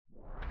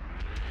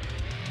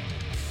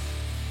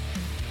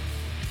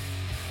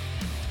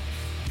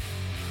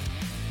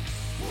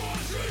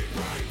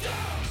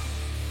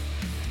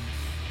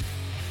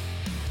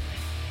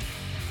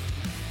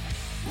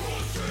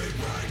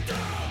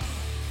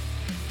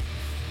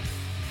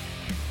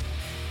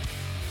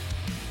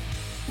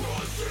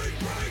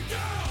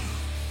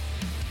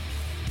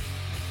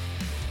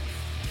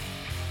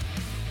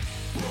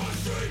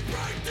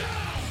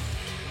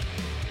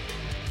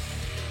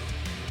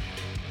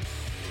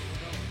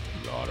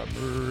Lord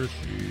of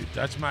mercy.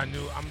 That's my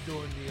new. I'm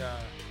doing the.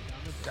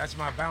 That's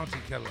my bounty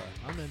killer.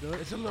 I'm into it.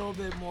 It's a little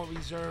bit more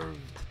reserved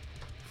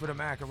for the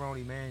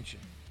Macaroni Mansion.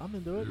 I'm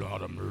into it.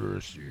 Lord of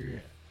mercy. Yeah.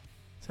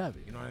 It's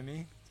heavy. You know what I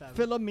mean? It's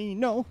heavy.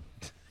 Filomeno.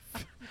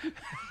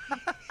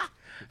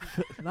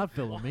 Not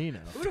Filomeno.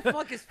 Who the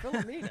fuck is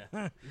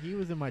Philomena? He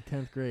was in my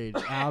 10th grade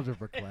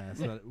algebra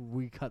class.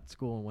 We cut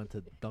school and went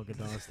to Dunkin'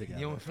 Donuts together.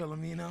 You and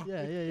Filomeno?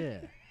 Yeah.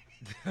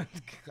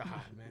 God,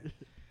 man.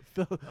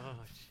 Phil- Oh,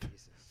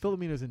 Jesus.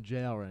 Filomeno's in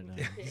jail right now.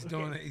 He's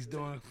doing it. He's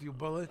doing a few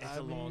bullets. It's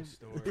a long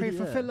story. Pray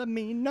for Yeah.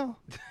 Filomeno.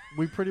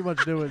 We pretty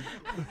much knew it.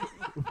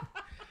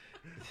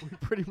 We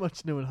pretty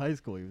much knew in high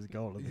school he was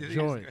going to the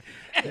joint.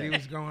 He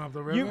was going up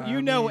the river.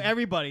 You know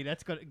everybody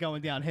that's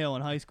going downhill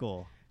in high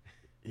school.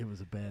 It was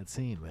a bad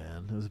scene,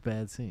 man. It was a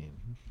bad scene.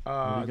 What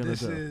are you gonna This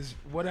do? is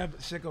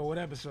Sicko. What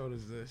episode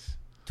is this?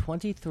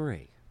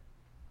 23.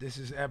 This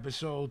is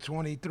episode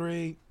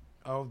 23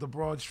 of the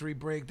Broad Street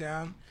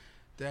Breakdown.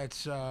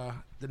 That's the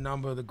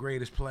number of the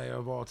greatest player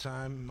of all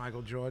time,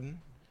 Michael Jordan.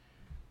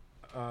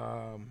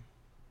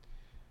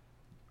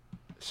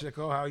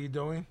 Sicko, how you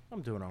doing?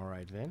 I'm doing all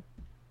right, Vin.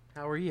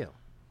 How are you?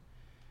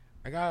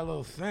 I got a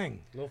little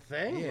thing. Little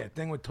thing? Yeah,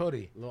 thing with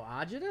Tootie. Little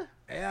agita?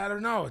 I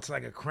don't know. It's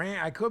like a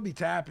cramp. I could be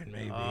tapping,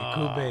 maybe. It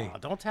could be.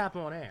 Don't tap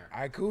on air.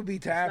 I could be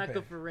It's tapping. not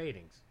good for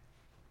ratings.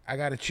 I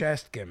got a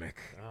chest gimmick.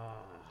 Oh,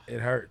 It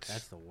hurts.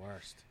 that's the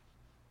worst.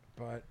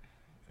 But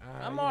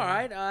I'm you all know.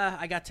 right.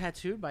 I got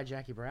tattooed by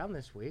Jackie Brown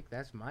this week.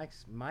 That's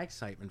my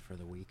excitement for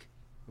the week.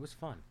 It was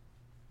fun.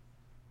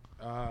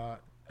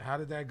 How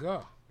did that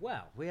go?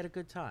 Well, we had a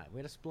good time. We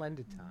had a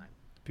splendid time.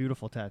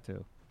 Beautiful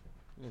tattoo.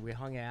 We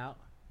hung out,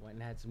 went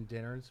and had some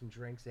dinner and some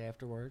drinks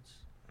afterwards.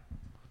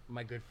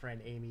 My good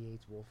friend Amy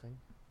Yates Wolfing.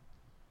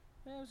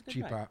 Yeah, it was a good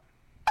Cheap night.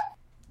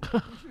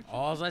 out.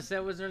 All I said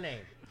was her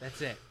name.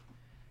 That's it.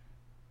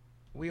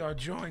 We are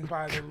joined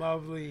by the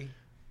lovely.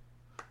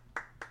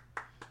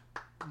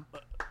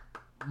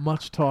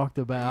 Much talked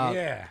about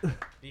Yeah,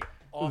 The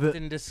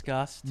often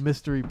discussed.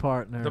 mystery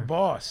partner. the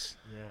boss.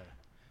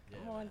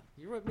 Come on,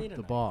 you're with me tonight.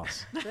 The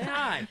boss. Say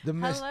hi. The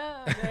miss.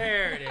 Hello.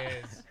 There it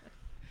is.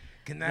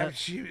 Can that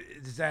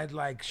is that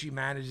like she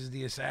manages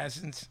the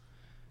assassins?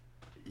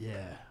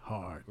 Yeah,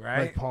 hard. Right?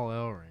 Like Paul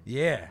Ellering.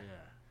 Yeah,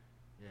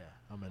 Yeah,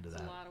 I'm into It's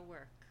that. a lot of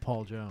work.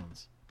 Paul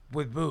Jones.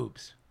 with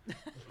boobs.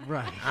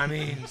 Right. I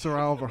mean, Sir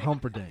Oliver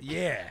Humperdinck.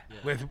 yeah,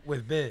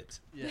 with bibs.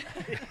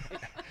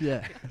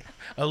 Yeah.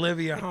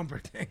 Olivia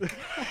Humperdinck.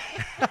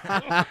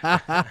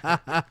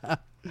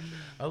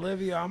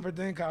 Olivia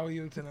Humperdinck, how are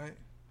you tonight?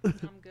 I'm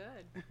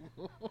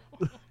good.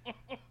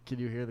 Can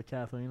you hear the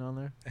Kathleen on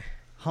there?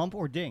 Hump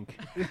or dink?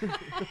 Is that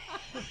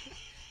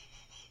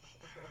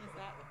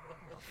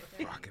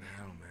Fucking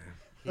hell, man.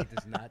 He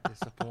does not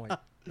disappoint.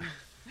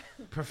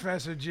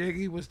 Professor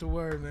Jiggy, what's the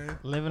word, man?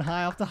 Living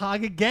high off the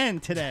hog again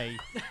today.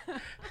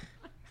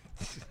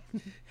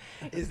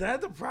 Is that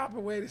the proper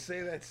way to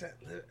say that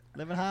sentence?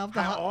 Living high off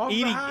the High hog. off the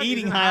Eating, hog?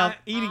 eating Is it high off, high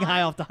eating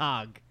high off the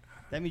hog.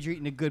 That means you're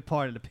eating a good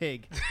part of the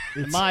pig.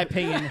 In my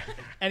opinion,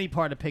 any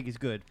part of the pig is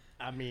good.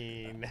 I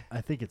mean,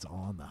 I think it's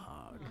on the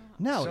hog.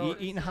 No, So-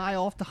 eating high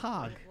off the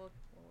hog.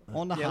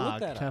 On the yeah, look hog.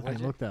 that up. Kathleen,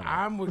 would you? look that up.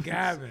 I'm with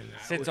Gavin.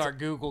 Since our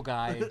Google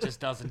guy just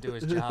doesn't do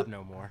his job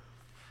no more.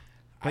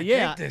 I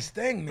yeah. get this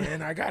thing,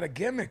 man. I got a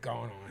gimmick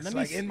going on. It's Let me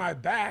like s- in my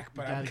back,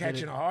 but You I'm gotta get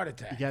catching it- a heart You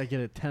attack. gotta get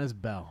a tennis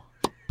bell.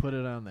 Put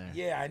it on there.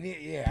 Yeah, I need.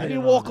 Yeah, How I do need,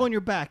 you it walk on on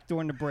your back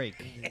during the break?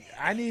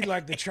 I need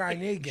like the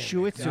Chinese gimmick.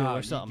 Shiatsu No, or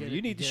you something. get You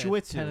it- need the you get a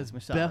shiatsu tennis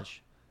massage.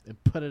 And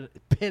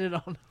pit it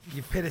on.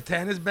 You put a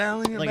tennis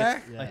bell in your Like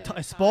back.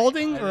 a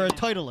Spalding or a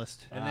Titleist?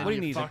 And What do you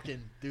need?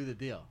 Fucking do the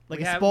deal. Like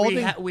we a have,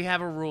 Spalding? we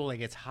have a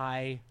ruling. It's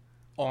high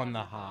on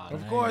the hog.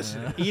 Of course.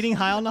 Yeah. It is. Eating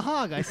high on the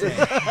hog, I say.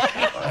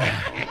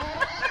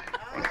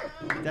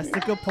 That's the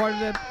good part of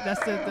the.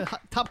 That's the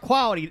top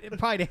quality.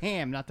 Probably the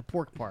ham, not the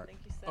pork part. think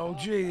you said Oh, all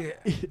gee.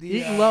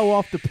 Eating low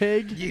off the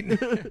pig.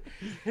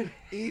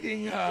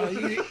 Eating.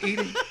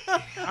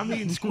 I'm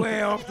eating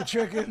square off the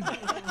chicken.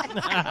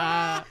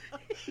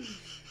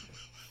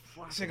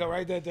 Sicko,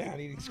 write that down.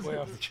 Eating square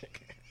off the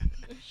chicken.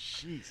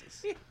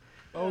 Jesus.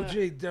 Oh,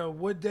 gee.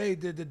 What day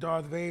did the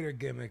Darth Vader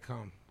gimmick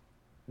come?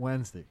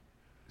 Wednesday.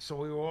 So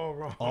we were all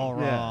wrong. All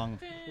Yeah. wrong.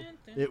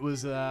 It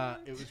was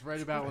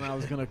right about when I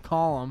was gonna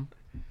call him,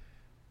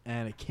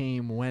 and it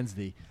came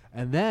Wednesday,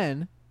 and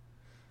then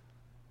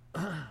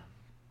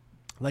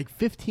like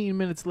 15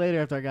 minutes later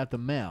after I got the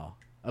mail,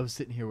 I was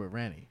sitting here with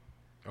Rennie.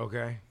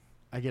 Okay.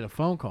 I get a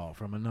phone call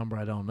from a number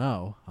I don't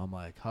know. I'm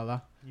like,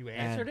 hello. You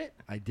answered And it?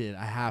 I did.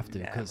 I have to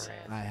Never because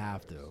answered I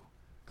have to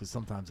because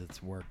sometimes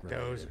it's work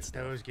related.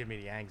 Those give me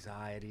the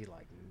anxiety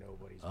like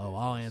nobody's. Oh,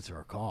 I'll answer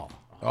a call.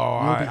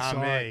 Oh, You'll be I,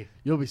 sorry.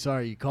 You'll be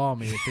sorry you call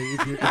me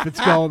if it's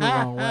going the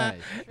wrong way.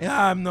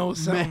 yeah, I'm no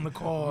selling the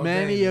call.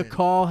 Many a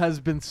call has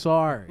been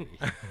sorry.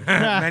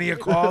 Many a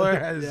caller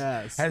has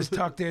Yes. has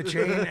tucked their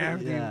chain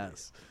after.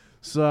 Yes.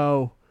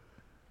 So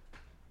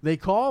they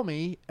call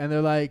me and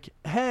they're like,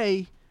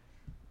 "Hey,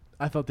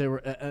 I thought they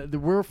were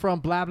we're from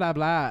blah blah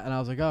blah," and I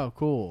was like, "Oh,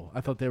 cool." I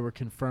thought they were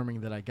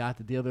confirming that I got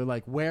the deal. They're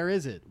like, "Where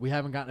is it? We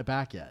haven't gotten it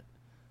back yet."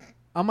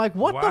 I'm like,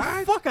 what the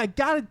What? fuck? I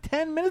got it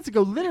 10 minutes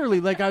ago. Literally,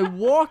 like I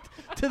walked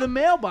to the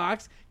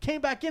mailbox,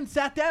 came back in,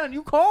 sat down, and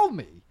you called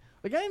me.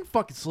 Like I didn't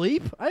fucking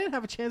sleep. I didn't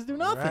have a chance to do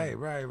nothing.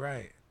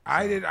 Right.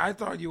 I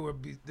thought you were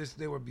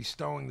they were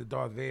bestowing the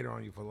Darth Vader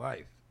on you for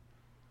life.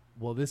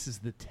 Well, this is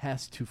the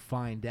test to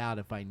find out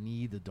if I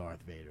need the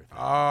Darth Vader thing.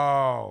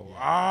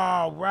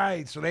 Oh,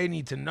 right. So they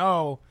need to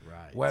know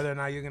Right. whether or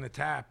not you're gonna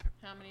tap.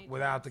 How many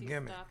Without times the he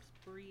gimmick. stops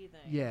breathing?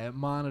 Yeah, it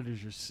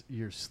monitors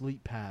your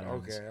sleep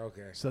patterns.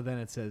 Okay. So then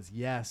it says,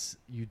 yes,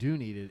 you do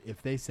need it.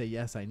 If they say,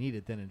 yes, I need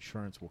it, then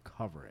insurance will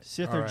cover it.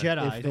 Sith All or right.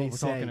 Jedi If is they what we're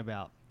say- talking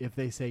about. If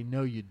they say,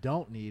 no, you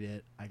don't need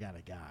it, I got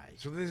a guy.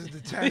 So this is the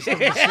test of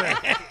the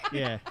Sith.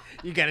 Yeah.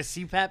 You got a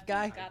CPAP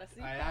guy? Gotta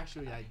see.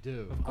 I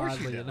do, course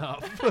you oddly do.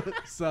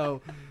 enough.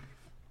 So,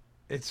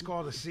 It's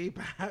called a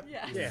CPAP.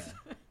 Yes. Yeah.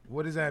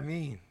 What does that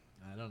mean,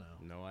 I don't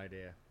know. No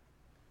idea.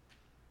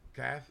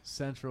 Kath?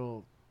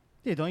 Central.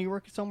 Yeah, don't you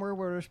work somewhere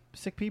where there's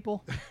sick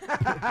people?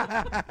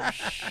 I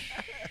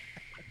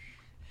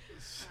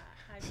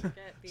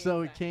forget the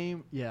So it exact-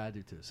 came, yeah, I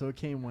do too. So it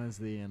came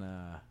Wednesday, and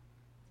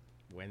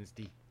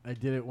Wednesday. I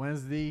did it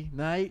Wednesday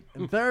night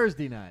and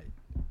Thursday night.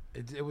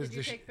 It was Did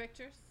you the. take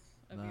pictures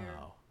of your?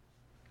 No.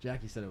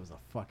 Jackie said it was a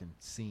fucking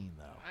scene,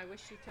 though. I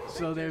wish you took pictures.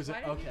 So there's a- Why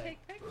didn't okay. you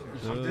take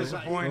pictures? I'm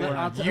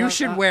disappointed. You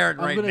should wear it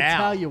right I'm gonna now.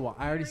 tell you what.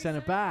 I already sent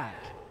it back.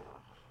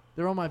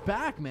 They're on my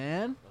back,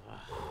 man.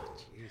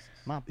 Jesus.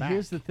 My back.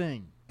 Here's the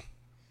thing.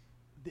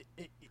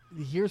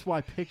 Here's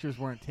why pictures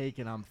weren't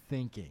taken. I'm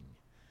thinking.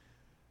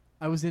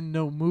 I was in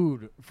no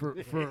mood for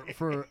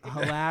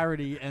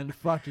hilarity and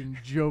fucking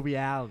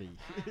joviality.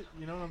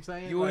 You know what I'm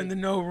saying? You were in the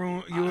no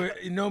room. You were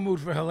in no mood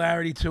for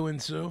hilarity to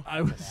ensue.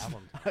 I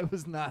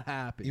was not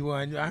happy. You were.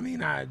 I mean,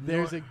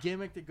 There's a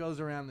gimmick that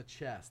goes around the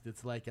chest.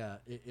 It's like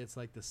it's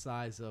like the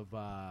size of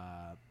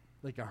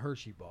like a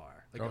Hershey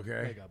bar. Like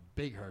Okay. like a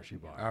big Hershey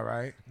bar. All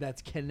right.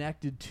 That's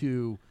connected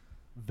to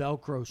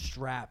Velcro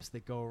straps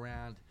that go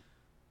around,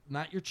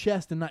 not your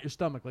chest and not your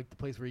stomach, like the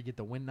place where you get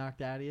the wind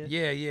knocked out of you.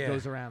 Yeah.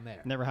 Goes around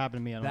there. Never happened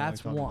to me. I don't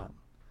That's know what you're talking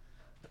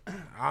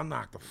one. I'll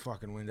knock the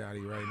fucking wind out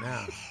of you right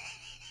now.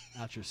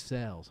 Out your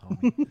sails,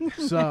 homie.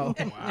 So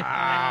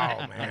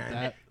Wow, man.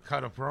 that.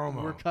 Cut a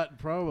promo. we're cutting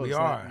promos. We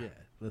like- are. Yeah.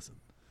 Listen.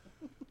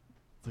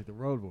 It's like the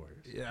Road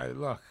Warriors. Yeah,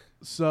 look.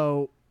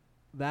 So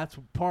that's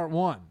part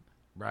one.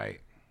 Right.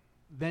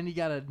 Then you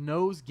got a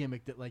nose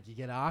gimmick that like you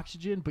get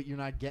oxygen, but you're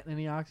not getting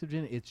any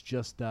oxygen. It's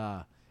just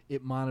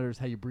it monitors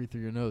how you breathe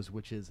through your nose,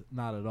 which is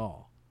not at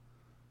all.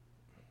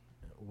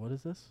 What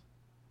is this?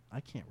 I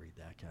can't read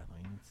that,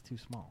 Kathleen. It's too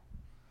small.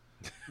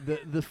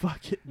 the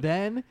fucking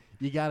then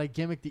you got a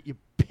gimmick that you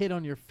pit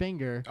on your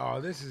finger. Oh,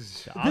 this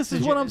is. about. This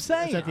is what I'm Oxygen-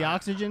 saying. Is that the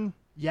oxygen?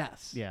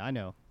 Yes. Yeah, I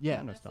know. Yeah. I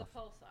know That's stuff. the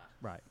pulse ox.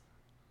 Right.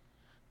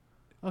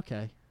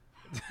 Okay.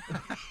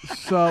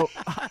 So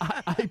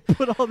I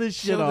put all this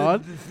shit So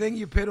on. the thing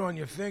you put on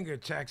your finger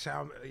checks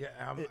how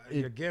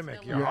your gimmick,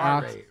 Still your Your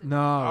heart ox- rate. no,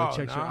 Oh, it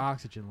checks your no?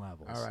 oxygen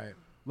levels. All right.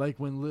 Like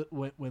when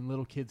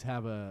little kids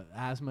have a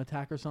asthma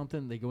attack or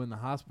something, they go in the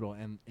hospital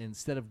and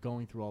instead of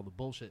going through all the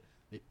bullshit,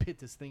 they pit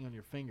this thing on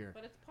your finger.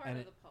 But it's part And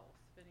of it- the pulse.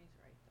 Vinny's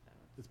right. Though.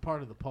 It's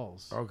part of the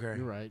pulse. Okay.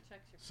 You're right.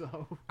 Checks your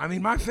So I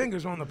mean, my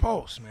finger's on the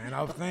pulse, man,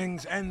 of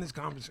things and this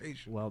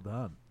conversation. well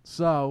done.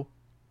 So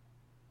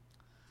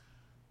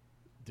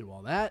do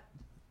all that,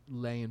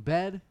 lay in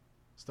bed,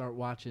 start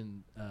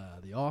watching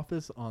The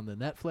Office on the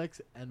Netflix,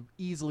 and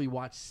easily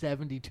watch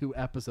 72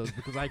 episodes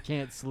because I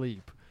can't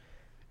sleep.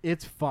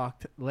 It's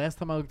fucked. Last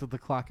time I looked at the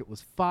clock, it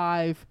was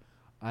 5.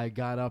 I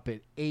got up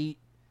at 8.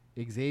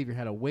 Xavier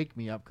had to wake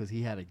me up because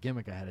he had a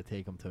gimmick I had to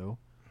take him to.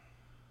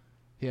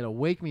 He had to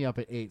wake me up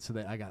at 8 so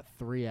that I got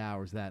 3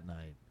 hours that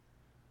night.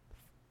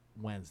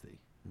 Wednesday.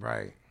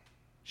 Right.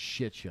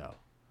 Shit show.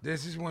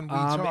 This is when we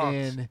I'm talked.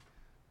 in.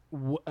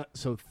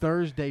 So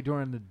Thursday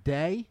during the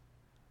day,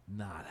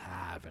 not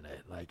having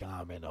it. Like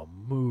I'm in a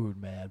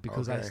mood, man,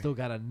 because I Okay. still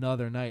got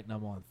another night and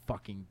I'm on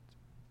fucking.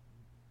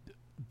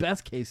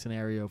 Best case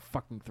scenario,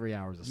 fucking 3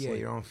 hours of Yeah, sleep.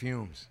 you're on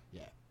fumes.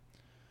 Yeah.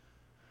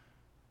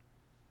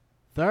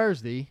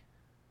 Thursday,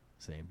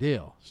 same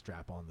deal.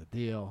 Strap on the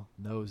deal,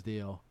 nose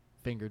deal,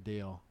 finger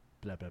deal,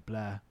 blah blah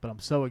blah. But I'm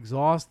so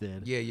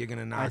exhausted. Yeah, you're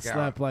gonna I knock slept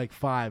out. like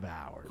 5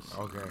 hours.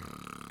 Okay.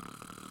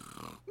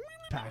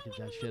 Package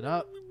that shit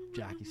up.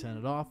 Jackie sent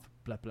it off.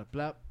 Blah blah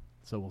blah.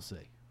 So we'll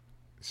see.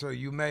 So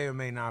you may or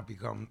may not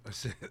become a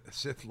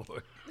Sith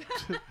Lord.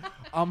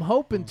 I'm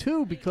hoping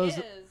too because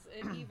He is,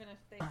 even if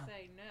they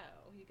say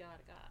no, you got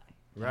a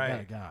guy. I got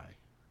Right. a guy.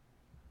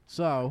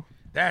 So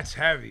That's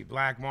heavy.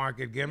 Black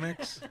market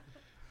gimmicks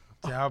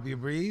to help you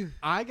breathe.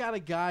 I got a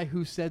guy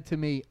who said to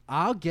me,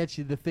 "I'll get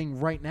you the thing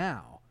right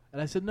now,"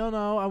 and I said,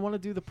 "No, I want to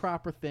do the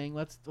proper thing.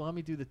 Let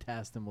me do the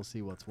test and we'll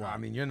see what's what." I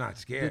mean, you're not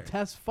the scared.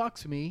 test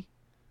fucks me.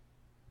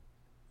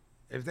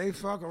 If they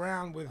fuck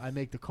around with I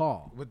make the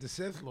call. the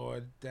Sith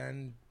Lord,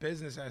 then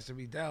business has to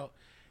be dealt,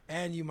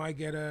 and you might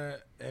get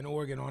an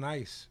organ on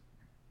ice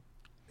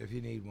if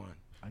you need one.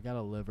 I got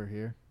a liver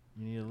here.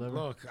 You need a liver?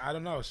 Look, I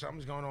don't know.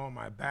 Something's going on with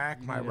my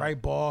back. My Yeah.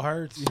 right ball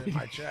hurts. And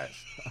my chest.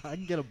 I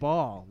can get a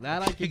ball.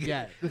 That I can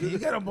get. Can you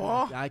get a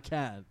ball? I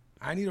can.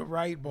 I need a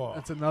right ball.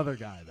 That's another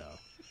guy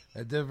though.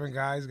 A different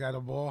guy's got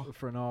a ball.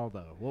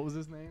 Ronaldo. What was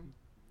his name?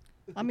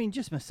 I mean,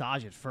 just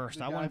massage it first.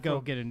 The I want guy to go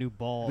from- get a new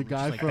ball. the just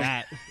guy like from-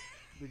 that.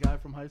 The guy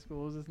from high school.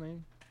 What was his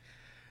name?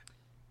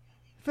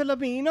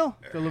 Filipino.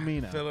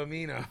 Filomeno.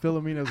 Filomeno.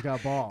 Filomeno's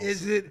got balls.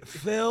 Is it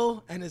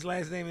Phil and his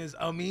last name is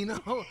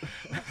Amino?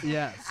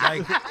 Yes.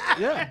 Like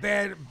Yeah.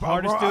 bad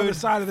Hardest other dude.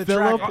 side of the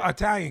Philip- track,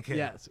 Italian kid.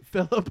 Yes.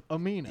 Philip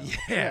Amino.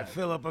 Yeah,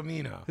 Philip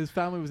Amino. His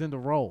family was into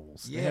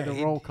rolls. They Yeah, had a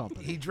he- roll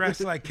company. He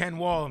dressed like Ken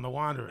Wall in The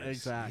Wanderers.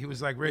 Exactly. He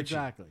was like Richie.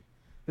 Exactly.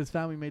 His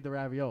family made the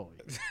ravioli.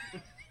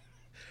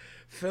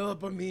 Philip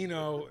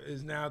Amino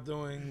is now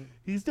doing.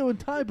 He's doing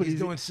time, but He's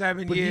doing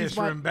 7 but years he's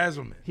for my-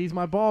 embezzlement. He's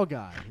my ball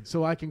guy,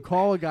 so I can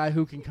call a guy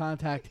who can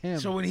contact him.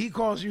 So when he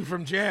calls you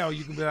from jail,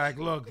 you can be like,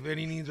 "Look,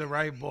 Vinny needs a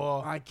right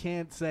ball." I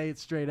can't say it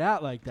straight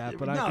out like that,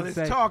 but No, I can it's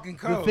say talking the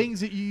code. things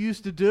that you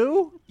used to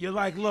do. You're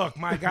like, "Look,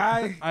 my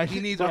guy, he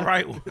needs a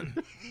right one."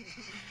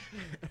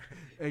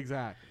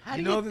 Exactly. How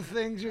You do know the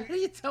things How do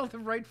you tell the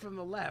right from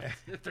the left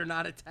if they're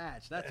not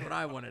attached? That's what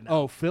I want to know.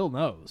 Oh, Phil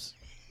knows.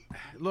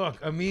 Look,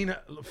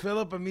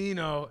 Philip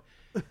Amino.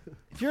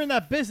 If you're in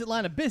that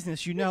line of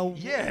business, you know.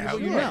 Yeah,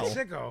 what you you're know. a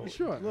sicko.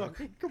 Sure. Look,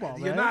 Come on,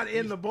 you're man. not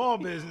in the ball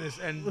business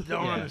and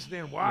don't Yeah.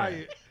 understand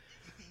why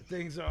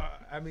things are.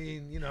 I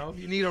mean, if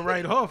you need a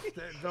right hoof,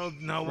 they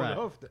don't know what Right.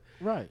 a hoof.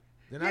 Right.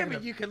 They're not Yeah, gonna-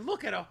 but you can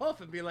look at a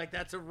hoof and be like,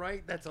 that's a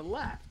right, that's a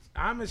left.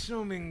 I'm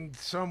assuming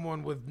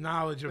someone with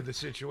knowledge of the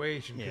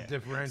situation Yeah. could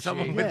diffiterentiate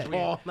Someone Yeah. with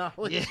ball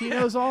knowledge. He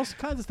knows all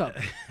kinds of stuff.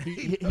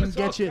 He can knows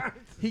all get you. kinds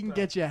of He can stuff.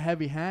 get you a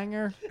heavy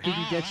hanger. He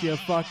can get you a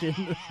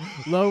fucking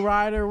low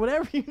rider,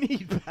 whatever you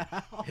need,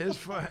 pal. His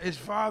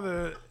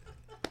father.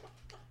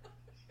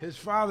 His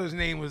father's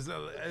name was.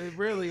 It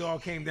really all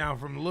came down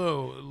from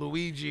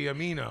Luigi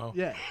Amino.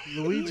 Yeah,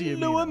 Luigi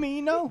Lou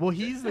Amino. Amino. Well,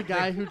 he's the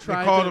guy who They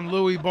tried. called to, him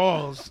Louis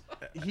Balls.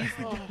 He's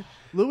the,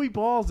 Louis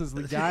Balls is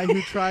the guy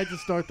who tried to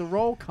start the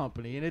roll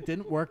company, and it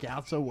didn't work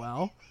out so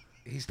well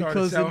He started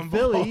because selling in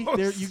Philly,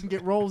 balls. you can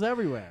get rolls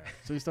everywhere.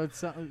 So he started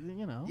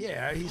selling.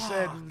 Yeah, he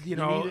said, you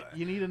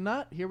need a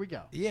nut. Here we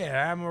go.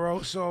 Yeah,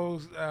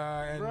 Amoroso's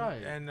and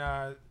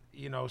Right.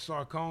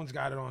 Sarcone's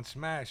got it on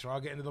Smash, so I'll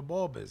get into the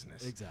ball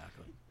business.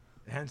 Exactly.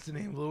 Hence the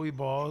name Louis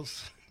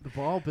Balls. The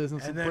ball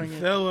business And will then bring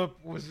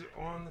Philip was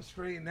on the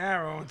straight and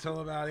narrow until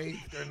about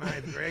 8th or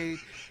 9th grade.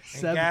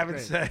 And Seventh Gavin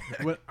grade. said,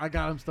 When I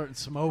got him starting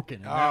smoking.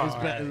 And Oh, that was,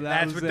 right.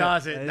 That's what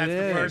does it. That's the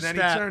is. and first then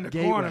step. he turned the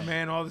Gateway. corner,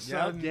 man, all of a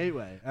sudden.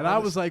 Gateway. And All I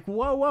this- was like,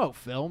 whoa,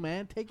 Phil,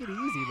 man, take it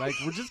easy. Like,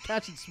 we're just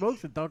catching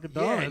smokes at Dunkin'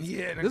 Yeah, Donuts.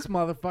 and This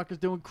motherfucker's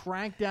doing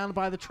crank down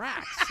by the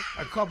tracks.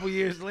 A couple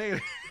years later,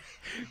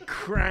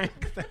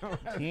 cranked out.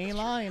 He ain't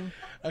lying.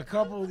 A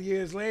couple of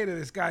years later,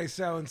 this guy's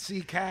selling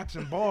C caps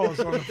and balls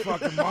on the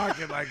fucking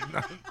market like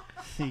nothing.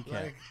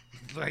 CK.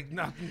 Like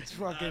nothing's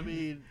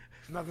fucking.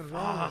 Nothing's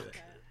wrong with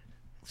it.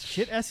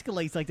 Shit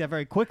escalates like that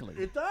very quickly.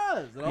 It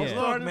does. It all Yeah.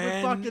 started Look,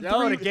 man. with fucking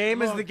No, three. the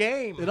game is the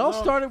game. It all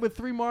started with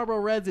 3 Marlboro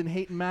Reds and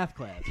hating math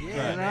class.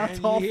 Yeah, And now man. it's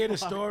You all hear the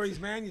fucked. stories,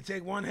 man. You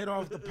take one hit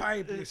off the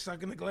pipe, you're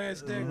sucking the glass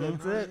stick.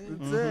 That's it.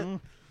 That's it.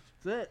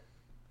 That's it.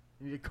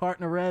 You need a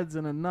carton of Reds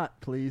and a nut,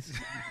 please.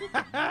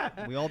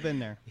 We all been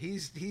there.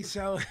 He's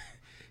selling.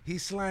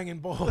 He's slanging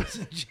balls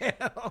in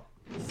jail.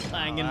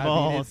 Slanging I mean,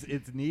 balls.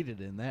 it's needed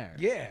in there.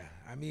 Yeah,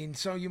 I mean,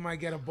 so you might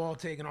get a ball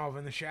taken off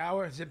in the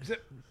shower. Zip,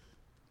 zip.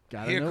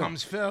 Gotta Here know it.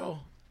 comes Phil.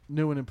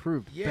 New and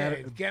improved. Yeah,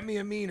 Better, get me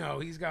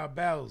Amino. He's got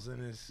bells in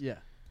his yeah.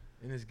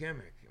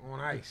 gimmick on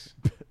ice.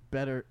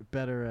 Better.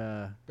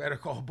 Better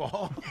call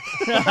ball.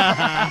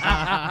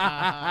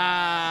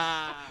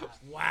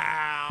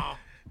 Wow.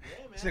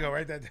 Sicko,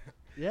 write that down.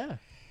 Yeah.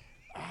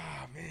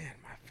 Oh man,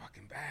 my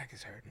fucking back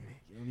is hurting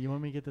me. You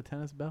want me to get the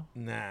tennis bell?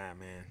 Nah,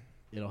 man.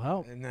 It'll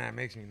help. Nah, it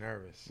makes me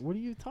nervous. What are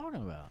you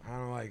talking about? I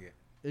don't like it.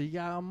 You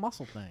got a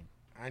muscle thing.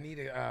 I need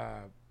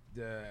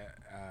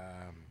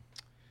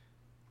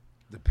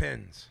the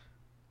pins.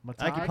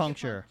 Massage?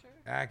 Acupuncture.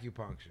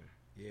 Acupuncture.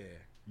 Yeah.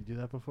 You do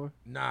that before?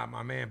 Nah,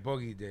 my man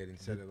Boogie did and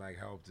said it like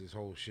helped his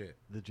whole shit.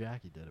 The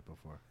Jackie did it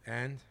before.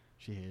 And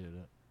She hated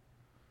it.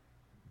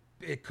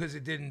 because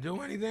it didn't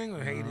do anything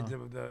or hated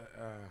No. the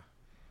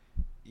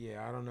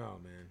yeah, I don't know,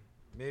 man.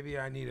 Maybe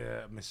I need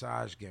a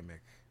massage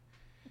gimmick.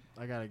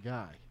 I got a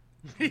guy.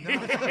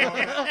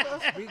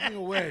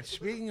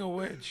 Speaking of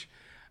which,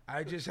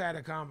 I just had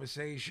a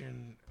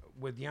conversation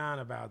with Jan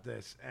about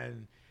this,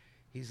 and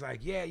he's like,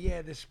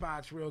 yeah, this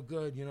spot's real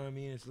good, you know what I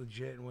mean? It's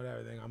legit and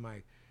whatever. I'm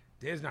like,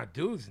 there's not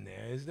dudes in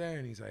there, is there?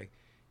 And he's like,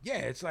 yeah,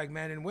 it's like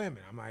men and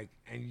women. I'm like,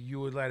 and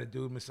you would let a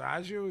dude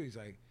massage you? He's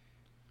like,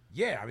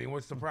 yeah, I mean,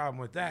 what's the problem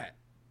with that?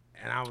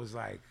 And I was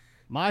like,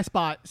 My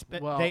spot,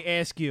 Well- they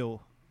ask you,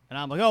 and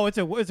I'm like, oh, it's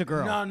a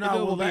girl. no, It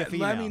well, will be a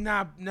let me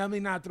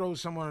female. not throw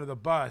someone under the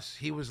bus.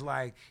 He was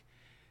like,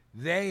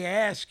 they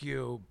ask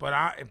you,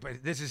 but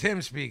this is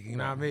him speaking,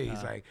 not me.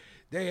 He's like,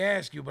 they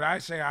ask you, but I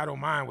say I don't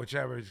mind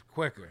whichever is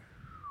quicker.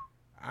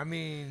 I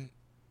mean,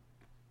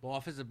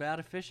 Boff is about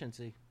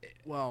efficiency.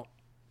 Well,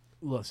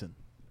 listen.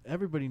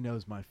 Everybody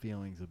knows my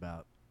feelings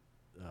about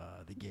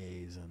the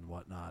gays and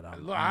whatnot.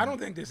 Look, I don't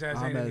think this has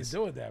I'm anything as- to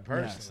do with that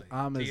personally.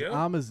 Yes, Do you?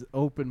 I'm as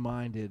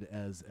open-minded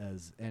as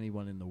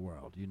anyone in the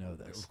world. You know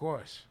this. Of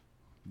course.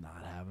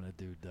 Not having a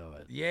dude do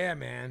it. Yeah,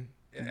 man.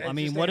 I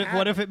mean, what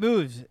if it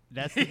moves?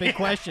 That's the big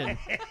question.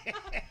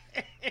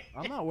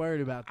 I'm not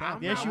worried about that.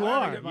 I'm Yes, not you worried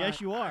are. about-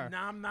 Yes, you are. No,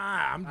 I'm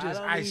not. I'm just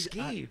don't I need-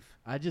 skeeve.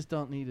 I just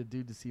don't need a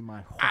dude to see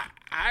my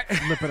I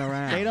flipping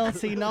around. They don't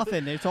see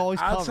nothing. It's always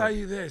I'll covered. tell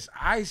you this.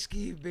 I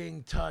skeeve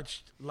being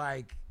touched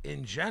like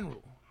in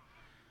general.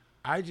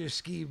 I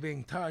just skeeve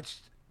being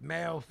touched,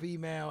 male,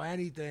 female,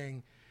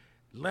 anything,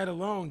 let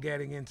alone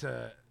getting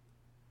into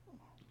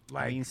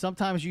like I mean,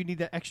 sometimes you need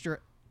that extra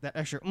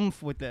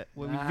oomph with the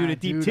when we do Nah, the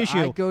deep dude, tissue.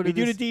 I go to we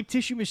do the this- deep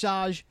tissue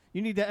massage.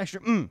 You need that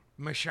extra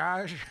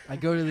massage. I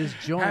go to this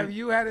joint. Have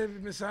you had a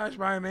massage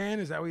by a man?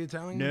 Is that what you're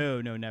telling me?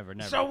 No, never.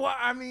 So what?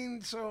 I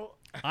mean, so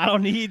I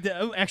don't need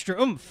the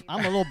extra oomph. I'm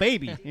a little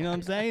baby. You know what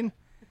I'm saying?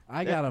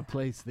 I got a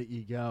place that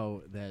you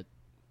go that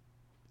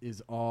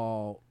is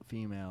all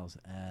females,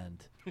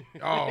 and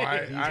oh,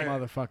 these I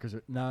motherfuckers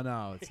are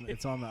no,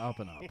 it's on the up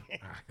and up.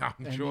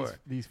 I'm And sure.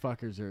 these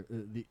fuckers are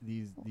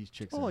these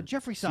chicks. Oh, are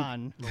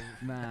Jeffrey-san.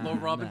 nah, Little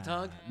rub and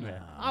nah, tug? nah,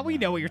 Oh, we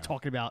know what you're nah.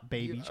 talking about,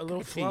 baby. A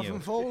little fluff Continue.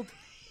 and fold,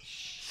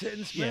 sit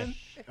and spin.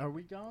 Are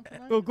we going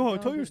tonight? Oh, go Is ahead.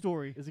 it Tell gonna your be-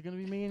 story. Is it gonna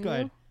be me and Go you,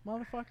 ahead.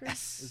 motherfucker?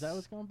 Is that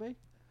what's gonna be?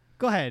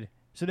 Go ahead.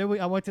 So then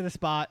I went to the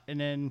spot, and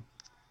then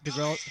the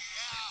girl.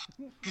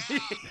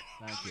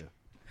 Thank you.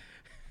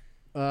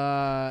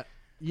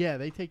 Yeah,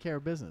 they take care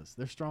of business.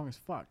 They're strong as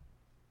fuck.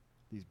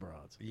 These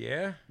broads.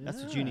 Yeah,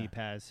 That's what you Yeah. need,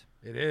 Paz.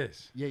 it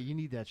is. Yeah, you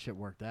need that shit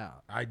worked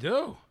out. I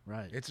do.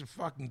 Right. It's a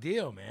fucking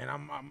deal, man.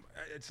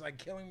 It's like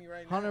killing me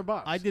right now.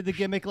 $100. I did the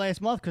gimmick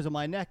last month because of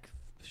my neck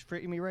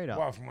straightening me right up.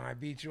 Well, from when I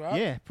beat you up.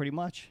 Yeah, pretty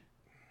much.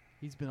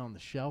 He's been on the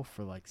shelf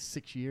for like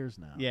 6 years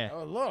now. Yeah.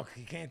 Oh, look,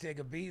 he can't take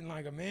a beating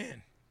like a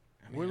man.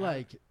 I mean, We're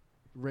like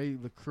Ray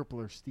the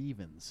Crippler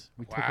Stevens.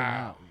 We took him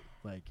Wow. out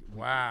like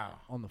wow.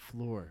 on the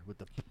floor with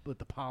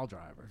the pile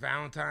driver.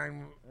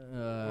 Valentine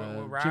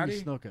with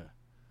Jimmy Roddy?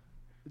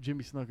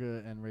 Jimmy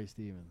Snuka and Ray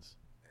Stevens.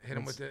 hit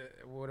him with the.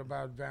 What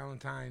about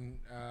Valentine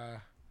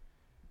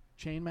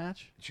Chain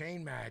match?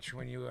 chain match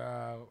when you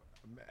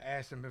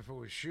asked him if it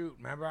was shoot?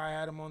 Remember I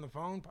had him on the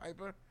phone,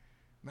 Piper?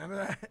 Remember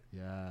that?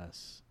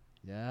 Yes.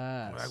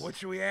 Yes. Like, what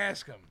should we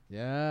ask him?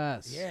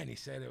 Yes. Yeah, and he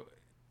said it.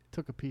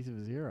 Took a piece of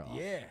his ear off.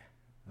 Yeah.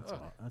 That's,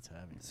 Ugh. that's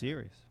heavy.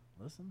 Serious.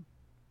 Listen.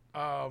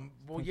 Well,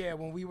 yeah,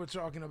 when we were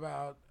talking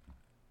about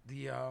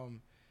the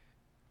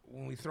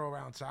when we throw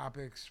around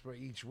topics for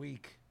each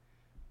week,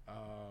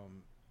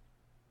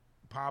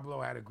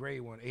 Pablo had a great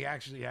one. He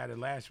actually had it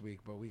last week,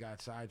 but we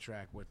got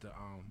sidetracked with the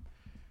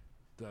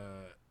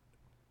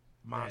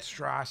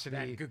monstrosity,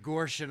 That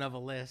Gagortion of a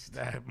list.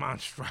 that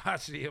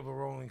monstrosity of a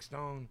Rolling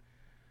Stone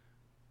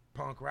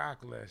punk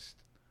rock list.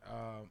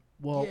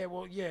 Well,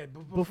 yeah.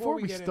 before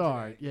we get into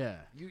start, that, yeah.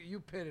 you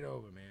pit it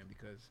over, man,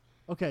 because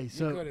Okay, you're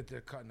so good at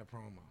the cutting the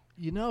promo.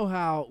 you know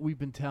how we've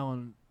been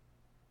telling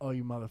all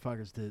you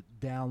motherfuckers to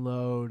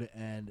download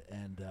and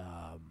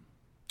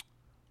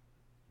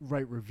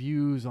write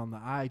reviews on the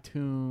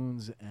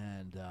iTunes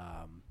and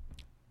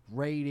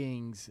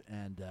ratings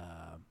and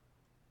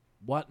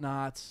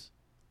whatnots,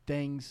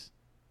 things,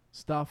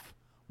 stuff.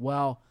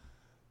 Well,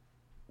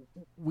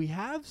 we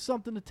have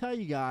something to tell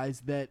you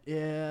guys that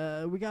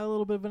we got a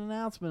little bit of an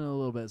announcement in a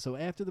little bit. So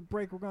after the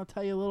break, we're going to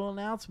tell you a little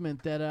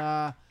announcement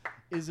that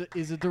is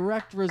a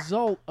direct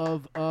result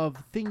of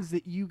things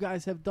that you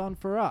guys have done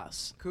for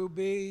us. Could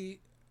be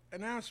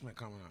announcement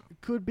coming up.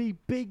 It could be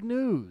big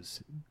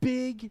news.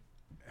 Big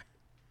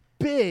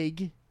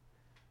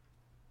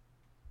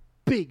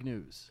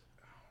news.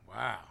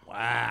 Wow.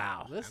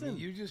 Wow. Listen, I mean,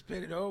 you just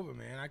pit it over,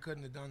 man. I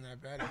couldn't have done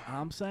that better.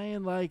 I'm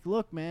saying, like,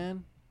 look,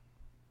 man,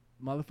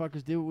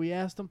 motherfuckers did what we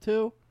asked them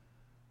to.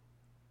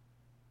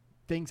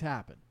 Things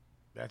happen.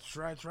 That's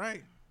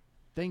right.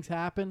 Things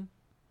happen,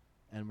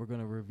 and we're going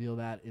to reveal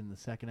that in the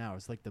second hour.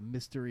 It's like the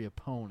mystery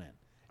opponent.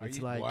 It's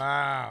like,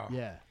 wow.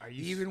 yeah. Are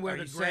you Even where are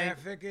the you saying-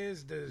 graphic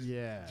is, there's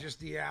Yeah. just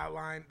the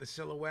outline, the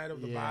silhouette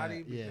of the yeah,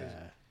 body. Because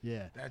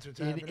yeah. That's what's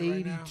In happening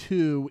right now.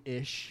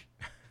 82-ish,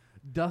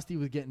 Dusty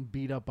was getting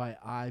beat up by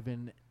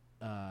Ivan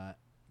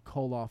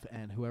Koloff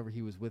and whoever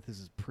he was with. This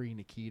is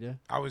pre-Nikita.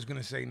 I was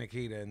gonna say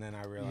Nikita, and then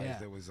I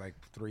realized Yeah. it was like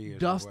 3 years.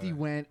 Dusty away.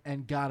 went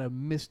and got a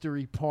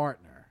mystery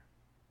partner.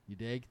 You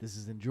dig? This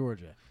is in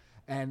Georgia.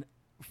 And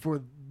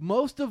for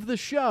most of the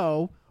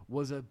show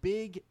was a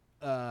big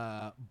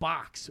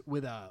box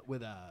with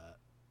a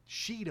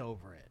sheet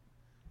over it.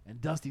 And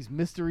Dusty's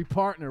mystery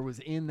partner was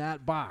in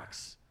that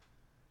box.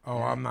 Oh,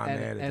 I'm not and,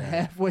 mad at and that.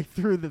 halfway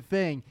through the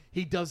thing,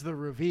 he does the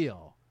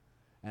reveal.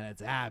 And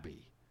it's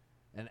Abby.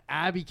 And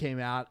Abby came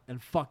out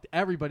and fucked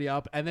everybody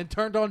up and then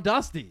turned on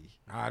Dusty.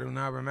 I do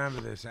not remember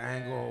this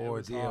angle Yeah, it or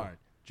was deal. hard.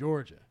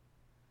 Georgia.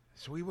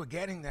 So we were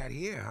getting that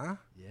here, huh?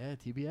 Yeah,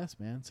 TBS,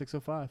 man.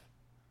 605.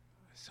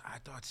 So I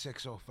thought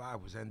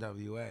 605 was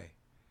NWA.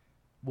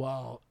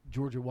 Well,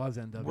 Georgia was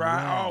NWA.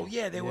 Right. Oh,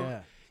 yeah, they were.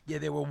 Yeah. Yeah,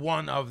 they were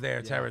one of their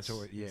Yes,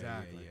 territory. Yeah,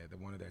 exactly. yeah. They're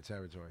one of their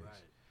territories.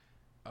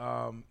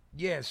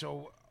 Yeah.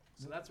 So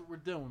So that's what we're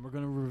doing. We're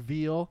going to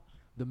reveal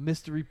the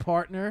mystery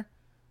partner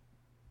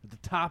at the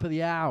top of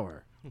the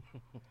hour.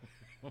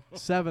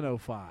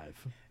 7:05.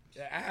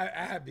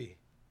 Abby.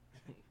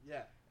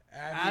 Yeah.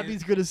 Abby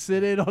Abby's going to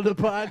sit in on the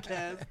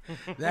podcast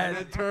and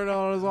then turn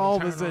on us all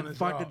of us turn on and us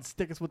fucking off.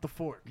 stick us with the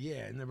fork. Yeah,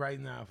 and right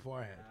in our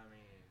forehead.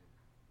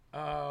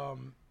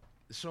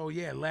 So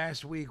yeah,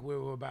 last week we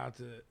were about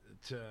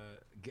to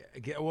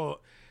get.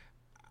 Well,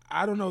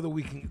 I don't know that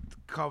we can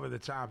cover the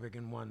topic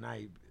in one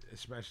night,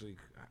 especially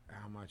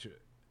how much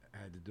it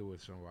had to do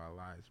with some of our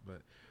lives.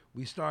 But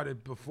we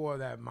started before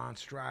that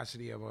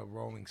monstrosity of a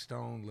Rolling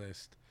Stone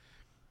list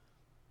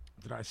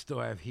that I still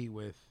have heat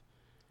with.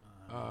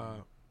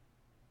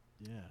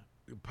 Yeah.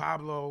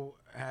 Pablo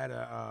had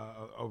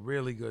a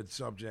really good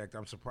subject.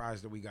 I'm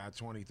surprised that we got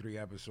 23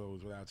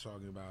 episodes without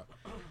talking about.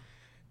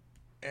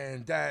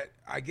 And that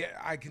I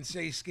can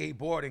say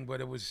skateboarding, but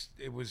it was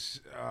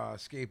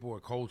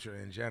skateboard culture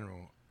in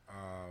general.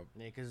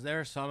 Because there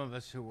are some of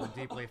us who were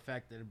deeply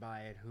affected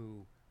by it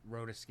who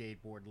rode a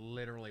skateboard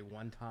literally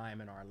one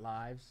time in our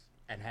lives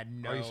and had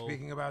no. Are you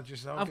speaking about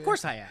yourself? Of here?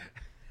 course I am.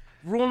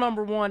 Rule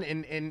number one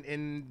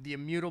in the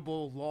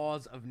immutable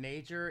laws of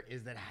nature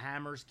is that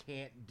hammers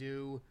can't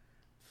do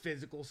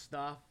physical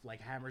stuff.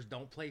 Like hammers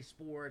don't play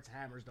sports,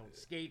 hammers don't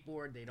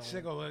skateboard, they don't.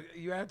 Sicko, look,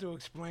 you have to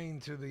explain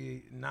to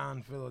the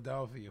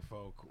non-Philadelphia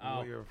folk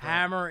what you're from.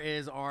 Hammer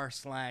is our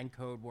slang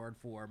code word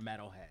for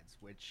metalheads,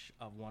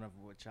 one of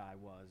which I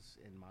was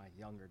in my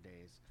younger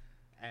days,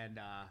 and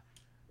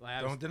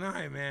Don't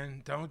deny it,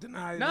 man. Don't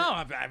deny it. no,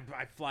 I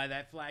fly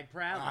that flag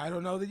proudly. I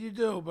don't know that you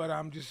do, but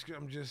I'm just.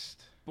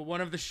 But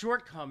one of the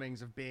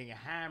shortcomings of being a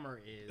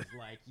hammer is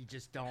like you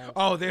just don't.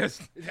 Oh,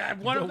 there's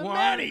one of the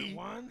many.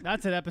 One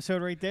That's an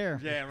episode right there.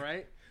 Yeah,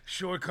 right.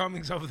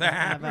 shortcomings of the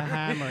Have a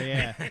hammer. hammer,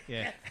 yeah,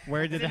 yeah.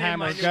 Where did It's the in my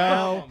hammer new go?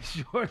 album.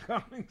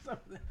 Shortcomings of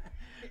the.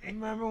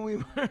 Remember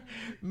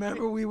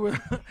we were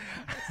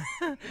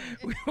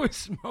we were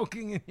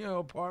smoking in your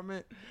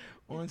apartment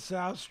on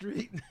South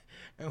Street,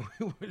 and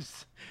we were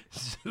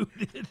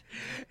suited,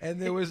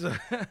 and there was a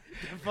The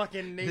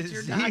fucking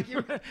nature zebra.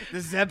 document. The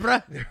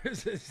zebra. there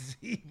was a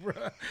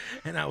zebra,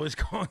 and I was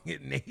calling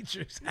it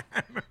Nature's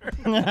Hammer.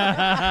 The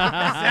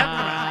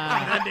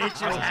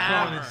nature's I was calling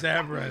hammer. it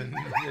Zebra, and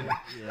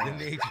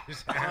the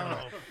Nature's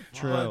Hammer.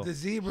 True. But the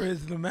zebra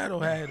is the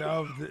metalhead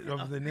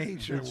of the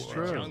nature It's world.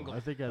 true. Jungle. I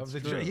think Of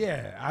that's the true.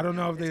 yeah, I don't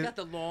know if It's they. got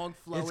the long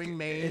flowing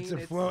mane. It's a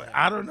flow.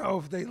 I don't know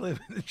if they live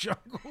in the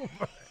jungle,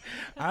 but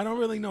I don't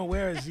really know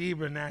where a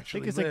zebra I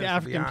naturally think it's lives. like the to be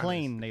African honest.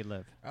 plain they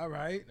live. All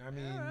right. I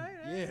mean, right,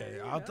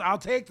 yeah, I'll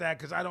take that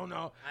because I don't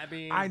know. I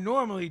mean, I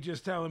normally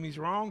just tell him he's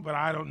wrong, but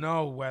I don't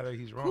know whether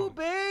he's wrong. could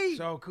be.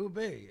 So could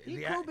be. He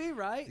The could be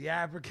right. The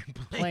African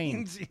Plains,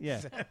 plains. he yeah.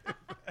 said.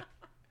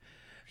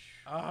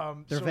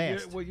 They're so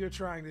vast. what you're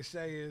trying to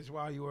say is,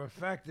 while you were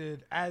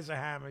affected as a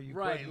hammer, you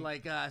Right, couldn't-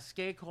 like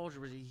skate culture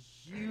was a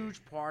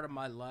huge part of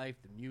my life.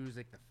 The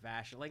music, the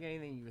fashion, like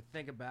anything you would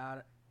think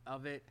about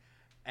of it.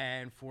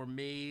 And for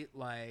me,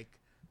 like,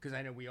 because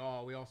I know we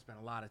all spent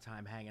a lot of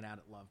time hanging out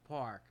at Love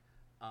Park.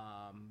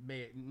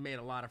 Made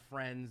a lot of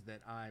friends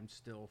that I'm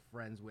still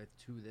friends with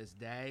to this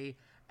day.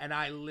 And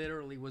I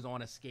literally was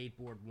on a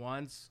skateboard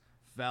once,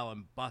 fell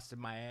and busted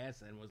my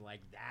ass, and was like,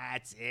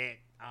 "That's it,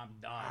 I'm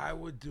done." I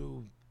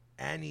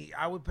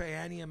would pay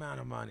any amount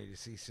of money to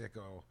see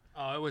Sicko.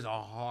 Oh, it was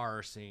a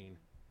horror scene.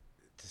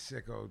 To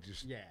Sicko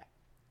just Yeah,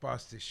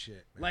 bust his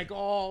shit. Man. like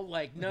all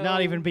like no,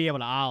 Not even be able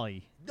to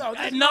ollie. no,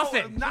 there's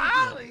nothing. No,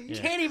 Nolly.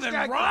 Yeah. Can't even This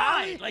guy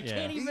ride. Nolly, Like Yeah.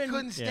 can't He even.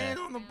 couldn't stand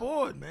on the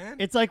board, man.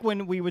 It's like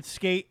when we would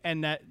skate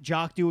and that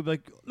jock dude would be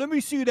like, "Let me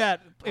see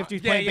that." If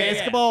he's Yeah, playing yeah, yeah.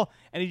 basketball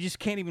and he just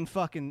can't even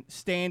fucking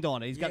stand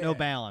on it. He's got no Yeah.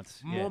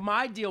 balance. Well,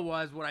 my deal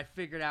was what I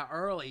figured out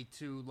early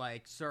to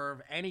like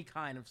serve any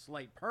kind of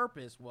slight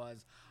purpose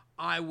was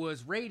I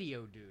was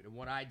radio dude, and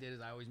what I did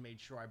is I always made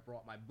sure I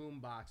brought my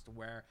boombox to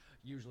where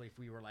usually if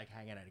we were like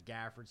hanging at a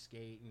Gafford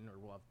skating or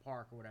Love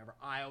Park or whatever,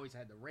 I always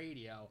had the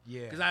radio.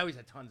 Yeah. Because I always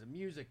had tons of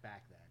music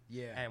back then.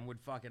 Yeah.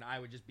 And I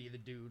would just be the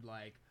dude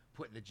like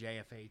putting the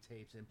JFA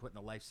tapes in, putting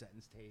the Life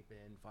Sentence tape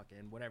in,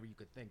 fucking whatever you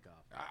could think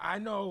of. I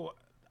know.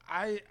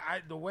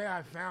 The way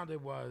I found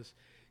it was,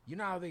 you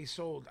know how they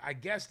sold. I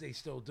guess they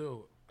still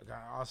do. Like,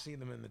 I'll see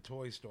them in the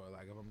toy store.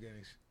 Like if I'm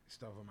getting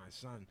stuff for my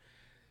son,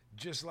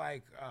 just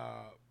like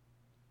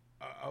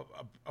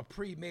a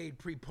pre-made,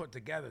 pre-put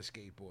together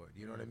skateboard.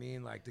 You know what I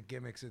mean? Like the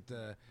gimmicks at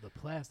the. The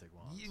plastic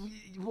ones.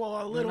 Well, a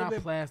They're little not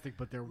bit plastic,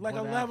 but they're like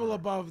whatever. a level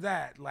above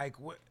that. Like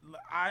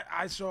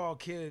I saw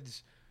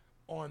kids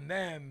on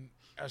them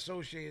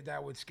associated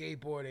that with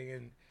skateboarding,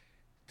 and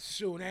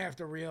soon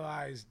after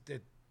realized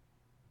that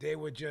that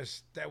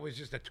was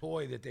just a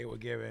toy that they were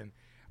given.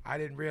 I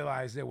didn't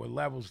realize there were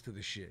levels to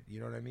the shit. You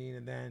know what I mean?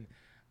 And then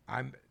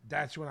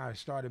that's when I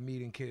started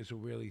meeting kids who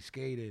really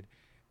skated,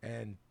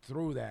 and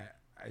through that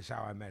is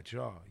how I met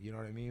y'all. You know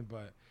what I mean?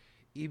 But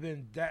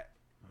even that,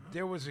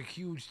 there was a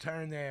huge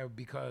turn there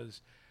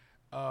because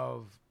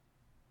of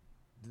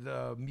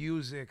the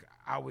music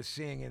I was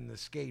seeing in the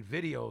skate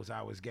videos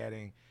I was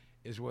getting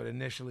is what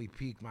initially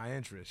piqued my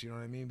interest. You know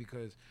what I mean?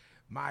 Because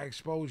my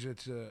exposure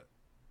to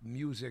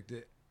music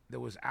that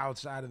was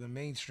outside of the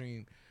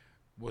mainstream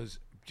was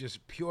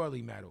just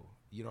purely metal.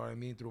 You know what I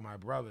mean? Through my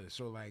brother.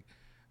 So like,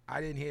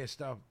 I didn't hear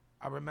stuff.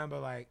 I remember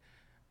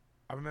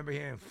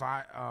hearing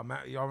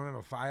y'all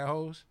remember Fire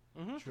Hose?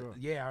 Sure.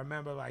 Yeah, I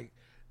remember like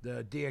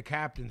the Dear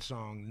Captain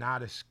song.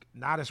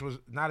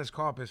 Nodis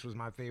Carpus was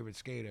my favorite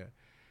skater.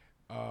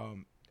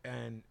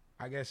 And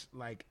I guess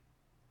like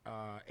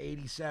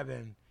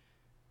 87,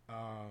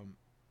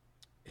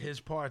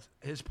 his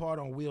part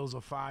on Wheels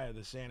of Fire,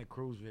 the Santa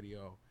Cruz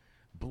video,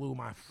 blew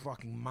my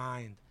fucking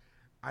mind.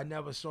 I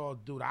never saw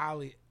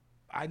Ollie.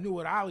 I knew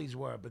what Ollies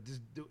were, but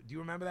do you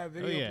remember that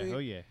video? Oh yeah, Pete? oh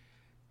yeah.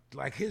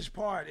 Like his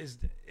part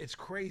it's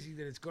crazy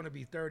that it's gonna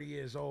be 30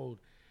 years old.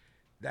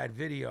 That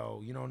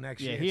video,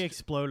 next year. Yeah, he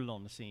exploded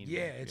on the scene.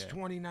 Yeah, it's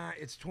 29.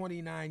 It's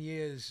 29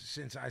 years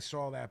since I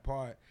saw that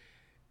part.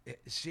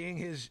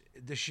 Seeing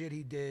the shit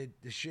he did,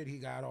 the shit he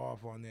got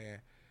off on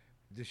there,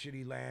 the shit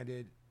he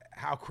landed,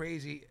 how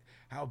crazy,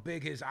 how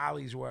big his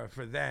ollies were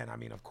for then. I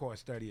mean, of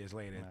course, 30 years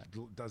later,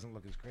 it doesn't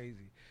look as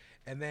crazy.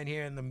 And then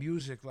hearing the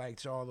music,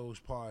 like all those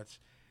parts,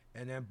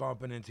 and then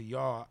bumping into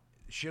y'all,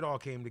 shit all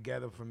came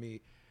together for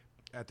me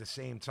at the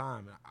same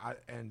time.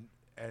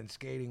 And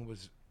skating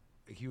was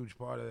a huge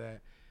part of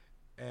that.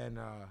 And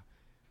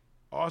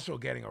also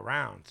getting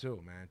around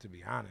too, man, to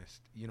be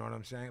honest. You know what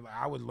I'm saying? Like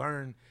I would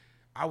learn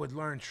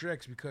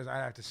tricks because I'd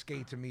have to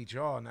skate to meet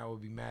y'all, and that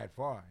would be mad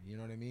far. You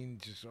know what I mean?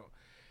 Just so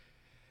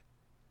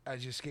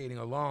as you're skating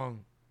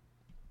along,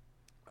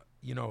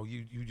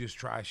 you just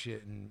try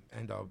shit and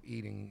end up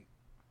eating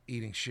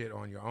shit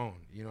on your own.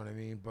 You know what I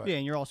mean? But Yeah,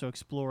 and you're also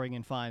exploring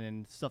and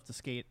finding stuff to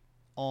skate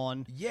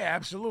on. yeah,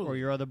 absolutely. Or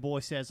your other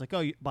boy says like,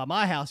 "Oh, by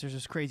my house there's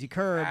this crazy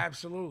curb,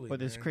 Absolutely. or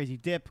this man. crazy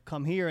dip.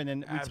 Come here," and then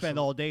we'd spend Absolutely.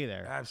 all day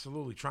there.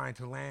 Absolutely, trying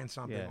to land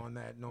something Yeah. on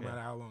that, no Yeah.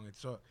 matter how long it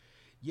took.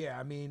 Yeah,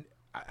 I mean,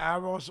 I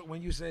also,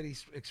 when you said he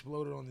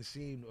exploded on the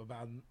scene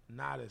about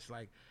Nodis,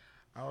 like,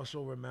 I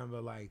also remember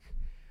like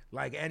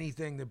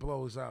anything that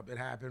blows up, it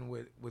happened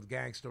with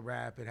gangster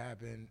rap, it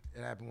happened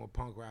with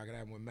punk rock, it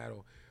happened with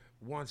metal.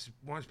 Once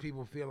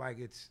people feel like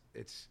it's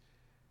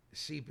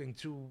seeping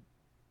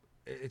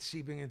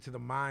into the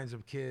minds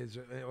of kids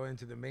or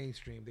into the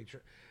mainstream.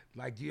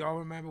 Like, do y'all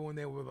remember when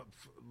they were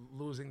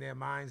losing their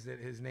minds that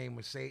his name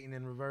was Satan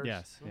in reverse?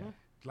 Yes. Yeah.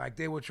 Like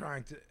they were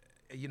trying to,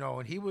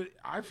 and he would,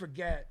 I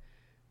forget,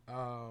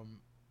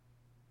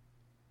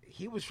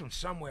 he was from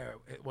somewhere,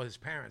 well, his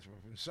parents were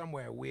from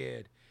somewhere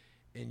weird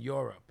in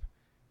Europe.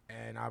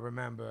 And I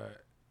remember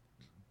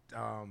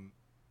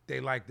they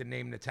liked the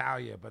name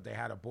Natalia, but they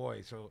had a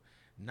boy. So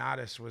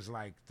Nodis was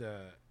like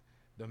the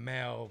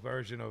male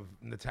version of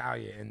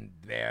Natalia in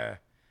their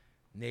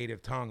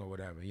native tongue or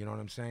whatever. You know what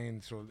I'm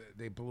saying? So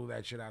they blew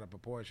that shit out of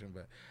proportion.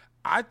 But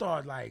I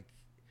thought, like,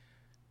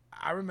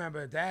 I remember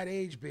at that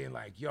age being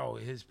like, yo,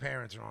 his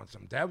parents are on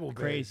some devil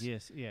biz. Crazy,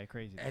 yes, yeah,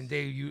 crazy. And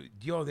they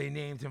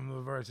named him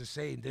Reverse of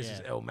Satan. This is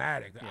Yeah.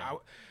 Illmatic. Yeah.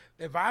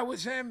 If I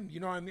was him, you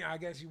know what I mean? I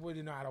guess he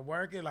wouldn't know how to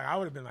work it. Like, I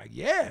would have been like,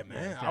 yeah,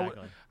 man.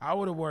 exactly. I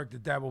would have worked the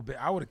devil bit.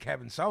 I would have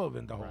Kevin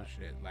Sullivan the whole Right.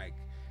 shit. Like,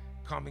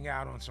 coming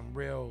out on some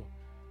real,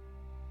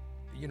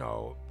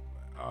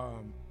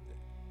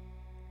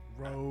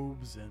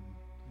 Robes and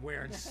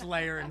Wearing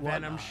Slayer and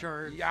Venom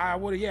shirts. I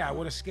would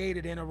have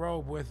skated in a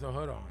robe with the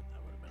hood on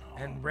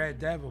and red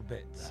devil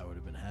bits. that would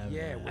have been heavy.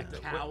 Yeah, man. with the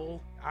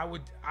Cowl.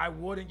 I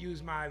wouldn't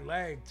use my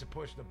leg to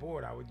push the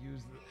board. I would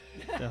use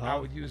The I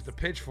hub. would use the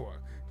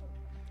pitchfork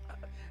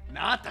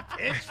Not the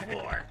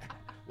pitchfork.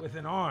 with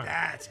an arm.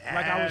 That's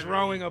like I was heavy.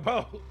 rowing a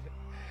boat,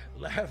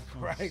 left,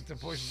 right to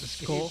push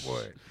the Cool.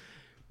 skateboard.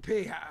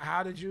 P,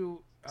 how did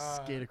you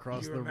skate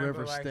across you the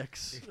remember, river like-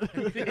 Styx.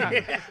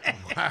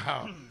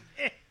 Wow.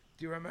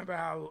 Do you remember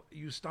how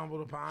you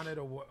stumbled upon it,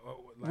 or what?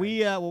 Like,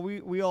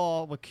 We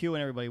all with Q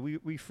and everybody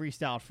we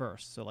freestyled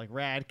first. So like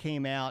Rad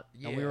came out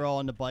and we Yeah. were all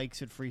on the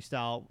bikes at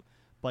freestyle.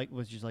 Bike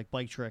was just like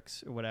bike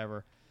tricks or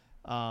whatever.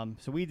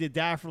 So we did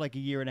that for like a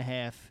year and a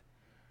half,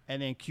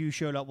 and then Q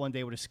showed up one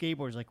day with a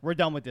skateboard. He's like, "We're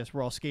done with this.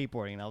 We're all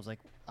skateboarding." And I was like,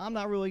 "I'm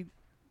not really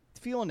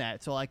feeling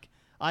that." So like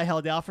I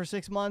held out for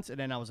 6 months, and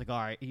then I was like, "All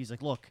right." He's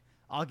like, "Look,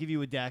 I'll give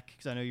you a deck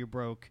because I know you're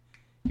broke.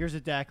 Here's a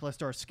deck. Let's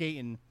start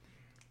skating."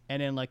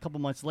 And then like a couple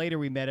months later,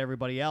 we met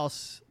everybody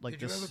else. Like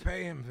did you this. ever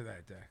pay him for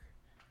that deck?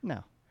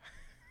 No.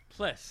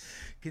 Plus.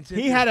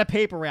 He had a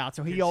paper route,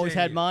 so he always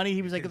had Continue. money.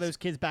 He was like those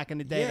kids back in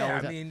the day. that Yeah,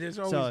 always I had- mean, there's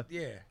always so,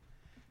 yeah.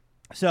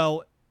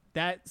 so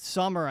that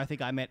summer, I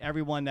think I met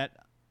everyone that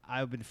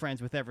I've been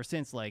friends with ever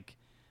since. Like,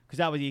 because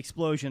that was the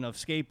explosion of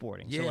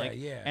skateboarding. So Yeah, like,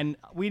 yeah. And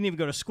we didn't even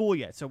go to school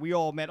yet, so we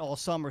all met all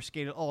summer,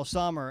 skated all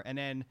summer, and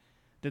then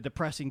the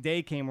depressing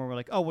day came where we're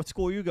like, "Oh, what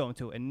school are you going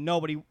to?" And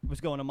nobody was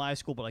going to my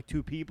school, but like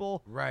 2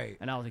 people. Right.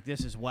 And I was like,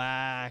 "This is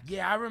whack."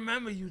 Yeah, I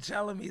remember you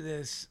telling me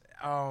this.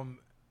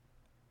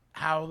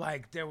 How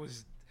like there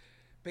was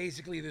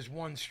basically this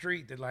one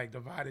street that like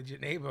divided your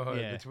neighborhood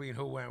Yeah. between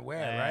who went where,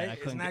 Yeah, I right?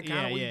 couldn't Isn't that get- kind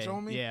of yeah, what yeah, you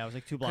told me? yeah, I was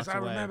like 2 blocks Because I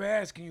away. remember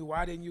asking you,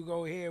 why didn't you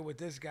go here with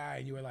this guy?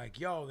 And you were like,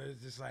 yo,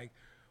 there's this like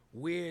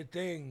weird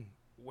thing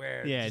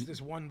where Yeah, just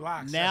this one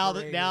block. Now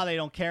separated. now they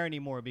don't care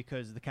anymore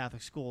because the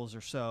Catholic schools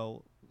are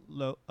so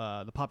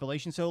the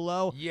population so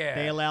low. Yeah.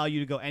 They allow you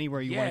to go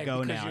anywhere you want to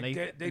go because now.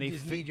 they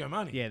just need your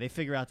money. Yeah, they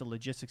figure out the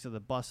logistics of the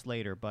bus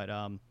later. But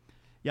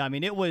yeah, I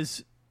mean, it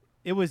was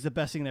the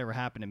best thing that ever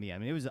happened to me. I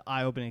mean, it was an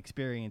eye-opening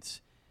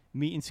experience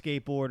meeting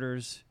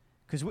skateboarders.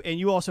 And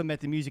you also met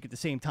the music at the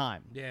same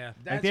time. Yeah.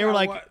 Like they were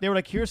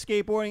like, here's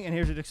skateboarding and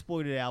here's an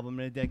Exploited album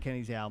and a Dead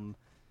Kennedys album.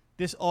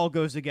 This all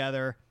goes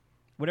together.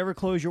 Whatever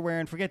clothes you're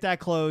wearing, forget that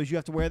clothes. You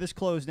have to wear this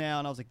clothes now.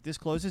 And I was like, this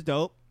clothes is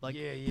dope. Like,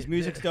 his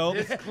music's dope.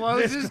 This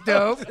clothes is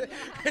dope.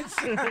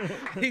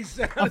 He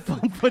said,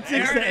 What's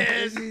his there name? it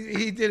is.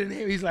 He didn't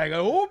hear. He's like,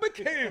 oh,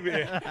 became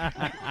it.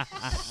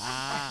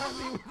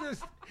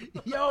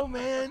 Yo,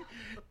 man,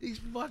 he's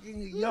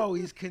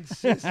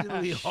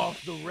consistently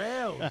off the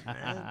rails,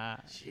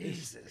 man.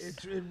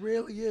 Jesus. It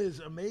really is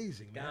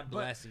amazing, man. God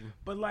bless him.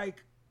 But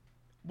like,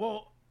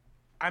 well,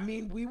 I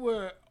mean, we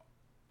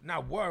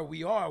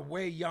are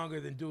way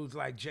younger than dudes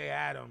like Jay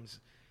Adams,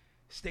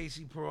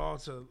 Stacey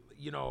Peralta,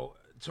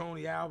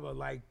 Tony Alva.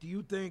 Like, do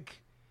you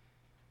think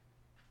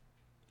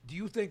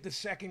the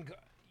second,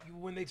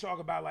 when they talk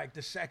about like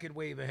the second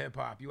wave of hip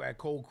hop, you had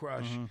Cold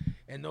Crush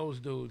and those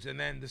dudes, and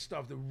then the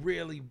stuff that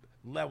really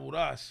leveled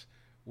us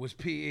was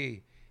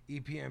PE,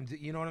 EPMD.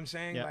 You know what I'm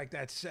saying? Yep. Like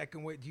that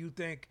second wave. Do you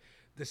think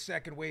the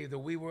second wave that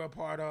we were a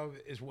part of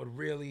is what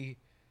really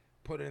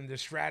put it in the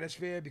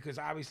stratosphere? Because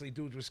obviously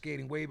dudes were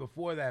skating way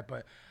before that,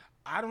 but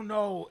I don't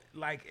know.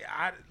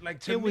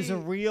 It was a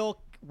real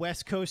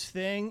West Coast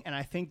thing, and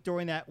I think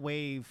during that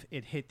wave,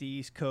 it hit the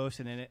East Coast,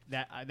 and then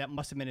that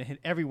must have been it hit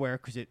everywhere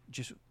because it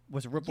just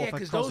was a rip-off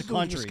across those the dudes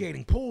country. were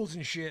skating pools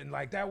and shit, and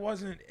like it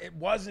wasn't,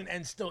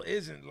 and still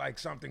isn't like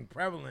something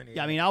prevalent here.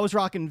 Yeah, I mean, I was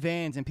rocking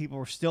Vans, and people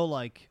were still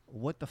like,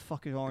 "What the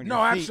fuck is on your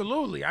no, feet?"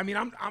 absolutely. I mean,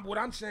 what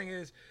I'm saying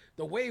is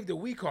the wave that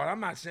we caught.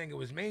 I'm not saying it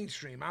was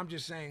mainstream. I'm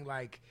just saying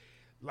like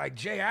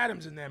Jay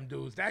Adams and them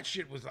dudes. That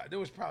shit was like there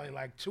was probably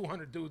like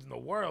 200 dudes in the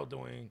world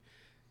doing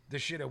the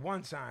shit at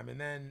one time, and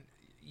then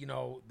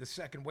the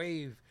second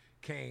wave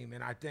came,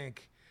 and I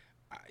think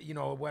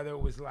whether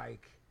it was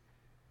like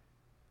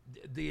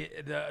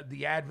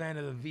the advent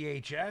of the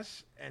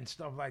VHS and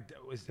stuff like that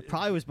It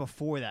probably was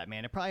before that,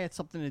 man. It probably had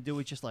something to do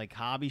with just like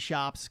hobby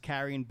shops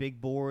carrying big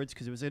boards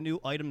because it was a new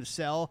item to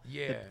sell.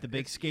 Yeah, the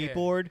big it's- yeah.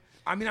 skateboard.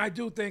 I mean, I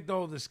do think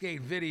though the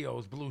skate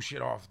videos blew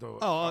shit off though.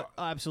 Oh,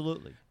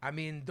 absolutely. I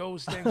mean,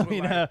 those things I were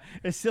mean, like,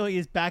 as silly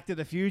as Back to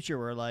the Future,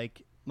 where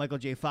like Michael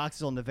J. Fox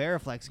is on the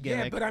Veriflex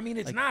gimmick. yeah, but I mean,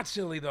 it's like, not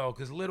silly though,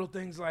 because little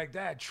things like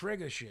that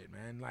trigger shit,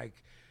 man. Like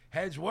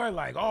heads were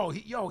like, oh,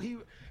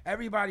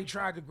 everybody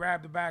tried to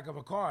grab the back of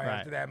a car Right.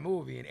 after that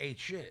movie and ate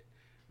shit.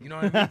 You know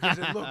what I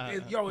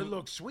mean? Because it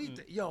looked sweet.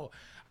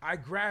 I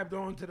grabbed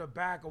onto the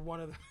back of one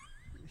of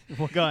the.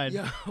 Well, go ahead.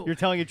 Yo. You're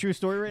telling a true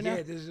story right now?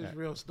 Yeah, this is a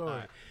real story.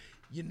 right.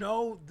 You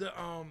know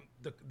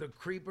the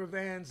creeper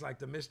vans, like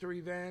the mystery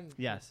van.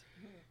 Yes.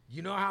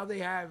 You know how they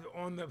have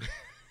on the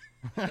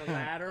The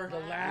ladder. the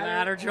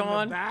ladder, on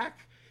John. the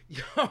back?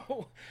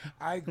 Yo,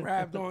 I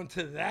grabbed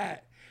onto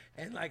that,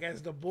 and like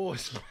as the board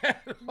spread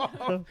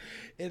off,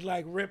 it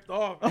like ripped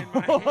off in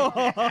my hand.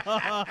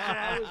 And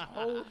I was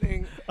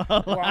holding,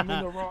 well, I'm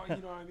in the wrong, you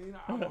know what I mean?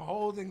 I'm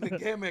holding the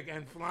gimmick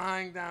and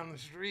flying down the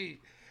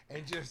street,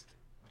 and just,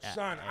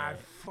 son, I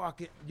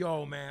fucking,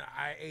 man,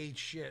 I ate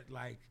shit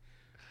like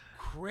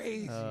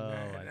crazy,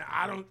 man.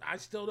 I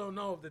still don't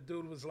know if the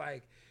dude was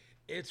like,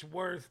 it's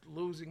worth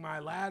losing my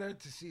ladder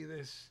to see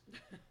this,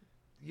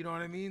 you know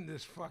what I mean?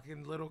 This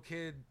fucking little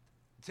kid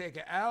take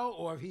an L,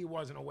 or if he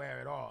wasn't aware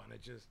at all, and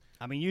it just.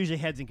 I mean, usually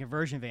heads in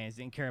conversion vans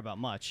didn't care about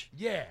much.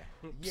 Yeah,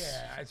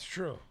 it's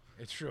true.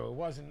 It's true. It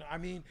wasn't. I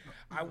mean,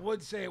 I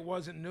would say it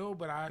wasn't new,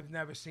 but I've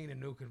never seen a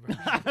new conversion.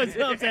 That's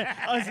what I'm saying.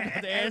 I was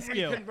about to ask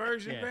Every you.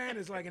 conversion Yeah. van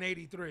is like an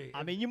 '83.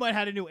 I mean, you might have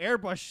had a new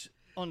airbrush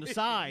on the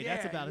side.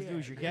 That's Yeah, about as yeah. new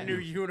as you're The getting. New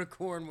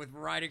unicorn with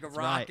riding a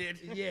right. rocket.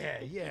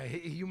 Yeah.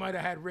 You might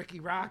have had Ricky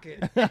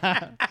Rocket,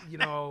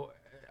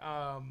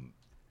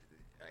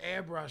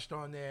 airbrushed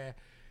on there.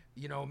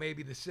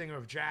 Maybe the singer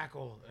of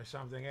Jackal or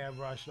something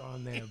airbrushed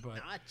on there. But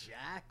Not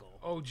Jackal.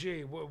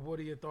 OG, what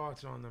are your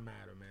thoughts on the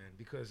matter, man?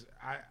 Because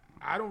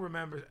I don't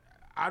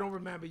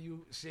remember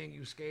you seeing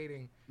you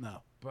skating,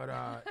 No.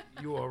 but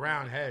you were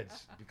around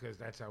heads because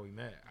that's how we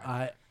met.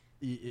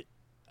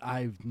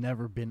 I've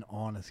never been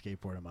on a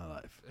skateboard in my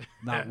life.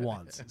 Not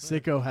once.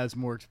 Sicko has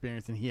more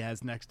experience and he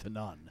has next to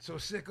none. So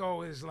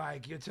Sicko is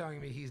like, you're telling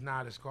me he's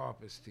not as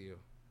corpus to you.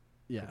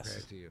 Yes.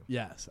 Compared to you.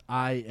 Yes.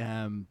 I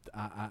am.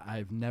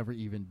 I've never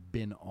even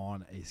been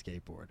on a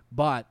skateboard.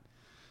 But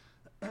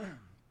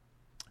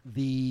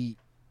the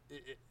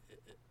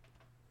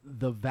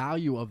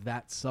value of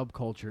that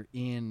subculture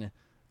in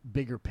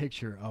bigger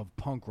picture of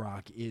punk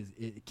rock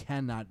it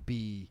cannot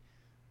be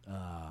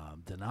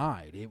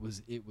denied.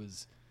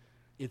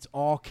 It's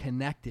all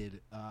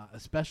connected,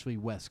 especially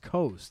West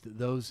Coast.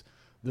 Those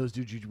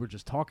dudes you were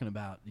just talking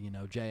about,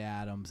 Jay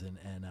Adams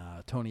and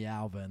Tony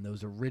Alva and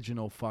those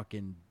original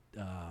fucking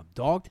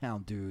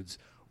Dogtown dudes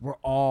were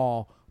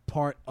all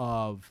part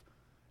of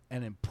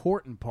an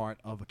important part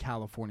of a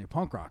California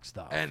punk rock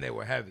stuff. And they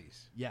were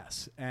heavies.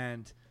 Yes,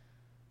 and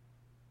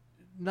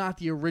not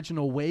the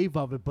original wave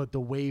of it, but the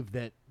wave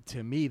that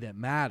to me that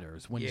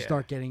matters when you Yeah.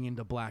 start getting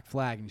into Black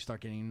Flag and you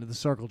start getting into the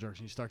circle jerks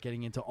and you start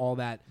getting into all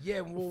that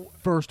Yeah, well,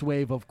 first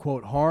wave of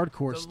quote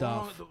hardcore the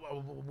stuff.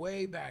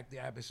 way back the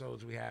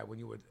episodes we had when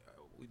you were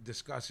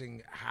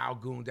discussing how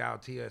gooned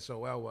out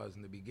TSOL was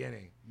in the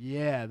beginning.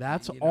 Yeah,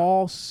 that's you know.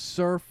 all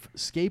surf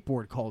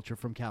skateboard culture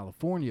from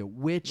California,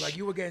 which Like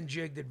you were getting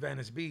jigged at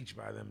Venice Beach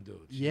by them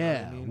dudes. You know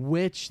yeah, what I mean?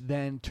 which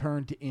then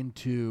turned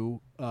into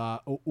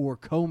or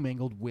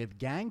commingled with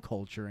gang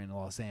culture in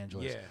Los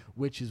Angeles, Yeah.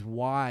 which is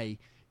why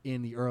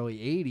in the early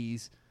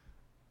 80s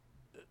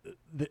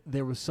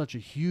there was such a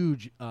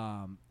huge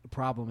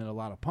problem in a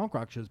lot of punk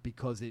rock shows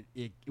because it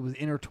was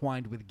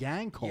intertwined with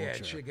gang culture.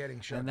 Yeah, shit getting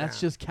shut and that's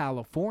down. just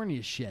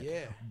California shit.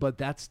 Yeah. But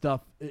that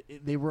stuff,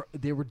 they were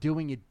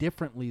doing it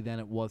differently than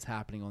it was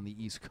happening on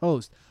the East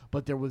Coast.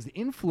 But there was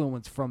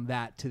influence from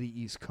that to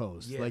the East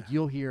Coast. Yeah. Like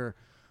you'll hear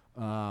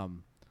a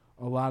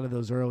lot of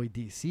those early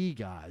DC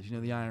guys, you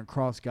know, the Iron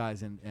Cross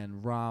guys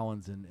and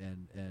Rollins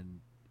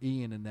and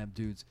Ian and them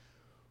dudes.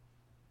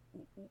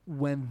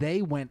 When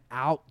they went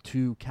out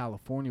to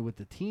California with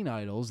the Teen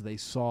Idols, they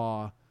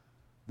saw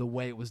the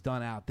way it was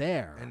done out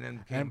there And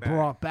then came back.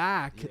 brought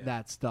back Yeah.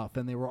 that stuff.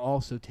 And they were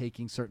also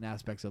taking certain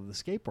aspects of the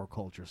skateboard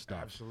culture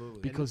stuff.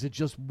 Absolutely. Because it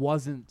just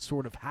wasn't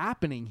sort of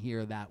happening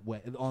here that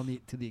way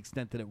to the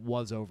extent that it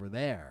was over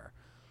there.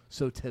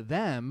 So to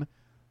them,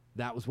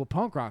 that was what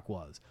punk rock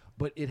was.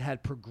 But it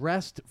had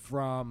progressed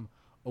from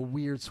a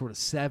weird sort of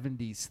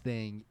 70s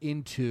thing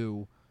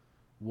into,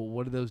 well,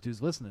 what are those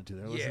dudes listening to?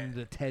 They're listening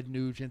to Ted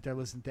Nugent. They're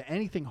listening to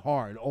anything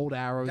hard, old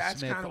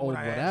That's Aerosmith, kind of old what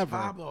I asked whatever.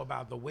 Pablo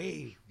about the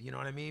wave. You know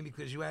what I mean?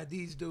 Because you had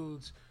these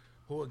dudes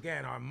who,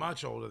 again, are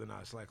much older than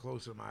us, like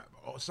closer to my.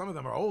 Some of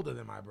them are older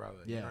than my brother.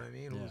 You Yeah, know what I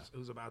mean? yeah.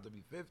 Who's about to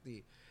be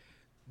 50.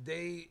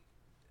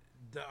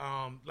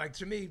 Like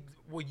to me,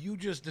 what you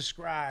just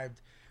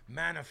described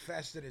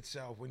manifested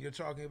itself when you're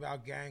talking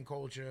about gang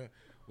culture,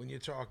 when you're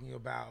talking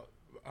about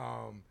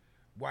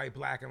white,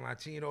 black, and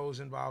Latinos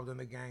involved in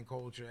the gang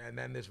culture, and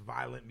then this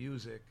violent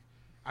music.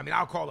 I mean,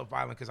 I'll call it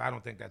violent because I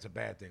don't think that's a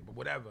bad thing, but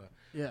whatever.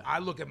 Yeah. I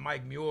look at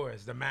Mike Muir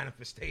as the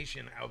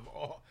manifestation of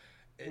all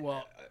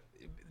Well-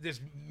 this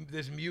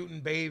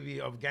mutant baby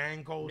of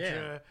gang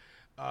culture,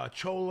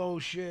 cholo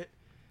shit.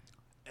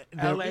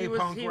 LA He was-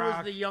 punk he was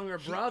rock. the younger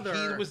He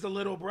brother. was the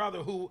little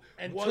brother who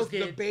And was took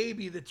the it-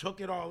 baby that took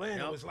it all in. It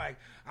Yep. was like,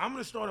 I'm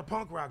gonna start a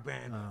punk rock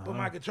band, but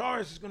my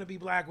guitarist is gonna be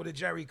black with a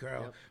Jerry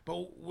curl. Yep.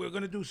 But we're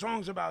gonna do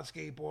songs about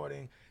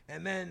skateboarding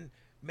and then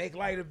make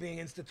light of being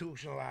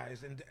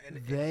institutionalized. And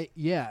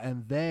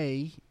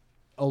They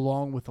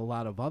along with a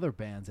lot of other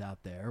bands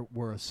out there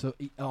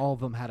all of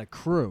them had a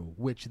crew,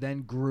 which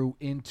then grew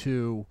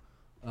into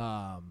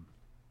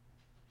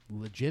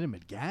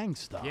legitimate gang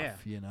stuff. Yeah.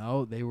 You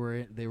know, they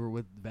were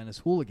with Venice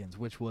Hooligans,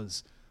 which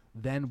was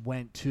then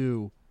went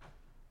to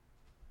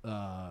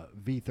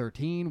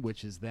V13,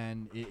 which is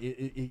then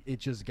it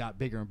just got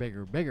bigger and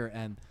bigger and bigger,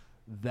 and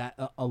that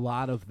a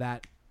lot of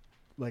that,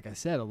 like I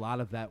said, a lot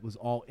of that was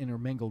all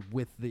intermingled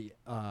with the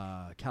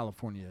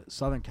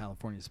Southern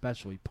California,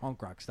 especially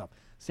punk rock stuff.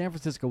 San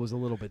Francisco was a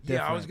little bit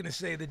different. yeah, I was gonna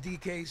say the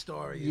DK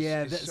story.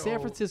 Yeah, is San so-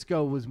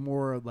 Francisco was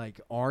more like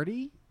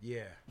arty,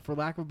 Yeah, for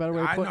lack of a better way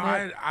of I putting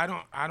it.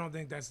 I don't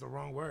think that's the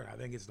wrong word. I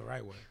think it's the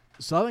right word.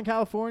 Southern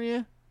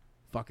California,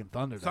 fucking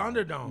Thunderdome.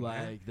 Thunderdome,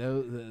 man. Like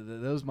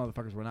those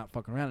motherfuckers were not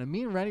fucking around. And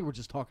me and Rennie were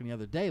just talking the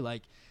other day.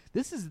 Like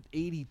this is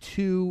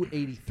 82,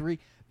 83.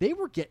 They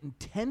were getting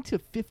 10 to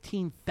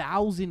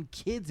 15,000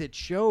 kids at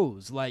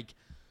shows. Like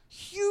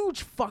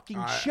huge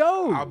fucking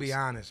shows. I'll be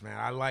honest, man.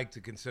 I like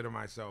to consider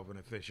myself an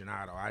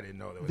aficionado. I didn't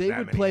know there was They that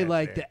would many play heads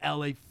like there. the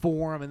LA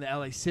Forum and the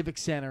LA Civic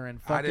Center and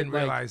fucking I didn't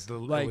realize there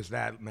like, was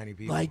that many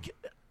people. like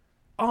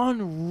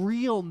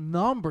unreal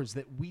numbers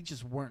that we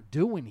just weren't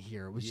doing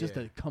here. It was just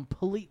Yeah. a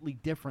completely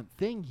different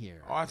thing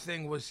here. Our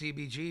thing was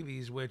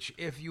CBGBs, which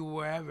if you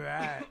were ever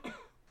at,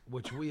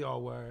 which we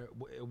all were,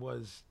 it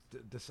was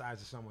the size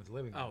of someone's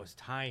living room. Oh, it's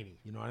tiny.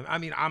 You know what I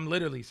mean? I'm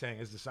literally saying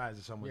it's the size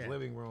of someone's Yeah.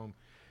 living room,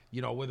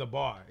 you know, with a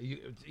bar.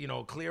 You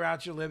know, clear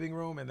out your living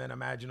room and then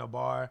imagine a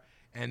bar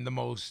and the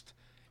most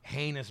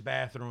heinous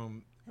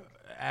bathroom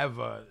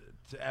ever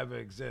to ever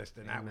exist,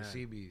 and that was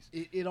CB's.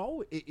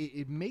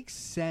 It makes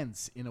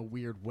sense in a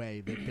weird way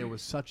that there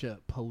was such a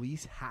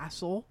police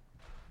hassle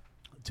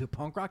to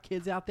punk rock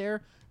kids out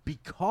there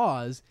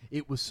because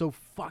it was so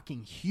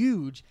fucking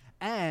huge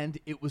and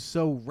it was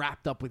so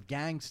wrapped up with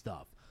gang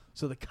stuff.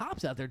 So the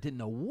cops out there didn't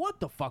know what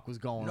the fuck was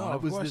going No, on. It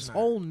of was course this not.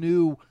 whole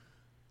new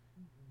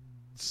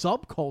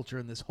subculture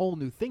and this whole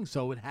new thing.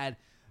 So it had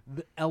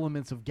the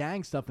elements of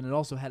gang stuff and it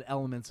also had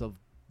elements of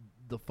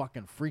the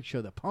fucking freak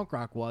show that punk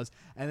rock was,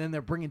 and then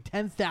they're bringing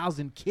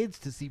 10,000 kids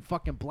to see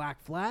fucking Black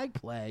Flag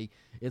play.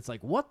 It's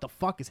like, what the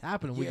fuck is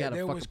happening? We gotta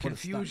there fucking was put a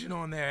stop- confusion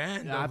on their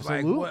end. Yeah, of like,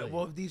 absolutely.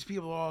 well, these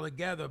people are all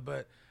together,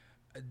 but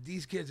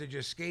these kids are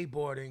just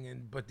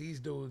skateboarding, but these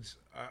dudes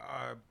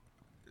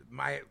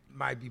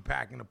might be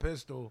packing a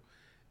pistol.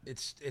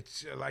 It's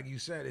like you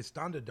said, it's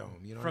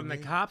Thunderdome. You know, From what I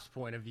the mean? cops'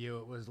 point of view,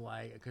 it was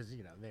like, because,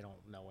 you know, they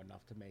don't know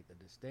enough to make the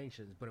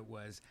distinctions, but it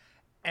was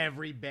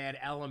every bad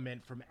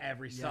element from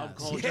every Yes.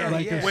 subculture Yeah,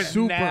 Like a was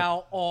super-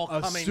 now all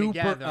a coming super,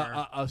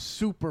 together. a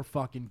super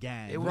fucking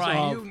gang. It was Right.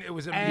 a mutant. It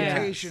was a Yes.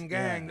 mutation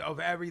gang Yeah. of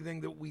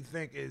everything that we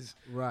think is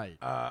right.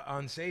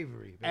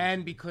 unsavory.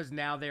 And basically. because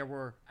now there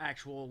were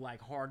actual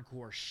like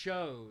hardcore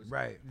shows,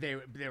 Right. There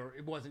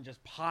it wasn't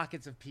just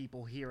pockets of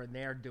people here and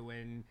there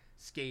doing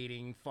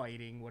skating,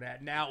 fighting,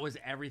 whatever. Now it was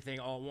everything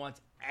all at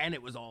once, and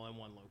it was all in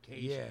one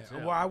location. Yeah. too.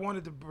 Well, I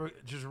wanted to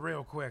just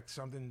real quick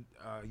something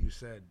you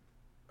said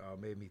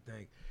made me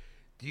think.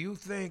 Do you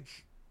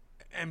think?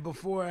 And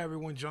before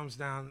everyone jumps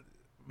down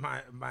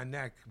my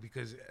neck,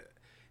 because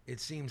it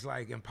seems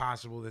like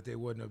impossible that they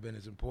wouldn't have been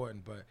as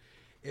important. But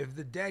if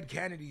the dead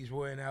Kennedys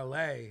were in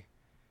L.A.,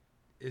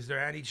 is there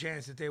any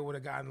chance that they would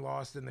have gotten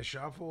lost in the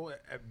shuffle?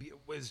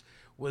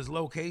 Was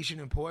location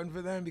important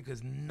for them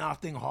because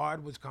nothing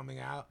hard was coming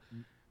out?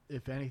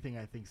 If anything,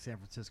 I think San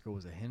Francisco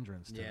was a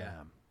hindrance to Yeah.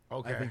 them.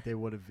 Okay. I think they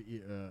would have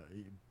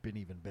been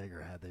even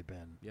bigger had they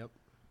been Yep.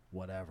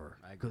 whatever.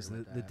 I agree Because the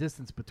with that.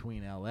 distance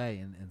between L.A.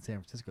 and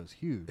San Francisco is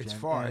huge. It's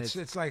and- far. and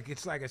It's like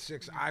a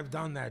 6. I've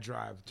done that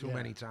drive too Yeah.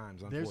 many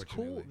times. there's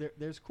Unfortunately, cool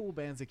there's cool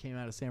bands that came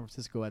out of San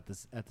Francisco at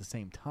the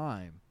same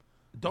time.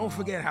 Don't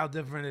forget how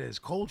different it is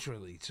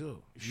culturally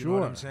too. You Sure, know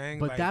what I'm saying?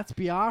 but Like, that's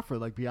Biafra.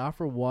 Like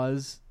Biafra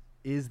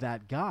is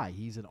that guy.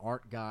 He's an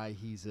art guy.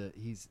 He's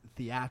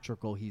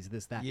theatrical. He's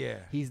this that. Yeah.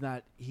 He's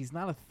not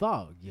a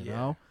thug. You Yeah.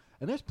 know.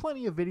 And there's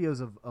plenty of videos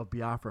of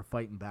Biafra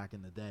fighting back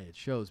in the day. It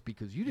shows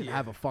because you didn't Yeah.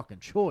 have a fucking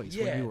choice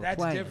when yeah, you were that's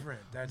playing.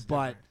 different. That's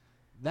But different.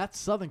 that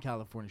Southern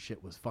California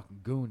shit was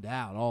fucking gooned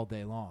out all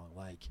day long.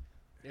 Like,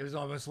 It was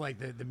almost like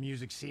the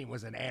music scene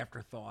was an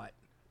afterthought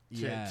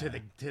Yeah. to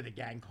the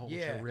gang culture.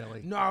 Yeah,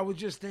 Really. No, I was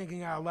just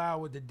thinking out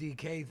loud with the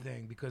DK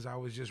thing because I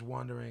was just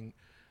wondering.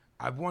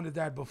 I've wondered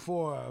that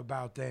before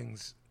about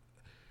things,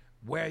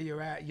 where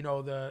you're at. You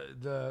know,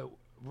 the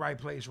right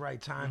place, right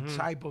time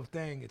type of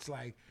thing. It's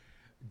like,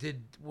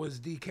 was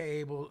DK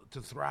able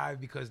to thrive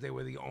because they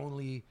were the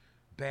only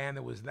band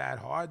that was that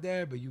hard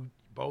there? But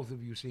both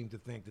of you seem to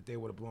think that they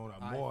would have blown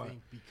up more. I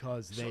think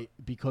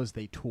because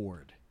they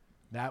toured.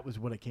 That was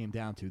what it came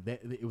down to.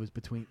 It was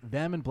between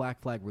them and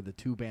Black Flag were the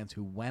two bands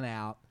who went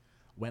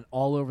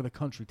all over the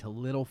country to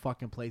little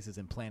fucking places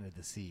and planted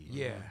the seed.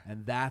 Yeah.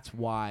 And that's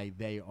why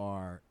they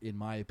are, in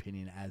my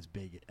opinion, as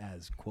big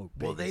as quote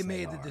big Well, they as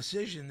made the are.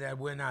 decision that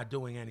we're not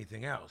doing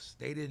anything else.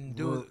 They didn't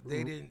do.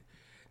 They didn't.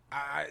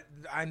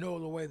 I know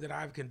the way that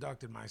I've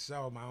conducted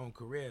myself, my own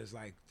career is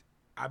like,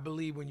 I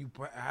believe when you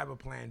have a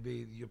plan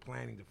B, you're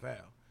planning to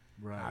fail.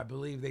 Right. I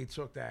believe they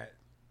took that.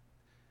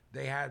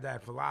 They had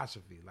that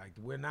philosophy. Like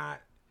we're not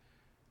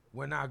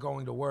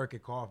going to work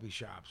at coffee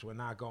shops. We're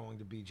not going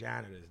to be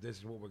janitors. This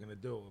is what we're gonna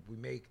do. If we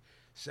make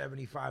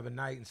 $75 a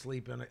night and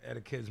sleep at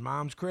a kid's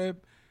mom's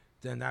crib,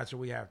 then that's what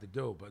we have to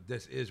do. But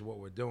this is what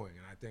we're doing,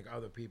 and I think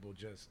other people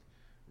just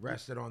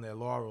rested on their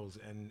laurels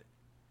and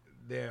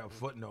they're a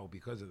footnote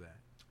because of that.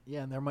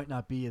 Yeah, and there might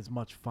not be as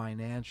much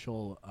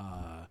financial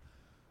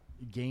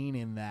gain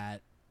in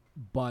that,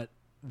 but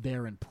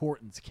their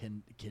importance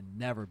can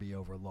never be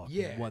overlooked.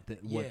 Yeah, What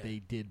yeah. they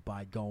did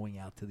by going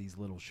out to these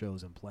little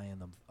shows and playing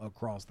them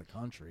across the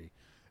country,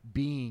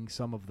 being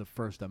some of the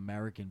first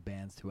American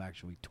bands to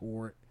actually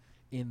tour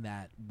in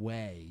that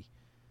way.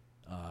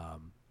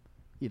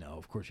 You know,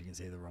 of course, you can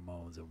say the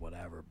Ramones and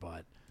whatever,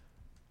 but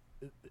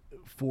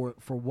for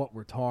what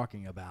we're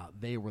talking about,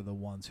 they were the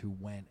ones who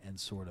went and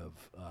sort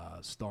of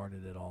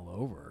started it all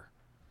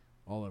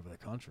over the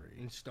country.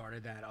 And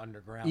started that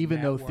underground.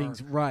 Even though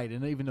network.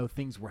 even though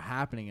things were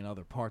happening in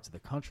other parts of the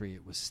country,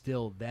 it was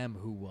still them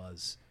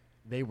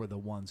they were the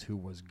ones who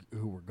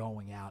were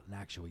going out and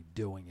actually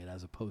doing it,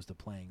 as opposed to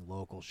playing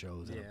local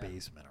shows in a Yeah.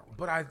 basement or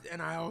whatever. But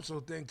I also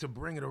think, to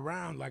bring it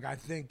around, like I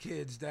think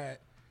kids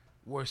that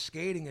were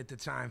skating at the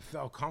time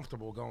felt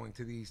comfortable going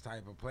to these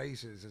type of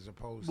places as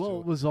opposed to. Well,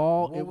 it was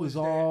all what it was was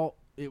all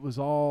it was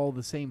all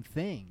the same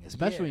thing,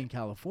 especially Yeah. in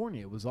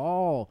California. It was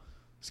all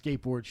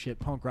skateboard shit,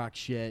 punk rock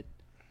shit,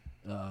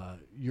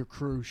 your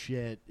crew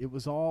shit. It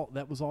was all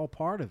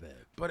part of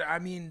it. But I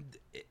mean,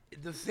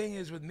 the thing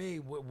is with me,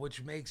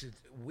 which makes it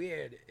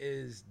weird,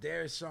 is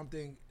there was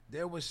something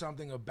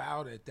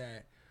about it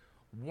that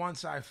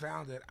once I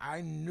found it,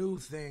 I knew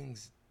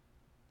things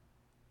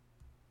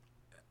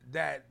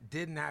that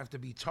didn't have to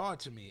be taught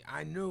to me.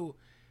 I knew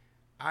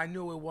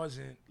it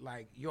wasn't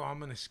like, yo, I'm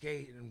gonna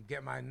skate and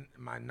get my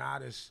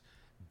Nodis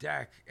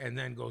deck and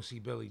then go see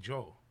Billy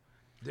Joel.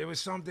 There was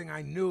something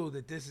I knew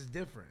that this is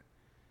different.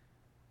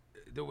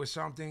 There was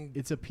something.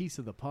 It's a piece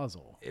of the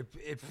puzzle.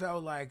 It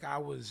felt like I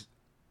was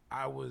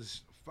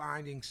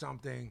finding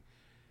something.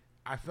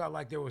 I felt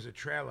like there was a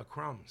trail of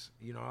crumbs,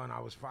 you know, and I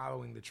was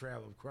following the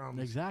trail of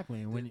crumbs. Exactly.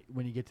 And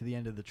when you get to the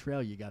end of the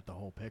trail, you got the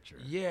whole picture.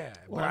 Yeah,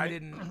 Well, but I mean,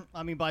 didn't.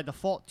 I mean, by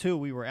default too,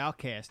 we were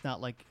outcasts. Not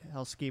like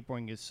how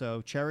skateboarding is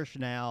so cherished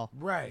now.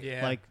 Right.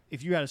 Yeah. Like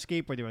if you had a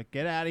skateboard, they were like,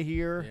 "Get out of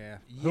here! Yeah.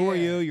 Who are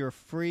Yeah. you? You're a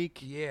freak!"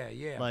 Yeah.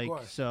 Yeah. Like of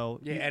course. so.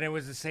 Yeah, and it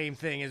was the same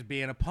thing as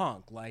being a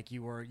punk. Like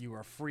you were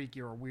a freak.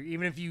 You were weird.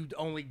 Even if you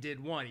only did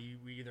one,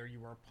 either you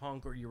were a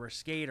punk or you were a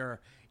skater.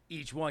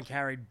 each one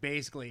carried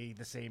basically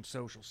the same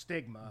social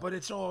stigma. But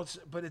it's all.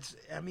 But it's.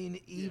 I mean,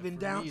 even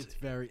For down. me, it's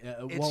very.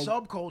 It's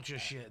subculture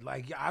shit.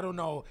 Like I don't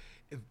know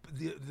if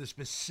the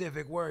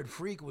specific word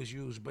 "freak" was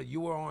used, but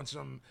you were on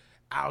some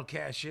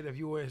outcast shit if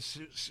you were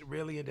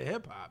really into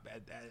hip hop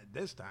at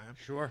this time.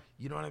 Sure.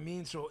 You know what I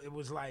mean? So it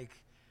was like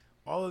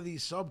all of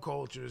these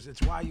subcultures.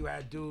 It's why you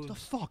had dudes. The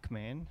fuck,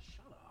 man.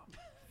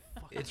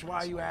 It's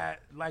why you had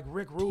like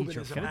Rick Rubin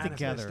Teacher, is a get it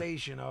together.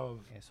 manifestation of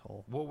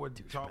Asshole. what we're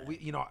talking.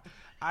 You know,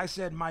 I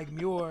said Mike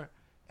Muir,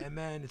 and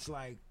then it's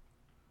like,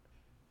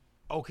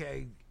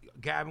 okay,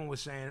 Gavin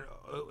was saying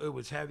it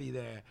was heavy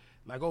there.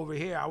 Like over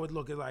here, I would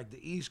look at like the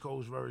East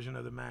Coast version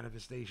of the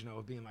manifestation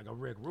of being like a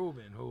Rick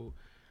Rubin who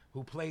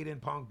played in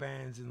punk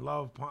bands and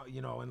loved punk,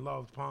 you know, and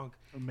loved punk.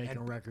 making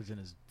and, records in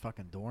his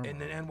fucking dorm in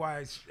room.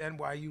 the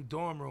NYU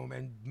dorm room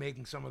and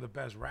making some of the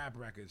best rap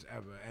records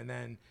ever, and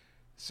then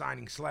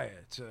signing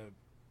Slayer to,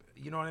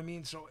 you know what I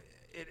mean? So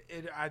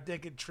I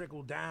think it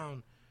trickled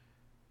down.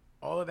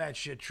 All of that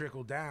shit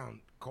trickled down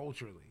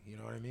culturally. You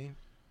know what I mean?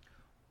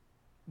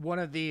 One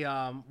of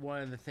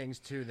the things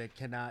too that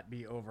cannot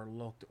be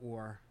overlooked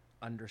or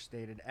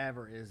understated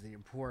ever is the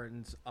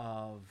importance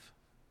of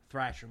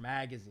Thrasher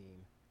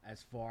magazine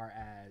as far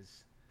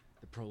as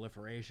the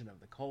proliferation of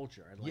the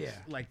culture and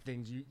like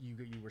things you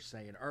were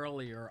saying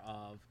earlier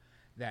of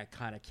that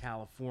kind of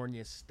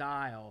California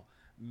style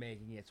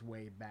making its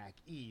way back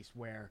east,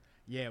 where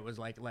it was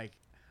like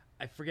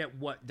I forget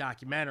what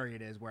documentary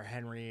it is where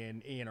Henry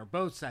and Ian are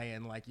both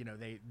saying like, you know,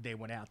 they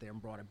went out there and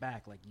brought it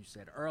back like you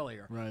said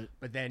earlier. Right.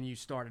 But then you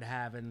started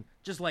having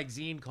just like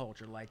zine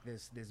culture, like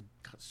this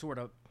sort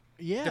of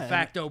Yeah, de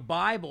facto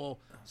Bible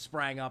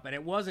sprang up, and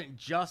it wasn't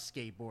just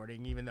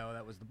skateboarding, even though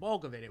that was the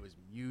bulk of it. It was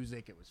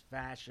music, it was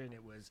fashion,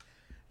 it was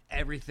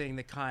everything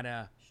that kind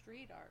of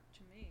Street art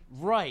to me.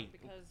 right.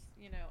 Because,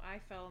 you know, I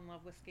fell in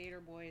love with skater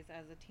boys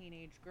as a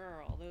teenage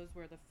girl. Those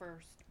were the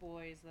first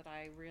boys that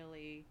I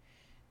really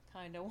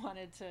kind of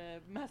wanted to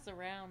mess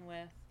around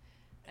with.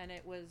 And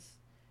it was,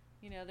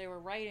 you know, they were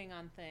writing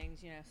on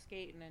things, you know,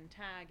 skating and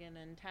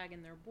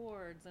tagging their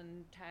boards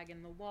and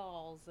tagging the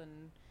walls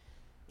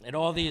And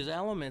all these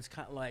elements,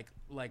 kind of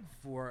like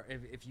for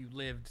if you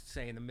lived,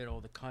 say, in the middle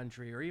of the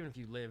country, or even if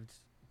you lived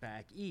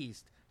back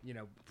east, you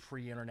know,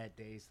 pre-internet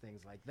days,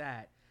 things like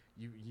that,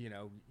 you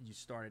know, you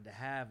started to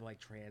have like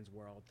Trans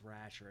World,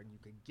 Thrasher, and you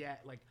could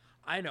get like,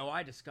 I know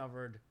I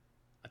discovered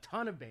a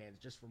ton of bands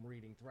just from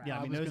reading Thrasher. Yeah, I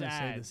I mean, was those going to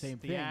say the ads, same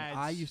the thing. ads,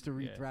 I used to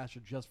read yeah.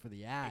 Thrasher just for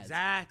the ads.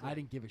 Exactly. I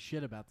didn't give a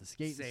shit about the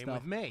skating Same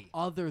stuff. with me.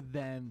 Other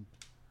than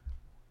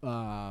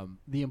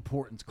the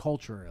importance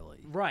culturally.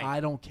 Right. I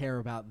don't care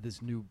about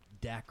this new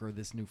deck or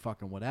this new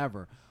fucking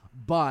whatever.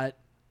 But,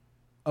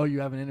 oh, you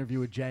have an interview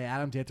with Jay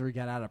Adams after he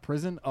got out of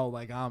prison? Oh,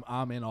 like,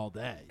 I'm in all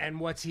day. And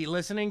what's he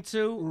listening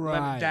to?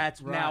 Right,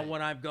 That's now right.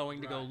 what I'm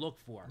going to go look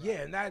for.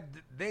 Yeah, and that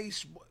the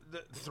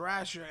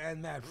Thrasher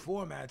and that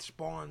format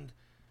spawned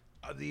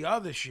the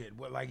other shit.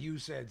 What, like you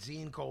said,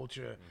 zine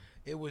culture.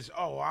 It was,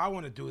 oh, I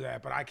want to do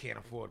that, but I can't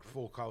afford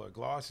full color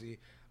glossy.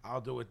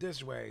 I'll do it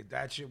this way.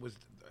 That shit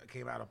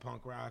came out of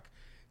punk rock.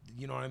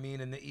 You know what I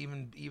mean? And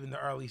even the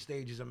early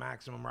stages of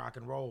Maximum Rock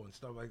and Roll and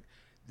stuff like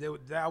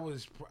that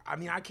was. I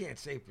mean, I can't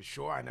say for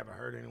sure. I never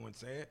heard anyone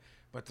say it,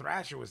 but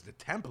Thrasher was the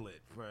template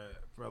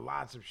for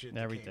lots of shit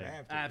that Everything. came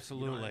after.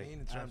 Absolutely. You know what I mean?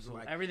 In terms of Absolutely.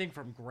 like Everything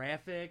from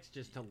graphics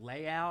just to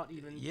layout,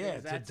 even yeah,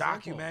 things to that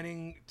simple.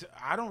 documenting.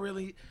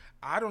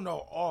 I don't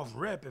know off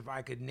rip if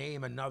I could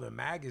name another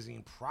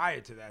magazine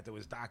prior to that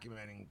was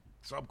documenting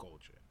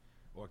subculture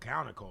or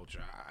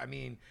counterculture. I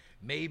mean,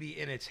 maybe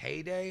in its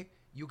heyday,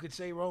 you could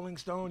say Rolling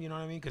Stone. You know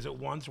what I mean? Because it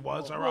once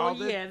was Well,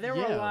 Heralded. yeah, there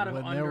were a Yeah, lot of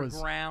when there was-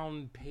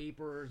 underground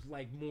papers,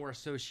 like more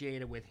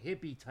associated with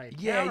hippie type.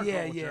 Yeah,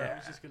 counterculture. yeah. I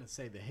was just going to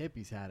say the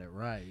hippies had it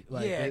right.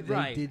 Like, Yeah, they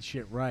right. did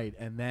shit right.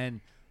 And then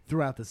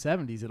throughout the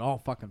 70s, it all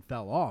fucking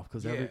fell off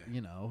because, Yeah.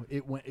 you know,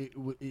 it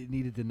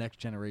needed the next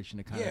generation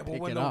to kind Yeah, of but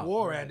pick when it the up.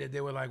 war ended,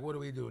 they were like, "What do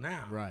we do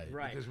now?" Right.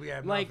 Right. Because we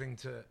have Like- nothing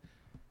to.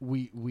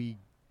 We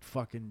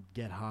fucking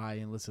get high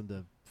and listen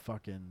to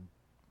fucking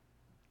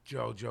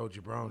Joe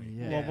Jabroni.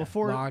 yeah. Well,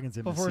 before Loggins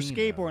and Messina or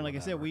skateboarding, like I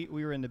said, whatever.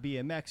 we were into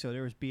BMX, so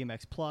there was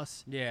BMX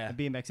Plus, Yeah. and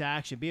BMX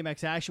Action.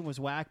 BMX Action was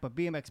whack, but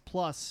BMX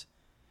Plus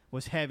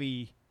was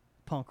heavy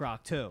punk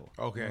rock too.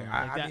 Okay, Like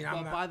I that- mean, But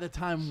I'm not. by the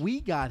time we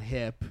got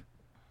hip,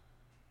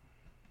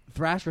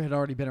 Thrasher had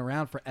already been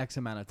around for X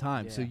amount of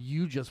time, so Yeah.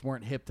 you just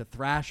weren't hip to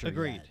Thrasher.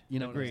 Agreed. Yet, you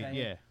know what I'm Agreed. saying?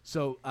 Yeah.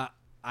 So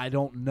I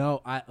don't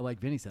know. Like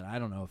Vinny said, I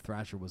don't know if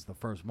Thrasher was the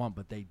first one,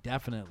 but they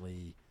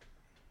definitely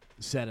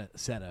set a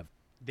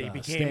They became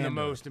the standard.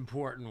 most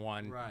important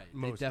one. Right.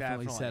 Most they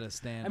definitely set a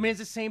standard. I mean, it's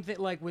the same thing.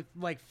 Like with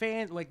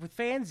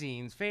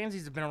fanzines.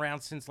 Fanzines have been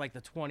around since like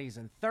the 20s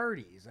and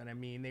 30s, and I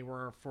mean they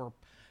were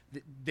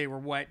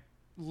what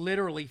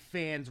literally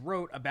fans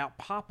wrote about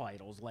pop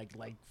idols like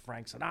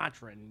Frank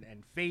Sinatra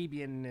and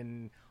Fabian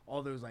and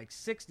all those like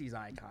 60s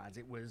icons.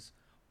 It was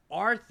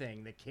our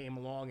thing that came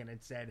along and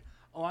it said,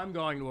 "Oh, I'm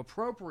going to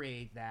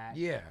appropriate that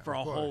Yeah, for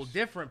of a whole course.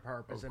 different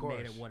purpose," Of and made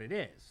it course. what it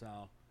is.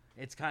 So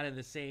it's kind of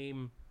the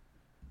same.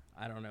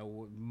 I don't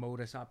know,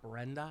 modus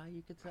operandi,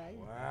 you could say.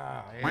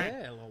 Wow.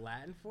 Yeah, a little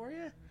Latin for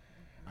you.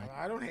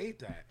 I don't hate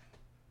that.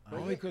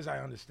 Only because I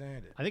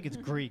understand it. I think it's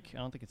Greek. I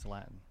don't think it's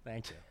Latin.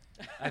 Thank you.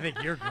 I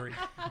think you're Greek.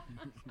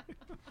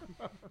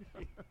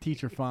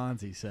 Teacher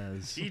Fonzie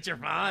says. Teacher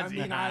I Fonzie.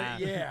 mean,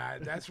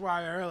 that's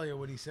why earlier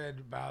when he said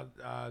about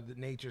the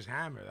Nature's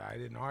Hammer, I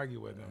didn't argue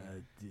with him.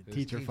 It's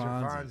Teacher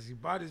Fonzie.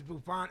 But his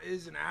Buffon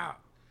isn't out,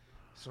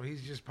 so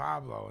he's just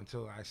Pablo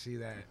until I see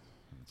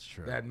That's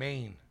true. that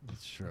mane.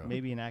 That's true.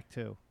 Maybe in Act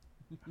 2.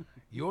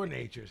 Your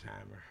Nature's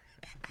Hammer.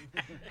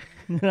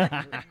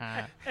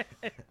 I'll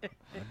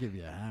give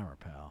you a hammer,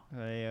 pal.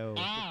 Hey-o.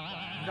 No,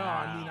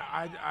 I mean,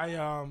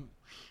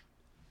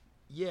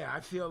 I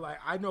feel like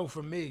I know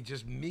for me,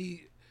 just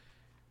me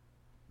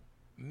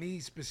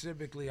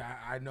specifically,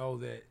 I know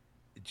that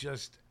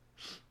just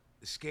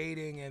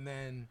skating, and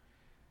then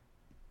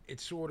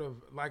it's sort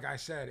of like I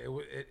said,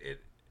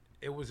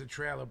 it was a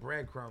trail of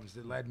breadcrumbs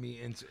that led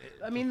me into.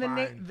 I mean,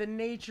 the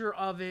nature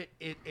of it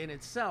in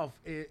itself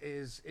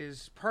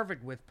is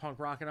perfect with punk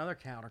rock and other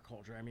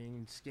counterculture. I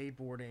mean,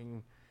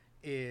 skateboarding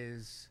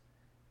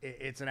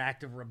it's an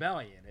act of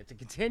rebellion. It's a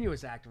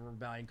continuous act of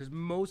rebellion because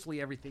mostly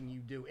everything you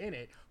do in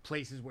it,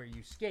 places where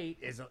you skate,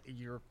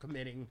 you're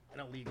committing an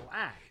illegal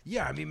act.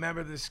 Yeah, I mean,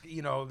 remember the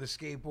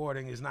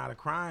skateboarding is not a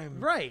crime.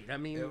 Right. I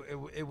mean,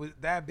 It was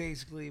that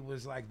basically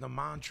was like the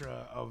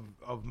mantra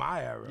of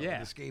my era.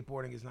 Yeah. The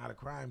skateboarding is not a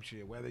crime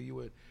shit. Whether you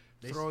would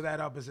throw that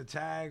up as a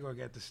tag or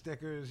get the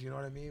stickers, you know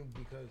what I mean?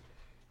 Because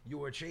you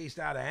were chased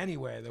out of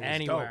anywhere that was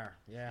anywhere.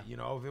 dope. Yeah. You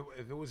know,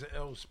 if it was an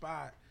ill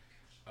spot,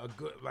 a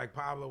good, like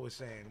Pablo was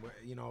saying,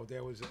 you know,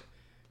 there was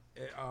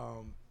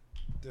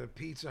the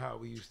Pizza Hut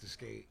we used to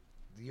skate.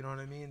 You know what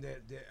I mean?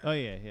 Oh,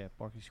 yeah,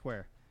 Berkeley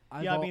Square.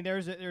 I mean,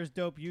 there's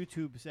dope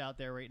YouTubes out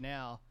there right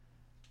now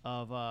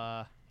of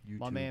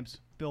my man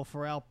Bill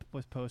Farrell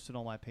was posted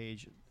on my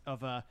page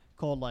of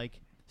called like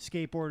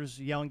skateboarders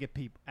yelling at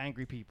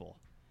angry people,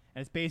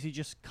 and it's basically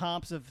just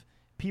comps of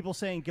people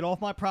saying "get off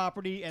my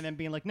property" and then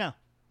being like, "No,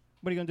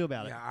 what are you gonna do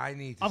about it?" Yeah, I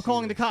need to I'm see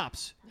calling this. the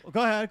cops.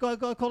 Go ahead, go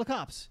call the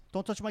cops.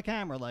 Don't touch my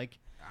camera, like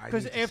I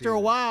because need to after see a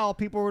this. while,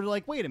 people were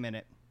like, "Wait a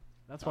minute,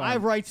 That's I why.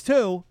 have rights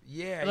too."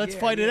 Yeah, Let's yeah,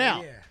 fight it yeah,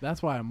 out. yeah.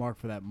 That's why I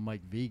marked for that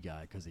Mike V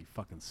guy because he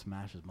fucking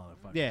smashes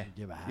motherfuckers. Yeah.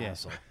 Give a Yeah.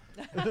 hassle.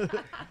 I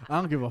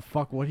don't give a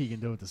fuck what he can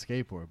do with the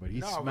skateboard, but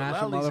he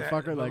smashed a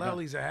motherfucker like.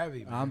 Valelli's a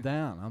heavy man. I'm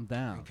down. I'm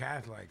down. And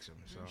Kath likes him,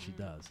 so. She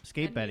does.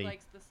 Skate and Betty, he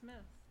likes the Smiths.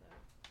 So.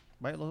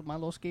 right? My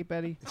little skate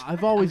Betty.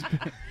 I've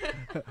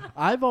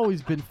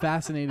always been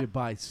fascinated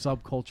by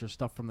subculture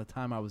stuff from the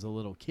time I was a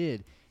little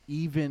kid,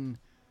 even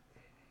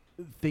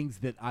things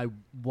that I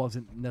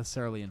wasn't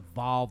necessarily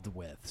involved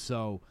with.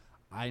 So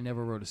I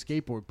never rode a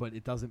skateboard, but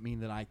it doesn't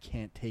mean that I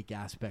can't take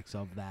aspects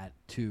of that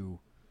to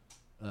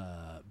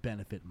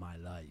benefit my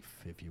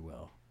life, if you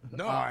will.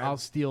 No, I'll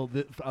steal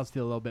a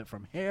little bit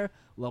from here, a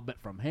little bit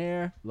from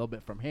here, a little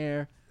bit from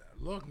here.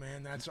 look,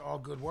 man, that's all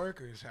good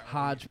workers.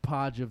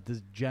 Hodgepodge of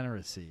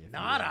degeneracy. if you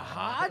Not a will.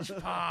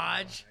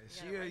 hodgepodge.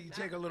 See, you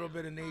take a little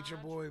bit of Nature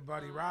Boy,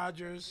 Buddy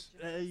Rogers,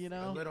 You a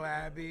know, little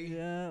Abby,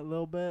 yeah, a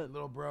little bit, a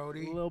little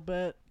Brody, a little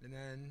bit, and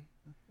then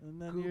and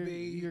then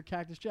Gooby. you're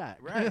Cactus Jack.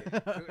 right,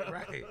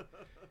 right.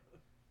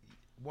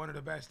 One of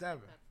the best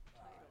ever.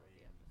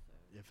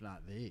 If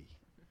not the.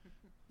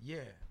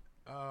 Yeah.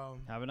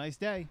 Have a nice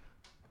day.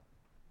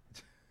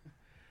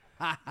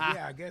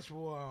 Yeah, I guess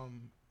we'll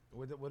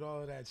with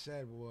all of that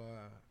said,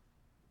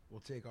 we'll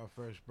take our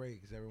first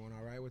break. Is everyone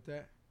all right with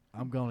that?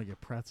 I'm going to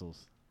get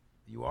pretzels.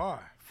 You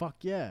are. Fuck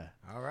yeah.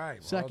 All right.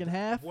 well, Second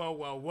half. Whoa,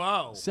 whoa,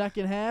 whoa.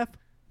 Second half.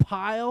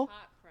 Pile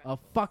Hot of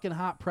fucking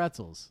hot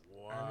pretzels.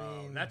 Whoa. I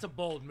mean- That's a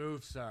bold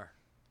move, sir.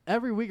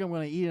 Every week I'm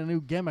going to eat a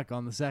new gimmick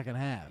on the second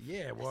half.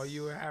 Yeah. Well,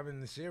 you were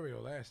having the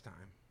cereal last time.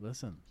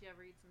 Listen. Did you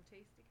ever eat some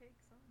tasty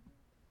cakes on?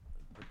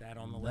 Put that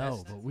on the No,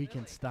 list. but we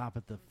can Really? stop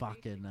at the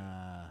fucking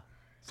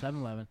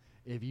 7-Eleven.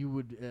 If you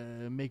would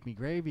make me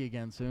gravy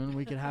again soon,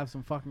 we could have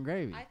some fucking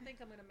gravy. I think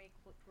I'm gonna make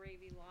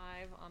gravy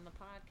live on the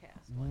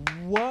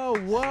podcast. Whoa,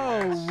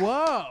 whoa,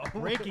 whoa.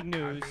 Breaking I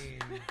news.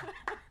 mean,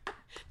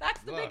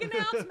 That's the Look. big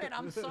announcement.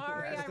 I'm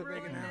sorry, That's I the big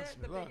ruined it. The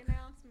announcement. big Look.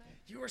 announcement.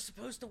 You were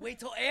supposed to wait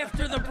till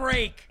after the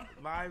break.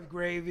 live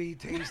gravy,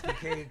 tasty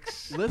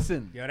cakes.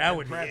 Listen, Yo, that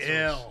would be Pretzels.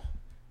 ill.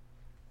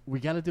 we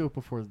got to do it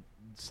before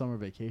summer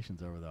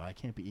vacation's over, though. I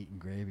can't be eating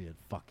gravy at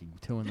fucking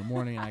 2 in the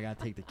morning, and I got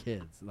to take the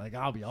kids. Like,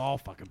 I'll be all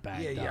fucking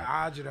bagged Yeah,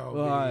 up. agito.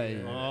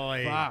 Oy.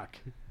 Oy. Fuck.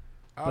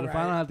 All But if I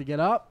right. don't have to get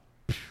up,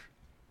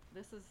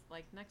 This is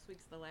like next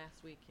week's the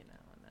last week, you know,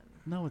 and then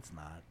no, it's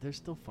not. There's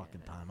still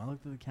fucking time. I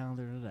looked at the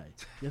calendar today.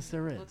 Yes,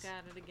 there is. look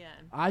at it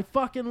again. I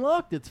fucking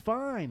looked. It's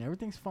fine.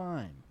 Everything's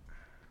fine.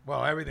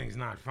 Well, everything's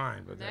not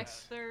fine, but Next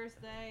that's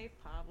Thursday,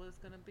 Pablo's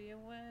gonna be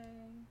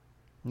away.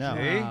 No,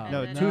 See?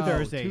 no, And 2 then-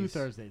 Thursdays. 2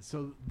 Thursdays.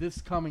 So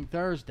this coming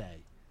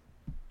Thursday,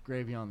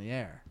 gravy on the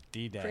air.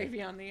 D-Day.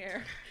 Gravy on the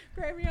air.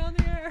 Gravy on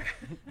the air.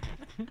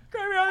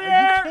 Gravy on the You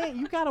air. can't.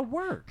 You gotta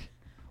work.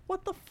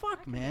 What the I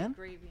fuck, can man? get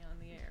gravy on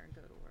the air and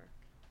go to work.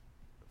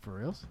 For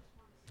reals?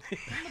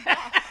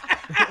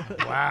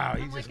 wow.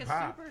 He I'm just like a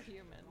popped.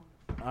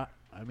 superhuman.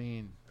 I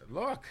mean,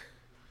 Look,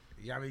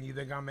 Yeah, I mean, you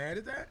think I'm mad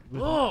at that?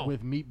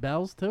 With meat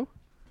bells too.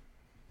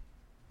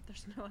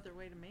 There's no other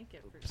way to make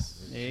it. For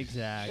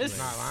Exactly. I'm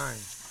not lying.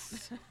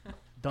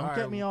 Don't All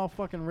get right. me all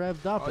fucking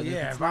revved up. Oh and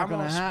yeah, it's if not I'm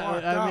gonna all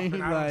sparked happen. up I mean,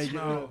 and I like. don't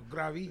smell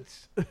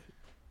Gravitz. All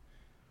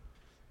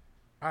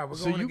right, we're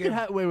So going you to could get.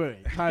 have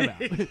wait, time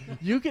out.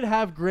 You could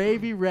have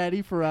gravy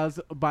ready for us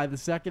by the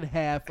second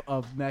half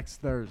of next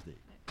Thursday.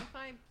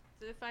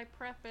 if I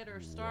prep it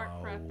or start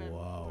prepping,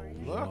 before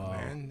you, Look,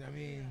 man. I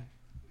mean,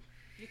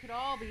 you could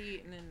all be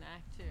eating in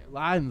Act 2.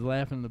 Lyon's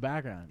laughing in the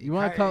background. You You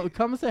want to kinda-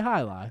 come and say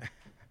hi, Lyon?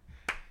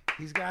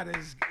 he's got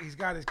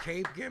his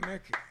cape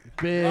gimmick.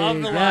 Big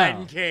Love the Al.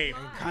 Lyden cape.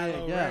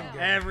 Kylo yeah. Ren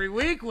gimmick. Every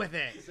week with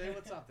it. Say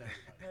what's up,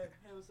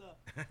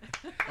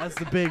 That's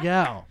the Big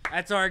Al.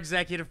 That's our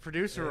executive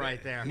producer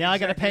right there. Now I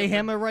got to pay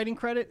him a writing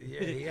credit. Yeah,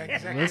 he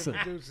executive Listen.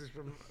 produces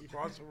from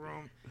across the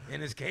room in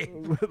his cape.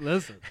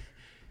 Listen,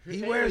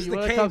 He wears you the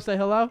want to come cape. say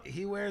hello?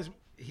 He wears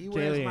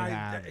ain't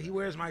having it. he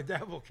wears my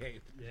devil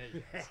cape.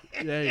 Yeah,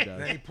 he Then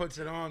does. he puts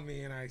it on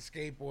me and I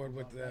skateboard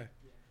with the.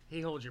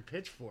 He holds your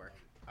pitchfork.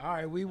 All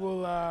right, we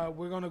will.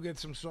 We're gonna get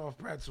some soft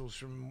pretzels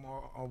from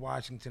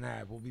Washington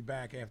Ave. We'll be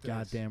back after this.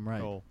 Goddamn right.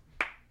 Cool.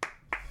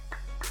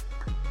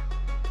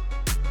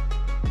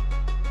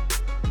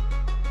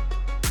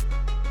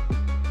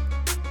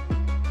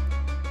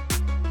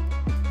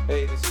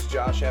 Hey, this is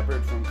Josh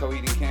Shepard from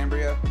Coheed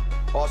Cambria,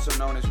 also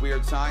known as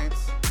Weird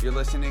Science. You're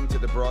listening to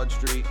the Broad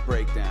Street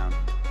Breakdown.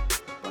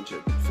 Bunch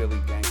of Philly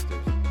gangsters.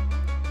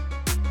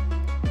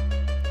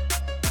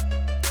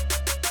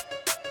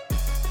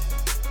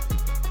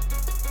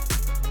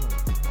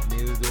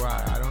 Neither do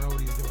I. I don't know what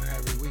he's doing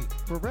every week.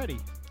 We're ready.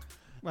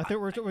 I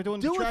think we're doing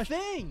Do the a trash.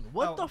 thing.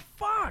 What Oh. the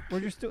fuck? We're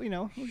just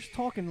we're just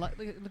talking like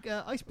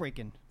ice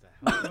breaking,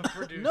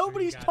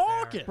 Nobody's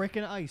talking.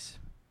 breaking ice.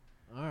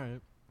 All right,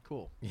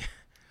 cool.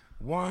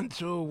 1,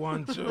 2,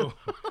 1, 2.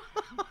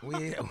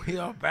 we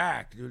are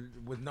back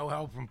dude, with no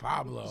help from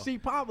Pablo. See,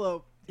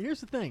 Pablo, here's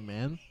the thing,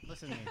 man.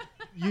 Listen to me.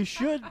 You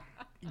should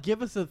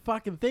give us a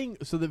fucking thing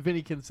so that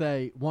Vinny can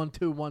say 1,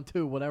 2, 1,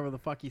 2, whatever the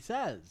fuck he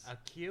says. A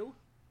cue?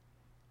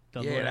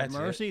 The Yeah, Lord have that's it.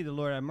 mercy. The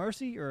Lord have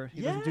mercy. Or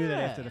he doesn't do that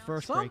Yeah, after the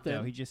first break, though.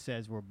 something. He just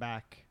says we're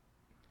back.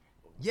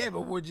 Yeah,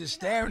 but we're just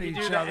staring at You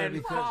do each the other end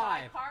because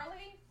five.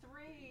 Carly,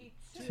 3,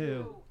 2,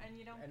 Two. and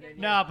you don't And get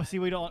then No, but see,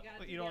 we don't. You gotta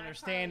What do you the don't iCarly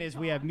understand is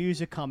we song. have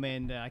music come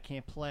in that I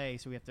can't play,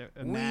 so we have to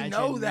we imagine.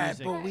 know that,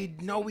 music. but we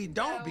know we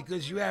don't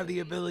because you have the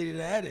ability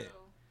to edit.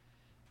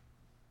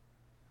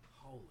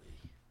 Holy.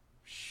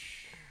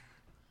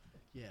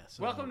 Yeah.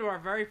 So Welcome to our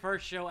very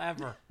first show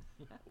ever.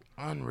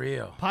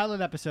 Unreal, Pilot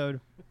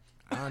episode.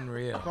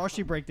 unreal. Broad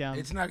Street Breakdown.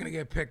 It's not gonna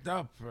get picked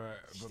up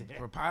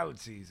for pilot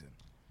season.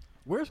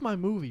 Where's my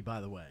movie,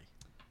 by the way?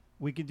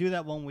 We can do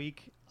that one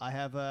week. I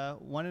have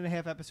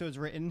 1.5 episodes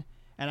written,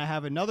 and I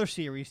have another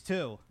series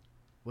too.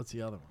 What's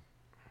the other one?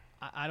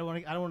 I don't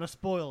want to. I don't want to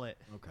spoil it.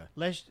 Okay.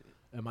 Let's.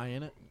 Am I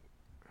in it?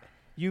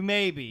 You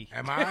may be.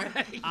 Am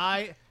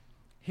I?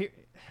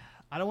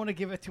 I don't want to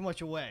give it too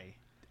much away.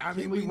 I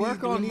mean, we we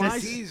work need, on we need my a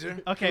s- teaser.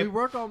 Okay. Can we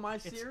work on my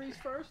series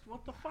first?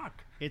 What the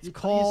fuck? It's you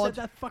called. said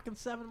that fucking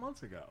 7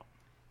 months ago.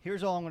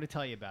 Here's all I'm going to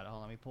tell you about it.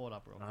 Hold on, let me pull it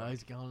up real quick. Oh,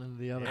 he's going into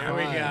the other. There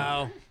we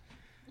file. go.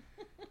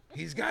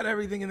 He's got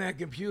everything in that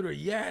computer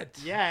yet.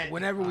 Yet.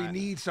 Whenever we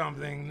need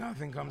something,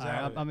 nothing comes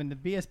out. of it. I'm in the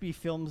BSB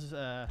Films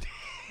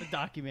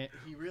document.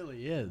 He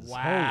really is.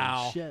 Wow.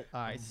 Holy shit.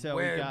 All right, so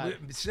Where we got.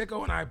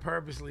 Sicko and I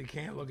purposely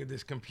can't look at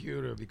this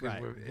computer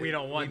because Right. we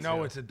don't want We know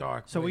to. it's a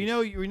dark. So we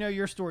place. know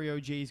your story,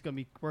 OG, is going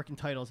to be working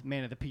titles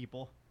Man of the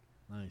People.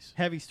 Nice.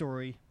 Heavy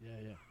story.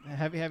 Yeah, yeah.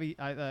 Heavy.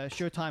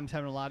 Showtime's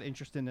having a lot of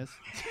interest in this.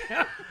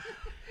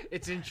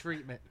 It's in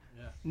treatment.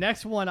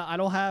 Next one, I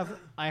don't have.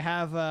 I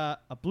have a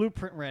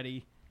blueprint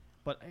ready,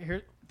 but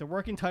here the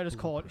working title is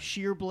called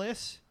Sheer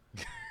Bliss.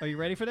 Are you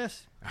ready for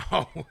this?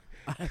 Oh,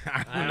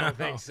 I don't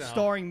think so.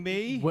 Starring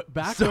me. What,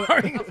 back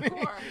Starring Of me.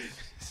 course.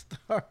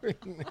 Starring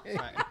me.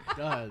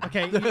 Go ahead.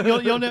 Okay,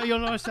 you'll know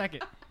in a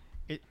second.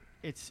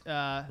 It's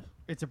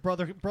a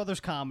brothers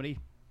comedy.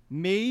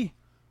 Me,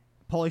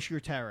 Paulie Sheer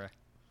Terror.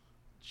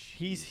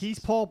 He's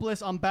Paul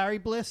Bliss. I'm Barry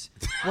Bliss.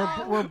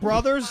 We're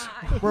brothers.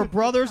 We're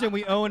brothers, and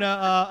we own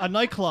a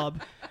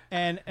nightclub.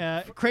 And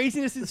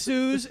craziness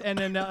ensues. And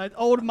then an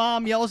old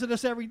mom yells at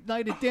us every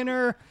night at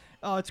dinner.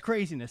 It's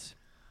craziness.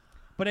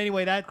 But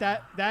anyway, that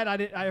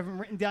I haven't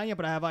written down yet,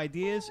 but I have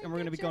ideas, and we're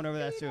gonna be going over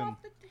that soon.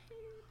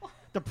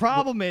 The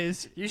problem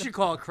is, You should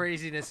call it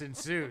Craziness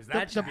Ensues.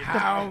 That should be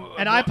How?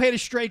 and I played a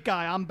straight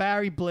guy. I'm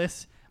Barry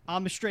Bliss.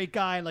 I'm the straight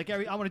guy, and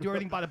I want to do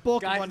everything by the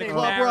book. I Guy's run the named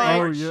club Barry. right.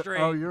 Or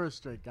straight. you're a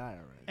straight guy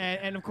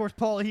already. And of course,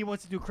 Paul, he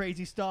wants to do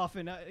crazy stuff,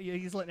 and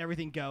he's letting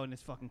everything go in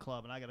this fucking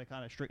club, and I got to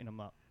kind of straighten him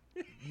up.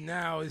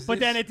 Now is But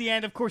this, then at the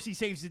end, of course, he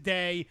saves the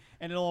day,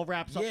 and it all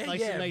wraps up yeah, nice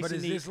yeah. and nice But and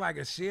is neat. this like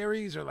a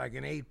series or like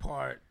an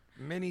 8-part?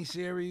 mini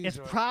series? It's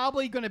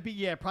probably gonna be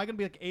like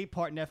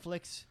 8-part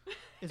Netflix.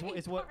 Is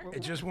what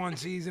It's just one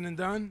season and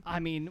done. I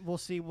mean, we'll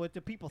see what the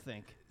people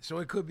think. So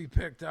it could be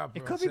picked up.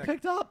 It could be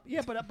picked up.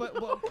 Yeah, but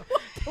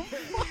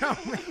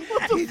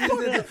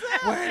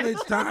When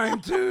it's time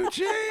to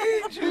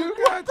change, you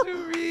got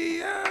to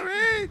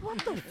rearrange. What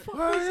the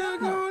fuck is that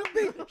gonna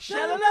be?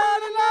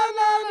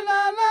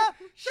 Sha-la-la-la-la-la-la-la,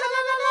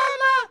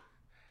 sha-la-la-la-la.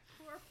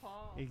 Poor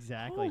Paul.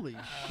 exactly. Holy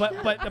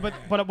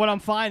But what I'm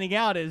finding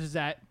out is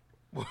that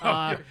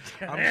I'm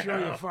sure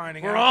you're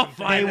finding We're out. all some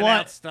finding they want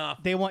out stuff.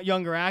 they want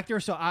younger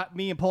actors. So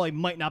me and Paulie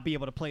might not be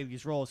able to play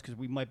these roles because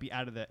we might be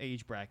out of the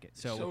age bracket.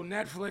 So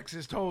Netflix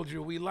has told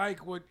you we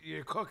like what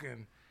you're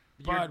cooking,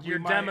 Your, but your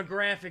we might,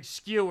 demographic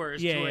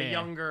skewers Yeah, to a yeah.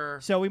 younger.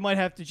 So we might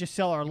have to just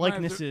sell our might have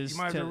to- likenesses. you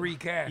might have to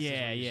recast is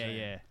Yeah, what you're yeah, saying.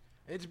 yeah.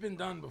 It's been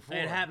done before.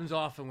 It happens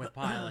often with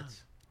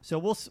pilots. So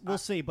we'll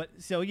see. But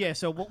so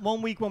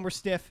 1 week when we're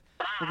stiff,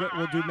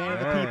 we'll do Man of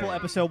the People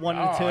episode 1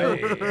 and 2,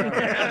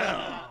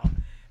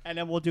 and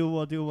then we'll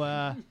do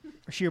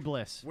Sheer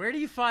Bliss. Where do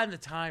you find the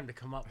time to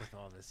come up with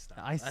all this stuff?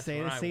 I That's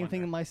say what the same thing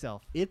to wonder.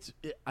 myself.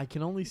 I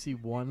can only see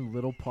one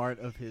little part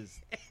of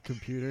his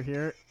computer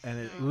here, and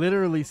it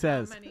literally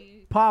says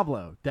many-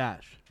 Pablo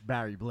dash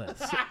Barry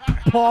Bliss,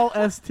 Paul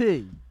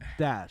St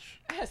dash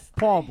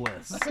Paul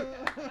Bliss. Go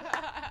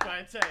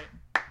ahead, say it.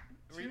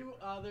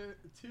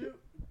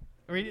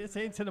 Read it.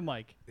 Say it to the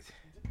mic.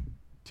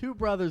 Two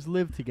brothers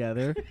live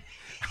together.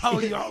 Oh,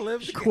 y'all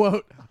live together?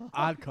 Quote,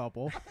 odd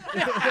couple.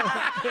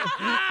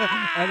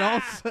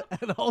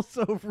 and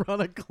also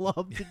run a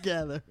club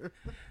together.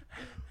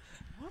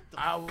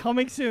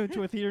 Coming soon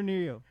to a theater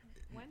near you.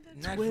 When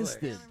did Netflix.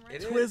 Twisted.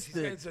 It is. Twisted.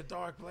 He said it's a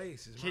dark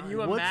place. It's Can mine.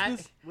 you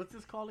imagine? What's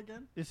this called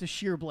again? This is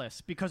Sheer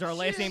Bliss because our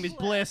last name is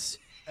Bliss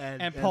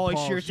and Paul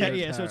Paulie Sheer Ted.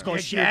 Yeah, so it's called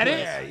You Sheer get it?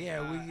 Bliss.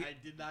 Yeah, yeah. I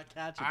did not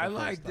catch it. I the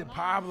like first that time.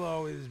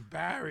 Pablo is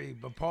Barry,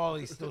 but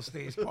Paulie still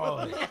stays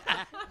Paulie.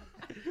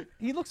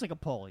 He looks like a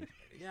Paulie.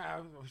 Yeah,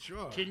 I'm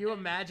sure. Can you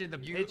imagine the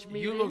pitch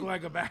meeting? You look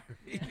like a Barry.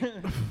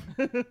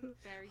 Barry did.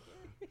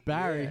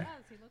 Barry. He does.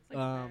 He looks like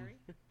Um,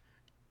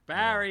 Barry.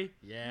 Barry.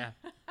 Yeah.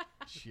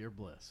 Sheer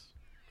Bliss.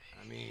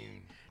 I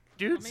mean,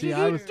 Dude. See,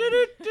 I was.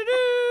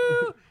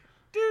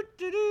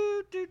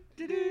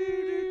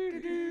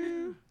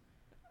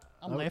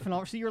 I'm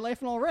laughing. See, you're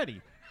laughing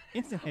already.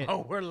 Instant hit.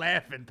 Oh, we're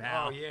laughing,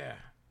 pal. oh yeah.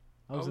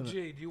 I was in OG,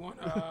 the- do you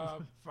want to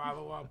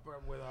follow up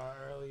with our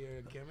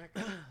earlier gimmick?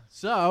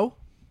 So,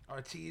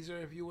 Our teaser,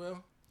 if you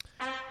will?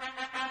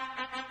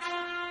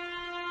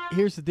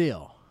 here's the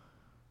deal.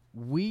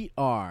 We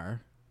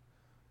are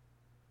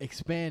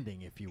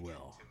expanding, if you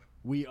will.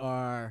 We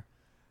are,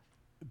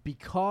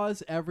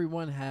 because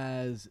everyone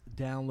has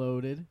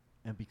downloaded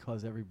and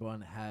because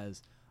everyone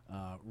has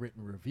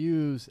written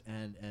reviews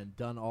and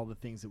done all the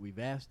things that we've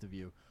asked of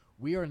you,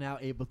 we are now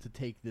able to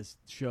take this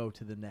show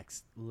to the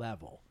next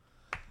level.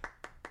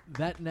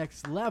 That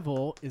next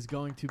level is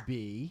going to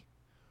be,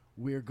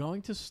 we're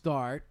going to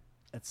start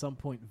at some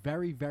point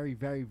very, very,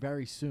 very,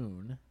 very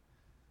soon.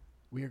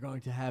 We are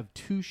going to have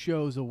 2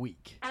 shows a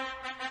week.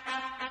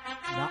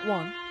 Not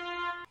 1,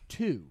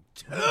 2.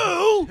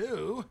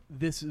 Two?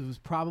 This is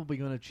probably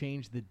going to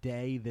change the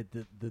day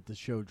that the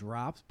show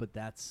drops, but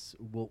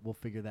we'll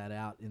figure that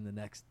out in the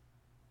next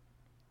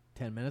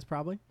 10 minutes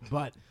probably.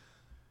 But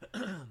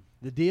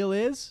the deal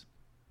is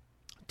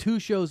 2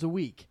 shows a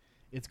week.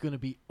 It's going to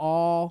be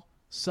all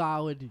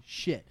solid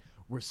shit.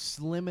 We're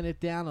slimming it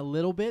down a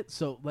little bit,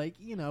 so we're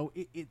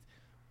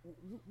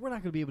not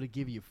going to be able to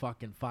give you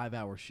fucking 2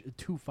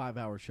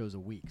 5-hour shows a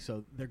week.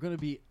 So they're going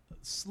to be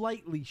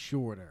slightly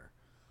shorter,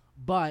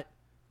 but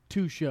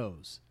 2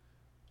 shows.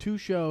 2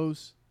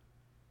 shows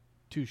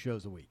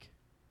a week.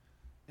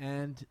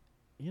 And,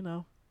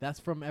 that's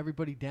from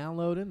everybody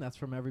downloading. That's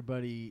from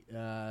everybody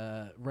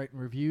writing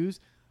reviews,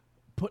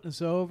 putting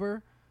us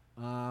over.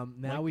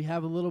 Now we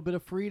have a little bit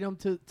of freedom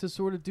to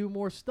sort of do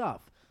more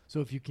stuff. So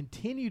if you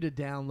continue to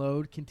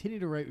download, continue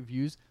to write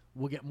reviews,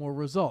 we'll get more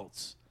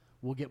results.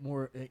 We'll get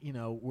more,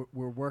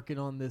 we're working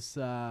on this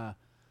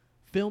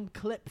film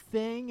clip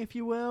thing, if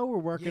you will. We're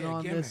working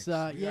on gimmicks.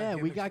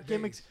 this. We got for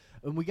gimmicks. days.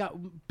 And we got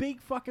big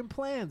fucking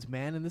plans,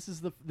 man. And this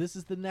is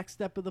the next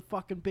step of the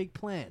fucking big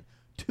plan.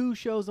 2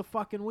 shows a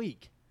fucking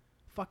week.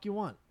 Fuck you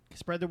want?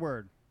 Spread the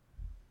word.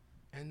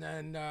 And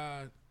then,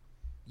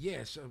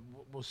 so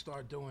we'll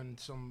start doing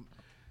some.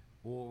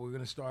 Well, we're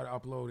gonna start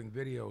uploading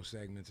video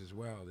segments as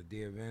well, the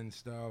Dear Vin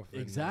stuff.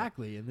 and,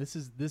 Exactly. And this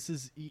is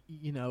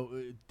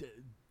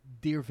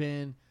Dear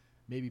Vin,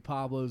 maybe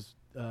Pablo's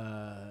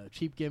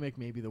cheap gimmick,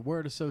 maybe the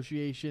word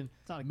association,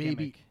 It's not a maybe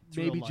gimmick. It's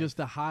real life. just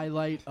a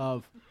highlight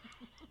of.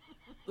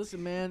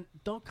 Listen, man,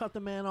 don't cut the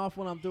man off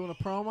when I'm doing a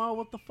promo.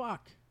 What the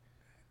fuck?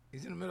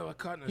 He's in the middle of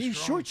cutting a He's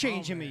strong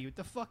shortchanging promo. me with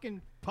the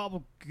fucking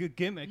Pablo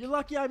gimmick. You're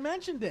lucky I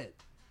mentioned it.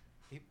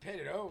 He pit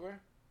it over.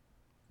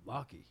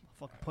 Lucky.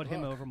 Fucking put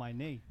him over my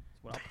knee.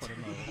 That's what I'll put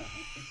him over.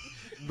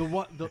 The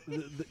one,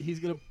 he's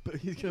gonna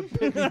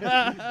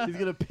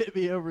pit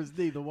me over his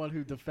knee. The one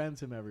who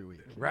defends him every week,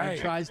 Right.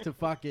 And tries to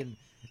fucking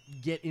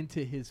get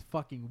into his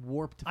fucking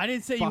warped. I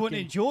didn't say you wouldn't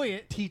fucking enjoy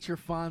it. Teacher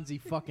Fonzie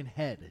fucking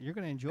head. You're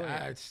gonna enjoy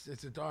it.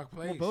 It's a dark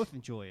place. We'll both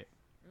enjoy it.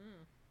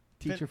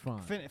 Teacher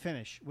Fonz.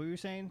 Finish. What were you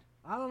saying?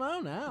 I don't know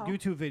now.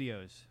 YouTube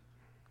videos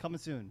coming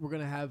soon. We're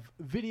gonna have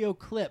video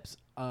clips.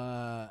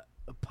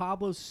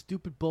 Pablo's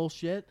stupid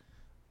bullshit.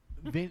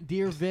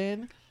 Dear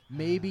Vin.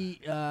 Maybe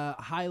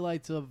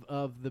highlights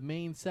of the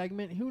main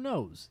segment. Who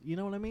knows? You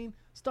know what I mean?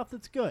 Stuff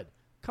that's good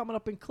coming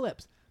up in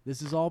clips.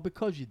 This is all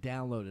because you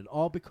downloaded,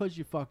 all because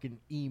you fucking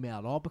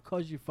emailed, all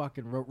because you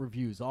fucking wrote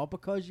reviews, all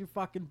because you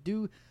fucking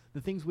do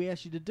the things we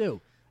asked you to do.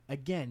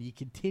 Again, you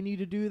continue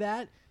to do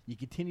that. You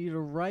continue to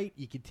write.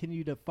 You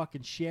continue to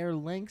fucking share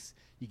links.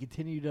 You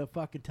continue to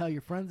fucking tell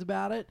your friends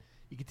about it.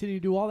 You continue to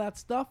do all that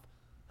stuff.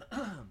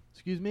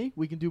 Excuse me.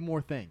 We can do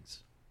more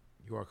things.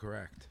 You are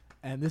correct.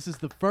 And this is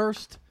the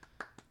first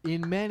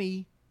in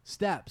many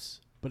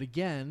steps. But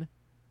again,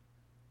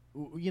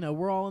 you know,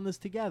 we're all in this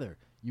together.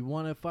 You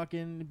want to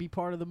fucking be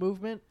part of the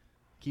movement?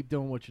 Keep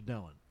doing what you're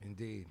doing.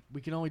 Indeed.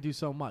 We can only do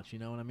so much, you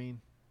know what I mean?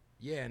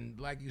 Yeah, and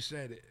like you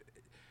said,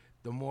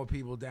 the more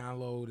people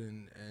download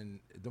and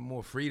the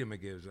more freedom it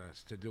gives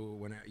us to do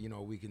when, you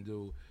know, we can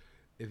do.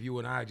 If you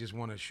and I just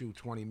want to shoot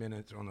 20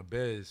 minutes on a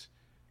biz,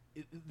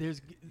 There's,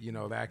 you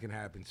know, that can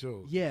happen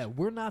too. yeah,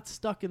 we're not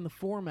stuck in the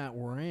format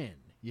we're in.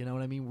 You know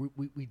what I mean?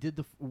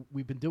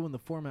 We've been doing the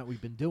format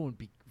we've been doing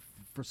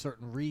for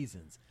certain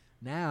reasons.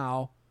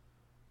 Now,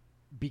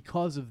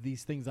 because of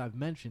these things I've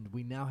mentioned,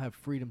 we now have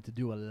freedom to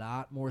do a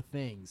lot more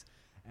things.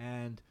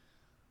 And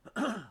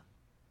that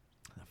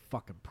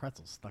fucking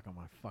pretzel's stuck on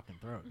my fucking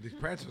throat. These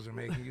pretzels are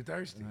making you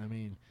thirsty. I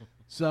mean,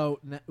 so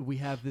we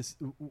have this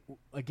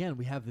again.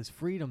 We have this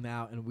freedom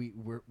now, and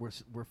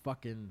we're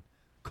fucking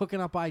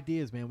cooking up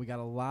ideas, man. We got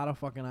a lot of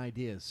fucking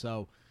ideas.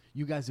 So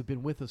you guys have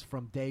been with us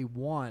from day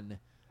one,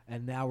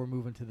 and now we're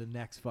moving to the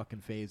next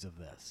fucking phase of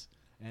this,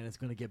 and it's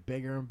gonna get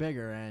bigger and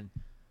bigger. And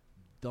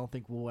don't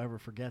think we'll ever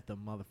forget the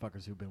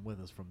motherfuckers who've been with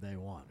us from day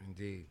one.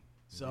 Indeed.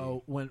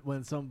 So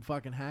when some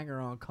fucking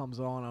hanger-on comes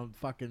on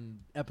fucking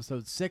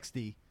episode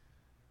 60,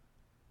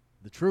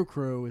 the true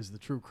crew is the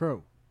true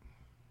crew.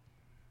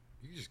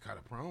 You just cut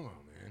a promo,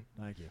 man.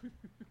 Thank you.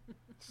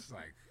 It's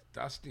like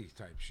Dusty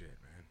type shit,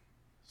 man.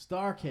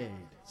 Starcade,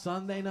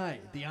 Sunday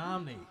night, the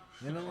Omni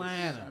in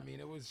Atlanta. I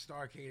mean, it was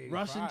Starcade 85.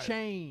 Russian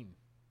Chain.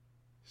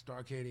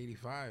 Starcade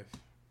 85.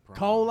 promo.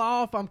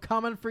 Koloff, I'm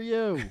coming for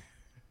you.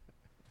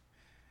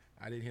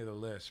 I didn't hear the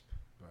lisp,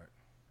 but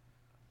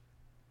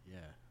Yeah,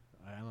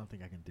 I don't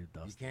think I can do you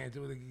Dusty. can't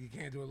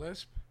do a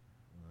lisp.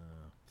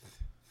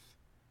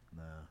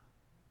 No,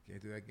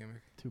 Can't do that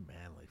gimmick. too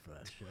manly for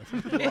that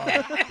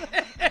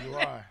shit. You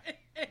are.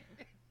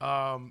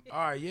 All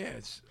right,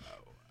 yeah.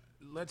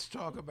 Let's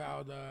talk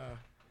about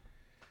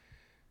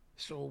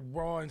so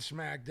Raw and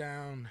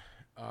SmackDown.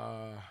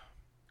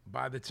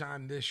 By the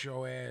time this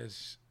show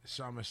airs,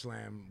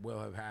 SummerSlam will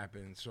have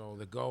happened. So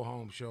the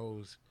go-home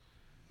shows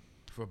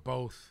for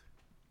both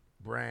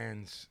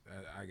brands,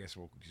 I guess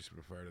we'll just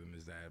refer to them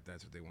as that if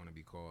that's what they want to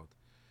be called.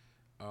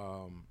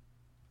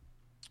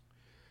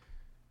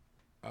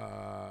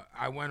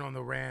 I went on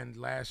the rant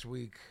last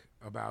week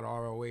about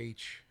ROH.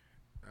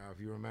 If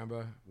you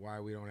remember why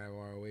we don't have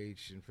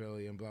ROH in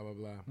Philly and blah, blah,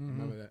 blah.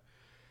 Remember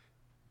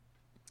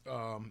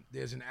that?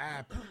 There's an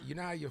app. You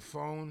know how your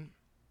phone,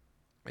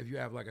 if you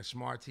have like a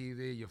smart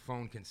TV, your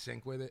phone can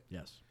sync with it?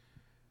 Yes.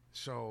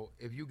 So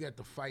if you get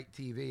the Fight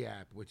TV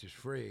app, which is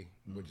free,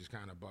 which is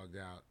kind of bugged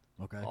out,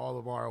 Okay. all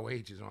of ROH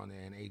is on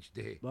there in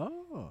HD.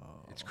 Oh.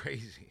 It's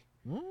crazy.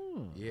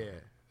 Yeah.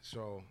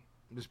 So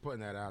I'm just putting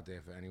that out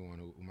there for anyone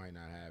who might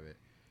not have it.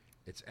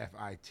 It's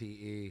FITE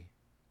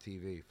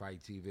TV, Fight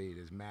TV.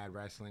 There's mad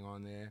wrestling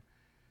on there,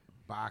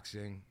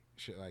 boxing,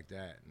 shit like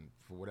that. And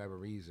for whatever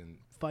reason,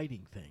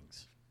 Fighting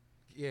things.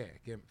 yeah,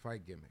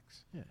 fight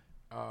gimmicks. Yeah.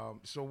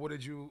 So what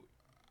did you,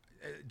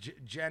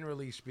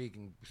 generally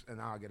speaking, and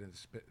I'll get into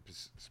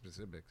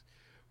specifics,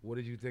 what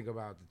did you think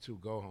about the two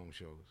go-home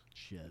shows?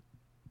 Shit.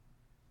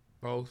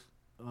 Both?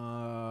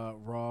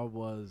 Raw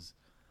was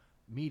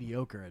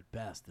mediocre at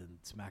best, and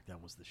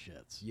SmackDown was the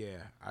shits. Yeah,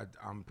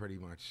 I'm pretty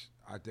much,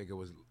 I think it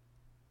was,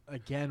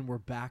 Again, we're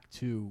back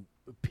to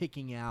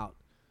picking out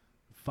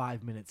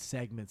 5-minute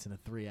segments in a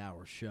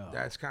 3-hour show.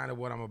 that's kind of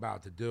what I'm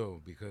about to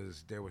do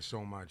because there was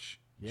so much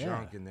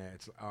junk in there.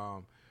 It's,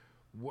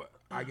 what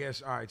I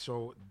guess, all right,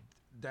 so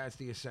that's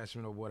the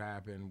assessment of what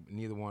happened.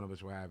 Neither one of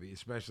us were happy,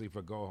 especially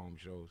for go-home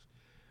shows.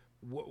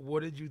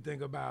 What did you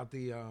think about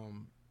the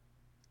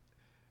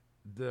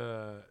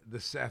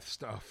Seth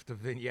stuff, the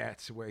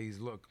vignettes where he's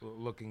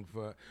looking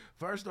for?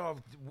 First off,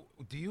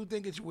 do you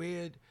think it's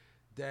weird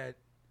that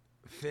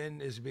Finn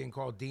is being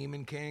called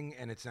Demon King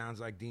and it sounds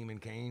like Demon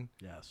Kane?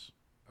 Yes.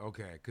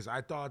 Okay, because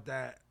I thought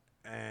that,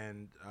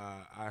 and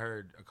I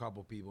heard a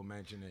couple people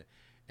mention it,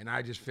 and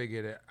I just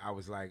figured it. I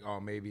was like, oh,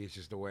 maybe it's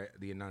just the way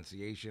the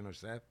enunciation of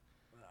Seth.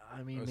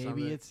 I mean, Or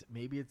maybe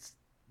something. it's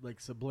like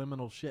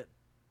subliminal shit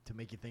to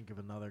make you think of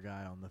another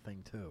guy on the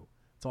thing too.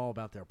 It's all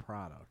about their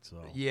product. So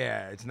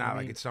Yeah, it's not I like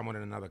mean- it's someone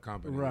in another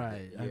company.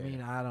 right. Yeah. I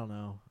mean, I don't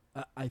know.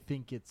 I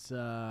think it's.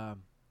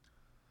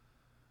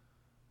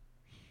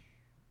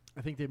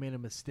 I think they made a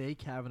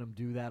mistake having him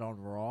do that on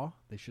Raw.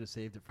 They should have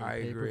saved it for the I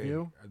agree.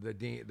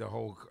 pay-per-view. The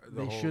whole.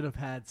 They should have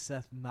had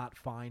Seth not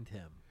find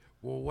him.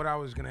 Well,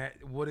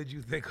 what did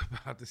you think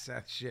about the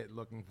Seth shit?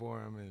 Looking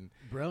for him and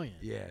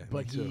Brilliant. yeah,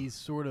 But me too. he's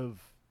sort of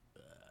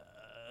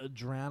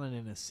drowning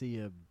in a sea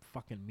of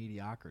fucking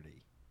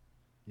mediocrity.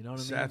 You know what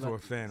I mean? Seth or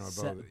Like, Finn or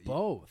Seth- both.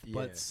 both, Yeah.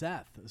 but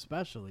Seth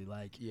especially.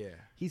 Like Yeah,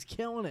 he's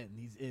killing it,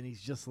 and he's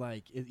just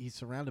like he's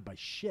surrounded by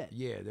shit.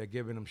 yeah, they're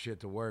giving him shit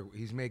to work.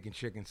 He's making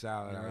chicken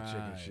salad out of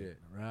chicken shit.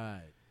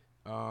 Right.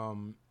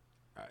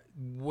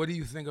 What do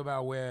you think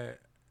about where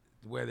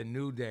the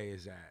New Day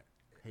is at?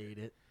 Hate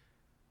it.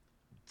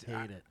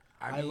 Hate it.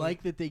 I I mean-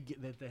 like that they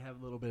have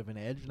a little bit of an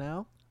edge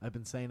now. I've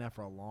been saying that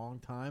for a long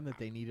time that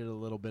they needed a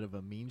little bit of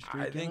a mean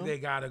streak. I in think them. they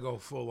got to go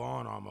full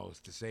on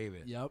almost to save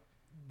it. Yep.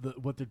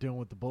 What they're doing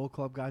with the Bullet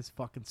Club guys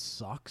fucking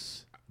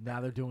sucks. Now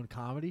they're doing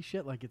comedy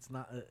shit like it's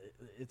not.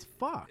 It's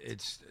fucked.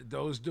 It's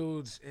those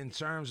dudes in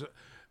terms of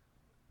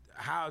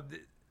how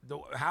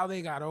how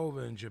they got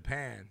over in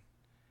Japan,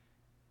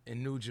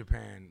 in New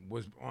Japan,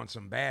 was on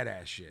some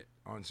badass shit,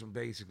 on some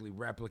basically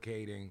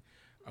replicating.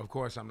 Of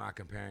course, I'm not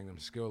comparing them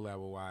skill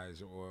level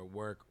wise or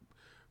work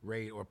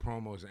rate or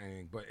promos or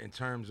anything, but in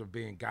terms of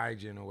being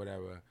gaijin or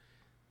whatever,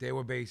 they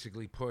were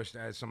basically pushed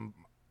as some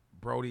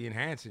Brody and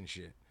Hanson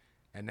shit.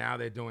 And now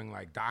they're doing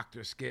like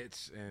doctor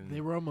skits and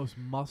They were almost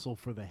muscle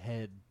for the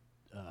head,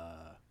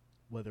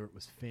 whether it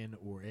was Finn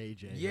or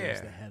AJ. who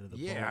was the head of the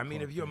Bullet I mean,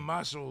 Club if you're thing.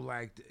 muscle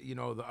like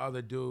the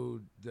other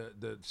dude,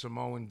 the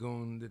Samoan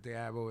goon that they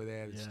have over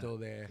there that's Yeah. still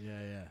there,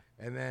 Yeah.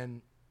 and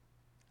then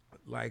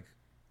like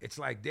it's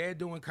like they're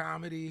doing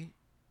comedy,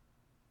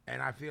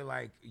 and I feel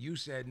like you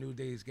said New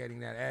Day's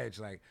getting that edge.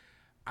 Like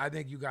I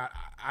think you got.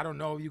 I don't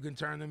know if you can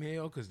turn them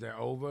heel because they're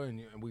over,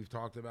 and we've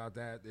talked about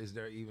that. Is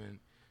there even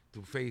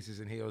do faces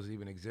and heels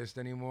even exist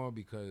anymore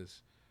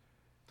because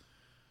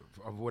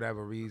of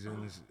whatever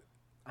reasons?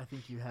 I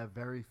think you have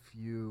very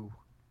few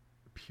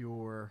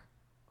pure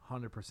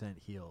 100%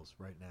 heels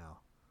right now.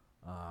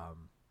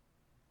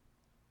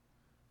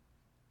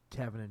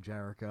 Kevin and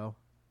Jericho.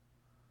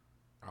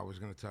 I was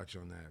gonna touch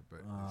on that, but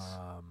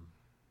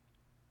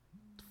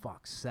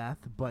Fuck Seth,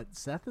 but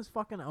Seth is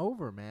fucking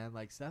over, man.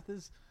 Like Seth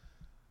gets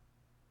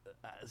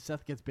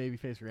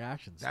babyface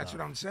reactions. that's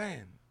what I'm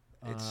saying.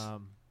 It's.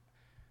 Um,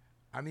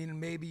 I mean,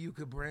 maybe you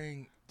could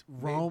bring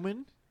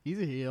Roman, he's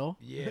a heel.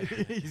 Yeah.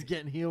 he's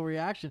getting heel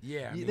reaction.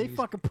 Yeah, I mean, they he's-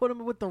 fucking put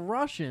him with the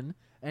Russian,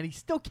 and he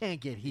still can't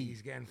get heat.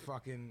 He's getting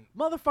fucking.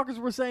 Motherfuckers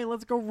were saying,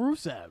 "Let's go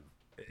Rusev."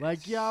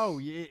 Like, yo,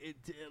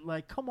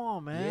 like, come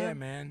on, man. Yeah,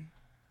 man.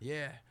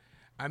 Yeah.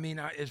 I mean,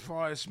 as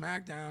far as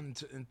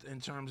SmackDown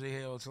in terms of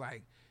heel, it's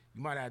like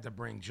you might have to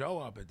bring Joe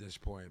up at this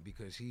point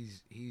because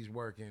he's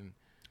working.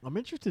 I'm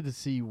interested to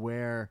see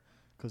where,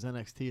 because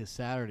NXT is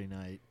Saturday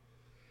night,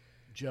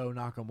 Joe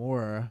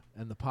Nakamura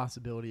and the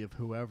possibility of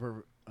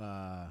whoever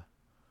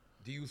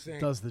Do you think?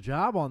 does the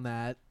job on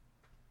that.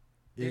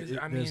 There's-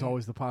 I There's mean-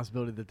 always the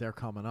possibility that they're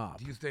coming up.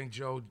 Do you think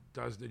Joe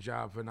does the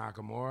job for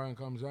Nakamura and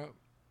comes up?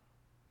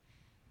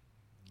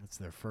 It's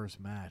their first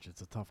match.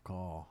 It's a tough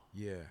call.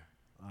 Yeah.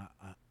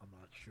 I'm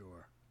not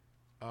sure.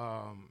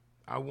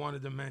 I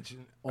wanted to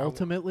mention.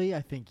 Ultimately,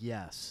 I think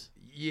yes.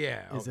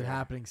 Yeah. Is it okay.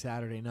 happening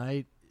Saturday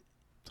night?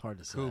 It's hard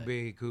to say. Could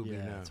be. Could be.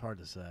 Yeah, No. it's hard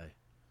to say.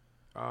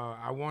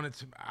 I wanted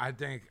to. I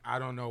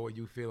don't know what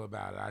you feel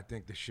about it. I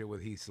think the shit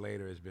with Heath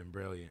Slater has been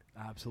brilliant.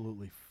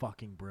 Absolutely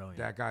fucking brilliant.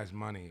 That guy's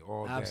money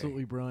all day.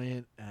 Absolutely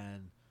brilliant.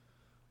 And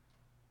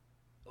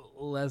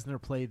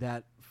Lesnar played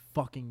that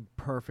fucking Oh,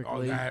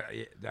 perfectly.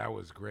 that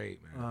was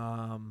great,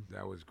 man.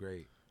 That was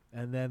great.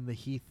 And then the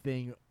Heath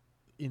thing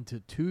into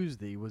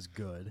Tuesday was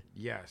good.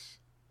 Yes.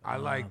 I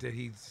like that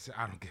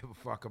I don't give a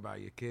fuck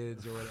about your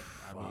kids or whatever.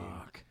 I mean,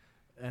 Fuck.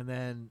 And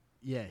then,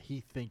 yeah,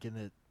 Heath thinking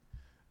that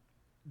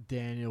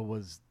Daniel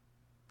was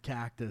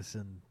Cactus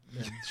and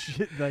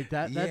shit like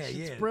that. That Yeah,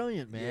 shit's yeah.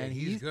 brilliant, man. Yeah,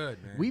 he's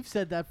good, man. We've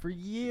said that for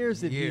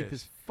years that Heath Years.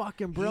 is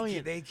fucking he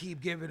brilliant. they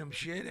keep giving him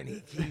shit, and he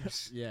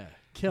keeps. Yeah, He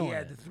killing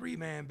had it. the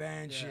 3-man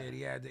band shit.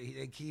 He had.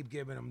 They keep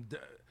giving him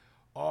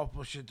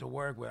awful shit to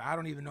work with. I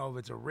don't even know if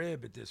it's a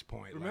rib at this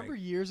point. Remember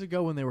like, years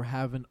ago when they were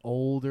having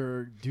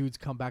older dudes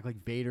come back,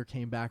 like Vader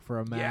came back for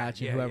a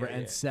match yeah, and whoever,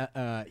 yeah,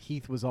 and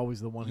Heath was always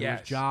the one who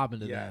Yes, was jobbing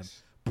to them.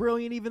 yes.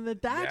 Brilliant, even that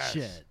yes,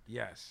 shit.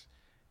 Yes,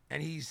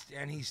 and he's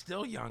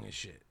still young as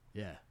shit.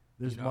 Yeah,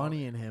 there's You know,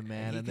 money in him,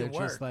 man, he and they're can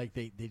just work. like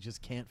they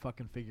just can't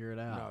fucking figure it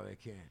out. No, they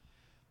can't.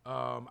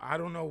 I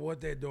don't know what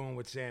they're doing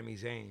with Sami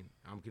Zayn.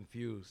 I'm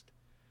confused.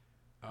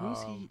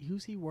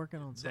 Who's he working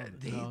on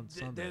Sunday? On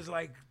Sunday.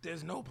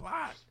 There's no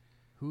plot.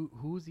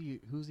 Who's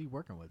he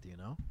working with? Do you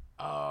know?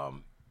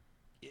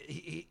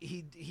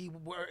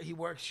 He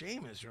worked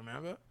Sheamus,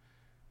 remember,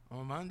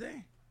 on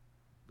Monday.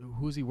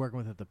 Who's he working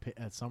with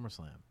at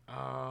SummerSlam?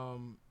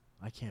 Um,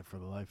 I can't for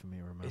the life of me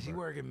remember. is he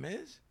working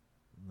Miz?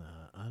 Nah,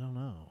 I don't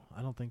know.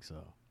 I don't think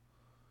so.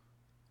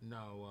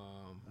 No.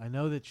 I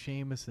know that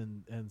Sheamus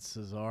and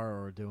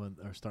Cesaro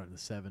are starting the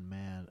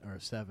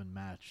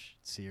 7-match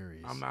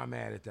series. I'm not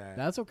mad at that.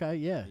 That's okay.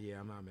 Yeah, Yeah,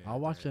 I'm not mad. I'll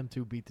at watch that. them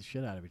two beat the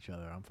shit out of each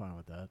other. I'm fine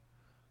with that.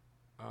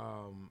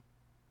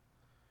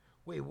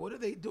 Wait, what are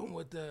they doing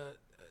with the?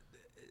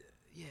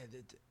 Yeah,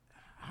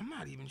 I'm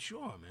not even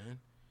sure, man.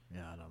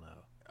 Yeah, I don't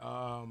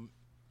know.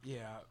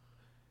 Yeah.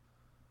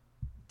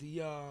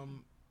 The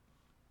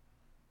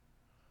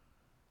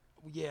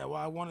Yeah,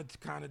 well, I wanted to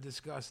kind of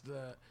discuss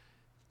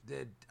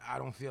that I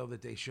don't feel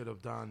that they should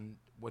have done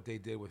what they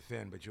did with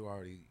Finn, but you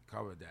already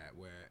covered that.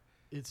 Where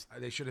It's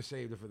they should have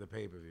saved it for the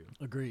pay-per-view.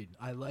 agreed.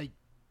 I like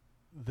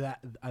that.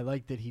 I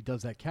like that he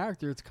does that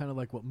character. It's kind of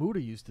like what Muda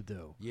used to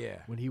do. Yeah,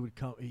 When he would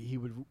come, he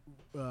would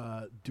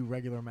do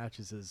regular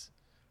matches as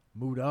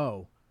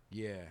Mudo,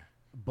 yeah,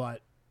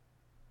 but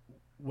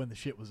when the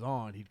shit was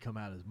on, he'd come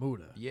out as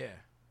Muda. yeah,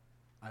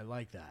 I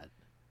like that.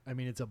 I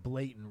mean, it's a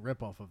blatant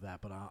ripoff of that,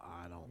 but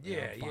I don't.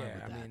 yeah, I'm fine yeah.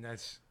 with I that. mean,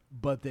 that's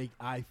But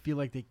I feel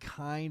like they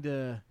kind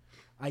of,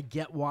 I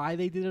get why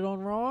they did it on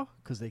Raw,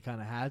 because they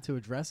kind of had to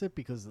address it,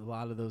 because a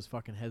lot of those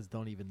fucking heads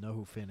don't even know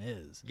who Finn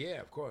is.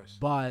 yeah, of course.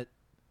 But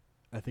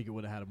I think it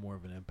would have had more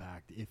of an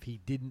impact if he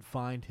didn't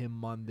find him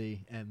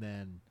Monday and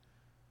then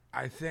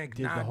I think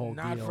did the whole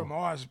not deal.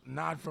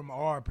 from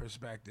our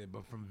perspective,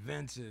 but from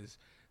Vince's.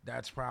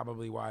 That's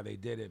probably why they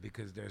did it,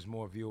 because there's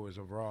more viewers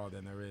of Raw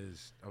than there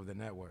is of the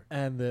network.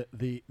 and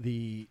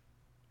the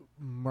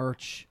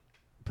merch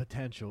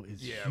potential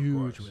is Yeah, of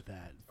huge course. with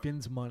that.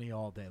 Finn's money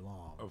all day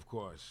long. Of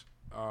course.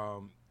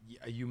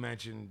 You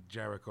mentioned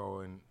Jericho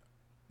and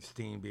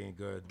Steen being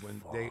good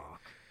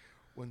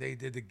when they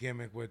did the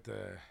gimmick with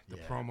the Yeah.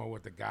 promo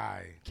with the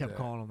guy. Kept the,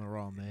 calling him the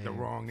wrong name. the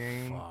wrong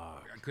name.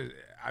 Fuck. Because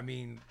I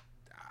mean,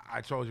 I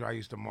told you I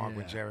used to mark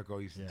when Yeah. Jericho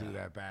used to do Yeah.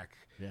 that back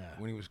Yeah.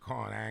 when he was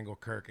calling Angle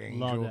Kirk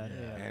Angel that,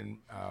 yeah. and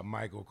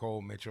Michael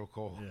Cole Mitchell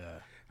Cole. Yeah.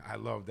 I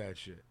love that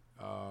shit.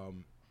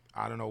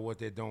 I don't know what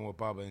they're doing with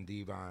Bubba and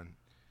Devon.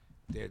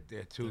 They're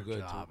too They're good.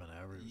 jobbing to,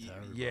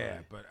 everybody.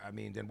 yeah, but I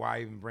mean, then why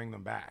even bring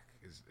them back?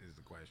 Is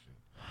the question.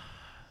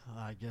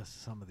 I guess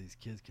some of these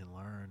kids can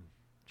learn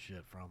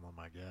shit from them,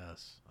 I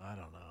guess. I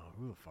don't know.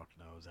 Who the fuck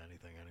knows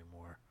anything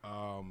anymore?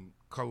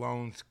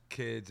 Cologne's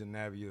kids and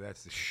nephew.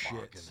 That's the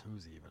Fucking shits.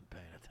 who's even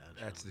paying attention?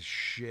 That's the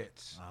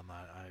shits. I'm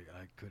not,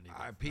 I couldn't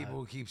even.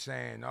 People keep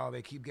saying, "Oh,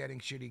 they keep getting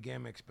shitty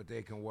gimmicks, but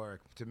they can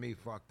work." To me,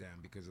 fuck them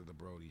because of the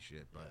Brody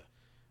shit. But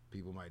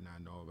people might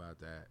not know about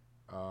that.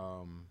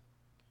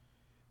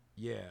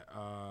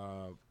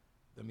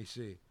 Let me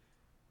see.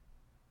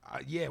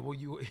 Well,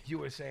 you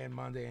were saying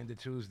Monday into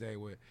Tuesday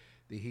with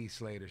the Heath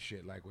Slater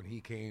shit, like when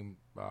he came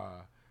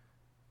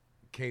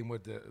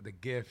with the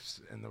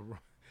gifts and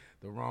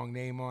the wrong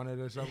name on it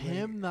or something.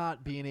 Him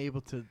not being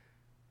able to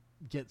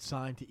get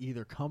signed to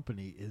either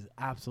company is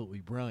absolutely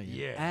brilliant.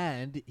 Yeah.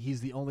 And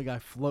he's the only guy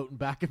floating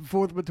back and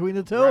forth between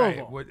the two right,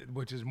 of them.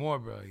 which is more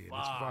brilliant.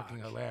 It's Fuck. fucking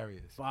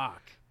hilarious.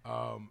 Fuck.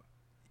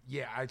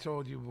 Yeah, I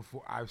told you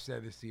before. I've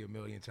said this to you a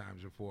million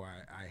times before.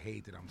 I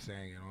hate that I'm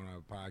saying it on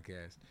a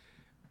podcast.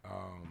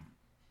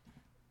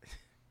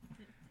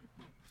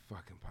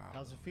 Fucking Pablo.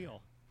 How's it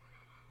feel?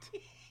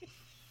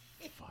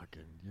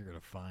 Fucking, you're gonna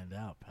find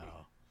out,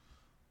 pal.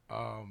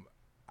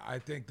 I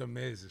think The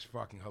Miz is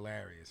fucking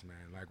hilarious,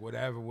 man. Like,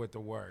 whatever with the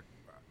work,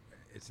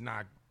 it's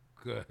not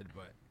good,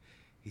 but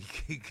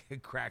he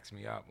cracks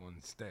me up on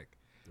the stick.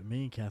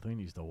 Me and Kathleen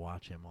used to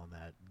watch him on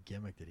that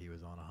gimmick that he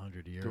was on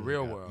 100 years ago.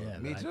 Real World. Yeah,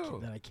 Me that too.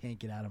 that I can't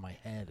get out of my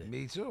head.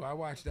 Me too. I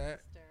watched that.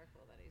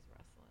 Hysterical that he's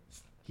wrestling.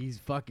 He's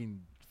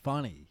fucking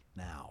funny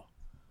now.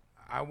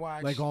 I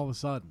watched. Like all of a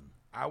sudden.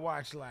 I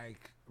watched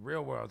like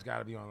Real World's got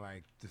to be on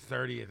like the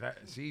 30th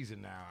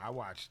season now. I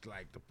watched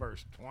like the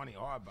first 20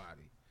 Hard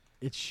Body.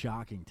 It's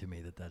shocking to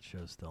me that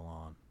show's still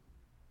on.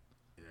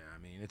 Yeah,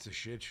 I mean it's a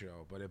shit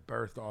show, but it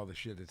birthed all the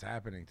shit that's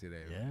happening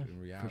today. Yeah, in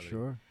reality. for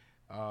sure.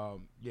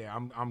 Yeah,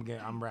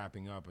 I'm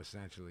wrapping up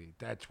essentially.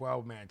 That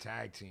 12-man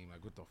tag team,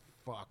 like what the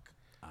fuck?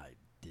 I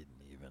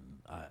didn't even.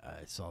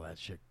 I saw that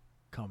shit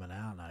coming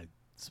out and I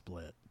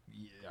split.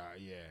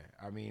 Yeah.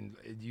 I mean,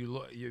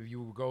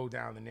 you go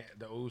down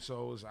the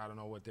Usos. I don't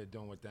know what they're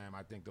doing with them.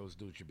 I think those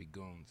dudes should be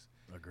goons.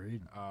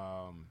 Agreed.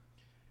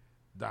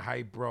 The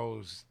Hype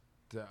Bros.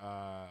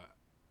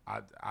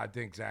 I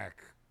think Zach.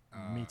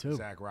 Me too.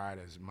 Zack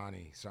Ryder's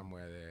money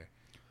somewhere there.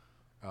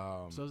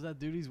 So's that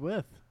dude he's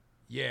with.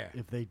 Yeah.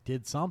 If they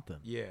did something.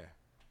 Yeah.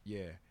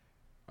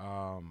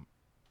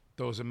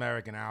 Those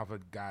American Alpha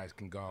guys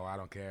can go. I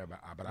don't care about,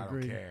 but I don't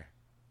Agreed. care.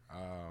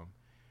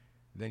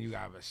 Then you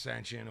have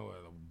Ascension, or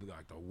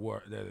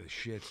they're the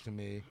shits to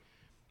me.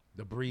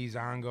 The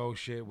Breezango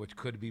shit, which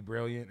could be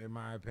brilliant in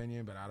my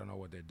opinion, but I don't know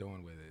what they're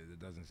doing with it. It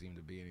doesn't seem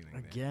to be anything.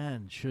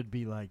 Again, should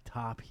be like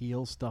top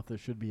heel stuff. There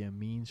should be a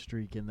mean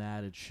streak in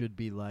that. It should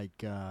be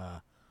like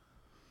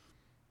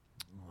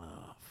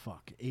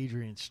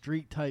Adrian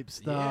Street type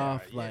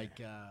stuff. Yeah.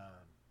 Like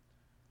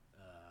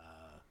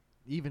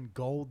even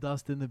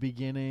Goldust in the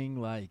beginning,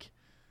 like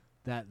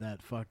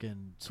that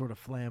fucking sort of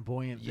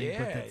flamboyant thing,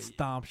 but that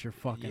stomps your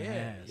fucking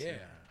ass. Yeah.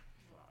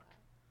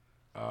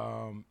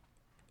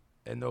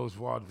 And those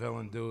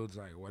vaudevillain dudes,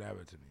 like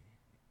whatever to me.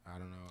 I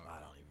don't know. I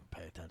don't even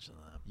pay attention to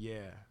them.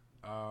 Yeah.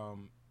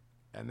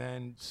 And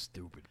then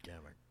Stupid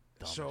gimmick.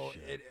 Dumb as so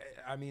shit.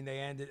 they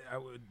ended.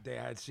 They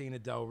had Cena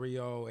Del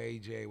Rio,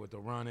 AJ with the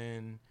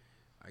run-in.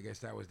 I guess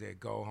that was their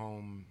go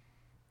home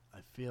I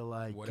feel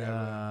like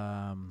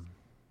Whatever.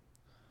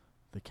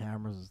 the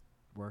camera's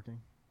working.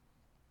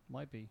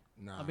 Might be.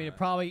 Nah. I mean, it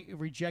probably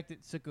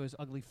rejected Sicko's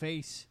ugly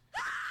face.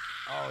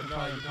 Oh no,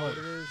 probably you know what it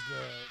put- is?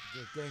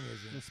 The thing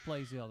isn't.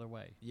 Displays the other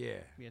way. Yeah,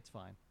 Yeah, it's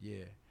fine.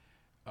 yeah.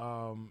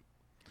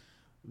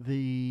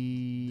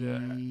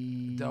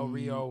 The Del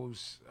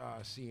Rio's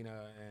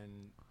Cena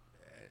and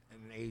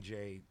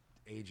AJ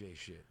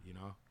shit, you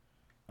know.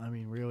 I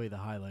mean, really, the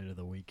highlight of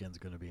the weekend's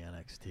going to be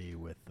NXT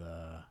with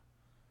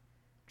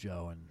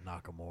Joe and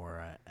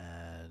Nakamura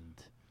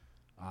and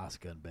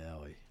Asuka and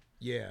Bailey.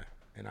 Yeah,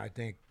 and I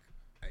think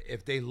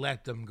if they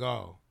let them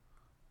go,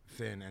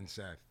 Finn and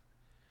Seth,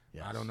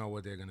 Yes. I don't know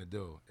what they're gonna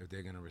do. If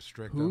they're gonna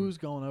restrict Who's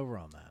going over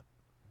on that?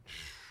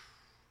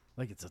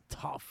 Like, it's a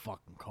tough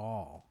fucking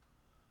call.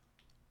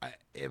 them.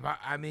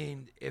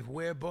 If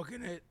we're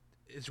booking it,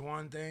 it's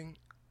one thing,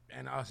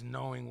 and us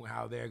knowing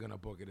how they're gonna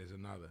book it is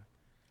another.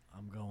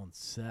 I'm going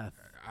Seth.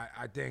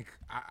 I think.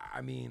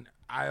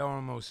 I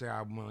almost say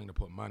I'm willing to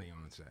put money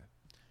on Seth.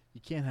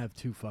 You can't have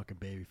two fucking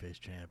babyface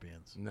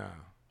champions. No.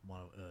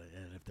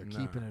 And if they're No.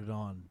 keeping it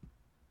on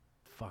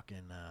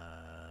fucking,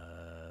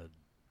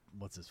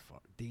 what's his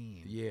fuck?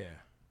 Dean. Yeah.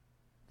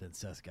 Then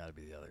Seth's got to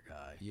be the other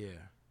guy. Yeah.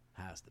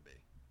 Has to be.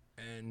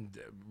 And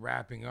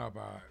wrapping up,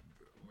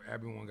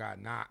 everyone got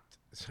knocked.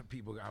 Some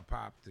people got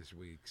popped this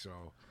week.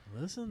 So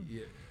Listen.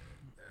 yeah,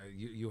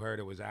 you heard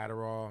it was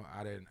Adderall.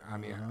 I didn't.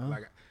 Uh-huh.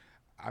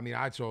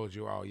 I told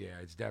you, oh yeah,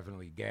 it's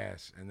definitely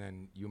gas. And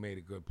then you made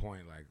a good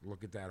point. Like,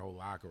 look at that whole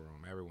locker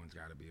room. Everyone's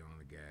got to be on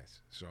the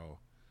gas. So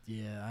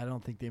Yeah, I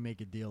don't think they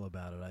make a deal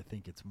about it. I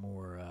think it's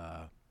more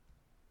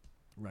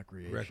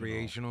recreational.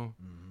 recreational.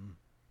 hmm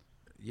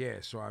Yeah.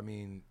 So I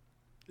mean,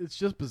 It's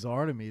just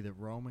bizarre to me that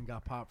Roman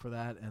got popped for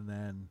that, and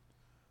then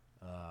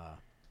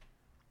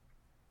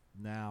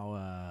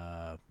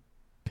now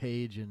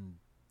Paige and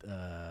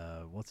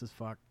what's his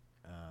fuck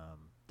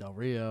Del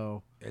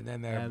Rio and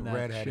then that and that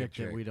redheaded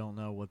chick that we don't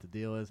know what the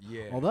deal is.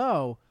 Yeah.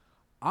 Although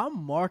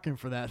I'm marking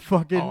for that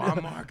fucking. Oh,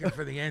 I'm marking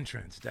for the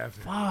entrance,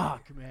 definitely.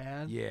 Fuck,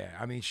 man. Yeah,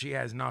 I mean, she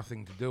has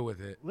nothing to do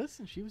with it.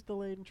 Listen, she was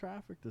delayed in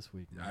traffic this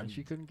week, man.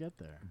 She couldn't get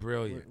there.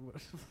 Brilliant.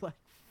 Like,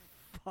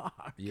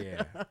 fuck.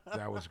 Yeah,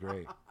 that was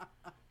great.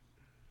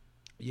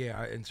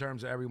 Yeah, in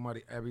terms of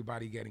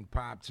everybody getting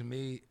popped, to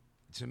me,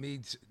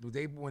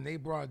 when they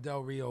brought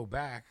Del Rio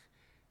back,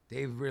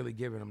 they've really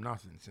given him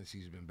nothing since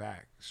he's been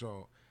back.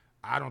 So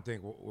I don't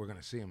think we're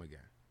gonna see him again.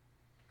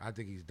 I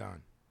think he's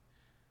done.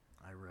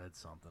 I read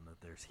something that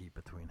there's heat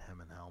between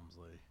him and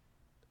Helmsley.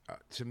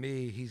 To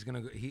me, he's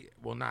gonna. He's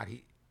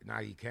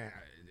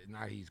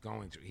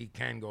going to. He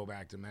can go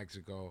back to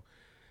Mexico.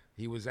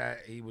 He was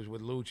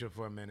with Lucha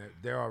for a minute.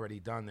 They're already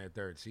done their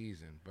third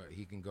season, but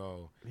he can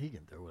go. He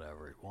can do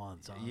whatever he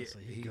wants,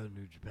 honestly. He he- can go to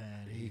New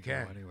Japan. he He can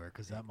go can. anywhere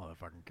because that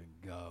motherfucker can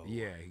go.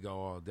 Yeah, he go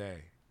all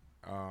day.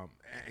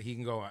 He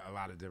can go a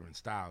lot of different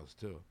styles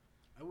too.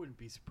 I wouldn't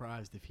be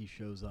surprised if he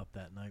shows up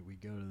that night we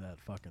go to that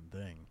fucking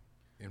thing.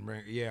 And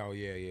ring, yeah, oh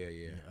yeah.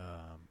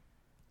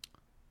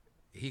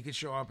 He could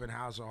show up in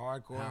House of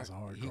Hardcore. House of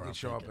Hardcore, He I'm could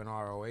show up thinking. in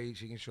ROH.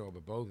 He can show up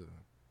at both of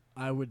them.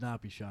 I would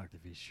not be shocked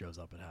if he shows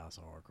up at House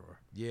of Hardcore.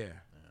 Yeah,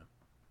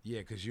 yeah,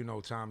 because you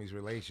know Tommy's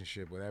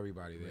relationship with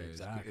everybody there is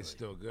Exactly. it's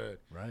still good,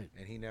 Right.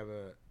 and he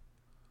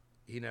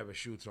never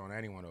shoots on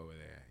anyone over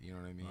there. You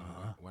know what I mean?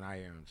 Uh-huh. When I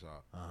hear him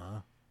talk.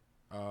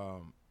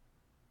 Uh-huh.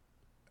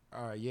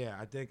 Yeah,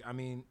 I think. I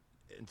mean,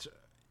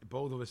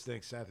 both of us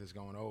think Seth is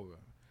going over.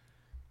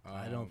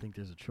 I don't think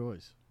there's a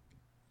choice.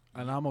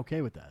 And I'm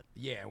okay with that.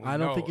 Yeah, we I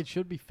don't know- think it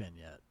should be Finn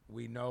yet.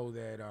 We know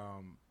that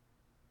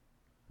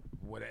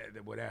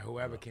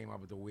whoever came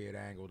up with the weird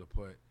angle to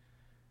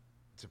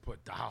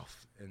put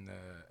Dolph in the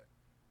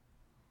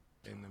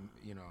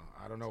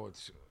I don't know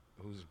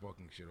who's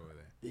booking shit over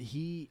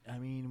there. I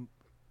mean,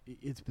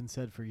 it's been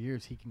said for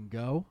years he can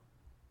go.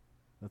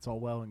 That's all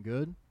well and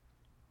good.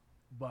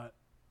 But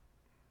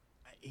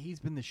he's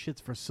been the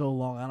shits for so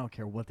long. I don't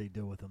care what they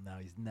do with him now.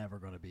 He's never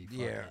going to be fucking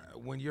Yeah,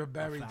 when you're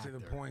buried to the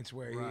factor. points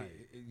where Right.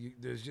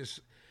 there's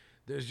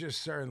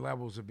just certain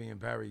levels of being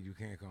buried you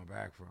can't come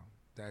back from.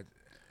 That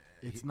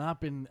It's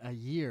not been a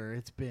year.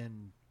 It's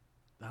been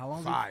how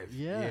long? 5.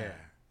 Yeah.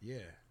 Yeah.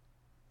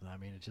 I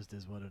mean, it just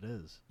is what it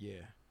is.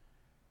 Yeah.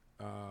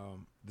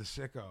 The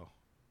sicko.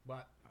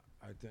 What?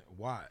 I think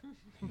what?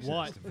 He says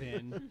What, to me.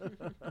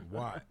 Finn?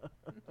 What?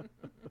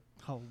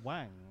 Oh,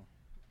 Wang.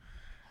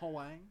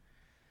 Hoang.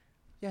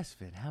 Yes,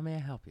 Finn. How may I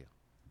help you?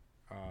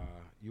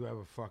 You have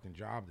a fucking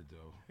job to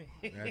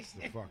do.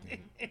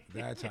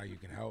 That's how you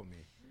can help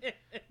me.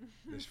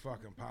 This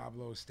fucking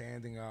Pablo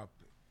standing up.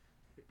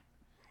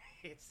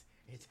 It's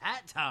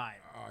hat time.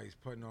 Oh, he's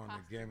putting on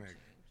the gimmick.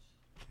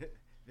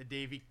 The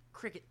Davy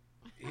Cricket.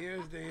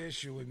 Here's the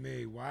issue with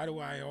me. Why do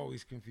I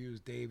always confuse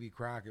Davy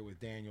Crockett with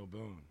Daniel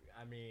Boone?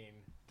 I mean,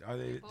 Are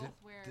they?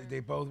 Did they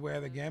both wear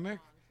the gimmick?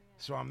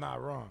 So I'm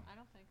not wrong. I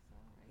don't think so.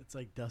 Right? It's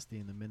like Dusty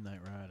and the Midnight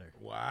Rider.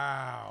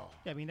 Wow.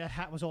 Yeah, I mean, that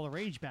hat was all the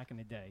rage back in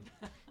the day.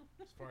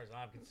 as far as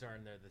I'm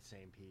concerned, they're the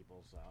same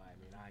people. So I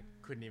mean, I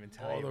couldn't even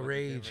tell All you the what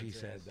rage, he difference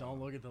said, is. though. Don't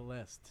look at the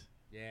list.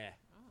 Yeah.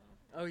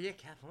 Oh yeah,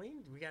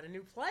 Kathleen, we got a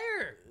new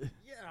player. Yeah,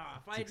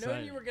 if I had known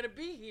exciting. you were gonna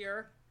be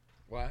here,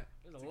 What?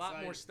 there's a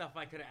lot more stuff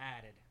I could have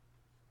added.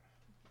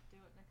 Do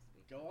it next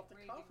week. Go off the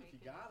Brady cuff if make you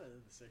it. got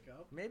it,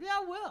 sicko. Maybe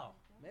I will.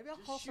 Maybe I'll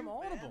Just call some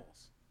shoot, man.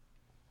 audibles.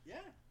 Yeah.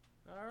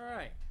 All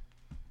right.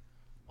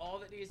 All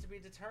that needs to be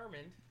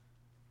determined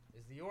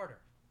is the order.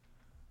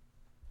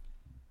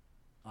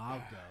 I'll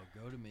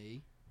go. Go to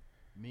me.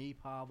 Me,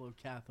 Pablo,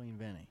 Kathleen,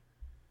 Vinny.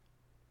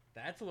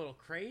 That's a little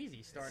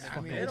crazy starting I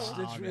in mean, the middle.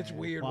 it's man.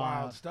 weird, Wow.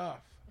 wild stuff.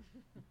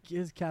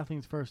 It's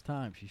Kathleen's first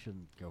time. She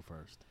shouldn't go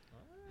first.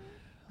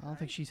 I don't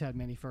think she's had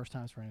many first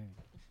times for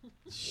anything.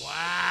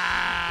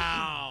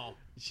 Wow.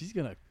 She's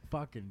gonna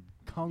fucking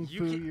kung You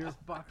fu can- your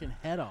fucking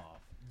head off.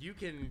 You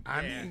can.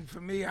 I yeah. mean,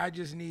 for me, I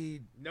just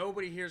need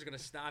Nobody here is gonna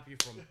stop you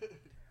from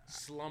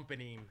slumping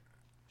him.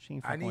 She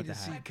ain't I fucking need with to the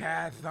see hat.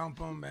 Kath thump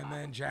him and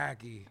then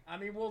Jackie. I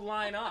mean, we'll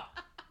line up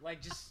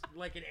like just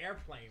like an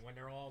airplane when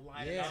they're all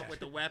lining Yeah. up with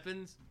the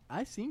weapons.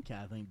 I seen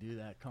Kathleen do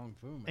that kung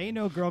fu, man. Ain't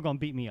no girl gonna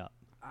beat me up.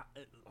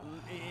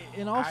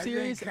 In all I think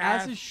seriousness,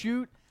 Kath-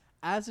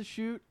 as a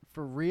shoot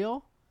for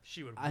real,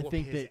 She would I whoop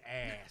think his that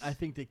ass. I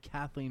think that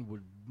Kathleen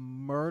would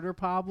murder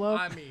Pablo,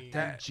 I mean, and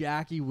That-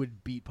 Jackie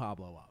would beat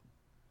Pablo up.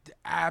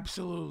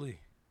 Absolutely.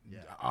 Yeah.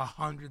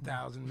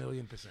 100,000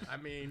 million %. I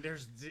mean,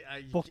 there's.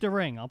 Book the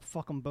ring. I'll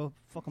fuck them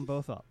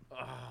both up.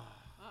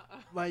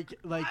 Like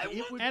it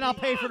would And be, I'll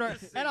pay for love to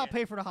the see and I'll it.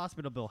 pay for the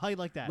hospital bill. How you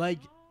like that? like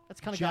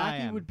That's kind of guy I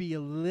Jackie am. would be a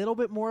little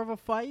bit more of a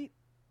fight.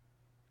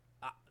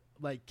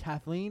 Like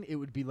Kathleen, it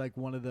would be like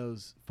one of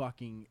those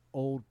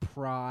old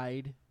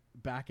Pride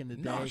back in the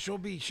day. No, she'll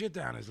beat shit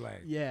down his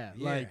leg. Yeah,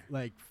 Yeah.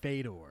 like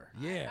Fedor.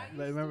 Yeah. I used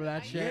remember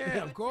that I shit? used to Yeah,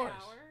 go of to course.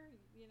 Tower,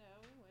 you know,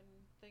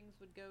 when things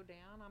would go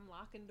down, I'm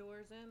locking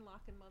doors in,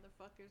 locking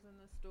motherfuckers in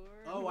the store.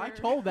 Oh, I We're-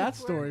 told that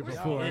we're- story we're-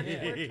 before.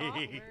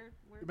 We're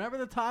Remember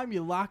the time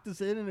you locked us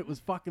in and it was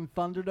fucking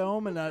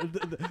Thunderdome and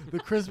the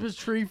Christmas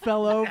tree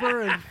fell over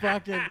and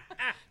fucking.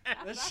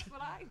 That's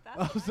what I. I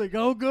That's was what like,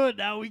 oh, good,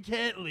 now we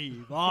can't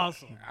leave.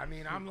 Awesome. I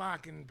mean, I'm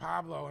locking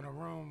Pablo in a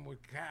room with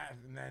Kath,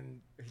 and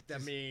then I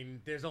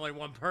mean, there's only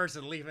one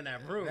person leaving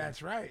that room.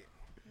 that's right.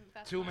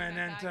 that's Two why men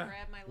that guy enter,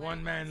 grabbed my leg one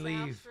on man South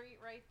leave. Street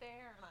right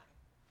there, and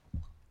I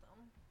fucked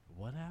him.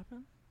 What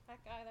happened?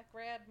 That guy that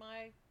grabbed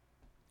my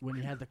When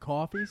you had the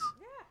coffees?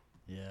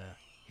 yeah. Yeah.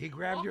 He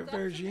grabbed your walked up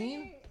to virgin?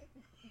 me,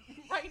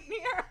 right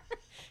near.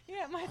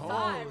 Yeah, my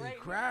thigh. Holy Right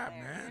crap,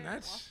 near there. man, Yeah,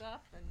 that's- walked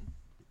up and,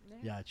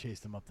 Yeah, I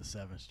chased him up to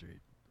 7th Street.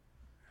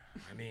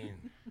 I mean,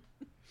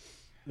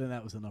 Then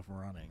that was enough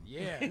running.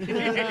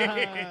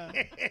 yeah.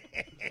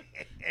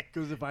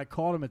 Because if I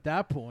caught him at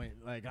that point,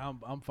 like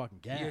I'm fucking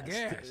gassed. You're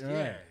gassed.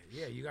 Right.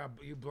 Yeah. Yeah,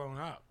 you blown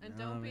up. And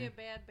know what I don't be mean? a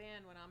bad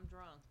band when I'm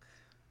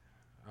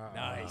drunk.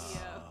 Nice.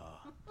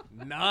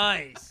 Yeah.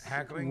 Nice.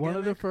 Heckling One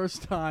of the gimmick?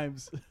 first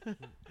times,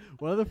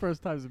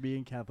 me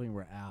and Kathleen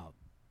were out.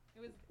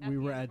 It was We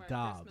the were end at of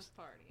our Christmas Dobbs.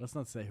 party. Let's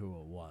not say who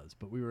it was,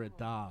 but we were at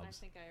Well, Dobbs.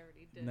 I think I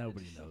already did.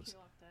 Nobody You knows.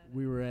 locked that in.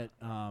 We were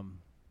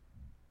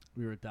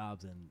at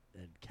Dobbs and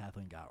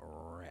Kathleen got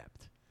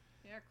ripped.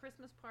 Yeah, our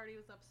Christmas party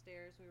was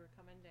upstairs. We were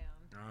coming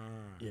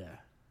down. Yeah,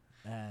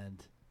 and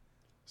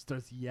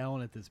starts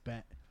yelling at this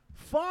band.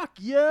 Fuck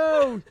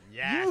you!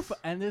 Yes.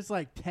 And there's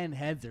like 10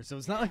 heads there, so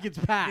it's not like it's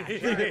packed.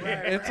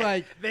 It's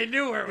like They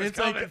knew where it was it's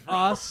coming like from.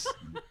 us,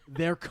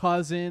 their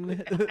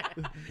cousin,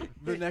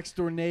 the next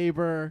door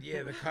neighbor, Yeah,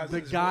 the the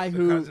cousin's guy the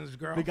who cousin's the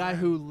girlfriend. guy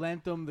who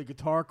lent them the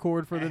guitar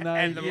cord for the night,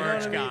 and the you know what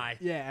merch I mean? guy.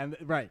 Yeah, and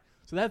right.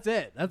 So that's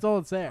it. That's all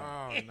it's there.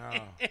 Oh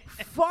no.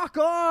 Fuck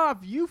off!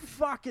 You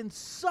fucking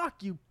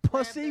suck, you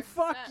pussy! their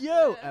Fuck set you!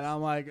 list. And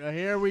I'm like,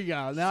 here we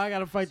go. Now I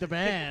gotta fight the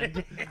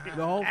band,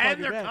 the whole And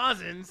fucking their band.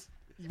 cousins.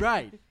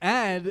 Right.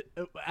 And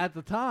at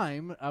the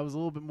time, I was a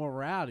little bit more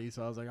rowdy,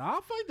 so I was like,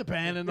 I'll fight the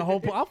band and the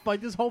whole. I'll fight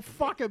this whole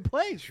fucking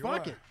place.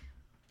 Fuck Sure. it.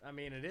 I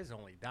mean, it is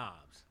only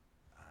Dobbs.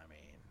 I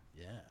mean,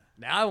 yeah.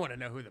 Now I want to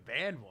know who the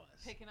band was.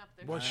 Picking up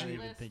their Was set she- I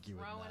didn't list, think you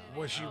would throwing know. it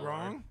Was in, she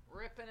wrong?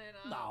 ripping it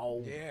up.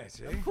 No. Yeah,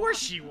 see? Of course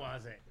she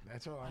wasn't.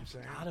 That's all I'm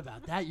saying. Forgot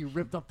about that. You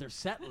ripped up their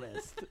set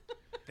list.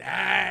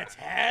 That's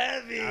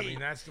heavy. I mean,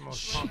 that's the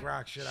most punk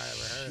rock shit I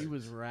ever heard. She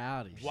was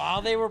rowdy.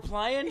 While they were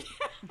playing?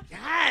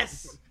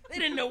 Yes. They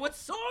didn't know what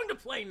song to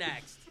play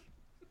next.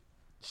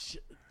 Sh-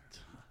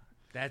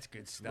 That's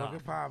good Look stuff.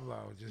 at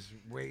Pablo, just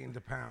waiting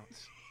to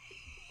pounce.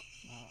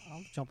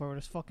 I'll jump over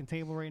this fucking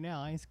table right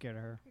now. I ain't scared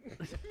of her.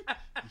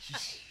 You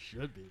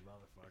should be,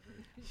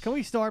 motherfucker. Can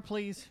we start,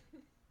 please?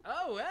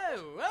 Oh,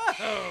 oh,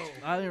 oh.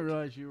 I didn't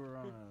realize you were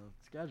on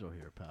a schedule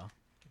here, pal.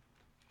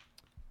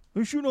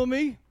 Who's shooting on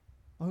me?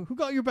 Who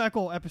got your back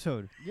all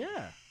episode?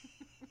 Yeah.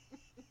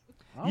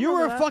 You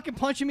were fucking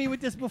punching me with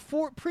this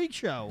before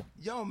pre-show.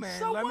 Yo, man,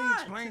 So let me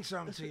what? explain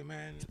something to you,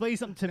 man. Explain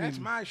something to That's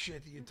me. my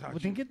shit that you touch. Well,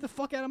 then get the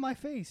fuck out of my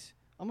face.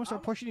 I'm gonna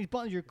start pushing these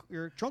buttons.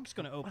 Your trunk's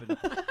gonna open.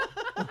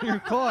 Your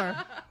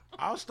car.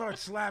 I'll start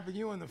slapping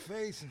you in the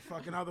face and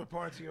fucking other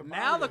parts of your body.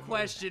 Now the will move.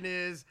 question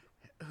is,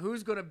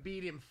 who's gonna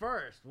beat him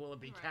first? Will it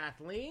be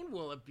Kathleen?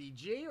 Will it be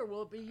G? Or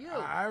will it be you?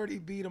 I already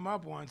beat him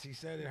up once. He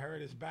said it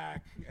hurt his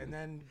back, and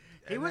then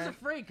he was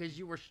afraid because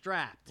you were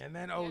strapped. And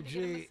then You had to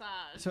get a OG.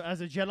 massage. So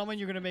as a gentleman,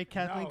 you're gonna make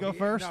Kathleen go he-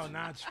 first. No,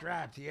 not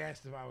strapped. He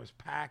asked if I was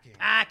packing.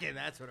 Packing,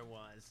 that's what it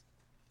was.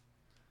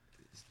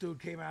 This dude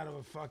came out of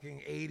a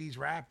fucking 80s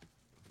rap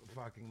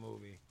fucking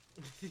movie.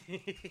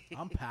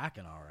 I'm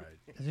packing all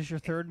right. Is this your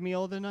third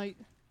meal of the night?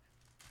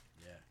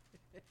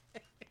 Yeah.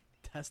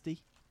 Testy.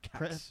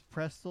 Pre- Cats.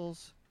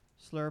 Pretzels,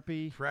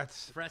 Slurpee.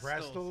 Pretzels.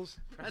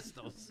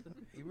 Prestals.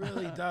 He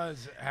really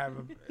does have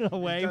A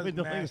way he does with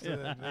the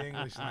master the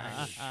English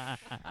language.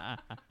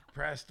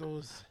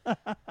 Prestals.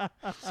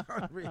 It's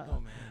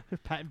unreal, man.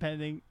 Patent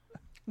pending.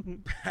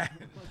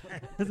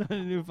 That's a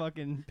new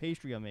fucking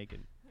pastry I'm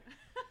making.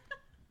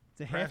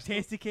 It's a half Pretzel?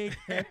 tasty cake,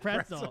 half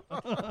pretzel.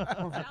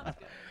 Sounds good.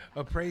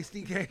 A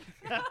pasty cake.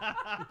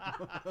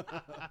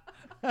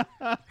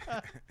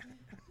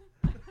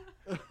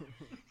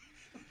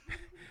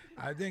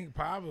 I think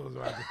Pablo's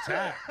about to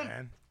tap,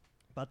 man.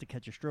 About to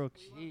catch a stroke.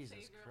 Jesus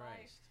Save your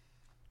Christ.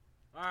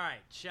 All right,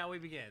 shall we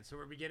begin? So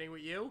we're beginning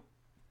with you,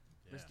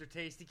 Mr.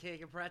 Tasty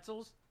Cake and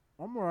Pretzels.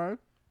 I'm all right.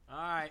 All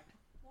right.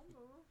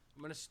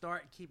 I'm gonna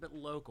start and keep it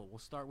local. We'll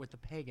start with the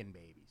Pagan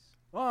Babies,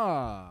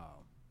 Oh.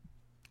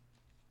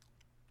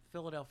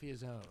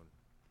 Philadelphia's own.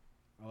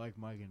 I like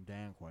Mike and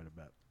Dan quite a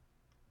bit.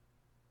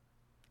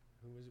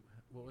 Who was?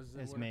 What was the?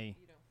 It's what- me.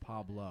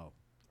 Pablo.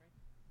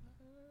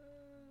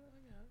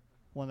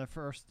 One of the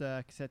first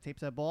cassette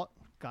tapes I bought.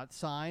 Got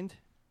signed.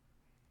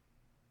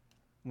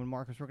 When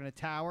Mark was working at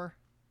Tower.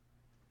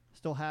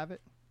 Still have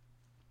it.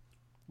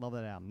 Love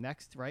that album.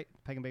 Next, right?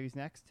 Pagan Babies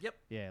next? Yep.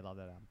 Yeah, I love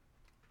that album.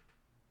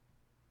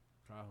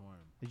 Try one.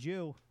 Did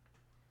you?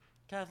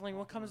 Kathleen,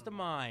 what comes to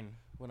mind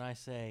when I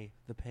say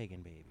the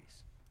Pagan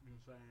Babies?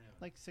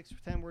 Like 6 or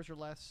 10 words or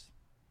less?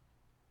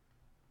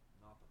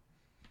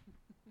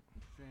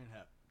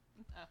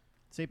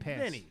 Say pass.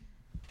 Vinny.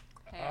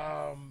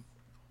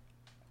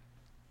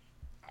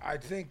 I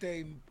think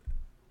they.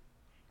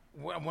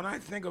 When I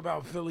think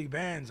about Philly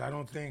bands, I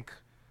don't think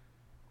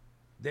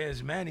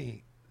there's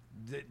many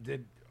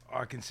that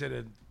are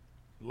considered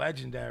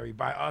legendary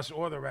by us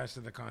or the rest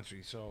of the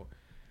country. So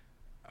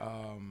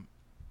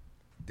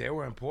they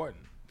were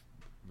important,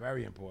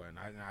 very important.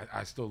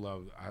 I still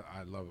love.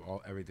 I love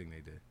everything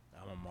they did.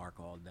 I'm a Mark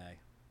all day.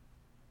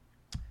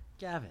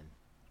 Gavin.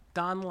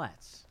 Don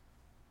Letts.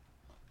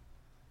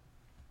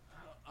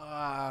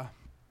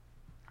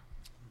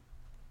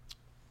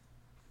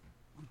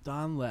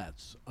 Don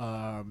Letts.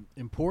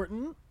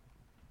 Important.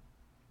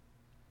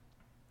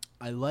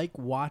 I like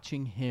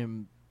watching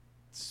him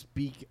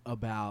speak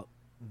about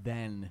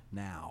then,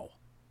 now.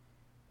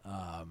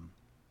 I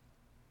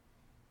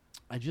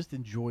just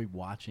enjoy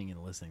watching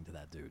and listening to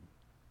that dude.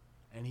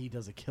 And he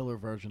does a killer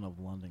version of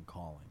London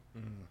Calling.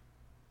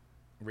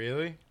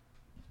 Really?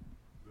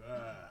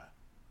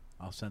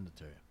 I'll send it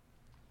to you.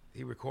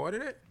 He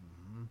recorded it.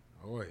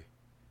 Mm-hmm. Oy.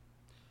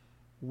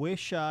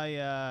 Wish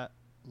I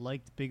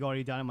liked Big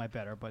Audie Dynamite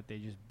better, but they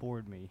just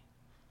bored me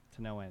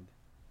to no end.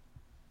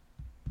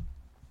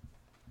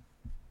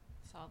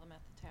 Saw them at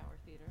the Tower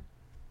Theater.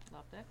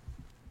 Loved it.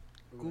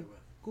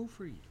 Go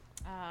for you.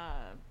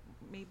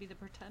 Maybe the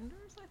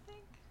Pretenders, I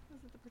think. Was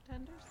it the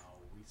Pretenders? Oh,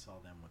 we saw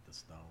them with the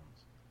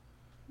Stones.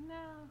 No.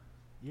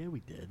 Yeah,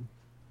 we did.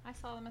 I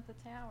saw them at the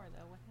Tower,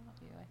 though, without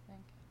you, I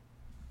think.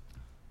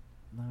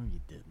 No, you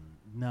didn't.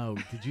 No,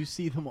 did you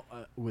see them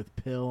with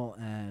Pill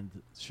and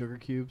Sugar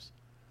Cubes?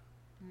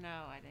 No,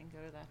 I didn't go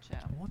to that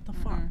show. What the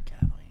fuck,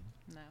 Kathleen?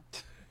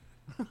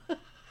 No.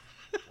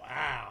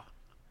 Wow.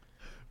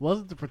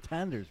 Wasn't the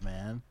Pretenders,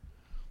 man.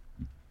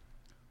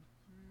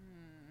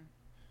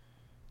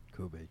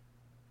 Could be.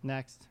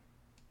 Next.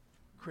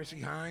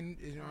 Chrissy Hine,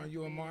 are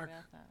you a Agree Mark?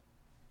 about that.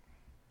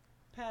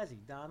 Pazzy.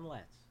 Don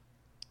Letts.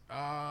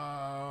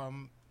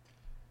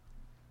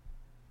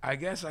 I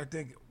guess I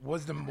think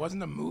wasn't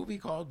the movie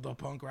called the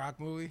punk rock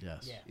movie?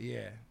 Yes. Yeah.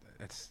 Yeah,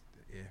 that's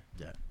yeah.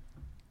 Yeah.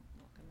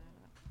 Looking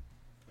that up.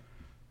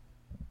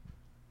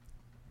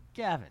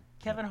 Gavin.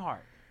 Kevin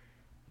Hart.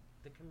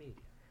 The comedian.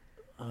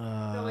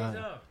 Philly's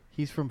own.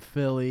 He's from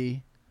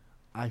Philly.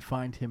 I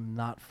find him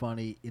not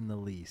funny in the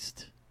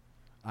least.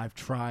 I've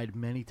tried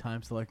many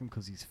times to like him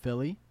because he's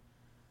Philly.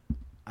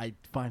 I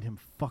find him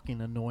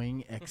fucking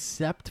annoying,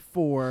 except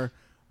for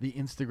the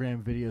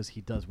Instagram videos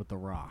he does with The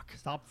Rock.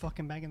 Stop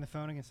fucking banging the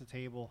phone against the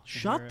table.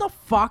 Shut the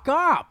fuck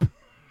up!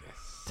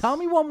 Tell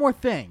me one more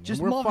thing. and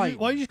Just we're fighting.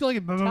 why you just go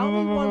like? Tell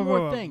me one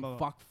more thing.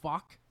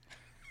 Fuck.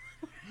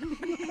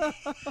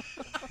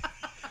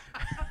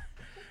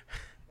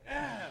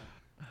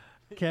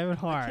 Kevin I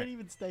Hart. can't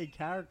even stay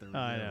character.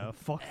 I really. know.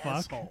 Fuck.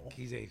 Asshole.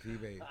 He's a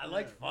baby. I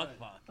like fuck.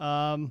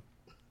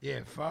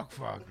 Yeah, fuck.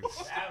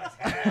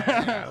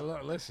 Yeah,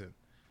 listen,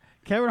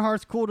 Kevin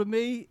Hart's cool to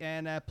me,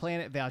 and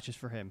Planet vouches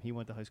for him. He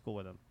went to high school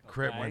with him.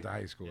 Crip Okay. went to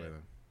high school with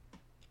him.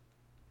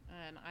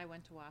 And I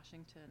went to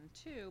Washington,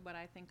 too, but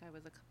I think I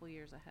was a couple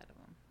years ahead of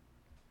him.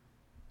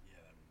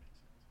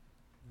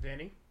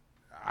 Vinny.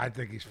 I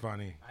think he's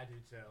funny. I do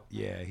too.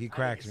 Yeah, he I think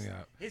cracks his- me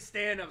up. His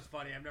stand-up's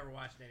funny. I've never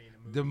watched any in the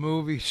movie. The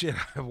movie shit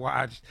I've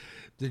watched,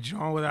 the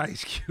joint with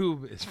Ice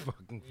Cube is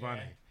fucking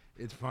funny.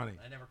 Yeah. It's funny.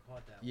 I never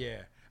caught that.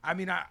 Yeah. I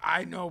mean,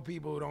 I know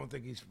people who don't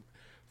think he's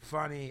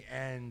funny,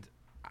 and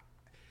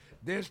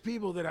there's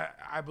people that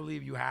I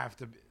believe you have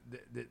to,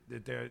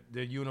 that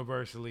they're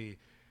universally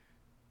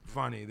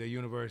funny. They're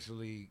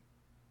universally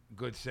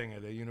good singer.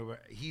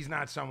 He's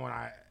not someone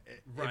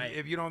Right.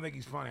 If you don't think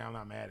he's funny, I'm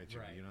not mad at you.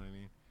 Right. You know what I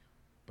mean?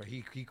 But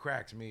he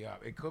cracks me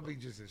up. It could be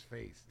just his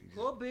face.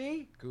 Could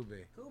be. Could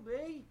be. Could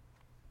be.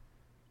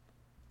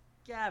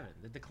 Gavin,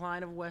 the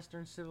decline of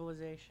Western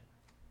civilization.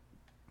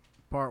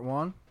 Part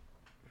 1.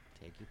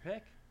 Take your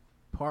pick.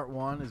 Part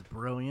 1 is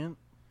brilliant.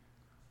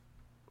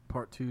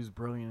 Part 2 is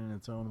brilliant in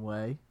its own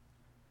way.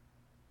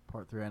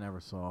 Part 3 I never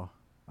saw.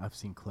 I've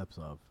seen clips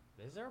of.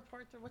 Is there a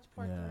part 3? What's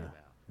part 3 Yeah. about?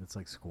 It's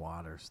like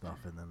squatter stuff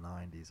in the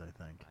 90s, I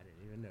think. I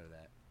didn't even know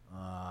that.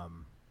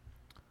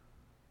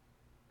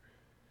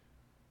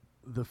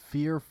 The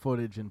fear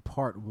footage in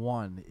part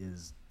 1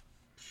 is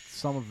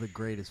some of the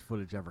greatest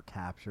footage ever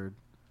captured.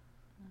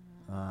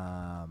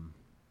 I'm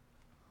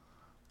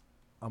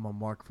a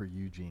mark for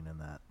Eugene in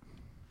that.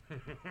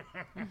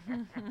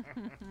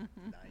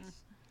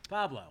 Nice.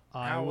 Pablo.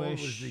 How old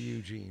was the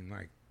Eugene?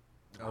 Like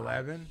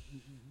 11?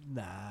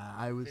 Nah,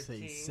 I would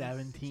say 15,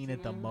 17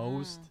 at the 16?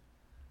 most.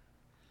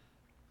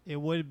 It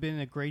would have been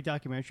a great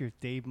documentary if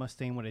Dave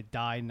Mustaine would have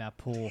died in that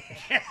pool.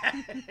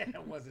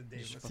 It wasn't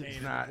Dave Mustaine It's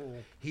in not. the pool.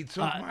 He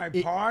took my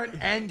part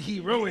and he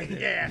ruined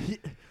it. Yeah.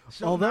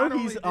 So Although not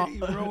he's, only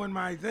did he ruin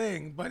my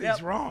thing, but Yep.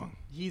 it's wrong.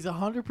 He's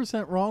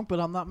 100% wrong, but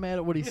I'm not mad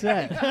at what he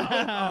said.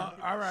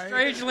 All right.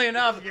 Strangely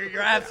enough, you're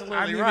absolutely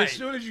I mean, right. as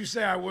soon as you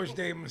say I wish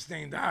Dave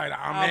Mustaine died,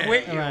 I'm I'm in.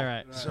 with you.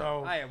 Right.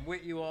 So, I am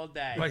with you all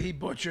day. but he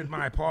butchered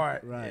my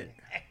part. Right.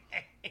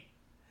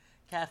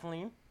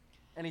 Kathleen,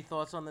 any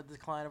thoughts on the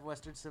decline of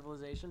Western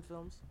civilization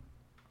films?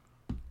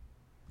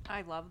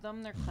 I love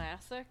them. They're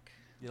classic.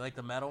 You like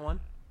the metal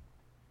one?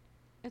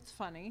 It's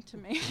funny to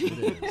me.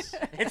 It is.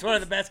 It's one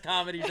of the best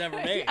comedies ever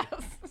made.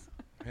 Yes.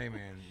 Hey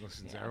man,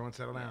 listen, everyone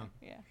settle down.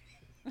 Yeah.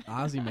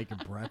 Ozzy making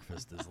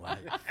breakfast is like,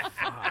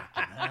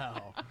 fucking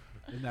hell.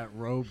 In that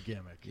robe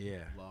gimmick.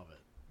 Yeah. Love it.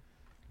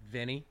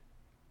 Vinny.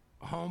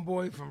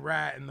 Homeboy from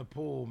Rat in the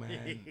Pool,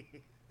 man,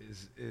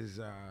 is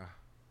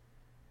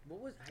What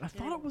was? I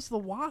thought it was the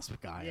Wasp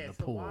guy Yeah, in it's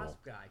the pool. the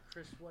Wasp guy,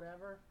 Chris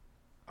whatever.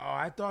 oh,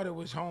 I thought it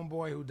was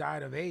Homeboy who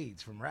died of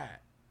AIDS from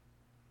Rat.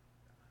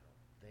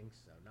 Think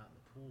so, not in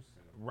the pool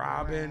scene.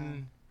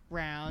 Robin.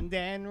 Round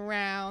and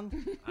round.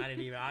 I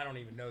don't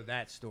even know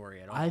that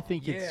story at all. I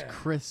think it's Yeah.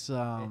 Chris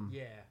yeah.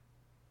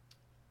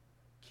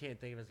 Can't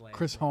think of his last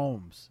Chris name.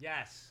 Holmes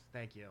Yes,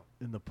 thank you.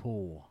 in the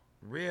pool.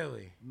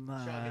 Really? Nah,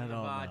 Chugging I don't the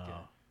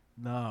vodka.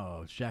 know. No,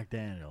 it's Jack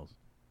Daniels.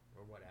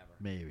 Or whatever.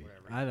 Maybe.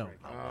 Whatever I he's don't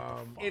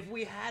drinking. know. If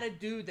we had a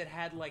dude that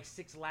had like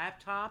 6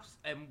 laptops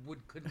and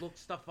could look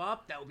stuff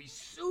up, that would be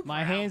super.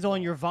 My hand's on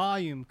helpful. your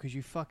volume because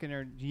you fucking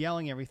are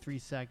yelling every 3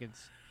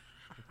 seconds.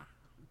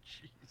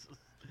 Jesus.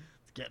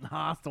 It's getting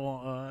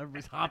hostile.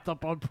 Everybody's hopped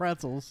up on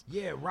pretzels.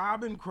 Yeah,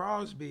 Robin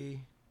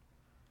Crosby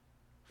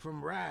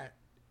from Rat.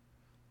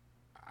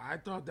 I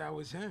thought that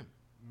was him.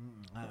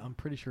 I'm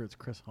pretty sure it's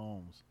Chris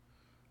Holmes.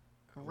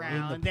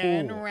 Round in the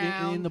and pool.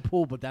 round. In the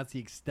pool, but that's the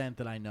extent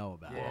that I know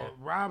about it. Well,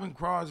 Robin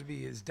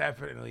Crosby is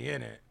definitely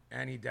in it,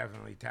 and he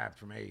definitely tapped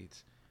from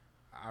AIDS.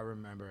 I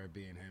remember it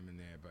being him in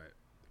there, but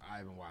I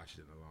haven't watched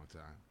it in a long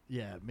time.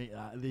 Yeah,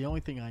 the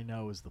only thing I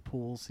know is the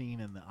pool scene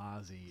and the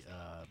Ozzy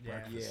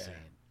breakfast Yeah.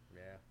 scene.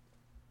 Yeah.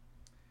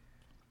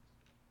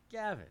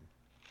 Gavin.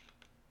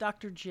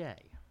 Dr. J.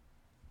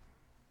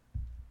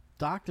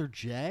 Dr.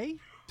 J?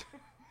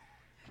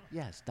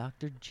 Yes,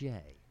 Dr.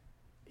 J.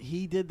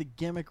 He did the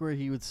gimmick where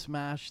he would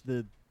smash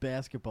the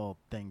basketball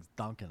things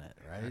dunking it,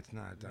 right? That's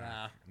not Doc.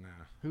 Nah. No.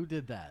 Who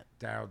did that?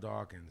 Daryl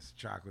Dawkins,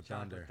 Chocolate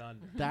Thunder.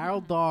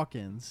 Daryl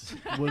Dawkins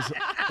was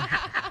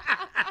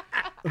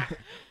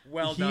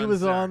Well he done, was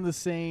sir. on the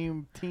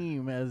same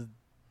team as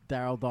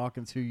Daryl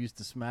Dawkins, who used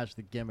to smash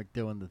the gimmick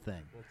doing the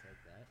thing. We'll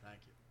take that. Thank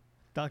you.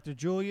 Dr.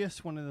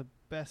 Julius, one of the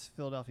best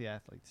Philadelphia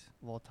athletes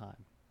of all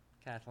time.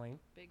 Kathleen.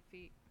 Big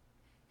feet.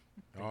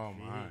 Oh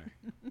my.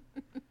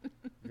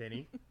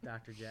 Vinny.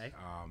 Dr. J.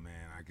 Oh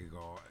man, I could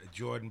go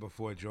Jordan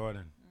before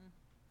Jordan.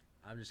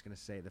 I'm just going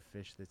to say the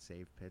fish that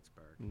saved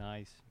Pittsburgh.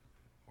 Nice.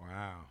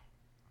 Wow.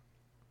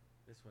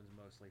 This one's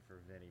mostly for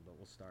Vinny, but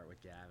we'll start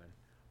with Gavin.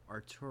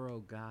 Arturo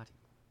Gatti.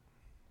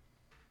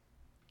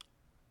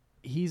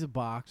 He's a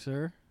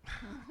boxer.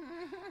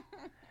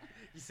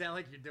 You sound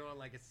like you're doing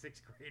like a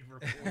 6th grade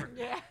report.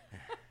 Yeah.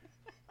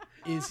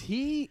 Is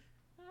he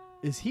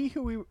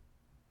who we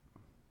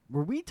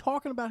were we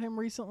talking about him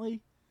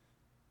recently?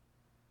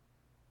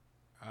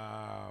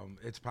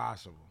 It's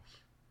possible.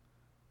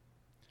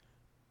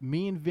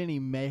 Me and Vinny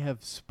may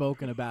have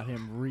spoken about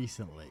him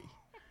recently.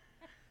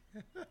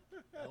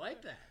 I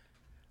like that.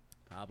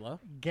 Pablo.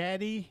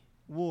 Gaddy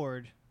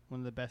Ward,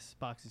 one of the best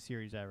boxing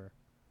series ever.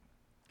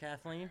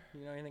 Kathleen,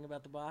 you know anything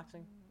about the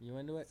boxing? You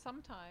into it?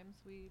 Sometimes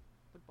we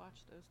would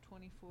watch those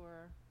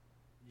 24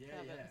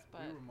 Kevin's,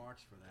 but we were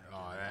marks for that.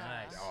 Oh,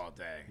 that's Nice. all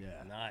day.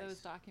 yeah. Nice. those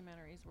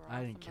documentaries were I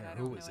awesome. didn't but care I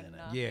who don't was know in it.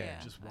 enough. Yeah,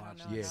 just I don't watch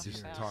know it. Yeah, enough just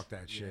about talk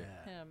that shit.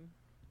 Yeah. him.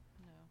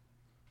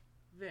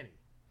 No. Vinny.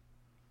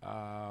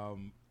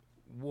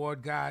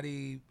 Ward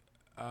Gotti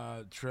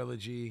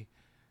trilogy,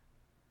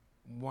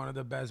 one of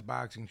the best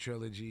boxing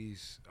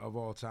trilogies of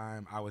all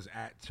time. I was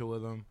at 2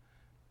 of them.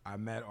 I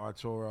met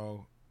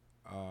Arturo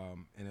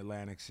in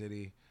Atlantic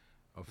City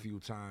a few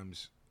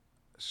times.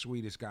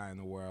 Sweetest guy in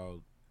the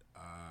world.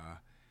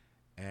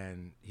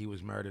 And he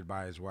was murdered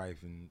by his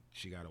wife, and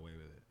she got away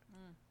with it.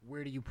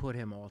 Where do you put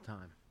him all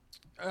time?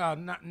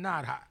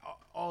 Not high,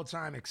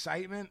 all-time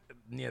excitement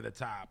near the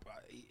top.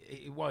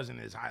 He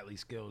wasn't as highly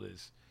skilled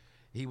as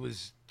he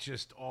was.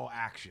 Just all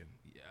action,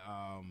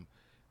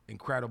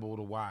 incredible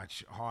to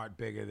watch. Heart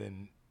bigger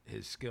than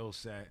his skill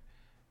set.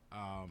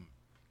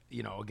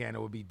 Again,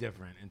 it would be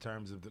different in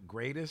terms of the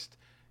greatest.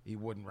 He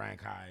wouldn't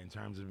rank high. In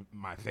terms of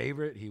my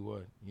favorite, he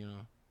would.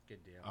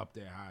 Good deal. Up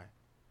there high.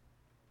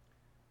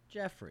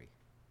 Jeffrey.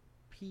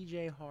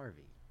 PJ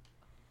Harvey.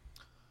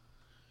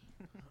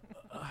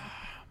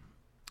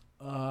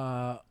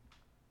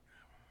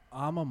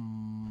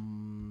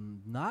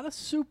 I'm not a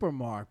super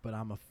mark, but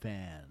I'm a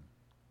fan.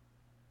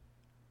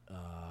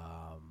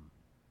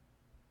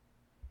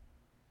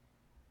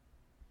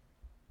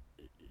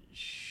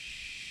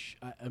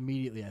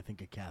 Immediately, I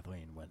think of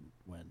Kathleen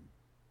when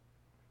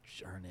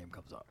her name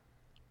comes up.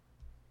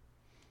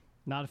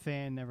 Not a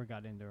fan. Never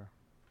got into her.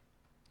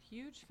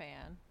 Huge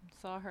fan.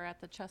 Saw her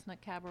at the Chestnut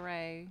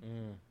Cabaret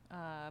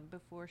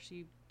before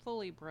she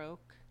fully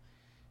broke.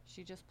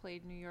 She just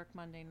played New York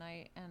Monday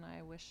night, and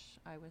I wish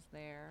I was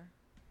there.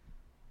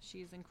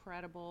 She's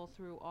incredible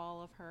through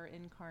all of her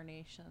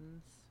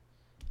incarnations.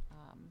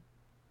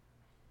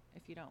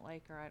 If you don't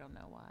like her, I don't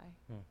know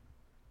why.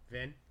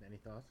 Vin, any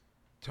thoughts?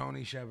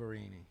 Tony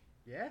Schiavone.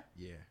 Yeah?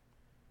 Yeah.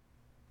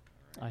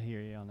 I hear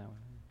you on that one.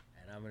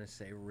 And I'm going to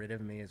say Rid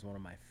of Me is one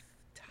of my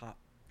top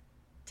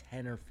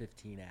 10 or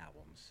 15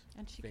 albums.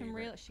 And she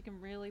Favorite. can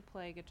really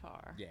play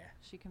guitar. Yeah.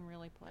 She can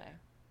really play.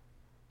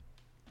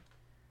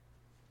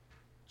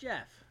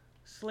 Jeff,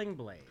 Sling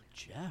Blade.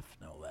 Jeff,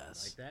 no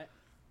less. Like that?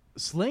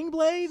 Sling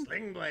Blade?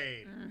 Sling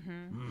Blade.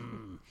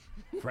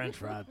 French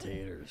fried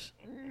taters.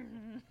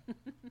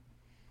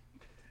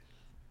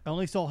 I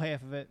only saw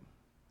half of it.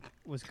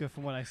 Was good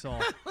from what I saw.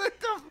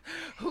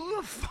 Who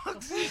the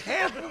fuck's this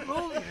half the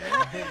movie,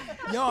 man?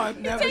 Yo, I've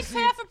never Takes seen.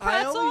 half a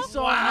pretzel. only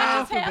saw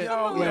watches half of it.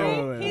 the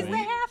movie. Wait. He's the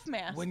half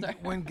master.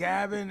 When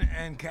Gavin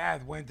and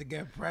Kath went to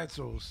get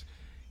pretzels,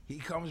 he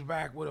comes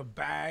back with a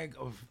bag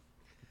of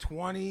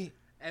 20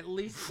 At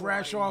least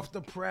fresh 20. off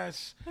the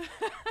press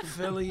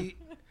Philly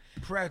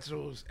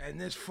pretzels, and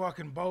this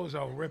fucking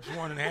bozo rips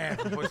one in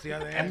half and puts the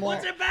other half.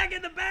 Puts it back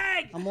in the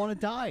bag. I'm on a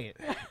diet.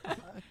 and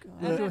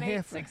do then ate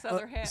half- 6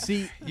 other halves.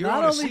 See, You're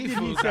not on a only did he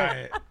seafood say,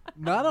 diet.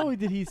 not only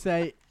did he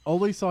say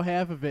only saw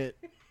half of it,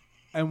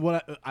 and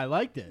what I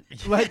liked it.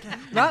 Like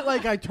not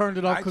like I turned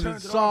it off I because turned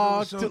it it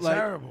off. sucked. It was so like,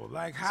 terrible.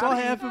 Like how saw do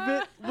you- half of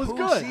it was who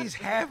good. sees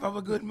half of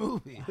a good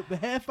movie? The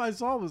half I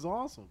saw was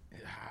awesome.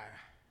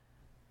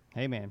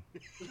 Hey, man.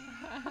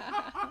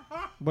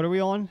 What are we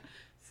on?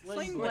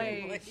 Sling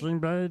Blade. Sling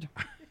Blade.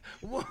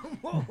 What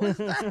was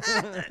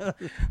that?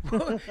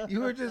 You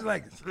were just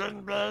like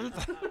sling blade.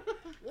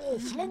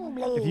 Sling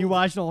blade. If you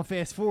watch it on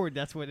fast forward,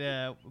 that's what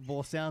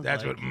Bull sounds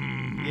That's like. what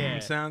Yeah.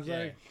 sounds Yeah.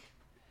 like.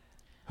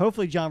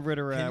 Hopefully, John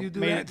Ritter Can you do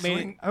made, that made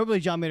sling- hopefully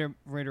John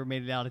Ritter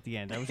made it out at the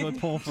end. I was going to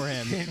pull for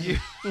him.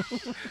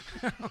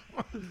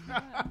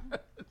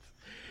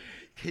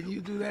 Can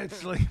you do that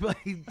sling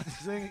blade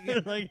sing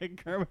again? Like a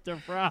Kermit the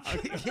Frog.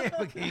 Yeah,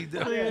 but can you do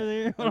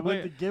it? And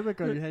with the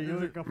gimmick on your head, you're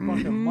like a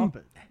fucking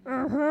Muppet.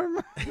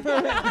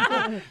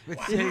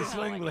 But say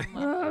sling blade.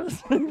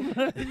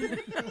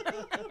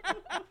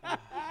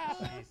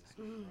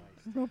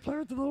 Go play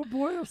with the little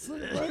boy of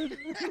Sling Blade.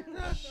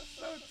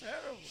 So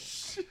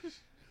terrible.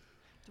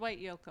 Dwight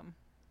Yoakam.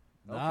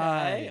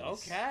 Nice.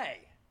 Okay.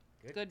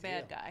 Good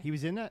bad guy. He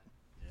was in that?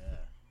 Yeah,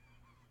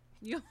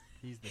 You,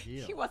 he's the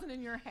heel. he wasn't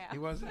in your half. He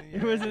wasn't. He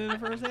wasn't in the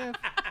first half?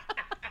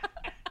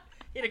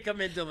 He didn't come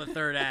in till the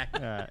third act.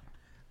 All right.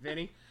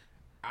 Vinny?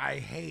 I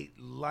hate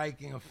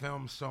liking a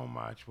film so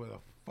much with a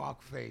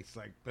fuck face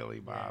like Billy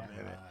Bob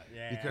in it.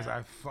 Yeah. Because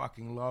I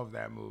fucking love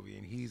that movie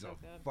and he's a good.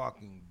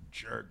 fucking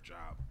jerk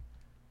job.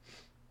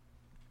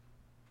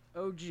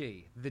 OG,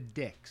 The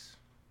Dicks.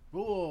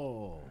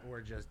 Whoa.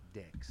 Or just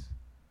Dicks.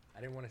 I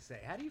didn't want to say.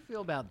 How do you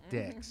feel about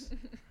Dicks?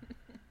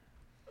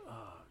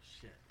 Oh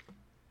shit.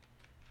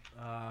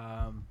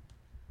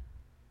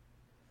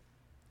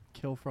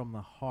 Kill from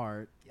the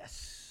Heart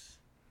Yes.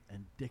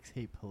 and Dicks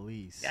Hate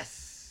Police.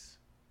 Yes.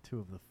 2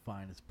 of the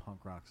finest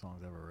punk rock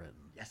songs ever written.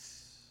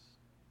 Yes.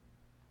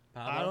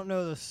 I don't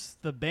know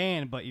the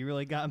band, but you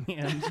really got me.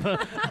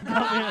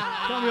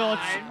 got me all,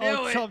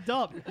 all chubbed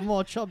up. I'm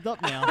all chubbed up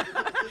now.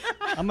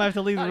 I'm gonna have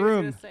to leave the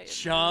room.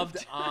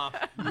 Chubbed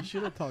up. You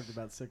should have talked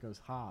about Sicko's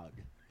Hog.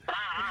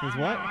 Is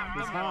what?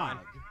 His hog.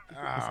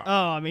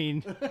 Oh, I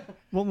mean,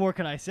 what more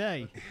can I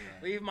say?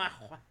 Leave my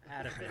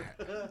out of it.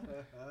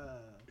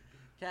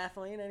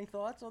 Kathleen, any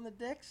thoughts on the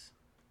Dicks?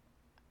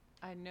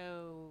 I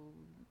know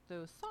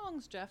those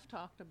songs Jeff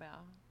talked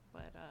about,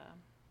 but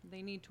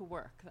they need to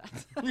work.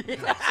 That's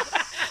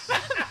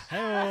what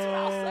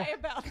I'll say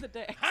about the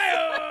Dicks.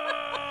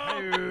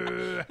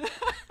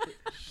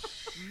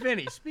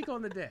 Vinny, speak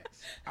on the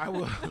Dicks. I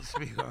will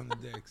speak on the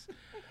Dicks.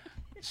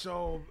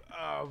 So,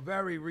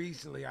 very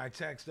recently, I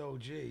text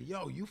OG,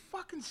 yo, you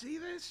fucking see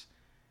this?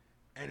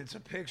 And it's a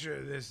picture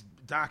of this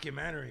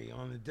documentary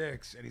on the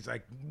Dicks. And he's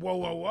like, whoa,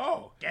 whoa,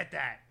 whoa. Get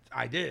that.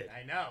 I did.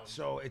 I know.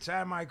 So it's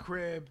at my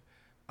crib,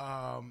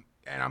 and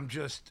I'm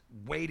just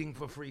waiting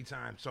for free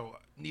time. So,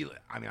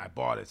 I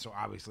bought it, so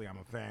obviously I'm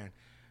a fan.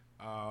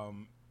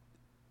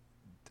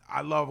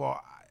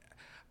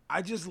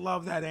 I just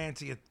love that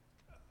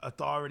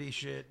anti-authority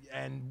shit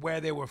and where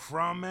they were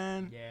from,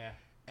 man. Yeah.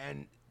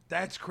 And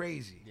that's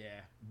crazy.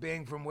 Yeah.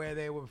 Being from where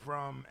they were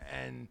from,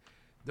 and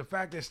the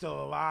fact they're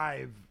still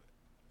alive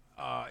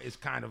is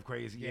kind of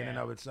crazy in and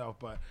Yeah. of itself.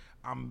 But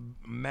I'm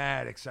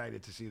mad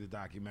excited to see the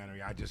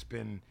documentary. I just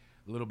been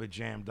a little bit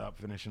jammed up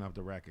finishing up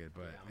the record,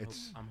 but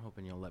I'm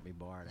hoping you'll let me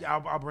borrow it. yeah,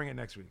 I'll bring it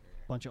next week.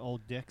 Bunch of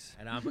old dicks.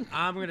 And I'm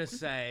gonna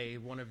say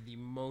one of the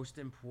most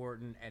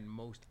important and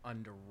most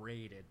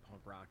underrated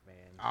punk rock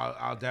bands. I'll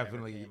that ever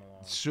definitely came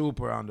along.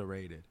 super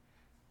underrated.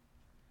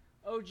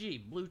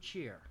 OG Blue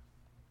Cheer.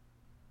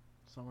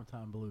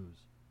 Summertime Blues.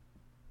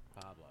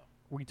 Pablo.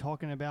 We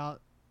talking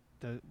about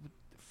the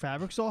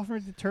fabric softener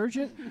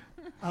detergent?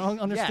 I don't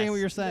understand what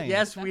you're saying.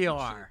 Yes, we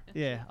are.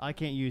 Yeah, I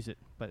can't use it,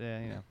 but you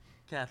know.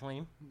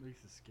 Kathleen.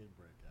 Makes the skin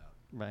break out.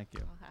 Thank you.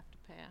 I'll have to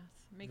pass.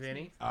 Makes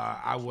Vinny? me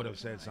I would have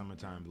said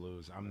Summertime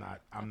Blues. I'm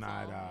not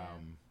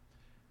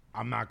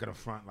gonna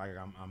front like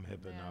I'm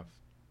hip Yeah. enough.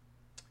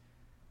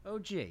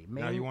 OG.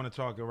 Now you want to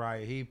talk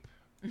Uriah Heep?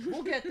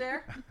 We'll get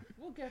there.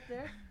 We'll get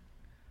there.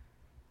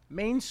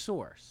 Main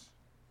Source.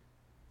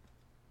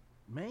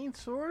 Main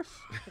source?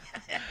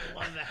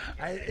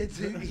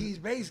 He's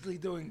basically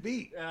doing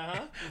beat.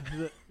 Uh-huh.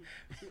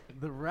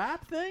 The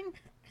rap thing?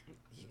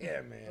 Yeah,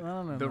 I man.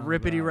 don't know. The nothing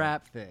rippity about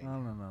rap it. thing. I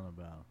don't know nothing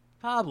about it.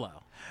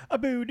 Pablo. A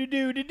boo doo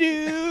doo doo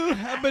doo.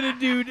 A boo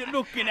doo doo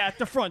looking at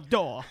the front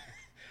door.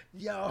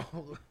 Yo,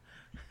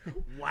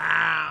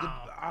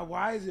 Wow.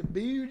 why is it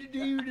beat?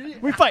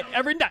 We fight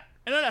every night,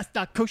 and that's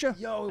not kosher.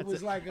 Yo, it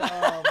was like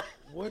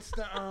what's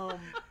the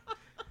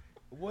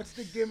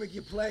gimmick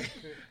you play?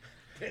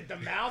 The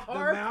mouth The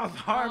harp? mouth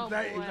harp. Oh,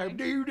 That it's boy. like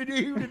doo.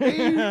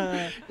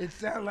 It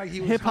sounded like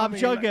he was Hip hop humming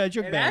jug like-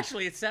 jug And band.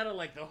 actually, it sounded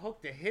like the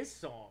hook to his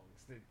songs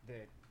that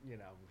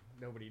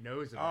nobody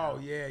knows about. Oh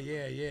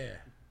yeah.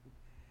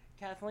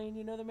 Kathleen,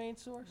 you know the Main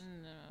Source?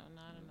 No,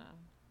 not enough.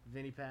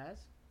 Vinny Paz?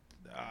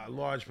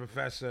 Large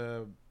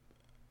Professor,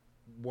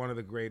 one of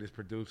the greatest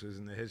producers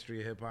in the history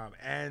of hip hop,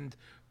 and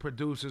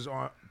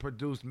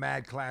produced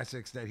mad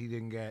classics that he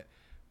didn't get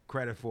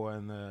credit for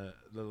in the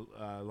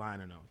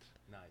liner notes.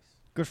 Nice.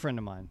 Good friend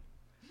of mine.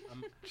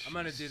 I'm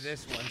going to do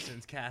this one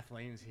since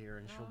Kathleen's here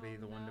and she'll be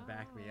the one to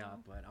back me no. up,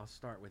 but I'll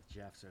start with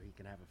Jeff so he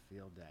can have a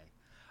field day.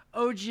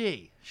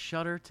 OG,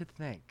 Shudder to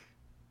Think.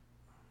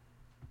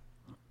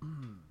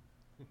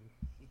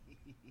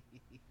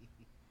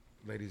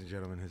 Ladies and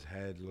gentlemen, his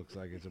head looks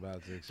like it's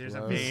about to explode.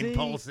 There's a vein See?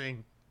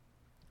 pulsing.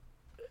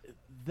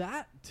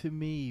 That to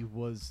me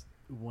was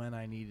when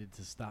I needed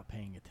to stop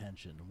paying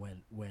attention.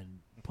 When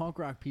punk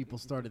rock people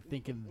started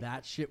thinking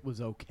that shit was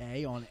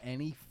okay on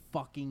any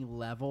fucking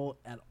level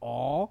at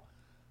all,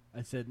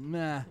 I said,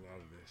 nah. Love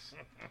this.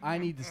 I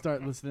need to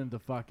start listening to I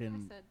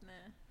fucking said nah.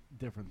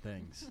 different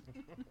things.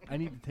 I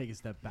need to take a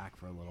step back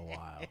for a little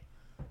while.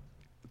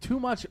 Too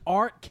much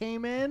art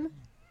came in.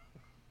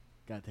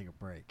 Gotta take a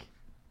break.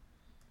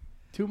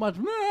 Too much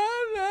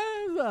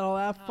all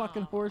that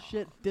fucking horse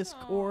shit.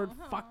 Discord.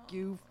 Fuck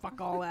you. Fuck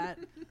all that.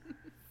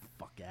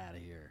 Fuck out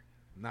of here.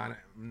 Not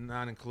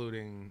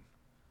including.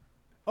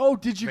 Oh,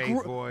 did you?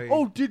 Faith Boy.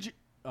 Oh, did you?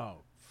 Oh,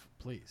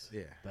 please.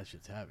 Yeah. That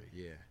shit's heavy.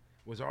 Yeah.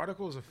 Was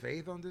Articles of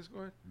Faith on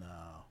Discord? No,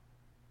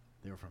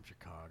 they were from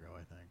Chicago,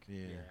 I think.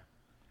 Yeah.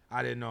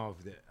 I didn't know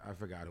if I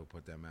forgot who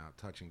put them out.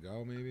 Touch and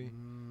Go, maybe.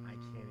 I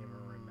can't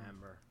even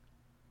remember.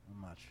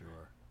 I'm not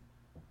sure.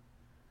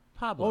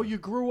 Pablo. Oh, you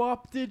grew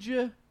up, did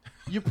you?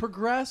 You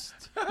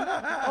progressed?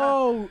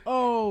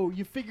 Oh,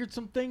 you figured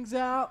some things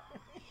out?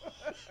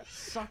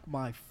 Suck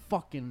my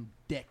fucking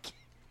dick.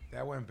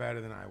 That went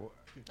better than I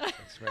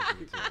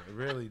expected it to. It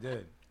really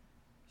did.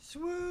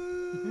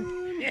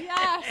 Swoon.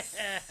 Yes!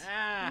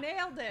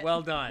 Nailed it.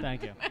 Well done.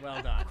 Thank you.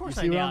 Well done. course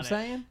You I see what I'm nailed it.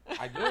 saying?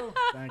 I do.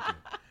 Thank you.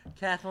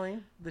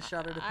 Kathleen, the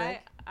Shudder to Think.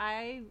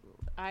 I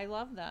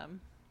love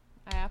them.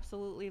 I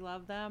absolutely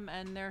love them,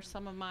 and they're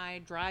some of my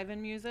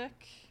drive-in music.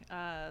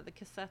 The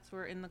cassettes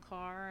were in the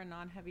car and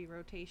on heavy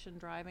rotation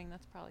driving.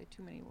 That's probably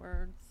too many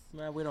words.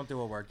 No, we don't do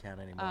a word count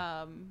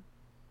anymore.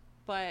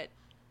 But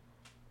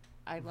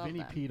I love Vinny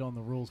them. peed on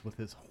the rules with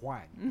his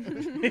whang.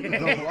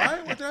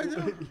 What? What did I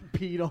do?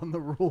 Peed on the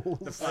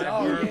rules.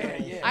 Oh,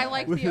 yeah. I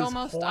like With the his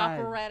almost whang.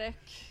 operatic,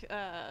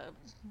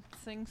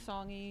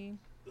 sing-songy,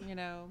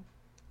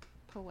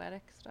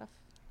 poetic stuff.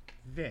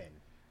 Vin.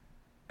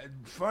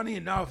 Funny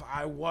enough,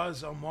 I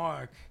was a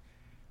mark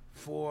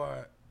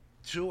for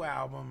 2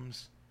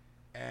 albums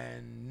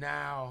and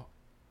now,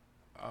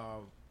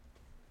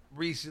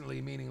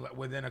 recently, meaning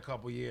within a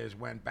couple years,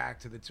 went back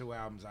to the 2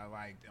 albums I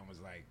liked and was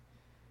like,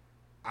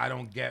 I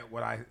don't get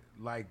what I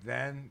liked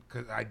then,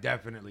 because I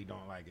definitely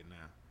don't like it now.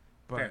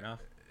 But, Fair enough.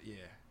 Yeah.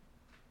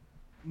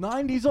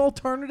 90s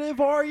alternative,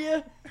 are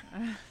you?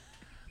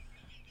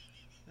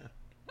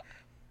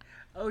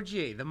 OG,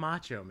 the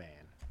Macho Man,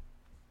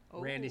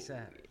 Randy Oh,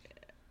 Savage.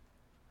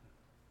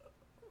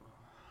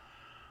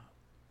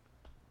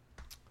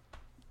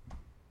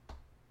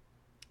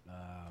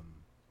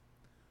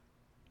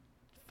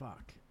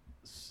 Fuck.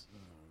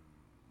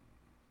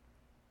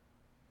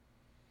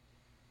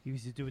 He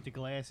used to do with the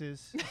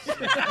glasses.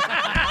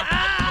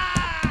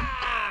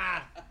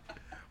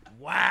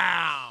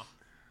 Wow.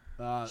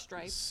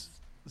 Stripes.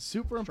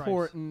 Super Stripes.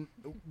 important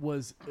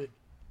was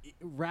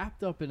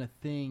wrapped up in a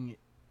thing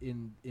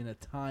in a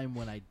time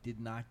when I did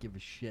not give a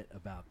shit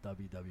about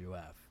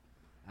WWF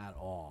at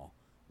all.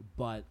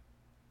 But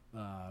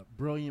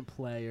brilliant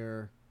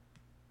player.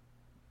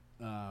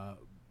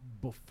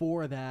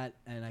 Before that,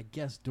 and I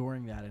guess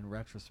during that, in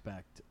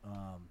retrospect,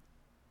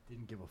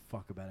 didn't give a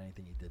fuck about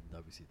anything he did in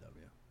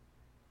WCW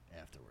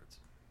afterwards.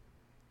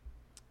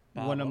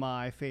 One of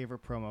my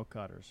favorite promo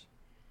cutters.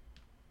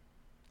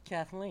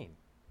 Kathleen.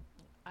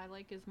 I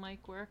like his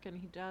mic work, and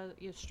he does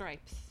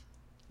stripes.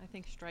 I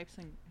think stripes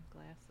and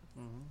glasses.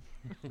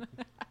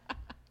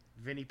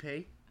 Vinny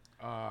P.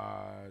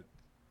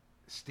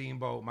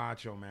 Steamboat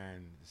Macho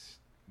Man is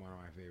one of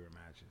my favorite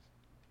matches.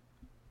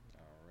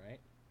 All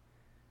right.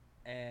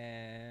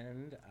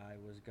 And I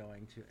was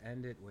going to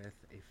end it with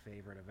a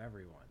favorite of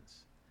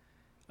everyone's.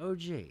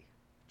 OG,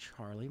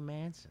 Charlie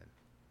Manson.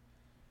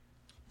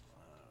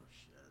 Oh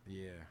shit.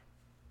 Yeah.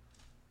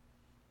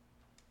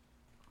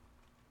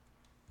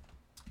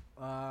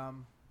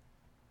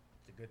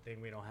 It's a good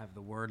thing we don't have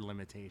the word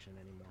limitation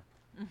anymore.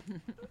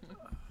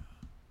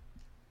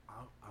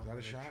 I'm that a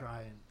gonna shot?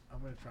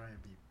 I'm gonna try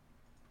and be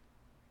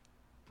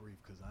brief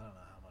because I don't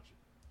know how much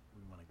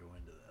we want to go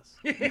into this.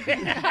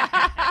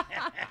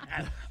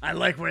 I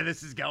like where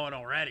this is going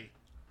already.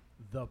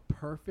 The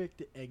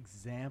perfect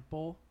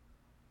example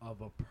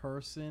of a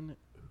person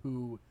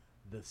who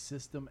the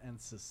system and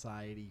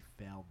society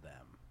failed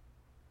them.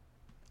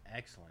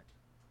 Excellent.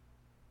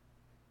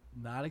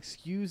 Not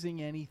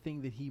excusing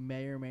anything that he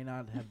may or may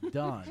not have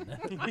done,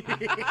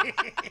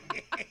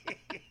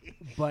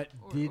 but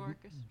Or did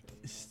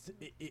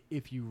orchestrated.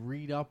 if you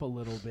read up a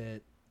little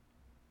bit,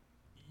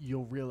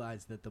 you'll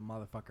realize that the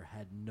motherfucker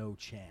had no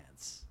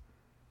chance.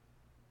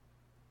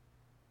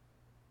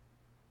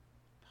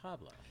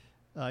 Pablo.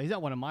 He's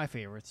not one of my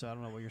favorites, so I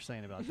don't know what you're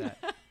saying about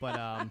that.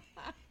 But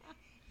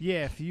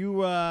yeah, if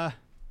you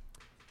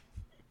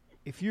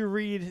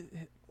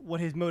read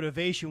what his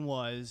motivation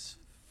was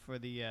for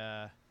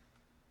the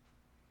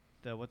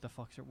what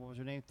was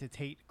her name? The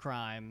Tate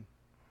crime,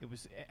 it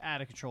was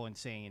out of control,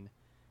 insane,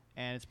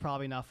 and it's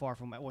probably not far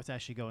from what's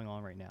actually going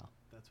on right now.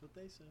 That's what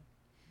they said.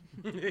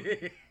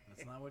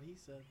 That's not what he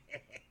said.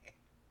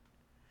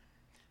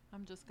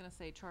 I'm just gonna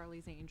say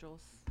Charlie's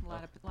Angels. A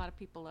lot of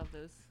people love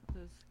those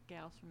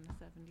gals from the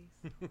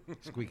 70s.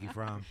 Squeaky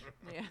Fromm.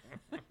 Yeah,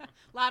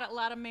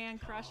 lot of man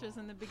crushes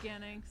in the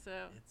beginning. So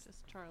it's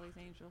just Charlie's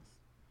Angels.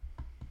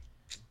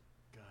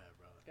 Go ahead,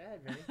 brother. Go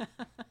ahead, Vinny.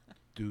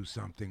 Do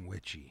something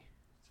witchy.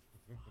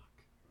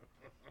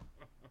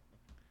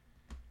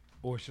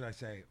 Or should I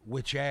say,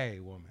 witch-a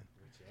woman?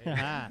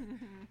 I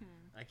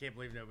can't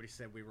believe nobody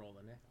said we roll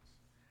the nickels.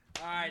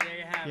 All right, there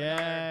you have it.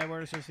 Yeah,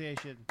 word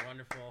association. Another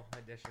wonderful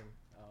edition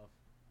of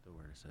the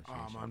Word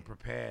Association. I'm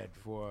unprepared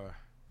for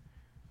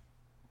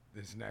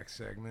this next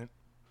segment.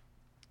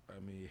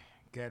 Let me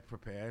get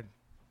prepared.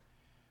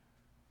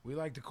 We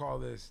like to call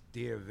this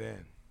Dear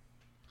Vin.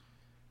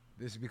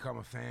 This has become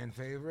a fan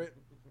favorite.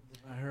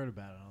 I heard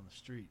about it on the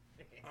street.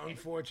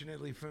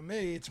 Unfortunately for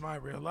me, it's my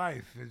real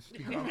life. It's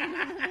become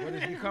what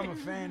has become a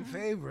fan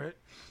favorite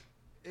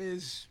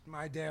is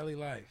my daily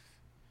life.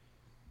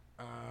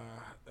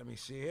 Let me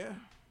see here.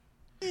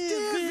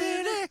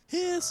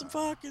 Here's some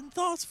fucking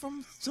thoughts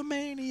from some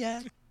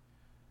maniac.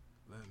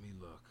 Let me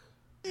look.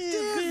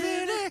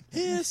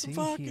 Here's some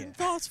fucking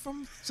thoughts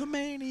from some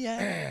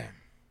maniac.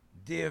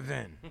 Dear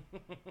Vin.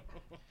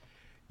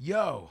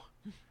 Yo,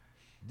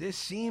 this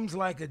seems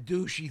like a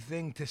douchey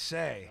thing to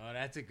say. Oh,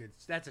 that's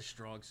a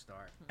strong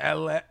start.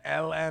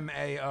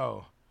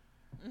 LMAO.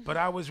 But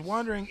I was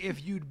wondering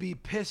if you'd be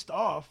pissed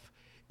off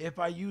if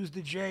I used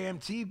the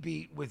JMT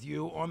beat with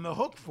you on the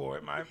hook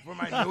for my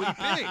new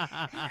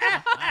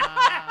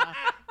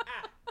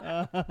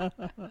EP.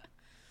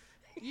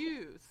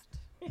 Used.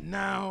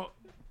 Now,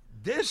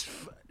 this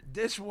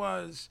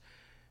was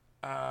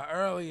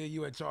earlier.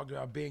 You had talked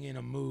about being in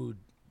a mood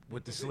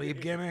with the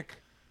sleep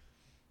gimmick.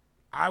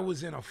 I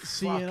was in a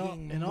See,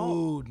 fucking in all-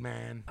 mood,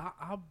 man.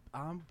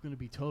 I'm gonna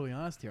be totally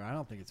honest here. I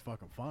don't think it's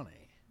fucking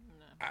funny.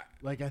 No.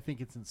 Like I think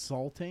it's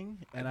insulting,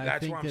 and I That's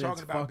think what I'm that talking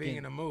it's about. Being fucking-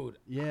 in a mood.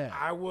 Yeah.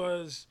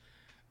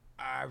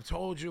 I've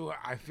told you.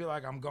 I feel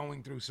like I'm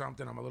going through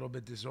something. I'm a little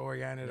bit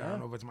disoriented. I Yeah. don't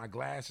know if it's my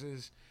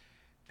glasses.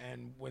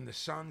 And when the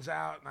sun's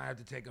out and I have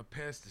to take a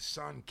piss, the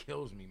sun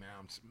kills me, man.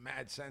 I'm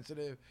mad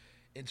sensitive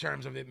in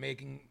terms of it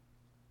making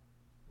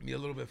me a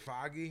little bit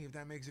foggy, if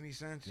that makes any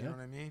sense. You know what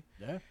I mean?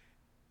 Yeah.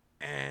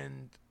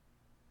 And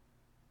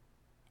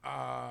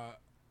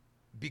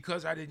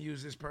because I didn't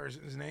use this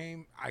person's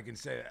name, I can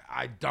say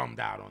I dumbed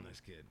out on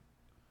this kid.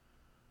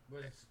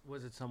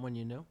 Was it someone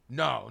you knew?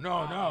 No.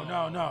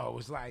 It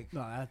was like,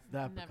 No, that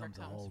Never becomes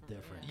a comes whole from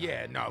different.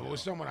 yeah, no, if it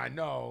was someone I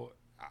know,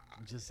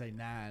 Just say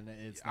nah. And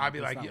it's. I'd be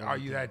that's like, not are what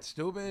we you do. that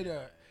stupid?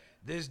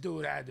 This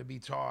dude had to be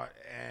taught,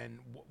 and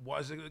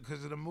was it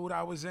because of the mood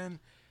I was in?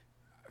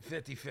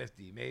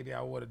 50-50. Maybe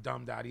I would have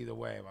dumbed out either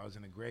way if I was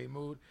in a great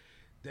mood.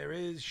 There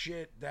is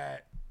shit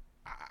that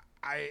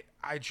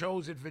I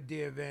chose it for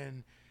Dear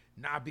Vin,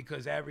 not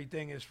because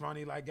everything is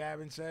funny, like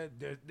Gavin said.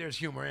 There's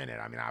humor in it.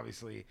 I mean,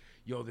 obviously,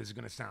 this is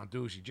gonna sound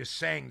douchey. Just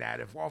saying that,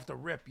 if off the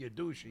rip you're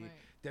douchey, Right.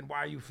 then why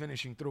are you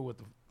finishing through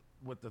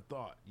with the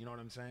thought? You know what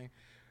I'm saying?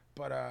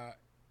 But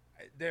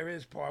there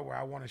is part where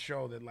I want to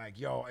show that, like,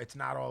 it's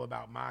not all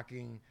about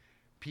mocking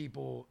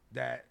people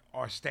that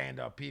are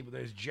stand-up people.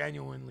 There's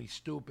genuinely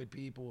stupid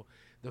people.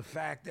 The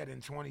fact that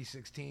in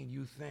 2016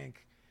 you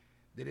think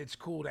that it's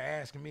cool to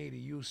ask me to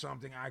use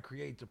something I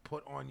create to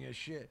put on your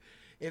shit.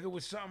 If it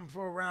was something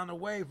for around the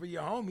way for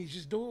your homies,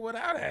 just do it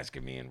without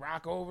asking me and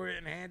rock over it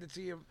and hand it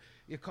to your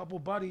couple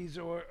buddies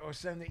or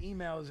send the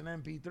email as an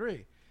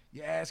MP3.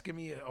 You're asking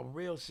me a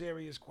real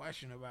serious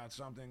question about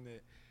something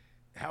that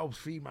helps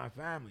feed my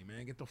family,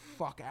 man. Get the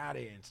fuck out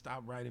of here and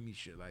stop writing me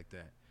shit like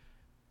that.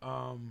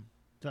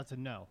 That's a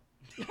no.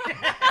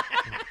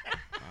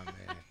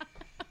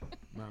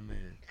 My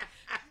man.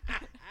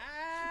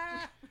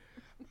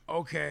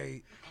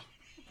 Okay.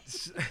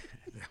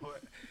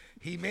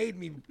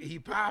 He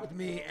popped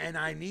me, and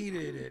I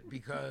needed it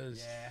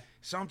because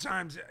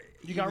sometimes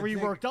You got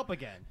even reworked up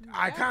again.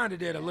 I kind of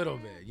did a little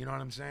bit, you know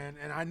what I'm saying?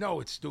 And I know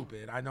it's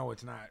stupid. I know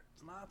it's not.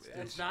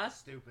 It's not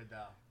stupid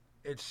though.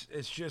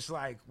 It's just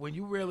like when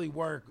you really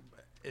work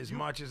as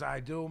much as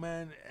I do,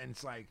 man, and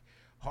it's like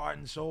heart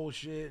and soul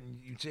shit, and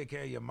you take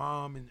care of your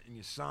mom and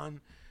your son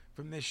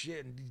from this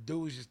shit, and these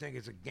dudes just think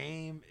it's a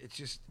game. It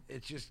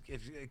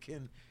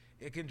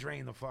can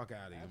drain the fuck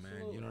out of you,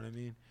 man. You know what I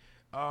mean?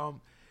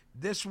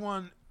 This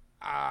one,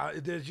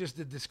 there's just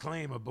a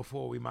disclaimer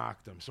before we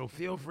mock them. So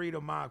feel free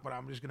to mock, but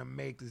I'm just gonna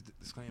make this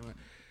disclaimer.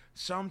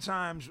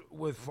 Sometimes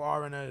with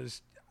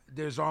foreigners,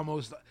 there's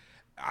almost,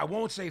 I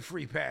won't say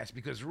free pass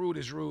because rude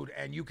is rude,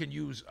 and you can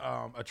use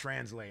a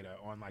translator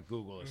on like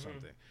Google or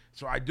something.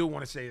 So I do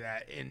want to say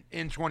that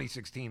in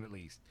 2016 at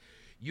least,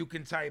 you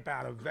can type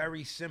out a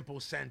very simple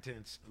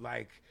sentence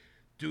like,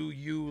 "Do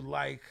you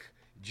like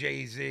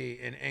Jay-Z"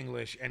 in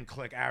English, and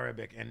click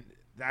Arabic, and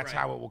that's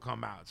how it will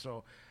come out.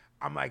 So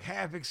I'm like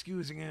half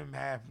excusing him,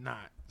 half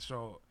not.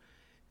 So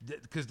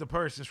because the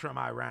person's from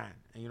Iran,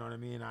 and you know what I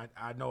mean.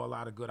 I know a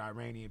lot of good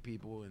Iranian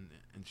people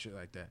and shit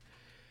like that.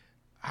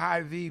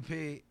 Hi,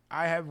 VP.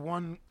 I have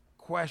one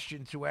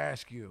question to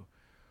ask you.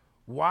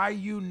 Why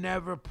you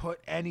never put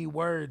any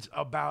words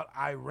about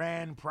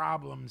Iran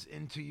problems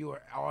into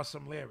your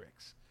awesome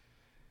lyrics?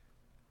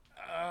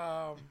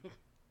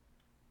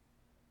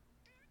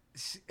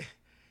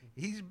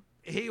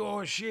 He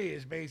or she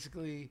is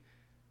basically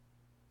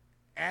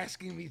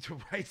asking me to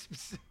write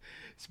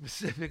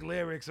specific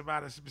lyrics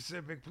about a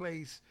specific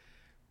place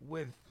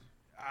with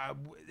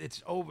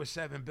it's over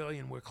 7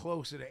 billion. We're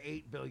closer to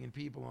 8 billion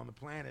people on the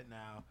planet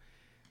now.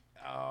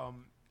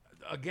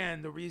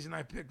 Again, the reason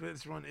I picked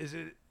this one, is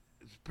it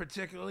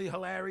particularly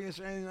hilarious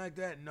or anything like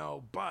that?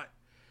 No, but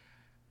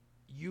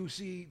you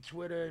see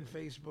Twitter and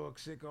Facebook,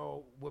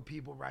 sicko, where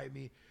people write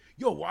me,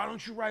 yo, why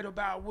don't you write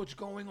about what's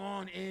going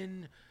on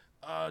in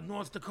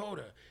North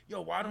Dakota? Yo,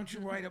 why don't you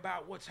write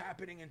about what's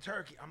happening in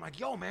Turkey? I'm like,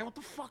 yo, man, what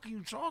the fuck are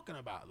you talking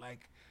about?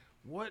 Like,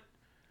 what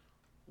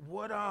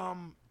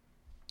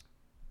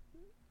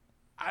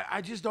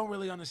I just don't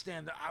really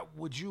understand.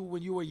 Would you,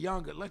 when you were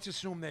younger, let's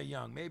assume they're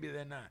young, maybe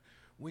they're not.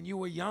 When you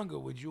were younger,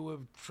 would you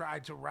have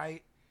tried to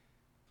write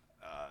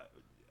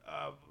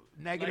a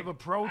negative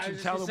approach and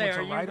tell them what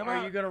to write about?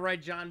 Are you gonna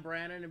write John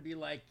Brannon and be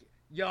like,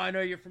 yo, I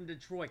know you're from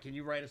Detroit, can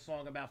you write a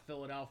song about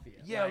Philadelphia?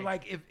 Yeah,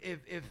 like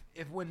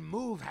if when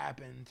Move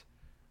happened,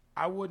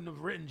 I wouldn't have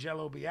written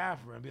Jello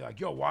Biafra and be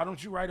like, yo, why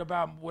don't you write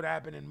about what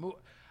happened in Move?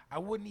 I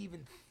wouldn't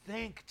even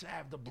think to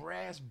have the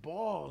brass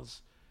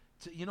balls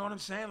to, you know what I'm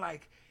saying?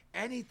 Like,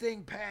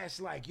 anything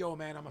past like, yo,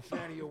 man, I'm a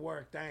fan of your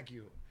work, thank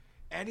you.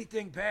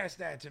 Anything past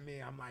that to me,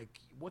 I'm like,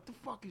 what the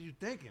fuck is you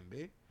thinking,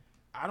 B?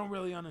 I don't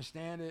really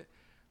understand it.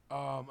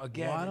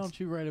 Again, Why don't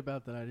you write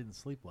about that I didn't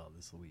sleep well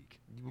this week?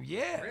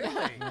 Yeah.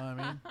 Really? You know what I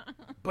mean?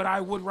 But I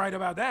would write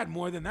about that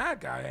more than that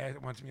guy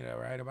wants me to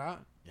write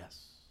about.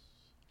 Yes.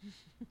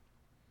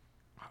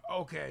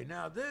 Okay,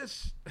 now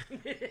this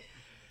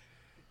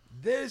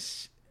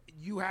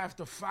you have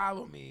to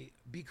follow me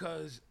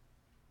because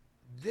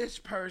this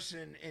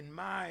person, in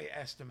my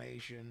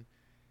estimation,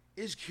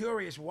 is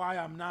curious why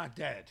I'm not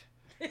dead.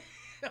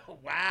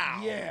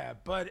 Wow. Yeah,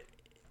 but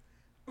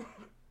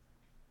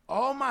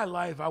all my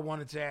life I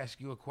wanted to ask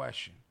you a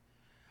question.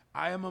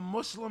 I am a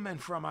Muslim and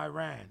from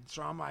Iran,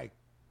 so I'm like,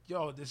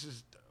 yo, this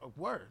is a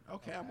word.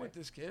 Okay, I'm with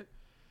this kid.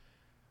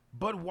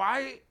 But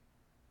why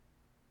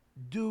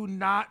do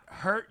not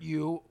hurt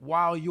you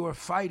while you're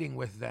fighting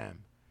with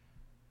them?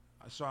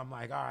 So I'm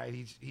like, all right,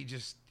 he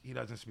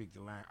doesn't speak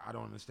the language. I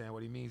don't understand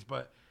what he means,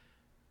 but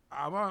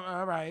I'm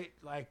all right.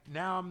 Like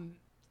now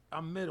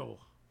I'm middle,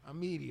 I'm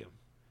medium.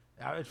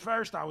 Now, at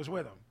first I was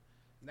with him.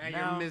 Now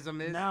you're Miz.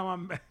 Now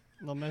I'm.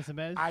 Little Miz and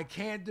Miz? I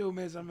can't do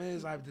Miz.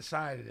 I've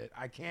decided it.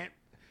 I can't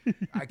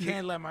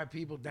let my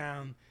people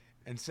down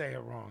and say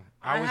it wrong.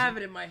 I have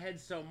it in my head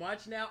so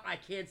much now, I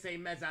can't say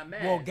Mez.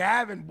 Well,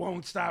 Gavin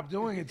won't stop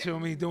doing it to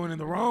me, doing it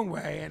the wrong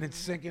way, and it's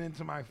sinking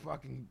into my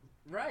fucking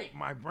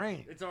my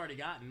brain. It's already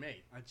gotten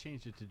me. I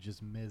changed it to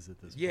just Miz at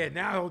this Yeah, point.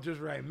 now he'll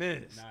just write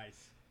Miz.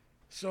 Nice.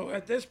 So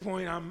at this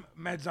point, I'm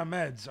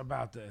meds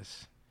about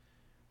this.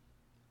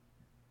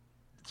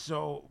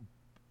 So,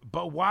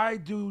 but why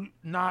do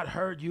not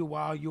hurt you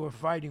while you are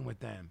fighting with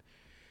them?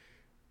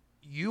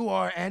 You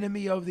are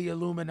enemy of the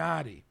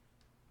Illuminati.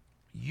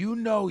 You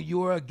know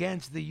you're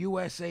against the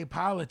USA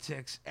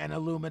politics and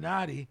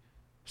Illuminati,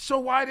 so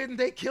why didn't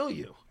they kill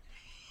you?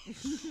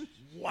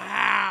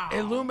 Wow.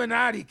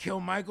 Illuminati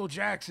killed Michael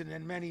Jackson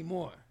and many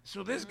more.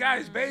 So this guy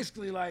is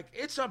basically like,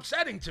 it's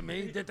upsetting to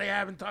me that they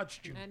haven't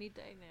touched you. Any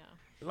day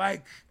now.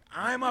 Like,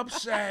 I'm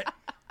upset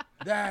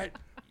that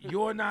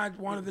you're not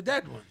one of the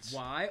dead ones.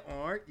 Why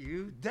aren't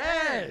you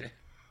Dead.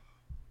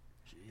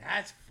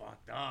 That's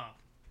fucked up.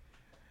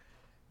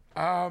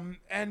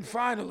 And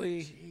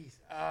finally,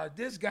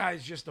 this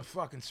guy's just a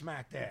fucking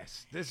smacked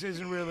ass. This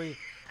isn't really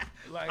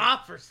like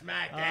Pop for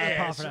smacked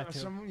ass. for that too.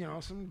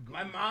 some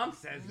My mom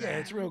says yeah, that.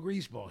 it's real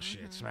greaseball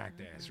shit.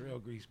 Smacked ass, real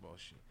greaseball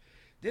shit.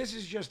 This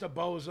is just a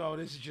bozo.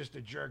 This is just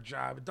a jerk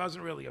job. It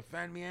doesn't really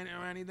offend me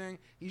or anything.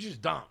 He's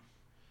just dumb.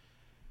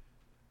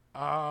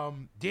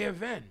 Dear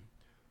Vin,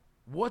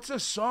 what's a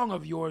song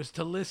of yours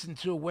to listen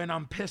to when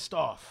I'm pissed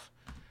off?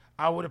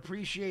 I would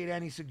appreciate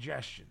any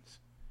suggestions.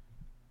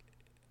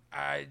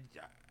 I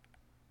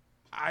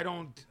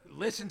don't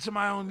listen to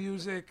my own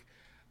music.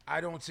 I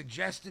don't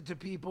suggest it to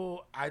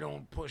people. I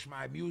don't push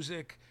my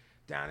music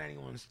down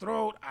anyone's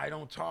throat. I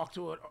don't talk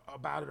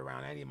about it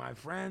around any of my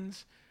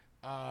friends.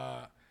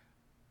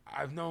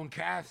 I've known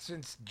Kath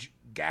since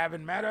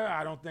Gavin met her.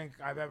 I don't think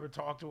I've ever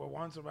talked to her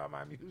once about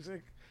my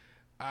music.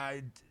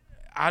 I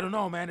don't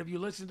know, man. If you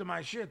listen to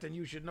my shit, then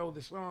you should know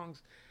the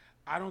songs.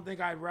 I don't think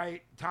I'd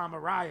write Tom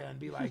Araya and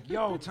be like,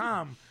 yo,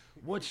 Tom,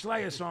 which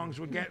Slayer songs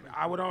would get...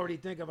 I would already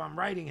think if I'm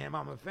writing him,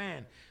 I'm a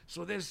fan.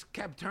 So this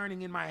kept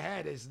turning in my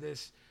head as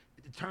this...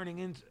 Turning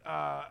into...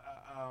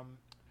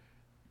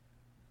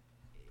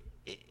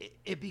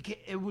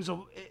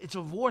 It's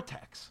a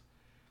vortex.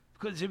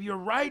 Because if you're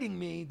writing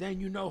me, then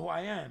you know who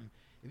I am.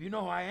 If you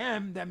know who I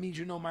am, that means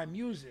you know my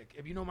music.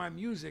 If you know my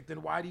music,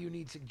 then why do you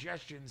need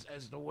suggestions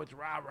as to what's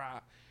rah-rah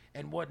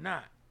and what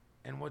not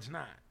and what's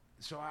not?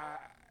 So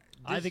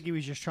I think he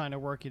was just trying to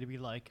work you to be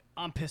like,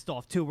 I'm pissed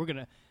off too.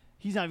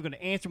 He's not even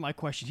gonna answer my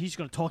question. He's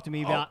gonna talk to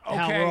me about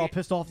how we're all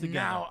pissed off together.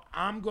 Now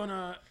I'm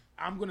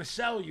gonna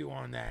sell you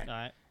on that. All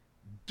right.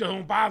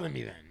 Don't bother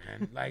me then,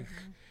 man. Like,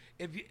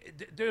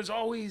 there's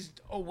always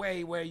a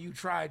way where you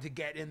try to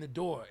get in the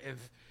door.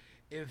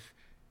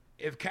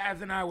 If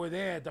Kath and I were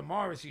there at the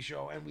Morrissey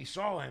show and we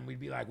saw him, we'd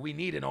be like, we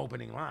need an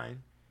opening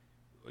line.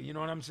 You know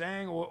what I'm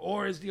saying?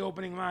 Or is the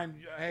opening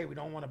line, hey, we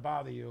don't want to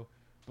bother you,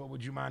 but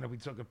would you mind if we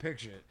took a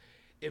picture?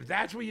 If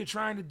that's what you're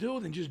trying to do,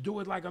 then just do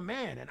it like a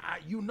man. And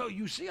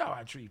you see how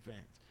I treat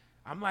fans.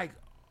 I'm like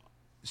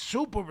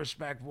super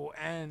respectful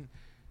and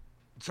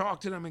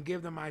talk to them and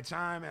give them my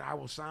time, and I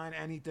will sign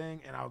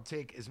anything and I'll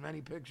take as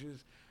many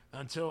pictures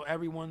until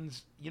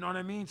everyone's, you know what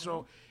I mean?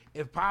 So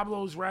if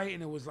Pablo's right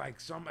and it was like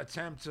some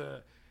attempt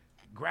to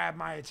grab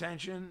my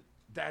attention,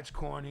 that's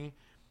corny.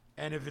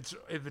 And if it's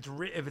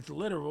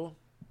literal,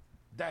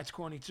 that's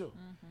corny too.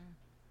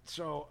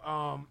 So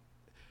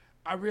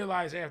I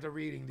realized after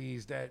reading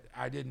these that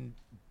I didn't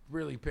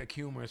really pick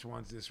humorous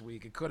ones this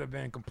week. It could have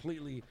been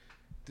completely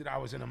that I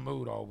was in a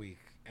mood all week,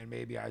 and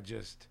maybe I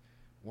just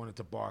wanted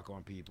to bark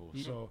on people.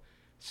 So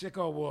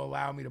Sicko will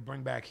allow me to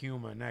bring back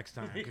humor next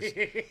time. 'Cause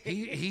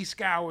he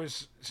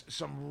scours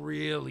some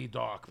really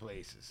dark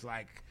places,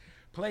 like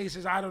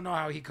places I don't know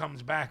how he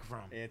comes back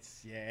from. It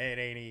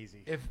ain't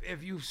easy.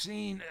 If you've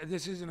seen,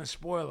 this isn't a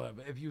spoiler,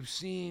 but if you've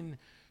seen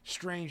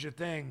Stranger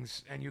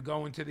Things and you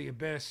go into the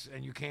abyss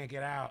and you can't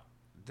get out,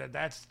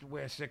 that's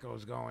where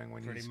Sicko's going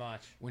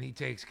when he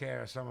takes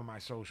care of some of my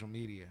social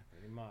media.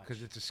 Pretty much.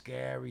 Because it's a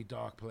scary,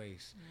 dark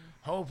place.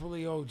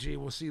 Hopefully, OG,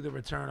 we'll see the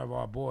return of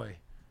our boy.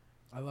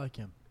 I like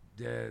him.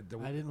 I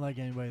I didn't like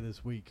anybody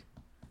this week.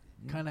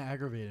 Kind of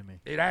aggravated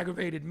me. It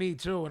aggravated me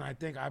too, and I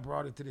think I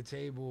brought it to the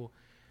table.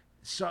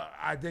 So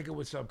I think it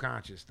was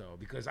subconscious though,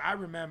 because I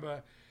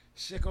remember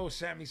Sicko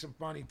sent me some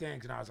funny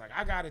things, and I was like,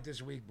 I got it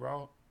this week,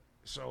 bro.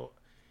 So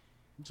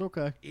It's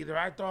okay. either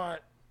I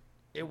thought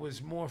it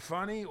was more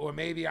funny, or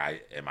maybe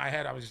in my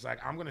head I was just like,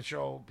 I'm gonna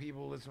show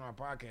people who listen to my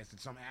podcast that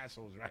some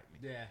assholes write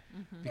me. Yeah.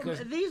 Because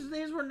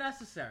these were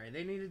necessary.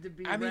 They needed to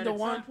be I mean, read the at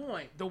one some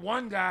point. the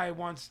one guy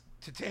wants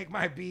to take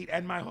my beat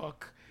and my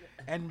hook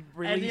and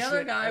release And the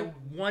other it. guy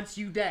wants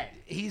you dead.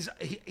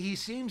 He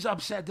seems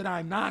upset that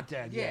I'm not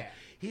dead Yeah. yet.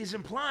 He's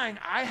implying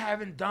I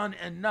haven't done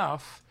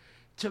enough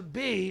to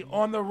be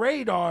on the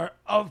radar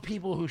of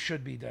people who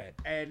should be dead.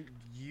 And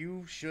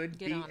you should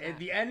Get be on at that.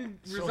 the end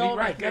So result.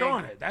 I get think-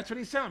 on it. That's what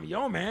he's telling me.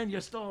 Yo, man,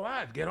 you're still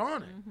alive. Get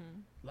on it.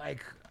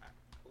 Like,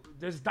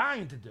 there's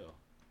dying to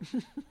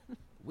do.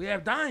 We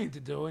have dying to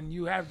do, and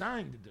you have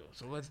dying to do.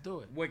 So let's do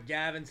it. What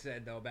Gavin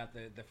said though about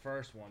the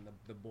first one,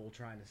 the bull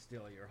trying to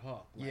steal your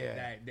hook. Like,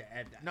 Yeah.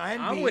 No,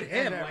 and I'm beat with and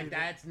him. Like everything.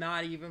 that's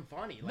not even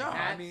funny. Like, No, I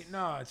that's- mean,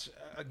 no. It's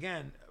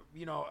again,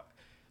 you know,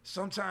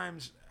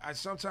 sometimes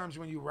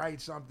when you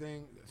write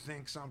something,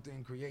 think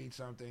something, create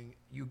something,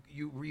 you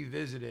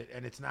revisit it,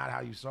 and it's not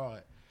how you saw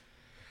it.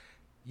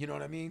 You know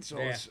what I mean? So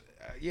Yeah. it's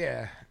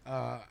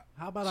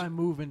How about I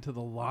move into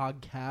the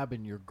log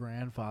cabin your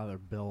grandfather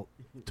built?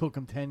 Took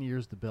him 10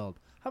 years to build.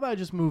 How about I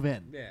just move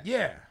in? Yeah.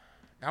 yeah.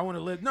 I want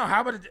to live. No,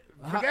 how about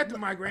forget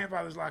my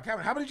grandfather's log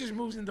cabin? How about he just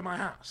moves into my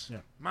house,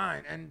 Yeah.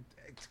 mine, and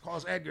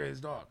calls Edgar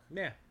his dog?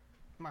 Yeah.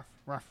 Murph,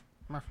 ruff,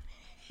 Murph.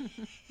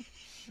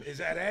 Is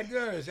that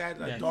Edgar? Or is that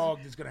a Yes.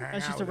 dog that's gonna hang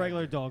That's out? just a with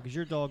regular Edgar? dog, because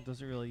your dog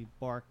doesn't really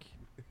bark.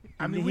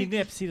 I mean, he we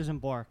nips, he doesn't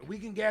bark. we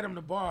can get him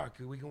to bark.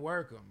 We can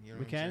work him. You know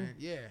We what I'm can? saying?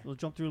 Yeah. He'll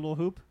jump through a little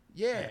hoop.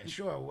 Yeah,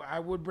 sure. I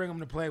would bring him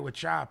to play with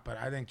Chop, but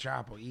I think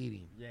Chop will eat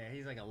him. Yeah.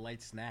 He's like a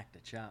light snack to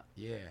chop.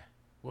 Yeah.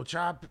 Would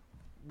Chop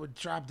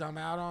dumb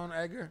out on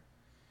Edgar?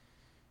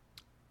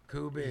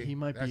 Could be. He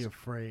might be That's-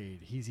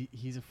 afraid.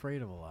 He's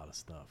afraid of a lot of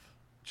stuff.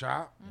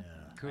 Chop. Yeah.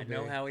 Could I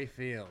know be. how he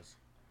feels.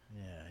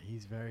 Yeah,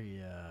 he's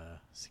very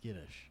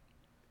skittish.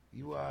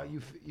 You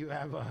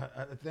have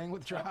a thing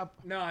with Chop?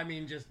 No, I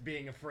mean just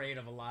being afraid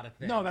of a lot of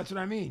things. No, that's what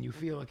I mean. You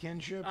feel a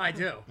kinship. I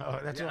do. Oh,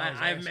 that's Yeah, what I was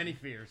I have asking. many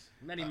fears.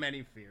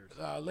 Many fears.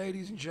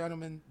 Ladies and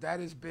gentlemen, that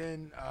has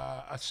been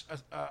a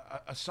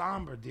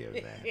somber dear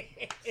man.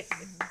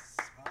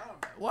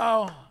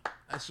 Well,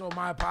 so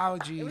my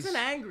apologies. It was an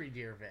angry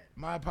deer vet.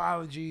 My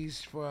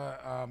apologies for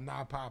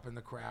not popping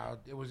the crowd.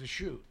 It was a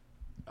shoot.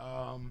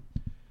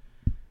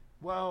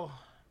 Well,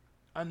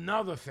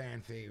 another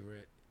fan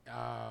favorite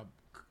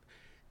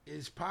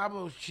is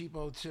Pablo's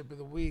Cheapo Tip of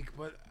the Week,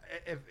 but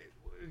if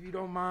you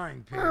don't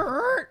mind, Pete.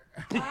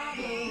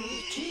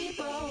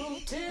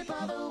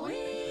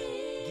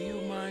 Do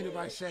you mind if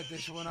I set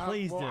this one up?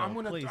 Please well, do, I'm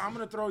gonna please I'm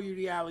gonna throw you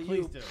the alley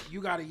Please oop. do.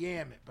 You gotta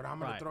yam it, but I'm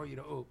gonna Right. throw you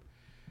the oop.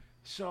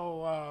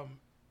 So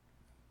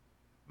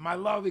my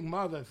loving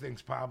mother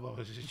thinks Pablo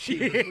is the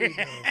cheapest we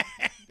do.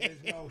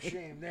 There's no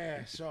shame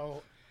there.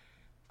 So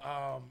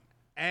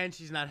And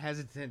she's not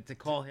hesitant to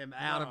call him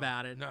out no,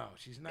 about it No,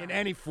 she's not. in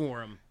any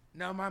forum.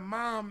 Now, my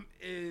mom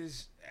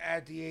is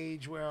at the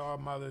age where our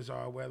mothers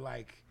are, where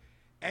like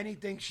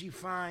anything she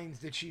finds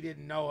that she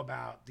didn't know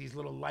about, these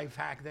little life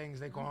hack things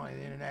they call on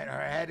the internet, her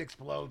head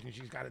explodes and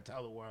she's got to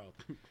tell the world.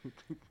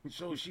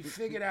 So she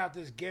figured out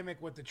this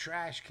gimmick with the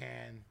trash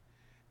can,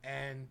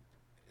 and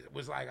it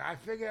was like, I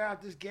figured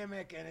out this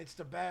gimmick and it's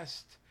the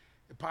best.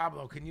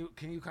 Pablo, can you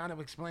kind of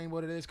explain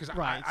what it is? Because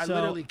Right, I so-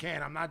 literally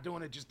can't. I'm not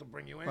doing it just to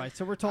bring you in. Right,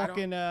 so we're I don't-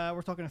 talking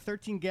a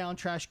 13-gallon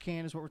trash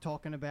can is what we're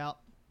talking about,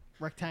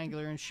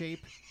 rectangular in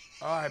shape.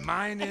 All right,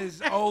 mine is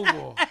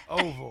oval.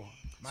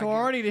 So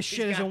already this He's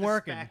shit got isn't the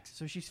working. specs.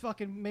 So she's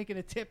fucking making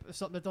a tip of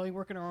something that don't even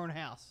work in her own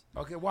house.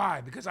 Okay,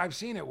 why? Because I've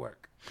seen it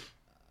work.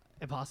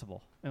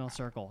 Impossible. In a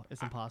circle,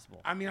 it's impossible.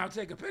 I mean, I'll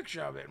take a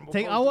picture of it. And we'll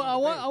Take. post I it want. on I the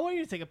want. page. I want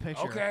you to take a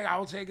picture. Okay, I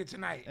will take it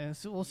tonight. And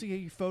so we'll see how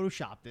you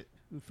photoshopped it.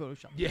 Who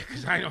photoshopped it? Yeah,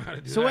 because I know how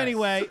to do So that.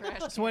 anyway,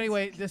 Trash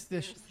cans.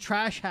 this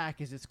trash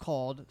hack, as it's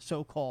called,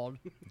 so called,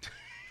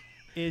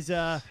 is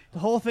the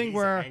whole thing He's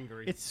where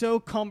angry. it's so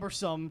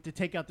cumbersome to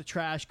take out the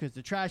trash because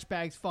the trash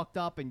bag's fucked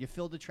up and you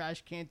fill the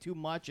trash can too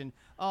much and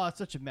it's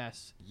such a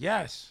mess.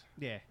 Yes.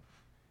 Yeah,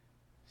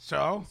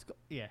 So,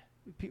 yeah.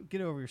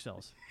 Get over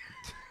yourselves.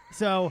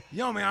 So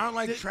yo, man, I don't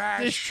like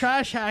trash. this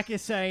trash hack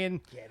is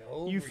saying Get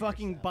over you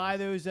fucking yourselves. buy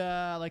those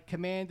like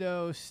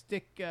commando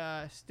stick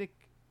the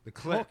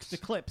hooks, clips. the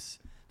clips.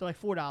 They're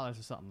like $4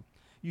 or something.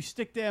 You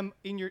stick them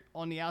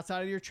on the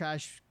outside of your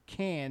trash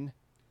can,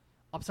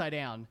 upside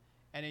down,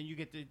 and then you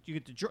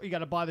got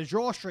to buy the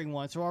drawstring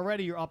one. So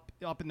already you're up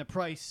in the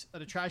price of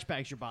the trash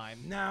bags you're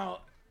buying.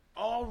 Now,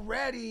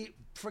 already,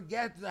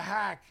 forget the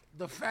hack.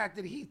 The fact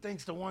that he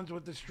thinks the ones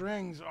with the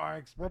strings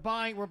are. We're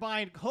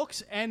buying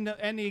hooks and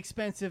the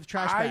expensive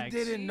trash I bags.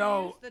 Do didn't you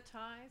know. use the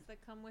ties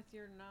that come with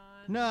your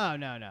non?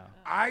 No.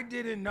 I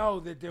didn't know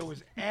that there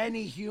was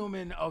any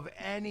human of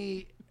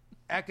any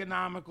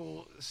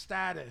economical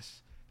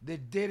status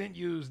that didn't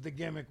use the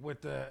gimmick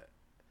with the.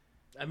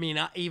 I mean,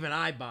 even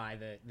I buy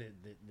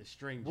the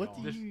string. What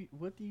jaws.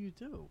 do you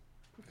do?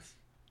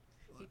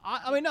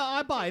 I mean, no,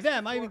 I buy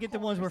them. I even get the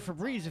ones where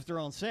Febreze if they're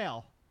on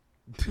sale.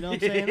 You know what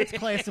I'm saying? Let's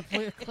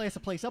class the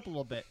place up a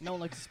little bit. No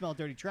one likes to smell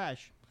dirty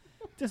trash.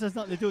 This has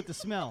nothing to do with the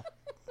smell.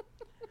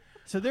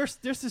 So there's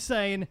just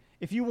saying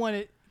if you want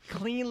to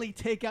cleanly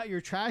take out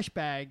your trash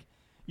bag,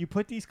 you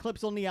put these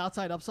clips on the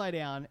outside upside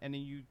down, and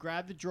then you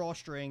grab the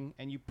drawstring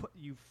and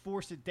you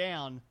force it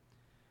down,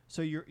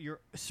 so you're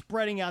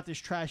spreading out this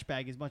trash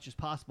bag as much as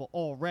possible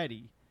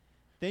already.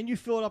 Then you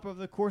fill it up over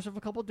the course of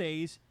a couple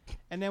days,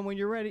 and then when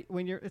you're ready,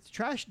 it's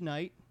trash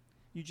night,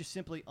 you just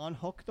simply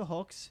unhook the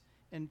hooks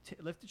and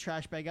lift the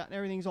trash bag out, and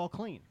everything's all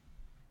clean.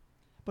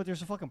 But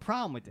there's a fucking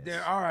problem with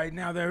this. All right,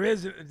 now there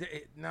is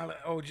now.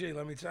 OG,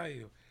 let me tell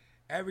you,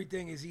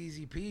 everything is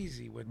easy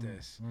peasy with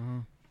this.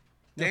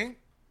 Ding.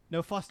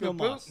 No fuss, no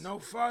muss. No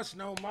fuss,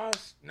 no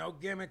muss, no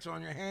gimmicks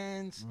on your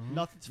hands.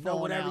 Nothing's No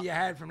falling whatever out. you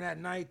had from that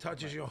night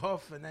touches your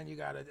hoof, and then you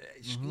got to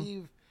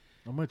skeeve.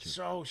 I'm with you.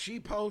 So she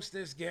posts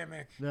this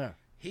gimmick. Yeah.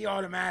 He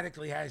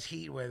automatically has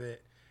heat with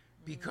it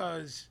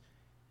because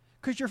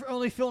Because you're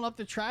only filling up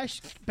the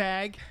trash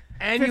bag,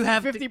 And you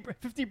have to-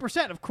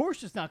 50%. Of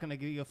course, it's not going to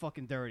get you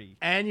fucking dirty.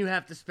 And you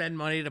have to spend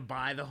money to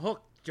buy the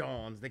hook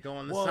Johns that go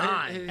on the Well,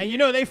 side. his- And you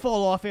know they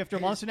fall off after a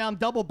month, so now I'm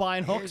double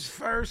buying his hooks.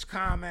 first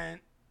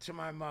comment to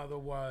my mother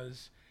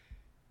was,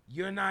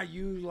 "You're not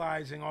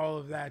utilizing all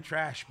of that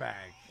trash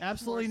bag."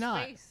 Absolutely More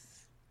not.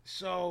 space.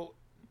 So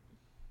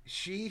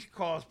she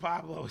calls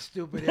Pablo a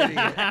stupid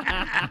idiot.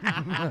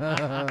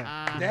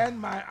 Then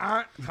my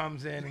aunt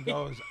comes in and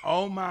goes,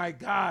 "Oh my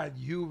God,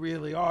 you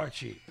really are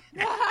cheap."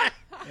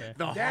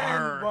 the Then,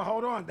 horror. well,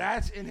 hold on.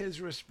 That's in his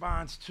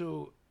response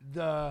to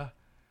the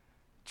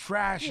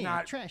trash Yeah,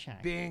 not trash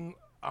hack. being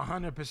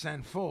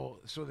 100% full,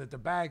 so that the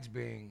bag's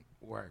being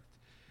worked.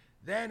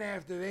 Then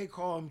after they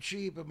call him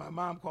cheap and my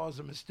mom calls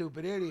him a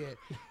stupid idiot,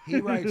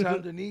 he writes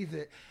underneath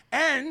it,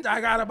 "And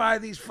I gotta buy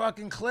these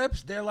fucking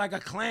clips. They're like a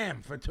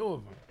clam for 2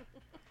 of them."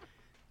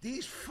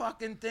 These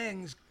fucking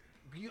things,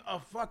 a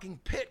fucking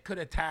pit could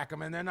attack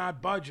them and they're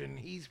not budging.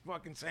 He's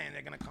fucking saying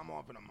they're gonna come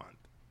off in a month.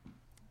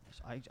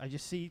 I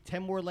just see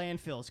 10 more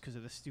landfills because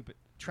of this stupid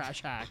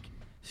trash hack.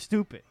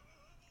 Stupid.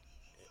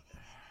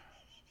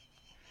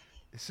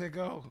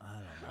 Sicko.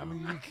 I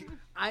mean, you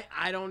can't,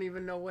 I don't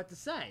even know what to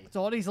say. It's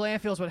all these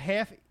landfills with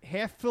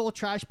half full of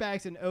trash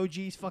bags and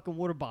OG's fucking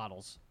water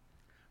bottles.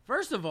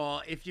 First of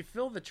all, if you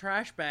fill the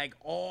trash bag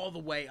all the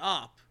way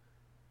up,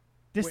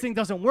 This thing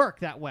doesn't work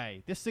that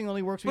way. This thing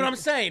only works. but when I'm you-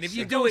 saying if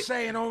you do Sicko's it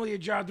saying only a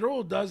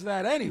Jadrul does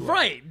that anyway.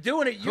 right,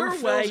 doing it your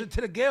fills way, it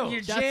to the gills?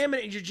 you're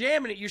jamming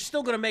it. You're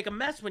still gonna make a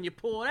mess when you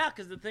pull it out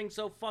because the thing's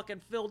so fucking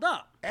filled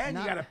up. And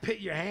Not- you gotta pit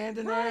your hand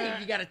in Right, there.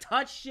 you gotta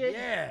touch shit.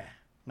 Yeah.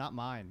 Not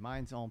mine.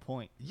 Mine's on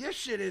point. Your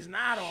shit is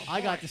not on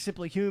I got point. the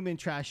Simply Human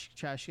trash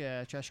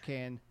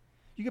can.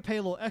 You can pay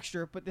a little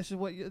extra, but this is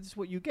what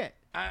you get.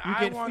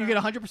 I You wanna- get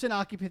 100%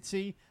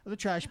 occupancy of the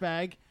trash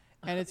bag,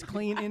 and it's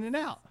clean in and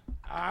out.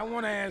 I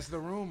want to ask the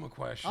room a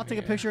question. I'll take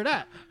a here. picture of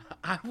that.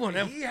 I want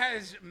to. He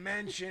has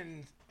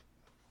mentioned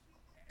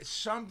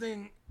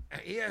something.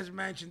 He has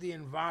mentioned the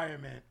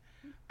environment.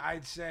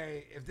 I'd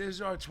say if this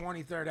is our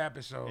 23rd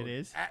episode, It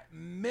is. at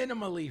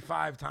minimally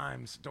 5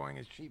 times during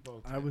his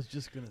cheapo. I was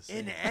just gonna say.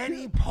 In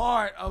any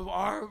part of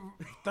our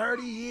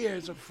 30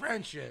 years of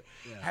friendship,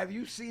 have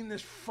you seen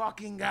this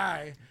fucking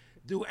guy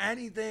do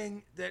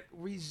anything that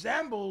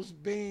resembles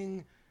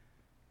being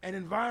an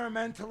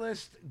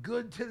environmentalist,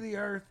 good to the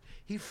earth?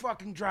 He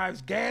fucking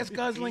drives gas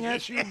guzzling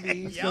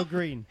SUVs. Still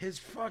green.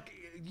 His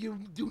you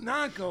do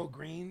not go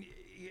green.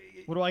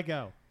 Where do I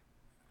go?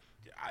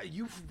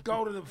 You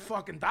go to the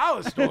fucking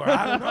dollar store.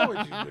 I don't know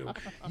what you do.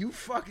 You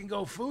fucking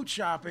go food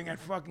shopping at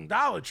fucking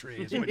Dollar Tree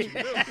is what you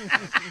do.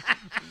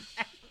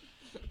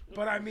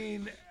 But I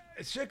mean,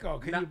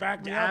 Sicko, can you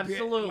back me up?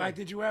 Absolutely. Like,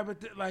 did you ever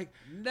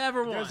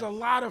Never once. There's a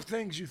lot of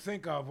things you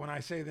think of when I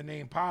say the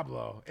name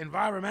Pablo.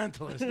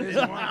 Environmentalist is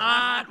one.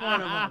 Not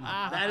one of them.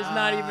 That is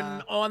not even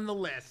on the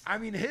list. I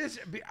mean,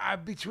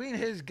 between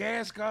his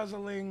gas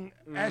guzzling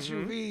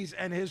SUVs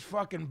and his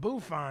fucking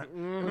bouffant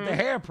with the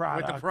hair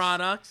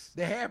products,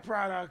 the hair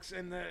products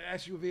and the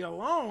SUV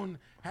alone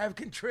have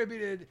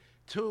contributed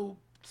to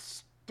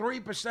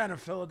 3% of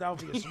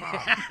Philadelphia smog.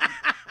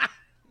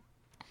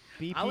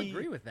 BP, I'll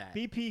agree with that.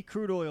 BP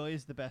crude oil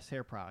is the best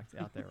hair product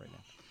out there right now.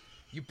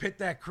 You pit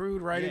that crude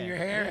right in Yeah, your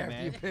hair yeah, after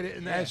man. you pit it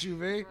in the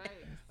SUV. Right.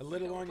 A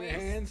little No on your waste.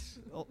 hands.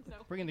 Oh,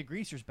 bringing the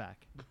greasers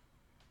back.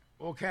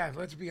 Well, Kath,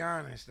 let's be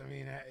honest. I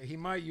mean, he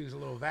might use a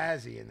little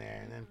Vazzy in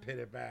there and then pit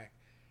it back.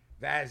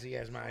 Vazzy,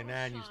 as my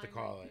nan used to shine,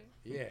 call right?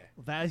 it.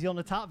 Yeah. Vazzy on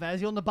the top,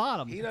 Vazzy on the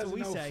bottom. He That's doesn't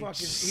what we know say.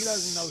 fucking. He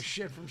doesn't know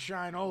shit from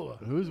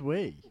Shinola. Who's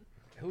we?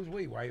 Who's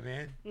we, white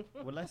man?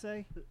 What did I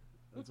say?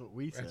 That's what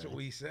we said. That's what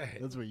we say.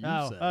 That's what you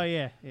Oh, said. oh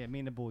yeah, me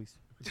and the boys.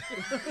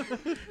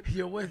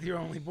 You're with your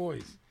only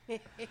boys.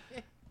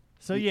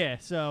 So yeah,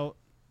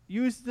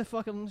 use the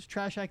fucking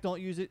trash hack.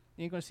 Don't use it.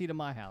 You ain't gonna see it in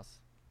my house.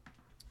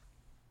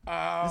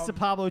 This is a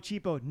Pablo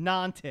Cheapo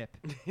non-tip.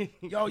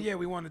 Yo, yeah,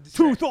 we wanted to.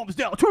 Two say. thumbs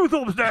down. 2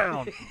 thumbs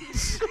down.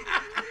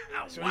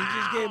 So he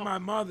just gave my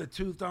mother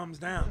 2 thumbs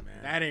down,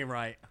 man. That ain't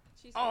right.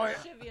 She's Oh, gonna yeah.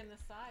 shivy in the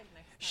side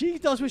next time. She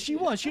does what she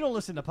wants. She don't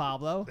listen to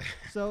Pablo.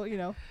 So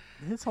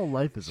His whole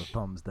life is a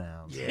thumbs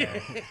down. Yeah.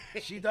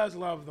 She does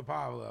love the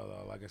Pablo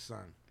though, like a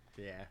son.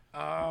 Yeah.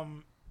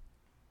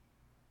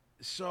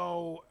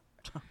 So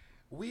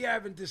we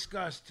haven't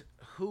discussed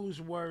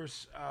who's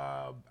worse.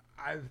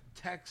 I've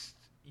texted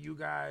you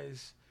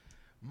guys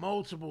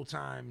multiple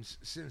times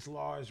since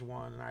Lars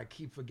won, and I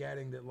keep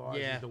forgetting that Lars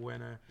Yeah. is the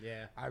winner.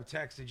 Yeah. I've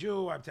texted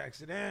you. I've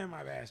texted him.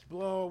 I've asked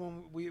Blow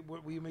when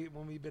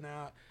we've been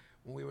out.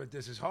 when we were at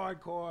This Is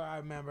Hardcore, I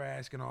remember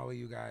asking all of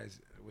you guys.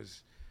 It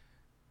was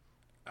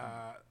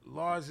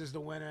Lars is the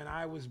winner, and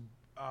I was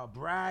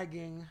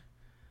bragging,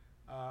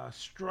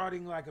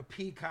 strutting like a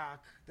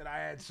peacock that I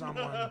had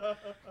someone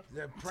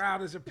that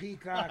proud as a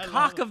peacock.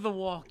 Cock of the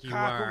walk, you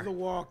Cock were. of the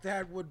walk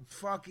that would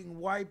fucking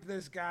wipe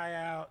this guy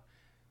out.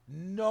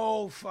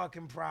 No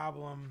fucking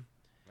problem.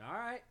 All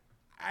right.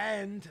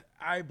 And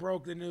I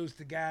broke the news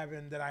to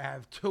Gavin that I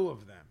have 2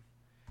 of them.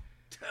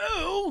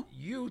 2?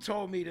 You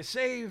told me to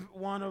save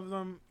one of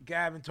them.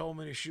 Gavin told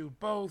me to shoot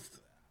both.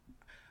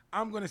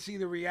 I'm going to see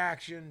the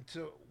reaction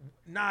to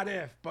not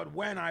if, but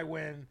when I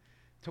win,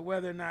 to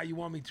whether or not you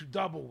want me to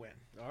double win.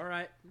 All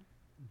right.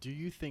 Do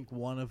you think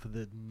one of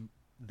the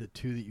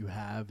 2 that you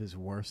have is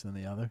worse than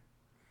the other?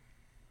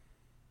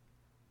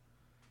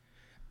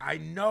 I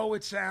know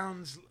it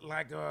sounds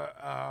like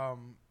a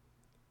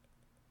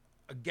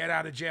get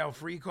out of jail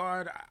free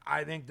card.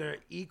 I think they're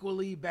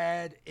equally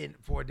bad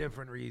for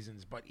different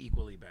reasons, but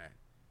equally bad.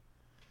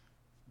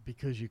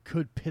 Because you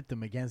could pit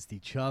them against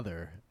each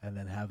other and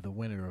then have the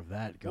winner of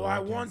that go. Well, I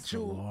against want the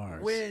to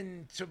Lars.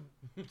 win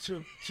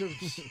to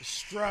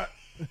strut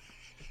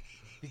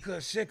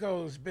because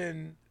Sicko's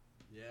been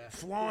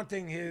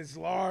flaunting his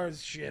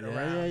Lars shit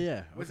around.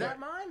 Yeah. Was Okay. that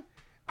mine?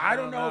 I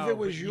don't know if it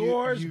was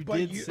yours, you but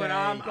did you, say-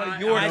 But but I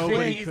yours think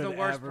nobody he's could the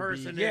worst ever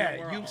person be- in the yeah,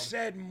 world. you've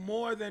said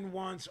more than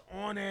once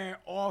on air,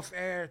 off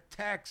air,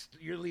 text.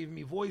 You're leaving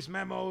me voice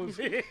memos.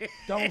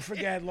 Don't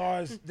forget,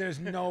 Lars. There's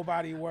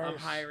nobody worse. I'm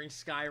hiring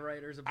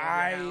skywriters above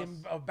I your house.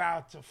 am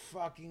about to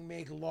fucking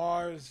make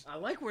Lars. I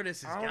like where this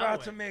is I'm going.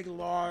 about to make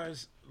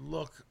Lars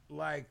look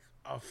like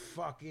a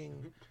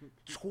fucking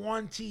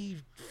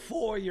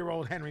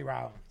 24-year-old Henry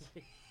Rollins.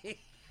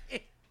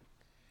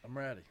 I'm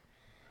ready.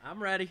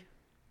 I'm ready.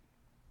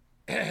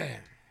 I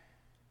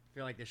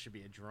feel like there should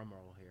be a drum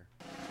roll here.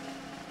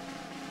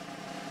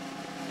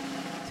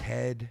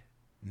 Ted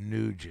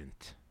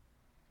Nugent.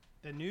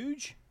 The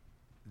Nuge?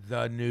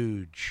 The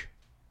Nuge.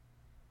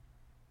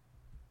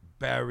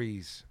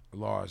 Buries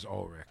Lars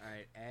Ulrich. All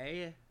right,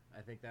 A,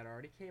 I think that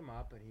already came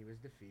up, and he was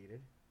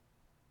defeated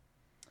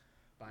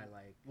by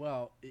like.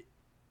 Well,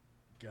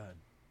 good.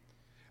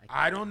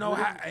 I don't know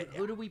how.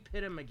 Who do we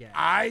pit him against?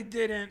 I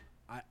didn't.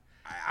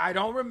 I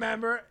don't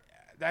remember.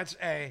 That's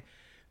A.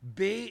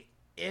 B,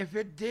 if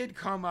it did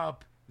come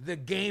up, the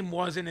game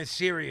wasn't as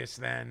serious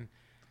then.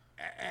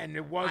 And it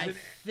I wasn't.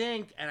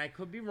 think, and I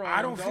could be wrong.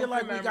 I don't feel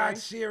like we remember. got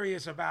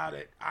serious about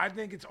it. I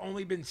think it's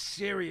only been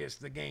serious,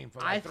 the game, for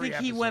like I 3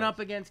 think he went episodes. up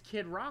against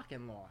Kid Rock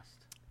and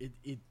lost.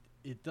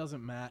 It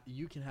doesn't matter.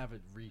 You can have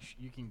it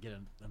you can get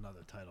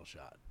another title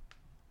shot.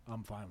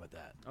 I'm fine with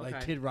that. Like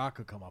Okay. Kid Rock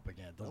could come up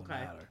again. It doesn't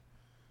Okay. matter.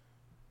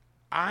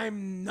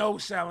 I'm no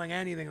selling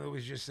anything that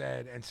was just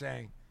said and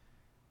saying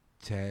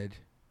Ted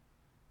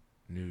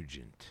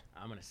Nugent.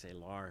 I'm gonna say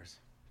Lars.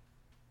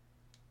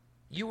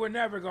 You were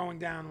never going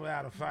down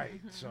without a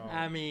fight, so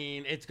I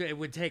mean, it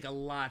would take a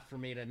lot for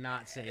me to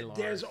not say Lars.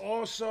 there's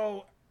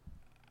also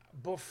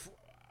before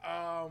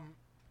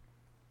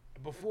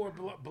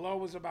Pablo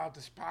was about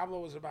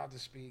to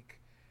speak.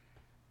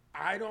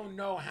 I don't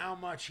know how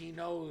much he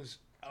knows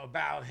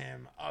about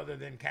him other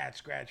than Cat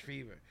Scratch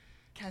Fever.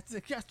 Cat's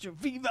a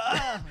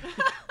fever.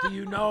 Do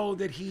you know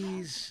that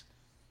he's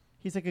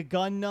He's like a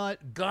gun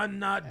nut. gun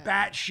nut,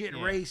 batshit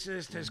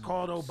racist, has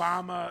called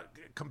Obama,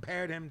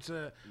 compared him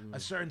to a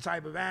certain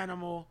type of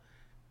animal,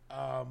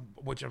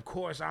 which of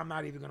course I'm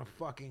not even going to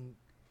fucking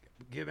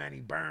give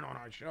any burn on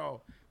our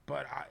show,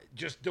 but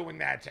just doing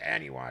that to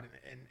anyone,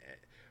 and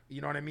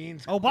you know what I mean?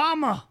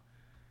 Obama.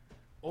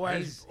 Or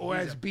He's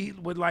as a- Beat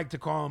would like to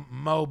call him,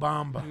 Mo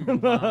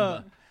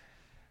Bamba.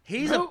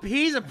 He's a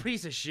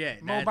piece of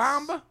shit. Mo That's-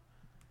 Bamba?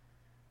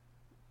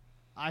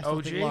 I still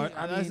OG? think Lars,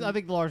 I mean- I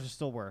think Lars is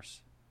still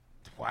worse.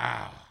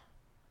 Wow.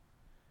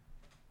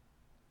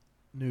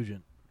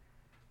 Nugent.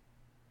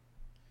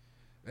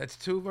 That's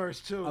 2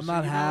 versus 2. I'm so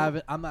not you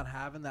know-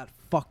 having that.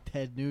 Fuck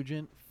Ted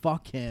Nugent.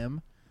 Fuck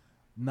him.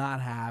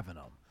 Not having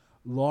him.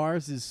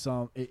 Lars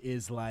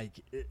is like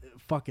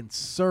fucking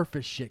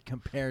surface shit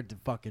compared to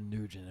fucking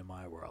Nugent in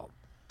my world.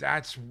 I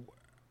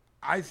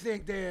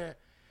think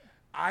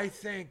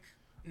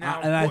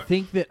now, and I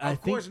think that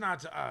of course not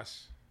to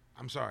us.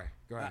 I'm sorry.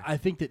 Go ahead. I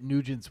think that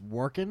Nugent's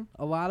working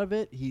a lot of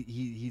it.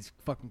 He's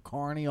fucking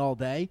carny all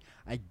day.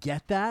 I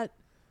get that,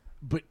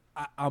 but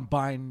I'm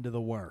buying into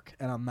the work,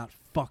 and I'm not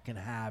fucking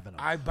having him.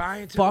 I buy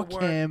into Fuck the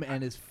work, him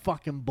and his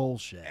fucking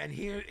bullshit. and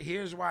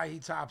here's why he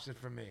tops it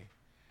for me.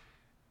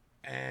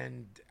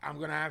 And I'm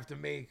gonna have to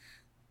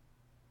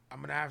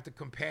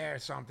compare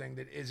something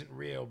that isn't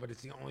real, but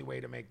it's the only way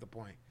to make the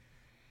point.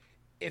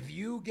 If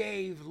you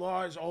gave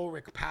Lars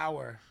Ulrich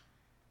power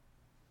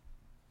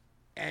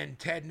and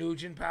Ted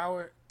Nugent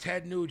power,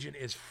 Ted Nugent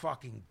is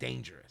fucking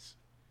dangerous.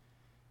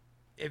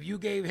 If you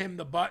gave him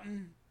the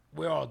button,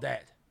 we're all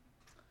dead.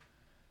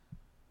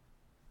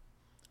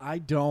 I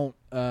don't,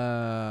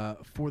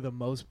 for the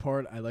most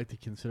part, I like to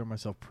consider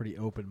myself pretty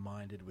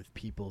open-minded with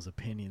people's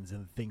opinions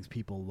and things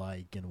people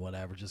like and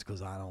whatever. Just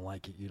because I don't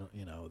like it, that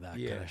kind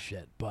Yeah. of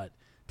shit. But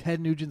Ted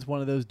Nugent's one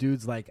of those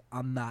dudes. Like,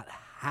 I'm not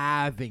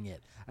having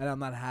it. And I'm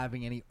not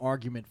having any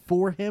argument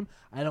for him.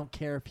 I don't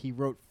care if he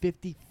wrote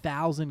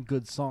 50,000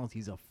 good songs.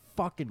 He's a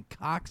fucking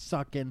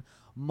cocksucking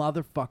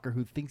motherfucker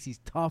who thinks he's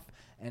tough,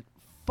 and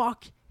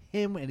fuck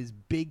him and his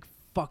big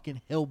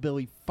fucking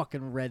hillbilly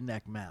fucking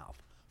redneck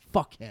mouth.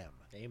 Fuck him.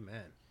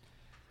 Amen.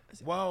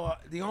 Well,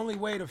 the only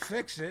way to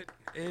fix it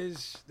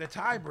is the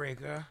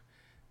tiebreaker,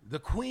 the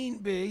queen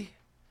bee,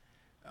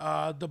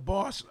 the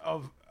boss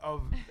of.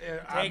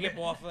 Take it,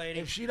 boss lady.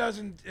 If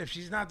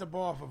she's not the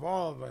boss of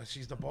all of us,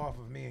 she's the boss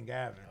of me and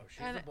Gavin. Oh,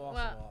 she's And, the boss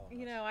well, of all of us.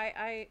 you know,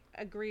 I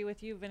agree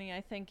with you, Vinny.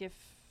 I think if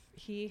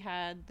he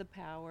had the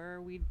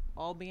power, we'd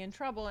all be in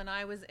trouble. And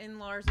I was in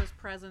Lars's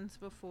presence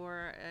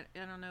before.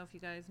 I don't know if you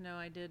guys know,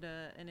 I did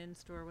an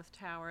in-store with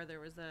Tower. There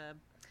was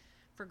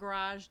for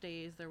Garage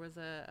Days, there was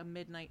a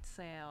midnight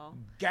sale.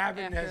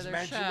 Gavin after has their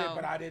mentioned show. it,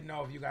 but I didn't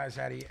know if you guys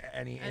had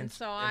any And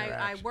so I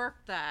interaction.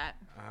 worked that,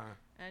 Uh-huh.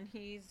 and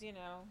he's, you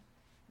know,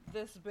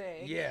 this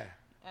big. Yeah,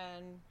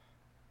 And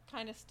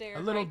kind of stared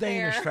a little right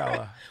Danish there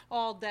fella.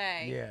 all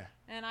day. Yeah.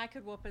 And I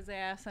could whoop his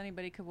ass.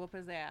 Anybody could whoop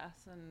his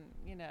ass. And,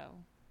 you know,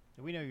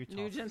 We know you're tough.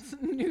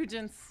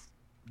 Nugent's,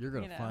 You're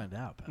going You to know. find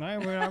out,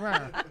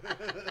 pal.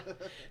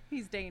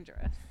 he's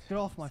dangerous. Get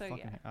off my So, fucking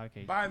yeah. head.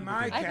 Okay. By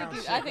my I count,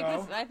 think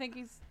sicko.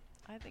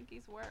 I think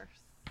he's worse.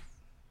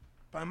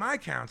 By my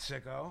count,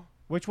 sicko.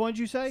 Which one did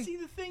you say? See,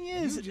 the thing You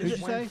is, just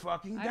you went say?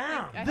 fucking I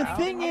down. think- the I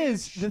thing think-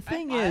 is, the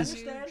thing I is,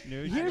 understand.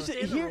 Nude.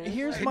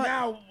 here's And my.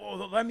 now,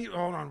 let me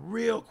hold on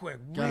real quick.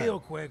 Go ahead. Real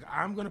quick.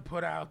 I'm going to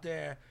put out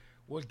there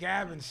what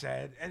Gavin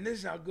said, and this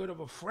is how good of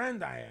a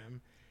friend I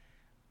am.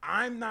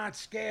 I'm not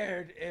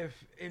scared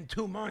if in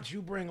 2 months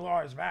you bring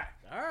Lars back.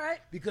 All right.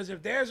 Because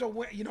if there's a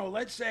win,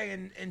 let's say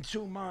in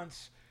 2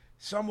 months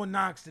someone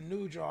knocks the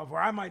Nuge off, or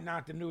I might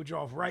knock the Nuge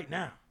off right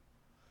now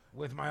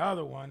with my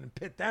other one and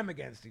pit them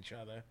against each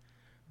other.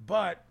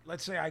 But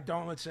let's say I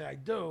don't, let's say I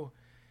do.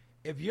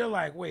 If you're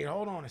like, wait,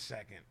 hold on a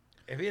second.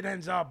 If it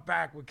ends up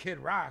back with Kid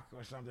Rock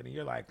or something, and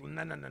you're like,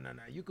 no,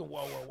 you can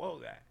whoa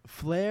that.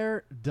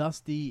 Flair,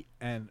 Dusty,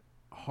 and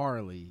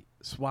Harley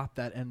swapped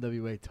that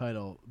NWA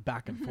title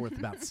back and forth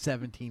about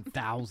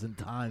 17,000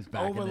 times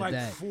back Over in the like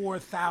day.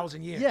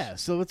 4,000 years. Yeah,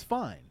 so it's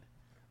fine.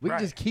 We Right.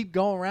 can just keep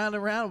going round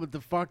and round with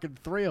the fucking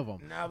three of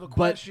them. Now the But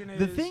question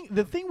the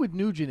is, thing with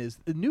Nugent is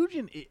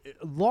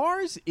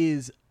Lars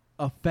is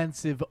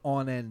offensive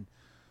on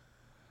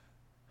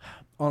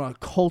a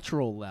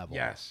cultural level.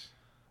 yes.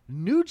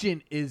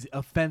 Nugent is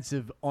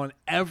offensive on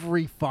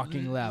every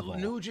fucking level.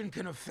 Nugent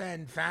can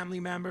offend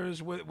family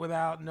members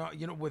without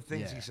with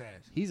things Yeah. he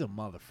says. He's a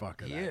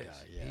motherfucker. He that is. guy.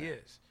 Yeah. He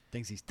is.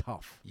 Thinks he's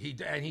tough. He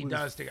With his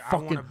does think I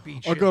fucking- want to beat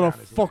I shit got a down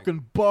his leg.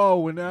 fucking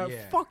bow and that.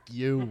 Yeah. Fuck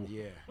you.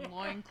 Yeah.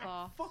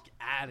 Loincloth. Fuck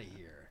out of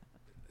here.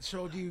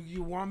 So do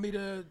you want me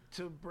to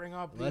bring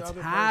up the Let's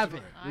other have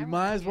version? it. We I might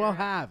wanna as well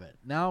hear it. have it.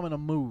 Now I'm in a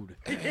mood.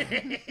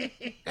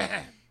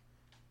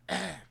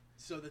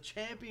 So the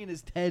champion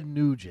is Ted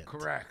Nugent.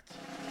 Correct.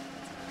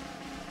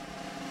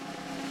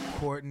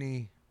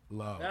 Courtney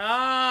Love.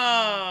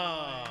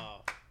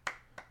 Oh.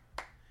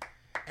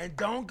 And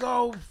don't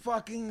go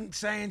fucking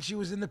saying she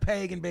was in the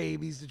Pagan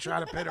Babies to try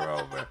to pit her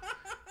over.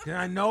 'Cause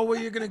I know where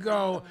you're gonna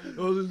go.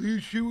 Oh, at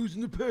least she was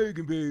in the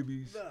Pagan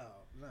Babies. No.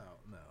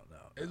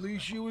 At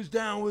least she was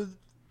down with.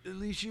 At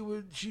least she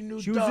knew.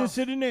 She was Duff. in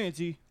Sid and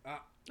Nancy.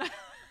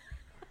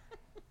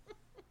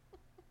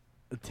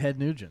 Ted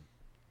Nugent.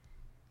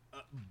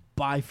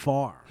 By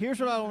far. Here's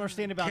what I don't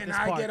understand about Can this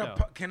I part, get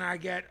though. Can I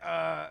get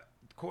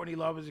Courtney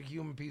Love as a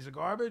human piece of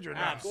garbage or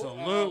not?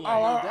 Absolutely. Oh,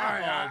 all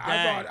right.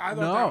 I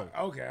thought.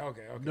 No. Okay.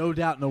 No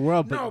doubt in the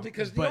world. But, No,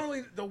 because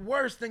but, the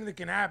worst thing that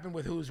can happen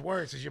with Who's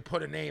Worse is you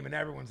put a name and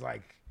everyone's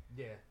like,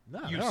 Yeah.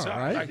 no, you all suck.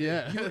 right, Like,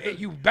 yeah.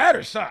 you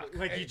better suck.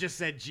 Like you just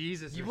said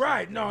Jesus. You're or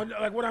right. something. No,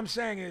 like what I'm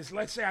saying is,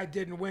 let's say I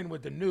didn't win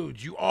with the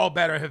nudes. You all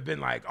better have been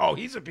like, oh,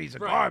 he's a piece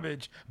of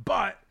garbage,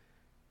 but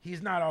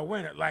he's not our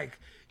winner. Like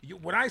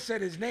when I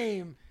said his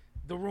name,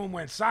 the room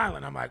went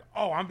silent. I'm like,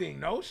 oh, I'm being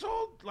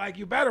no-sold? Like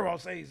you better all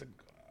say he's a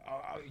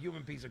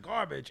human piece of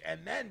garbage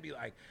and then be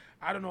like,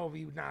 I don't know if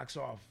he knocks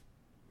off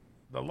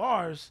the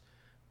Lars,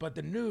 but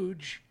the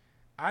Nuge,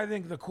 I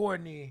think the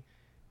Courtney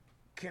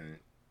can.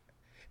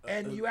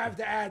 And you have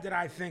to add that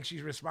I think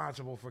she's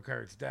responsible for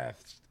Kurt's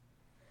death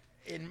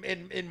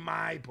in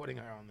my putting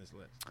her on this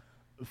list.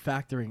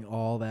 Factoring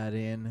all that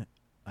in,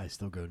 I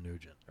still go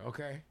Nugent.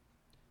 Okay.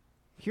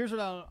 Here's what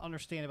I don't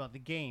understand about the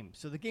game.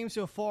 So the game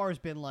so far has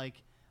been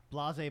like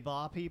blase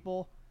blah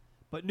people,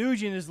 but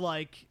Nugent is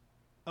like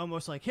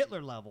almost like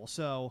Hitler level.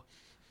 So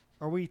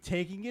are we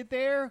taking it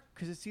there?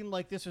 Because it seemed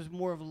like this was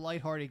more of a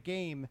lighthearted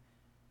game,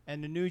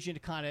 and the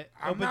Nugent kind of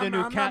I'm opened not- a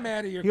new I'm not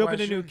mad at your he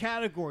opened a new question.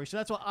 category. So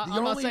that's what The I'm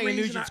not only saying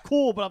reason Nugent's I-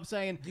 cool, but I'm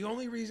saying The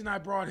only reason I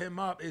brought him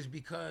up is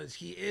because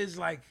he is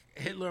like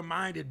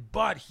Hitler-minded,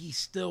 but he's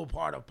still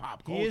part of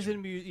pop culture. he is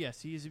in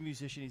yes, he is a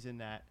musician. He's in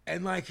that.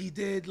 And like he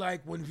did,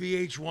 like when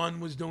VH1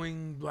 was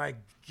doing like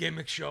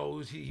gimmick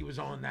shows, he was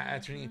on that.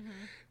 That's when he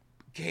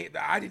came.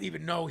 I didn't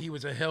even know he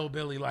was a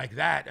hillbilly like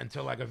that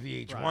until like a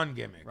VH1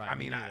 gimmick. Right, I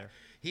me mean, neither.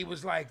 he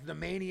was like the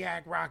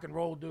maniac rock and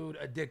roll dude,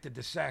 addicted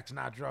to sex,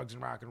 not drugs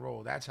and rock and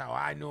roll. That's how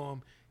I knew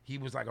him. He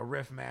was like a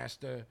riff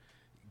master,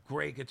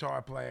 great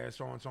guitar player,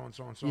 so on, so on,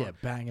 so on, so Yeah, on.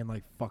 banging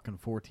like fucking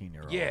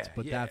 14-year-olds. Yeah,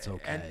 but yeah. that's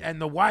okay.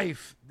 And the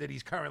wife that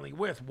he's currently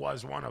with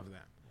was one of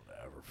them.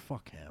 Whatever.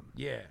 Fuck him.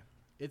 Yeah.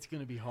 It's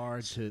gonna be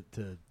hard to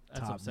what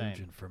I'm top saying.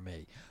 Nugent for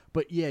me.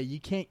 But yeah, you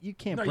can't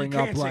No, bring you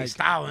can't up say like You're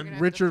Stalin. gonna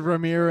have Richard to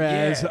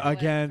Ramirez Yeah.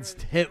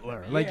 against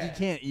Hitler. Like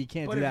Yeah. you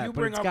can't But do if that. you But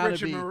bring it's up gotta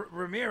Richard be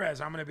Ramirez,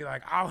 I'm gonna be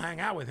like, I'll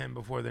hang out with him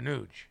before the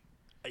Nuge.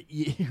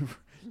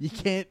 you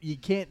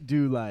can't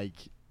do like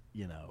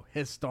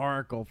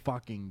historical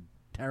fucking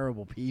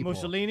terrible people.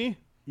 Mussolini.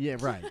 Yeah,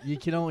 right. You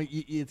can only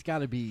it's got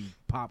to be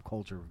pop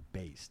culture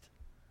based.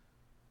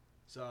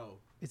 So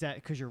Is that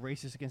because you're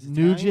racist against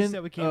Nugent, Italians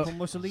that we came from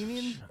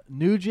Mussolini?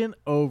 Nugent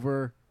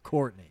over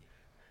Courtney.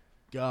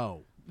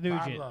 Go.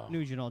 Nugent. Pablo.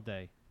 Nugent all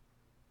day.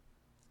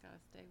 Gotta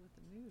stay with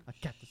the news. I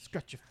got the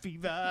scratcher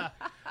fever.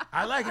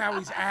 I like how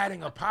he's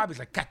adding a pop. He's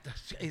like,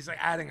 he's like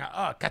adding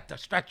a cut the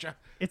stretcher.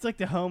 It's like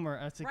the Homer.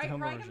 That's like the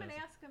Homer Write him version. and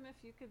ask him if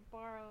you could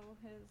borrow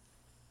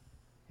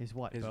His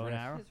what? His Bow and riff.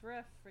 arrow? his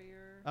riff for your.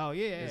 Oh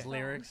yeah, yeah. His yeah.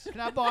 lyrics. Can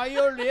I buy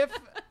your riff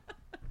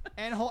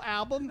and whole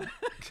album?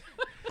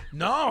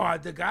 No,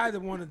 the guy that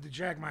wanted to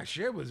jack my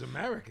shit was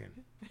American.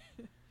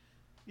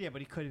 Yeah,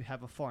 but he could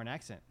have a foreign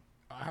accent.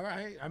 All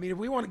right. I mean, if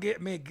we want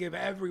to give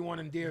everyone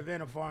in Dear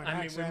Vin a foreign I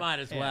mean, accent, we might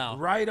as Yeah. well.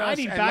 write I us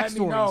need and let me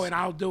know, backstories. and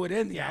I'll do it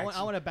in the Yeah, accent.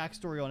 I want a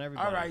backstory on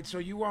everybody. All right, so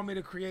you want me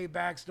to create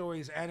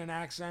backstories and an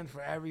accent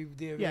for every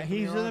Dear Yeah, Vin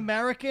he's from an here on?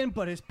 American,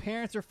 but his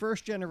parents are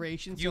first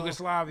generation. So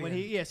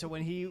Yugoslavian.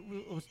 When he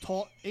was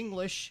taught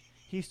English,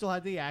 he still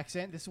had the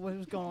accent. This is what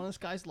was going on in this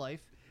guy's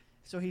life.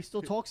 So he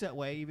still talks that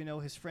way, even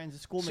though his friends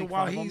at school So make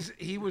while fun of him.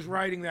 he was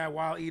writing that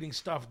while eating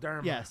stuffed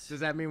Derma. Yes.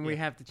 Does that mean we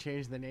have to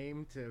change the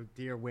name to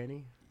Dear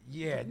Winnie?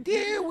 Yeah.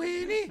 Dear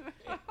Winnie,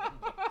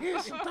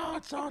 here's some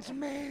thoughts on some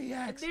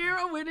maniacs.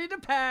 Dear Winnie the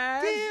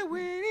Pooh. Dear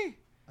Winnie.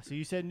 So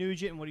you said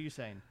Nugent, and what are you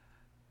saying?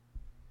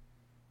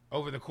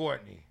 Over the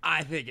Courtney.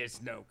 I think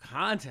it's no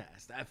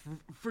contest.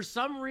 For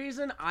some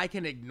reason, I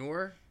can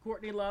ignore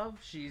Courtney Love.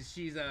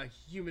 She's a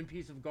human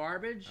piece of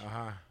garbage,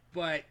 Uh-huh.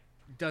 but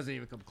doesn't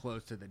even come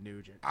close to the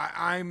Nugent.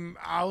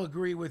 I'll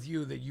agree with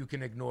you that you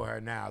can ignore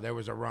her now. There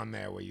was a run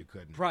there where you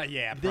couldn't.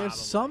 Yeah, There's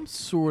some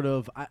sort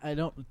of I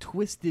don't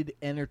twisted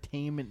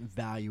entertainment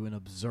value in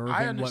observing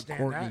what understand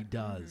Courtney that.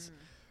 does,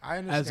 I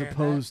understand as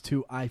opposed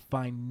to I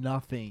find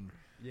nothing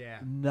Yeah.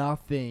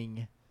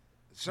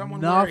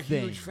 someone we're a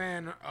nothing huge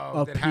fan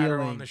of that had her on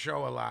appealing. the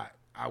show a lot.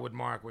 I would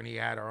mark when he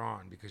had her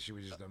on because she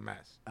was just a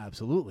mess.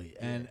 absolutely,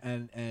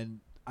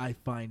 and I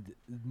find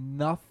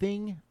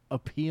nothing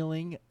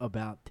appealing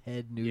about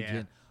Ted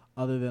Nugent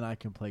other than I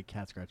can play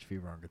Cat Scratch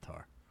Fever on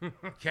guitar.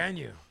 Can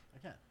you? I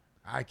can.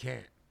 I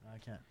can't. I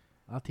can.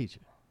 I'll teach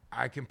you.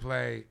 I can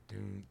play.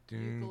 Dun,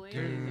 dun, Ukulele is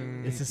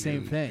dun, It's the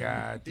same thing.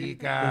 dee-ka, It's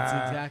dee-ka,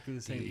 exactly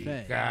the same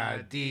thing. dee-ka,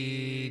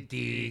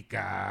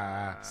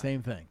 dee-ka.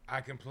 Same thing.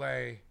 I can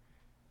play.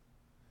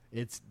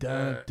 It's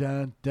dun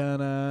dun dun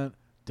dun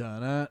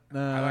dun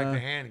dun. I like the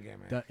hand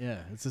gimmick. dun.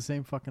 Yeah, it's the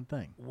same fucking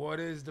thing. What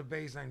is the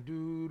bass line?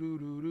 Do do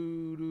do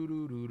do do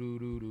do do do do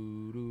do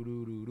do do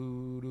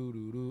do do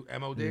do do.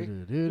 MOD.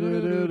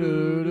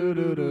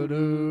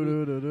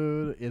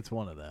 It's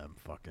one of them.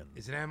 Fucking.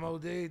 Is it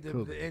MOD? Could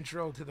be. The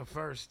intro to the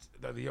first,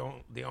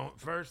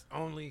 first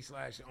only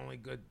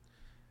good.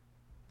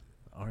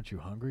 Aren't you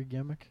hungry?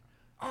 Gimmick.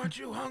 Aren't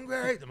you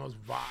hungry? The most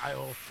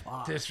vile,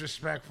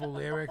 disrespectful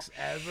lyrics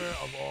ever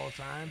of all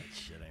time.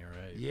 Shit ain't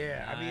right.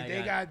 Yeah, I mean I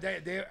they got-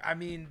 got they. I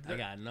mean, I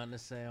got nothing to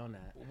say on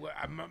that.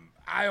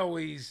 I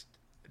always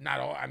not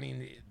all. I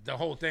mean, the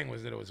whole thing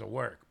was that it was a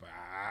work, but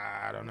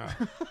I don't know.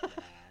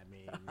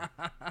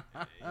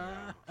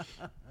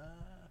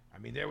 I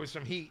mean, there was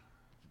some heat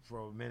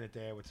for a minute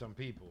there with some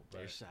people.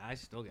 But, I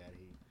still got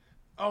heat.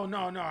 oh no,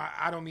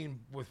 I don't mean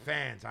with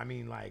fans. I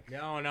mean like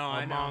No, I know.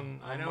 I know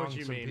what among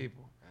you some mean.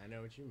 people. I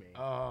know what you mean.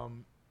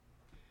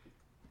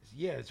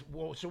 Yeah,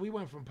 so we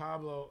went from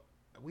Pablo,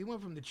 we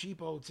went from the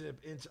cheapo to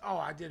into. Oh,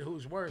 I did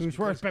Who's Worse. Who's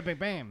worse? Bam, bam,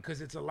 bam.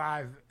 Because it's a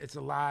live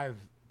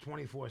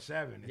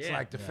 24/7. It's Yeah.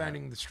 like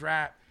defending the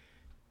strap.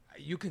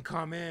 You can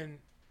come in,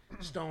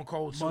 stone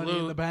cold Money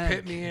salute, in the bank.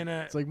 pit me in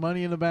a It's like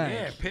Money in the Bank.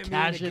 Yeah, pit me in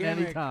Cash the it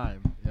gimmick.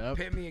 anytime. Yep.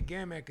 pit me a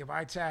gimmick. If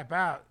I tap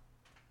out,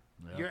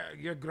 Yep.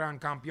 you're grand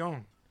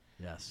campeon.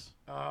 Yes.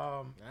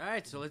 All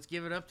right, so let's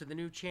give it up to the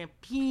new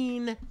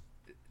champion.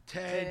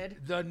 Ted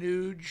the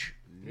Nuge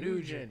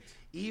Nugent.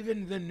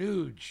 Even the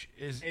Nuge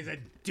is Is a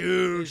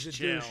douche is a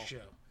chill. douche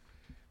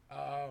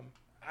show.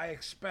 I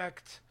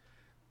expect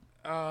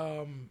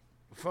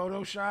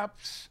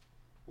photoshops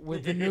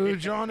with the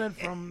Nuge on it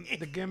from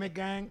the Gimmick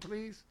Gang,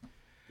 please.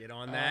 Get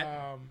on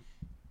that.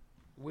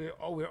 We're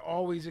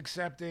always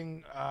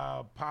accepting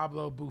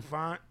Pablo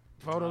Buffon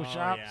photoshops.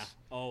 Oh, yeah,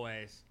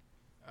 always.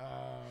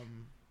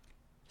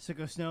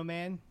 Sicko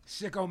Snowman.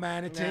 Sicko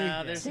Manatee.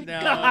 No, there's no need for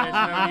any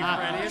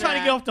I'm of trying to that.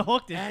 get off the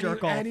hook. This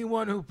jerk off.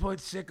 Anyone who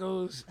puts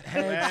Sicko's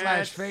head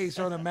Let's- / face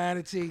on a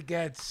manatee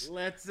gets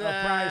Let's a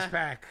prize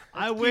pack.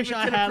 I keep wish it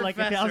I to the had like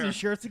professor. 1,000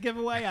 shirts to give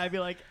away. I'd be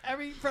like,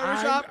 every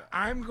Photoshop.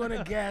 I'm going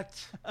to get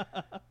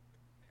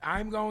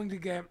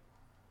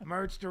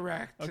Merch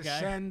Direct to Okay.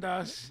 send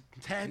us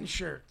 10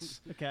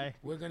 shirts. Okay.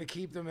 We're going to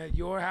keep them at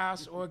your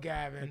house or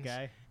Gavin's.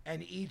 Okay.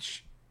 And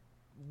each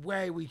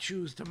way we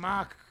choose to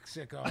mock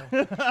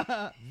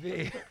Sicko,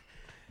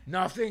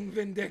 nothing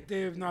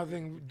vindictive,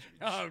 nothing.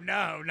 Oh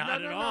no,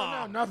 not at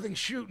all. No, nothing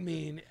shoot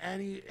mean.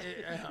 Any.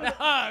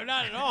 No,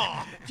 not at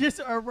all. Just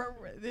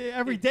the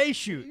everyday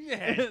shoot.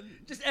 Yeah,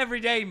 just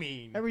everyday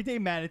mean. Everyday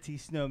manatee,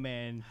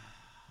 snowman,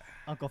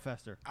 Uncle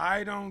Fester.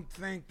 I don't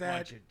think that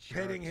Bunch of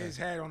hitting jerks. his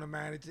head on a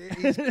manatee.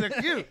 They're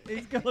cute.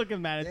 He's good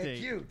looking manatee. They're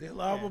cute. They're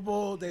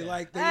lovable. They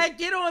like. Hey,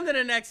 get on to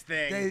the next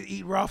thing. They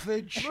eat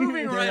roughage.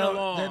 Moving They right don't-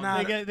 along. They're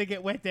not, They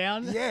get wet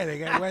down. yeah, they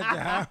get wet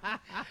down.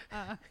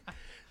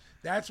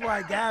 That's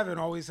why Gavin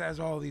always has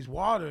all these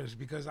waters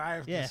because I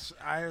have Yeah. to.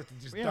 I have to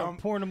just Yeah, dump.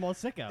 pouring them on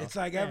Sicko. It's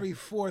like Yeah. every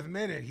fourth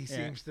minute he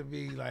seems to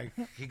be like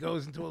he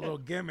goes into a little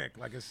gimmick,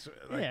 like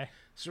Yeah.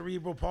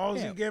 cerebral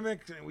palsy Yeah.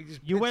 gimmick. And we just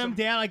You bit wet him some-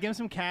 down. I give him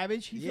some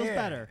cabbage. He feels Yeah,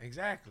 better.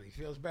 Exactly, he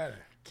feels better.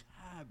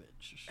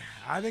 Cabbage.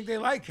 I think they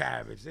like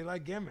cabbage. They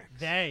like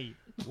gimmicks. They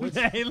What's-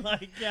 they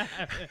like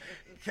cabbage.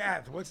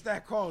 Kath, what's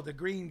that called? The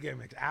green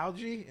gimmick?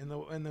 Algae in the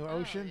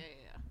ocean,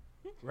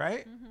 Yeah.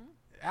 right?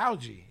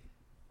 Algae.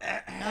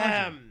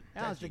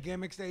 That's the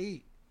gimmicks they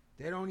eat.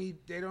 They don't eat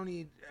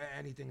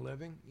anything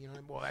living. You know,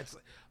 well, that's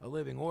a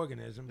living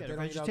organism. But Yeah, they they're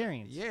don't eat other-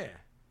 vegetarians. Yeah,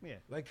 Yeah.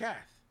 like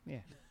Kath.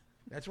 Yeah.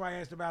 That's why I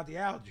asked about the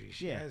algae.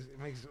 She Yeah.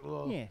 makes a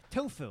little. Yeah.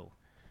 Tofu.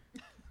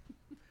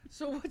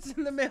 So what's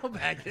in the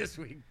mailbag this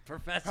week,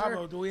 Professor?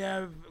 Pablo, do we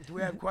have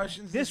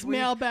questions? This week?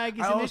 mailbag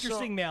is I an also-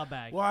 interesting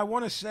mailbag. Well, I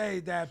want to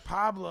say that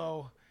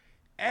Pablo,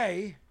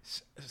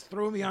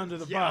 threw me under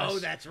the Yo,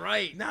 bus. that's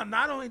right. Now,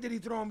 not only did he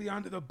throw me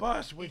under the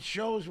bus, which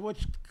shows what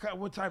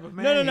type of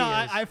man no.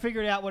 he is. I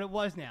figured out what it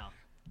was now.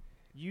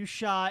 You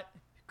shot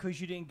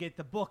because you didn't get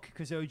the book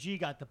because OG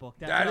got the book.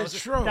 That what I is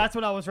was- true. That's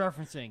what I was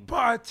referencing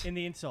But in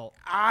the insult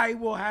I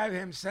will have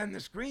him send the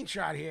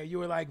screenshot here. You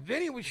were like,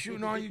 Vinny was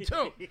shooting on you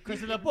too.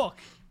 because of the book.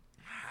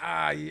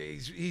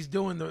 He's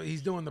doing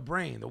the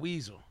brain, the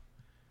weasel.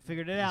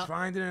 Figured it He's out.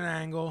 finding an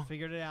angle.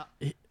 Figured it out.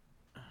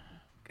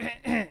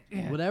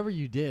 Whatever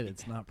you did,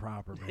 it's not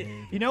proper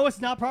behavior. You know what's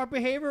not proper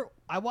behavior?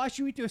 I watched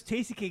you eat those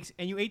tasty cakes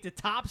and you ate the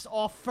tops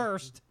off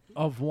first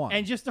Of one.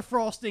 and just the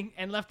frosting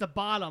and left the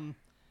bottom.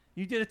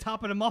 You did the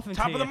top of the muffin.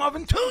 Top to of the you.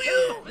 muffin to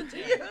you. To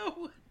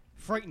you.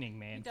 Frightening, He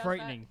man. does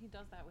Frightening. That, he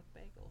does that with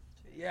bagels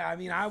too. Yeah, I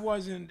mean, I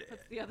wasn't.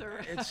 That's the other.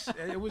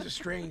 It was a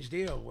strange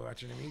deal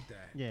watching him eat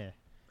that. Yeah.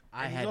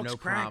 I And he had looks no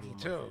cranky problem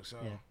with too. it. So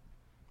Yeah.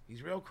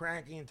 he's real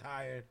cranky and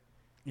tired.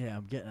 yeah,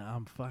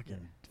 I'm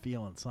fucking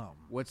feeling something.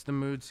 What's the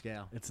mood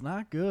scale? It's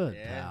not good,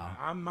 Yeah.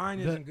 pal. Mine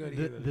The, isn't good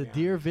the, either. to the be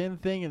Dear honest. Vin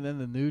thing and then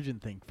the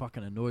Nugent thing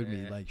fucking annoyed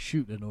me. Yeah. Like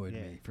shooting annoyed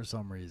Yeah. me for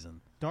some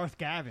reason. Darth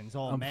Gavin's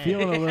all I'm mad.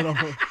 feeling a little.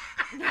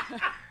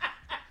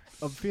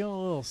 I'm feeling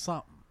a little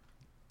something.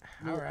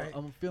 All right.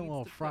 I'm feeling a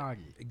little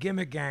froggy.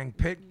 Gimmick gang,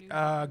 pit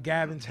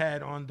Gavin's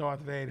head on Darth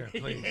Vader,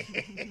 please.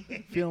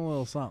 Feeling a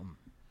little something.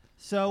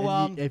 So,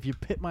 And if you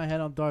pit my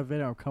head on Darth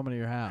Vader, I'm coming to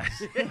your house.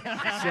 So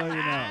you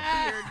know.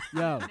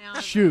 Yo, Now-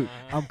 shoot.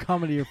 I'm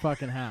coming to your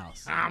fucking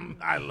house.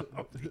 I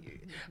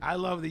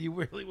love that you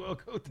really will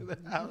go to the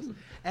house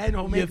and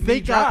he'll You make me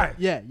think drive.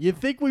 you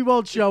think we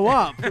won't show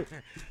up? Go How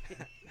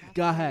do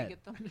we ahead.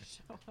 Get them to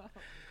show up.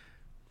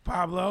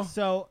 Pablo.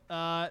 So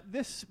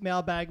this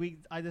mailbag,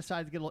 I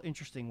decided to get a little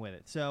interesting with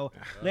it. So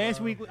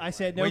last week I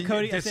said no Well,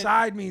 Cody. I said,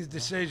 decide means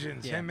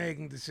decisions. Yeah. Him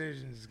making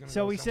decisions is gonna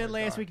so go we said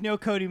somewhere last dark. week no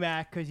Cody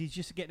Mack because he's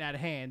just getting out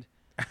of hand.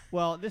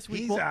 Well, this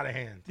week He's out of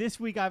hand. This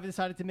week I've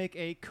decided to make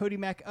a Cody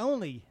Mack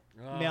only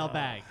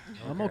mailbag.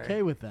 I'm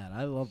okay with that.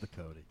 I love the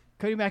Cody.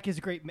 Cody Mack is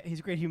he's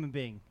a great human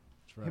being,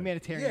 That's right.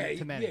 humanitarian Yeah,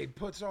 to many. yeah, he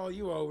puts all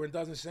you over and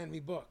doesn't send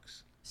me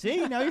books.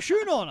 See, now you're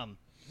shooting on him.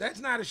 That's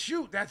not a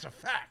shoot. That's a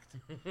fact.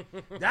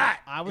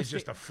 That I was is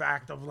just thi- a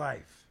fact of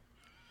life.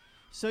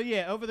 So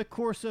yeah, over the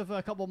course of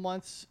a couple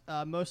months,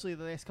 mostly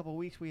the last couple of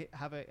weeks, we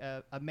have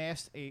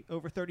amassed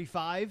over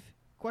 35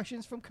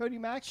 questions from Cody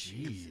Mack.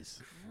 Jeez.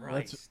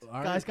 Christ.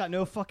 All Guy's right, got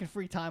no fucking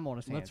free time on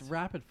his hands. let's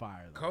rapid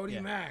fire them. Cody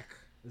Yeah. Mack.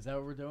 Is that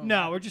what we're doing?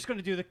 No, we're just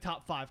gonna do the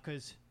top 5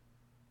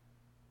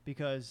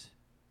 because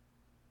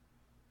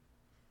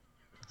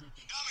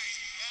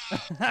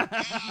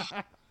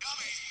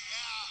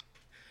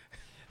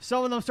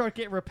some of them start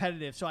getting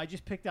repetitive. So I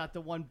just picked out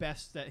the one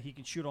best that he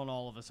can shoot on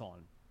all of us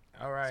on.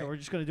 All right. So we're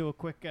just gonna do a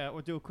quick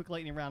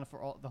lightning round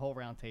for the whole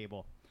round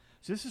table.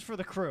 So this is for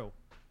the crew.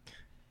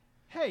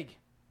 Hey,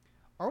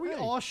 are we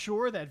all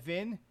sure that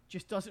Vin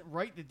just doesn't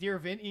write the Dear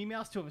Vin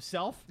emails to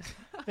himself?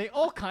 They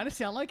all kind of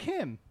sound like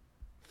him.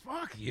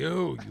 Fuck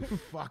you, you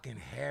fucking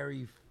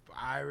hairy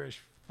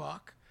Irish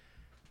fuck.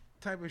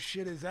 What type of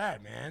shit is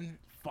that, man?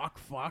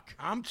 Fuck.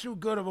 I'm too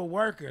good of a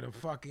worker to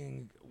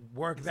fucking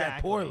work that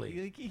Exactly.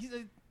 poorly. He's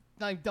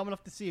not even dumb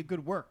enough to see a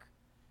good work.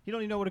 He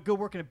don't even know what a good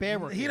work and a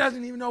bad work He is.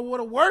 doesn't even know what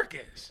a work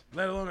is,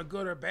 let alone a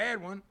good or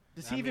bad one.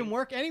 Does he even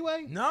work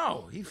anyway?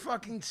 No, he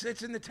fucking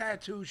sits in the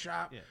tattoo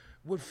shop Yeah.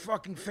 with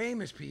fucking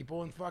famous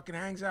people and fucking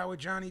hangs out with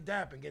Johnny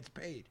Depp and gets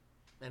paid.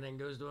 And then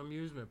goes to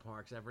amusement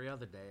parks every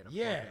other day. In a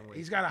Yeah, fucking week.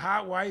 he's got a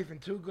hot wife and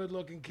 2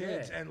 good-looking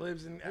kids, Yeah. and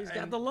lives in. He's got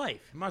and the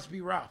life. Must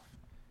be rough.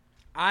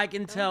 I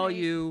can tell Okay.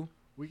 you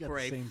We got for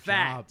the a same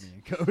fact. job, me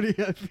and Cody.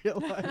 I feel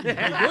like.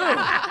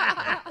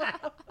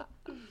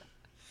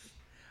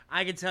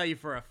 I can tell you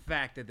for a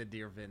fact that the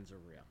deer vins are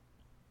real.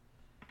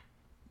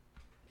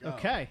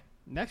 Okay,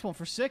 next one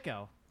for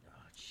Sicko. Oh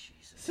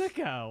Jesus!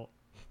 Sicko.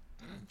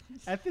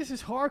 At This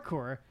Is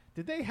Hardcore,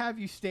 did they have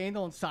you stand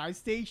on side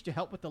stage to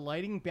help with the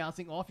lighting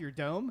bouncing off your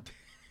dome?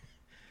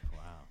 Wow.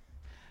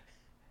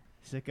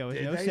 Sicko is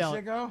Did no they, sell.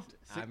 Sicko?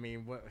 I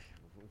mean, what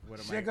am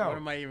Sicko, what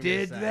am I even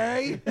did gonna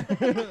say? they?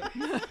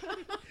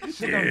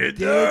 Sicko, Did did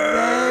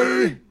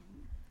they?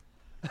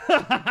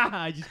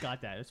 I just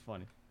got that. It's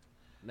funny.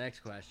 Next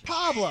question.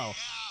 Pablo.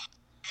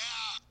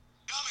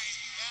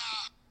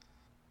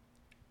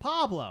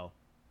 Pablo.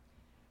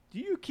 Do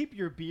you keep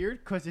your beard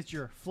because it's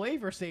your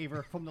flavor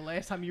saver from the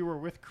last time you were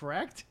with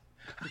Correct?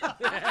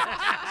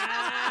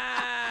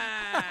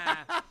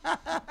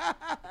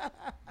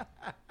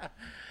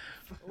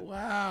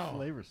 Wow.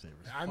 Flavor savers.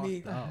 I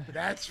mean,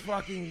 that's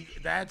fucking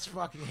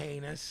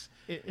heinous.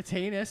 It's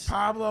heinous.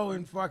 Pablo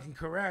and fucking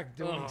Correct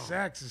doing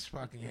sex is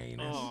fucking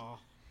heinous.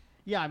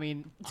 Yeah, I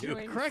mean,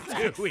 Doing Correct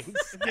sex.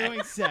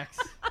 doing sex.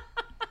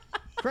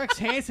 Correct's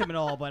handsome and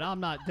all, but I'm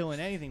not doing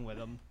anything with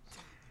him.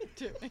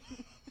 Doing.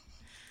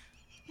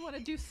 You want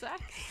to do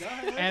sex?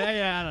 And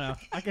I don't know.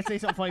 I could say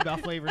something funny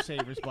about flavor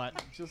savers,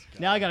 but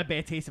now I got a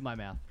bad taste in my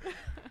mouth.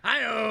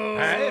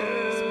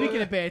 Hi-oh.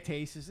 Speaking of bad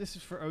tastes, this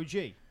is for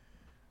OG.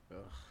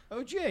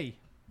 OG,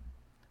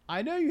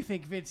 I know you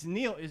think Vince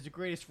Neil is the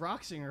greatest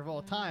rock singer of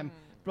all time,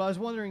 but I was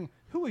wondering,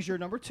 who is your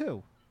number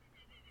 2?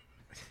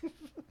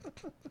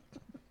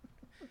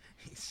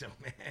 He's so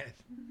mad.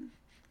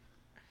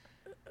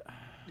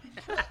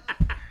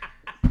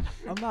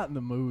 I'm not in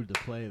the mood to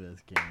play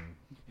this game.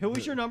 Who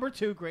is your number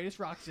 2 greatest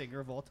rock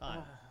singer of all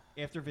time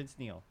after Vince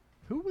Neil?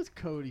 Who was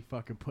Cody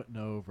fucking putting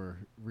over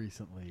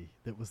recently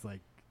that was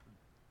like,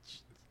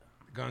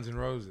 Guns N'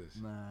 Roses.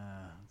 nah,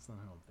 that's not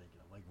who I'm thinking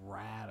of. Like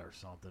Rat or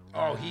something.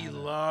 Oh, he Rat.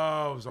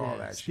 loves all Yeah,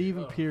 that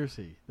Stephen shit.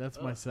 Piercy. That's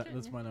my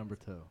that's my number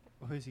 2.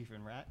 Who's he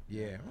from Rat?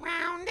 Yeah.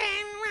 Round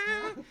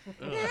and round.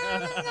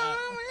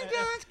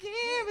 Just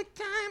give it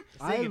time.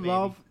 I Sing it,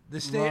 love The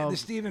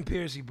Stephen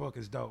Piercy book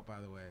is dope, by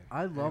the way.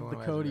 I love Anyone the who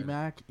hasn't Cody read it.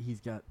 Mack. He's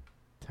got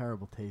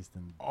terrible taste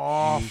in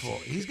Awful.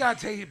 He's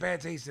got bad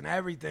taste in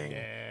everything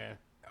Yeah.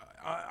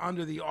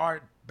 under the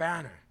art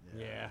banner.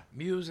 Yeah.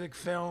 Music,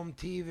 film,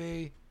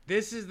 TV.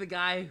 This is the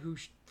guy who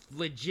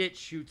legit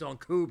shoots on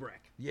Kubrick.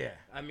 Yeah,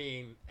 I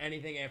mean,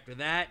 anything after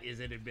that is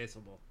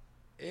inadmissible.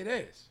 it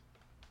is.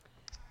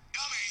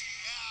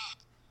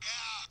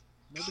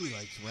 Nobody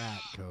likes Rat,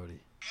 Cody.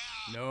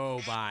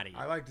 Nobody.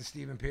 I like the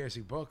Stephen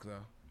Piercy book, though.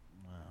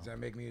 Wow. Does that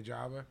make me a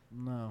jobber?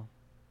 No.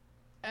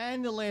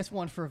 And the last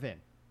one for Vin.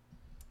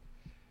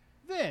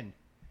 Vin,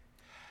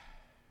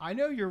 I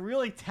know you're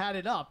really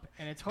tatted up,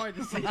 and it's hard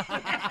to see. Like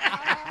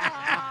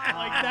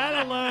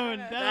that alone,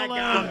 That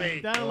got me.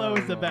 that alone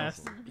is the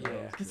best.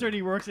 Yeah. Considering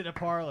he works in a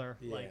parlor.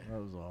 Yeah. Like, That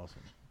was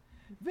awesome.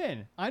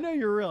 Vin, I know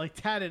you're really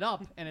tatted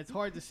up, and it's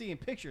hard to see in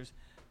pictures.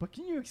 But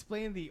can you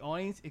explain to the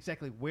audience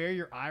exactly where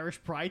your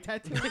Irish pride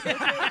tattoo is?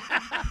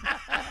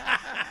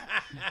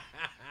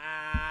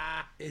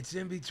 It's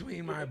in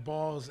between my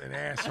balls and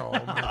asshole.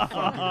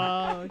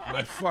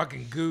 My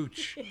fucking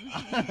gooch.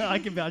 I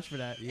can vouch for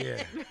that.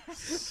 Yeah.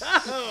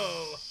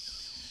 Oh.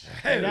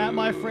 And that,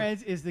 my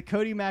friends, is the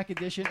Cody Mack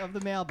edition of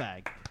the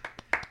mailbag,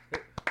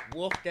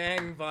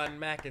 Wolfgang von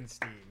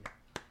Mackenstein.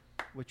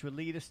 which would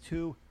lead us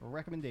to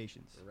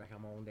recommendations.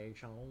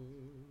 Recommendation.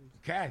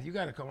 Kat, you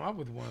got to come up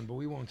with one, but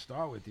we won't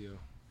start with you.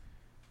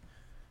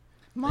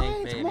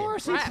 Mine's baby.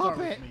 Morrissey Right.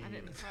 Puppet. I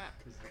didn't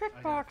prep.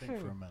 I gotta think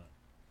for a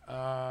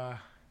minute.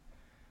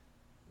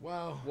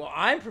 Well, Well,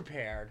 I'm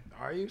prepared.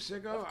 are you,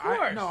 Sicko? Of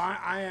course.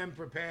 I am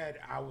prepared.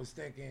 I was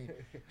thinking,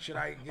 should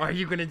I? Are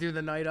you gonna do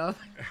the night of?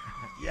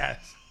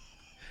 Yes.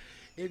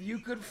 If you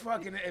could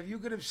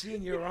have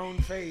seen your own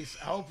face,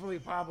 hopefully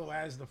Pablo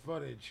has the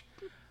footage.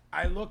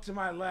 I looked to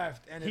my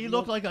left, and He it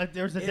looked like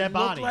there's a it dead looked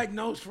body. like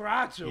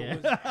Nosferatu Yeah.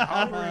 was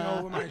hovering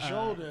over my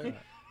shoulder.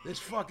 This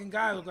fucking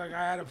guy looked like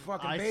I had a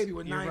fucking baby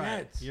with you're 9 right.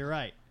 heads. You're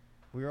right.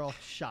 We were all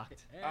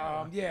shocked.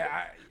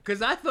 Yeah.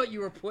 Because I thought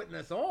you were putting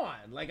us on.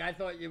 Like I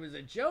thought it was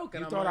a joke.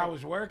 And You I'm thought like, I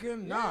was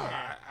working? No,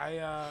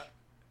 Yeah.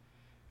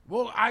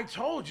 Well, I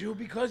told you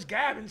because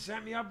Gavin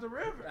sent me up the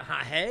river.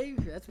 Hey,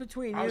 that's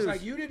between I you. was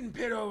like, you didn't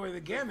pit over the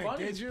gimmick,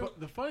 did you?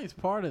 The funniest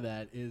part of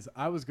that is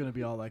I was gonna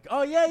be all like,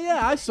 "Oh yeah,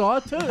 I saw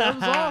it too. That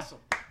was awesome."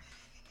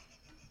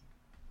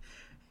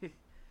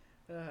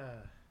 All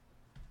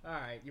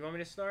right, you want me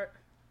to start?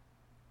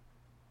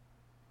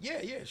 Yeah,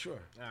 sure.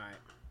 All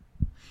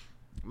right.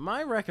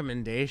 My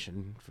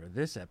recommendation for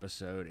this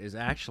episode is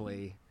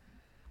actually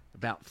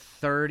about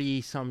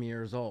 30 some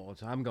years old.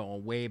 So I'm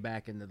going way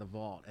back into the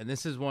vault. And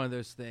this is one of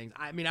those things.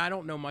 I mean, I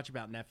don't know much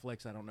about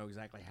Netflix. I don't know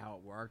exactly how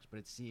it works, but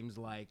it seems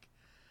like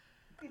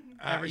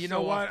every You so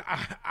know what?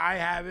 I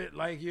have it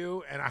like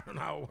you, and I don't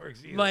know how it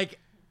works either. like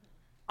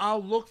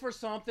I'll look for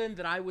something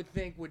that I would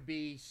think would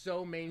be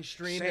so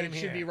mainstream that it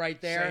should be right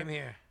there. Same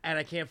here. And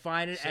I can't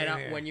find it. Same And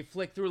here. when you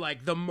flick through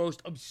like the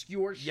most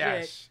obscure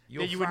Yes, shit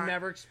you'll that you would find-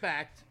 never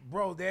expect.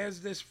 Bro,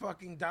 there's this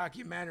fucking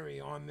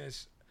documentary on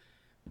this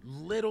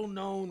little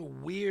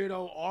known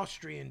weirdo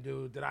Austrian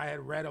dude that I had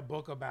read a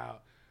book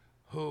about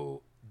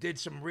who did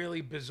some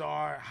really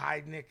bizarre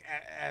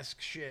Heidnik-esque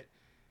shit.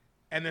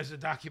 And there's a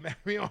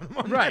documentary on him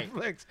on Right.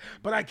 Netflix,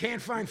 but I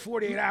can't find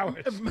 48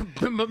 Hours.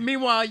 But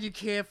meanwhile, you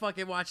can't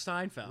fucking watch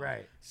Seinfeld.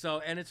 Right. So,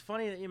 and it's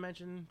funny that you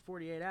mentioned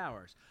 48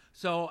 Hours.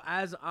 So,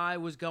 as I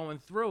was going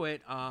through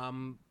it,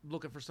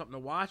 looking for something to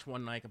watch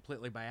one night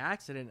completely by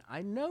accident,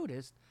 I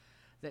noticed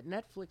that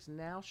Netflix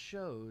now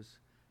shows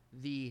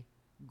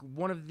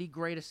one of the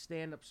greatest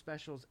stand-up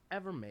specials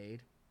ever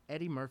made,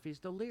 Eddie Murphy's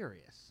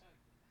Delirious.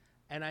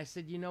 And I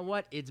said, you know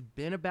what? It's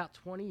been about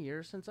 20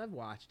 years since I've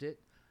watched it.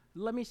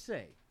 Let me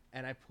see.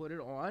 And I put it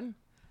on.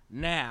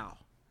 Now,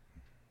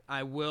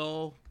 I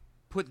will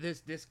put this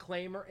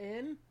disclaimer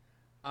in,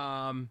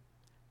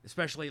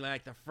 especially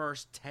like the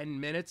first 10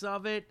 minutes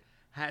of it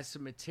has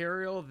some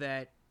material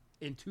that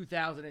in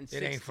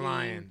 2016 It ain't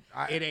flying.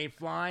 It ain't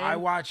flying. I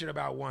watch it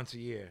about once a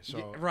year, so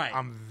Yeah, right.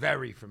 I'm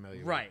very familiar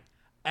with right.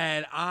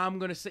 And I'm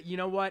going to say, you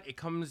know what? It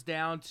comes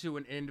down to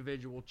an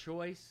individual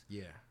choice. it.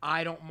 Yeah.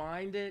 I don't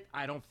mind it.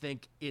 I don't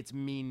think it's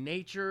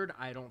mean-natured.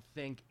 I don't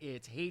think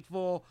it's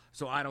hateful.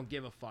 So I don't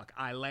give a fuck.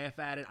 I laugh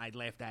at it. I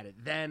laughed at it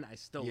then. I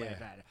still Yeah.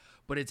 laugh at it.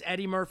 But it's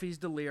Eddie Murphy's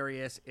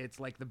Delirious. It's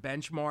like the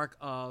benchmark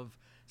of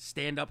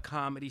stand-up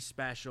comedy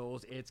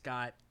specials. It's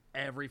got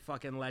every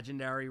fucking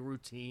legendary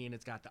routine.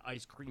 It's got the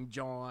Ice Cream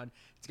John.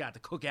 It's got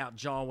the Cookout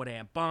John with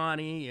Aunt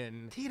Bonnie.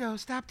 And Tito,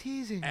 stop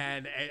teasing.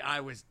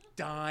 I was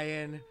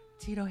dying.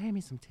 Tito, hand me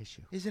some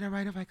tissue. Is it all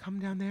right if I come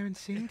down there and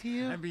sing to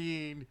you? I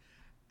mean,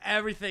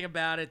 everything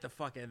about it, the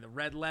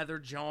red leather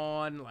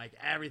John, like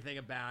everything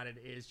about it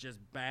is just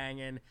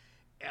banging.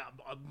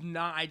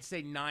 I'd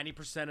say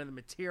 90% of the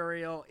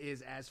material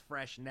is as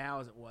fresh now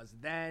as it was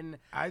then.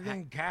 I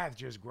think Kath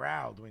just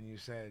growled when you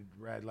said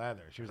red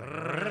leather. She was like,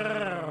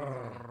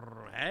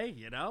 Hey,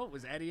 you know, it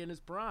was Eddie in his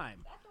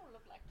prime. That don't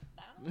look like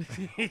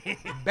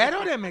McDonald's.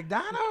 better than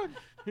McDonald's?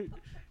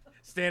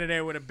 Standing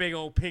there with a big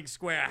old pink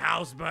square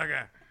house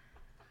burger.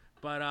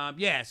 But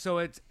yeah, so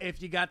it's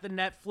if you got the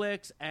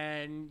Netflix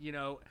and you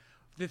know,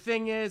 the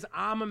thing is,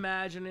 I'm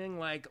imagining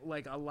like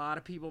a lot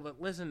of people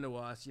that listen to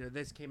us. You know,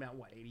 this came out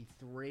what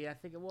 83, I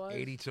think it was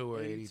 82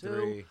 or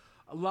 83.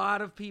 A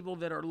lot of people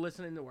that are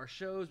listening to our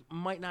shows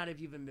might not have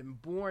even been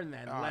born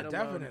then, let alone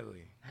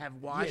Definitely. have Yeah,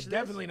 watched this.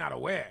 definitely not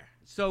aware.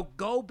 So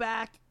go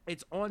back.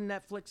 It's on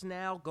Netflix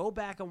now. Go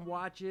back and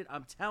watch it.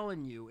 I'm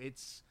telling you,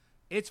 it's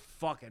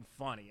fucking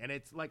funny, and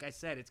it's like I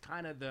said, it's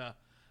kind of the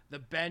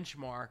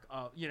benchmark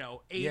of, you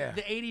know, Yeah.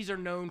 the 80s are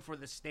known for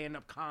the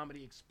stand-up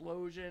comedy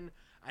explosion.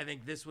 I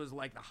think this was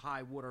like the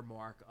high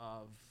watermark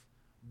of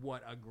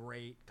what a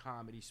great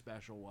comedy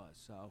special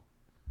was. So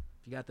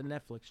if you got the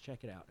Netflix,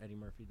 check it out. Eddie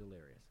Murphy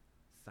Delirious.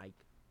 Psych.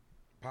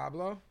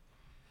 Pablo?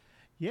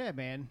 Yeah,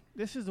 man.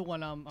 This is the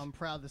one I'm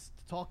proud to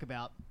talk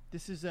about.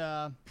 This is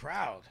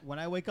Proud. when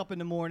I wake up in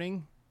the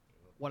morning.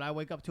 What I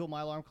wake up to at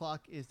my alarm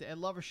clock is the Ed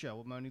Lover Show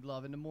with Moni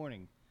Love in the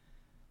morning.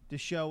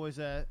 This show is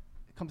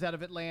comes out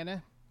of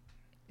Atlanta.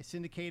 It's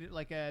syndicated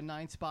like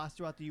 9 spots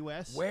throughout the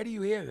U.S. Where do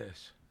you hear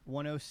this?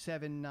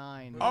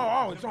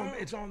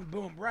 107.9. It's on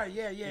Boom. Right,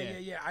 yeah.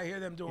 I hear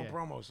them doing Yeah.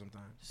 promos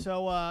sometimes.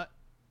 So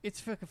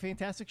it's a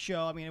fantastic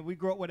show. I mean, we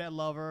grew up with Ed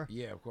Lover.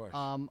 Yeah, of course.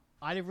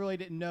 I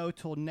didn't know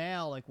till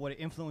now like what an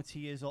influence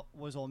he is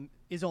on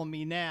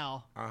me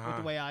now with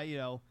the way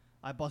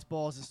I bust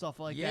balls and stuff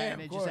like Yeah, that,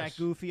 and of it just act course.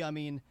 goofy. I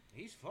mean,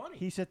 He's funny.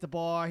 he set the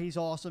bar. He's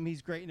awesome.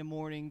 He's great in the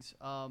mornings.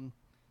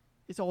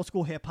 It's old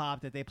school hip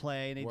hop that they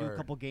play, and they do a Word.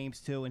 couple games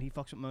too. And he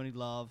fucks with Moni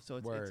Love, so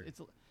Word.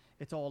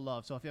 it's all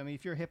love. So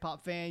if you're a hip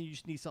hop fan, you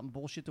just need something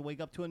bullshit to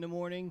wake up to in the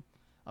morning.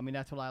 I mean,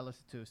 that's what I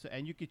listen to. So,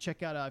 and you can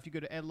check out if you go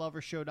to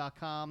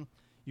edlovershow.com,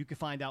 you can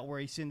find out where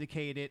he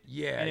syndicated.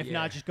 Yeah, and if yeah.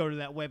 not, just go to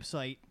that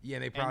website. Yeah,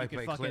 they and probably you can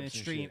play fucking clips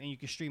and stream, shit. and you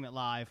can stream it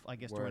live, I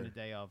guess, during the Word.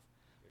 day of.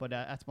 But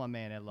that's my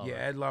man, Ed Lover.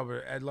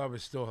 Yeah, Ed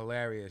Lover's still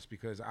hilarious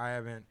because I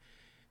haven't.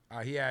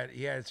 He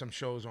had some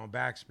shows on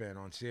Backspin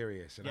on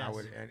Sirius, and Yes.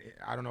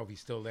 I don't know if he's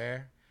still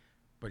there,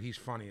 but he's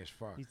funny as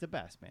fuck. He's the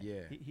best, man.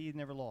 Yeah. He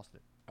never lost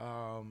it.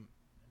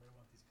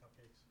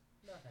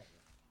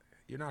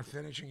 You're not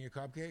finishing your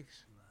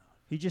cupcakes?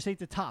 He just ate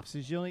the tops.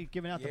 He's only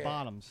giving out the Yeah.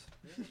 bottoms.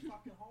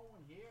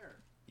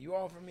 You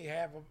offer me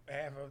half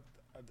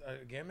a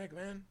gimmick,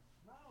 man?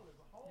 Half a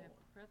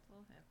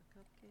pretzel, half a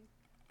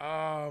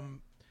cupcake.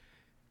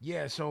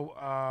 Yeah. So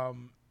all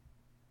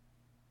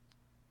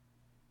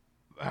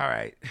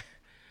right.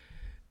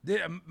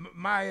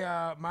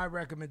 My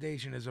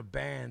recommendation is a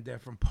band. They're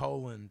from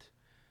Poland.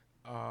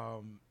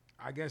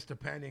 I guess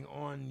depending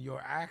on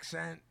your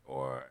accent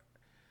or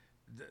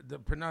the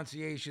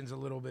pronunciation's a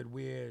little bit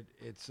weird.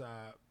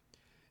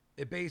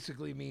 It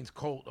basically means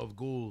cult of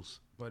ghouls,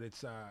 but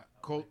it's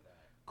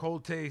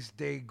Coltes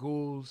de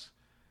Ghouls.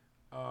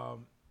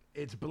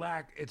 It's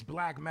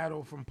black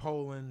metal from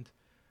Poland,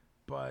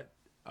 but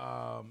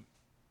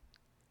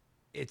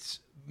it's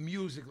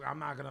musically, I'm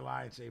not gonna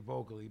lie and say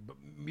vocally, but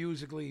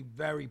musically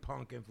very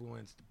punk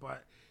influenced.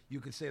 But you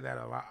could say that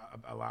a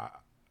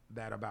lot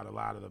that about a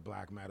lot of the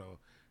black metal,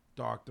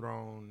 Dark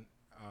Throne.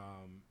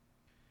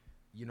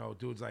 You know,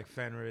 dudes like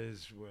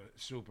Fenriz were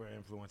super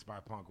influenced by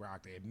punk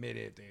rock. They admit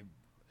it. They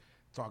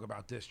talk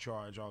about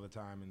Discharge all the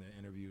time in their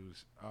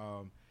interviews.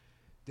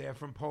 They're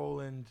from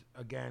Poland.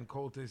 Again,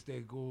 Cultus de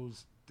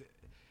Ghouls.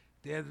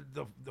 They're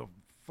the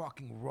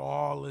fucking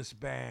rawest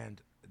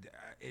band.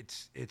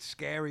 It's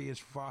scary as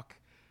fuck.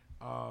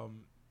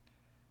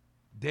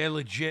 They're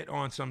legit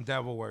on some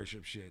devil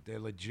worship shit. They're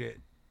legit.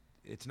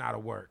 It's not a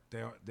work.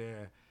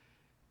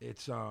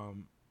 It's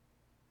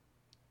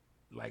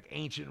like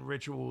ancient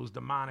rituals,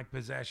 demonic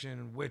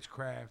possession,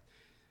 witchcraft.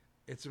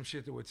 It's some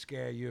shit that would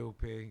scare you,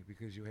 P,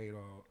 because you hate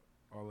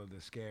all of the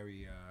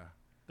scary.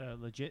 The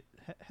legit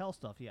hell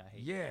stuff. Yeah, I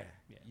hate. Yeah.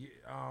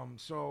 Yeah.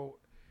 So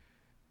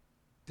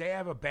they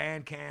have a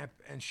band camp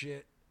and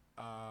shit.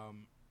 I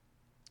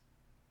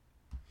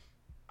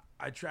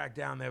tracked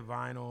down their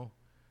vinyl,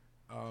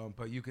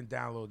 but you can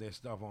download their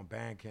stuff on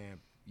Bandcamp.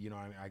 You know,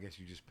 I guess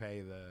you just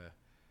pay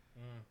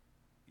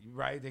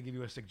right. They give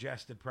you a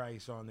suggested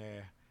price on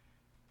there,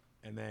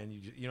 and then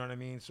you know what I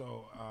mean.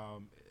 So,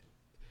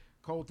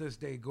 Cultus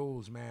de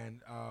Ghouls,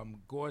 man.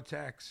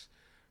 Gore-Tex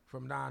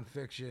from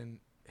Nonfiction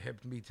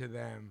hipped me to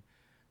them.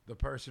 The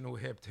person who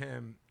hipped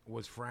him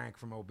was Frank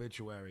from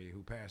Obituary,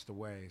 who passed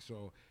away.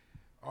 So,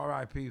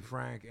 R.I.P.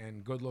 Frank,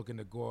 and good looking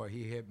to Gore.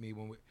 He hit me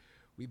when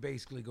we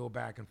basically go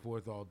back and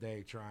forth all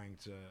day trying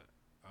to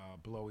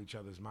blow each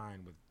other's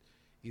mind with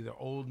either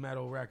old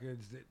metal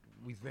records that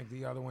we think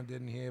the other one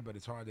didn't hear, but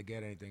it's hard to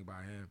get anything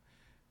by him,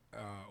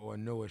 or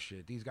newer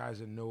shit. These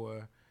guys are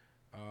newer.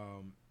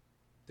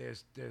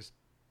 There's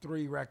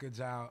 3 records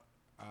out.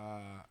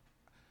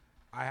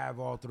 I have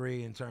all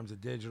 3 in terms of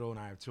digital, and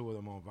I have 2 of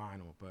them on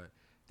vinyl. But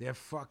they're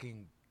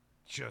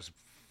just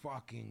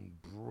fucking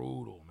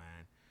brutal,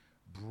 man.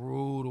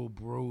 Brutal,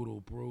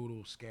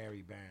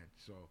 scary band.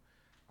 So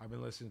I've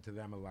been listening to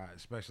them a lot,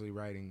 especially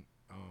writing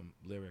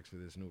lyrics for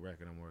this new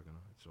record I'm working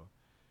on. So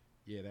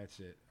yeah, that's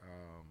it.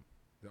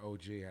 The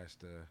OG has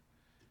to.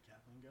 Did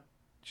Kathleen go?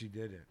 She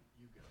did it.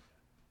 You go.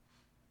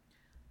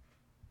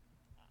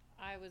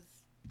 I was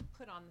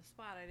put on the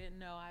spot. I didn't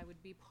know I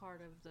would be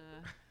part of the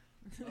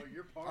Oh,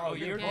 you're part Oh,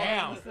 of it. you're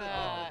gang's,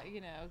 down. you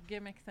know,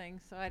 gimmick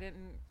thing. So I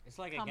didn't It's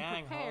like a come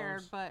gang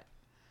prepared, hose. but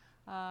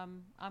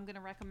I'm going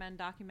to recommend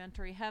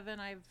Documentary Heaven.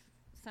 I've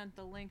sent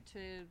the link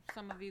to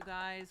some of you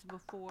guys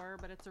before,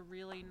 but it's a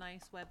really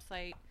nice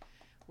website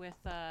with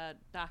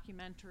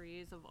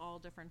documentaries of all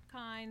different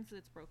kinds.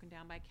 It's broken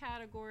down by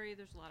category.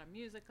 There's a lot of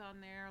music on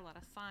there, a lot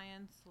of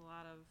science, a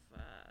lot of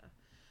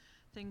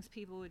things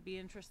people would be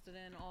interested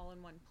in all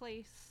in one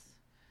place.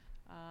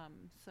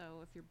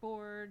 So if you're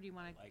bored, you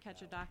want to like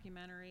catch a that one.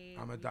 documentary,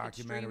 I'm a you could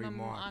stream documentary them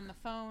mark. on the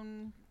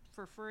phone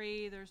for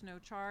free. There's no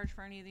charge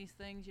for any of these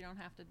things. You don't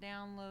have to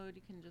download.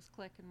 You can just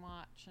click and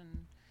watch,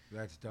 and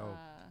That's dope.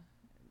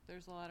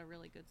 there's a lot of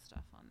really good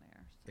stuff on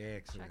there. So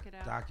Excellent. check it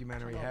out.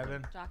 Documentary Check it out.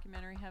 Heaven.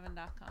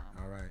 Documentaryheaven.com.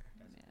 All right.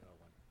 That's Yeah. a good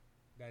one.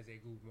 That's a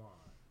good one.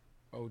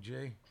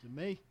 OG. To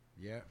me,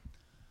 Yeah.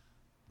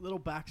 little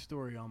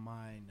backstory on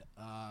mine.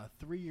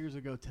 3 years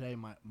ago today,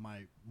 my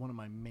one of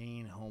my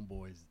main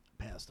homeboys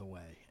passed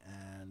away,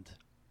 and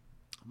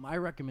my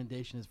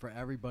recommendation is for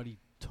everybody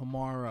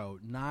tomorrow,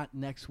 not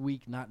next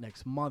week, not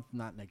next month,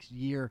 not next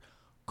year.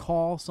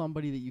 Call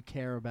somebody that you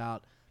care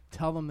about.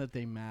 Tell them that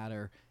they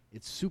matter.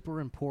 It's super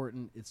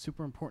important. It's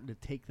super important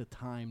to take the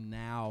time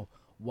now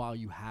while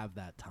you have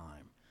that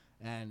time.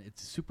 And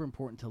it's super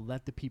important to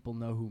let the people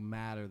know who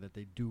matter that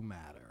they do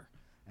matter.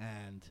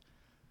 And,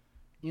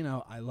 you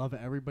know, I love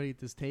everybody at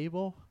this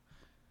table.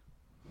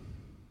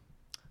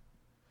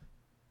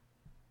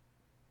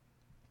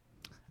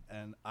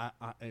 And I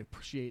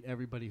appreciate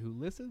everybody who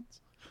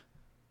listens.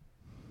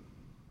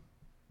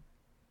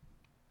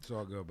 It's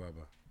all good,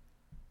 Bubba.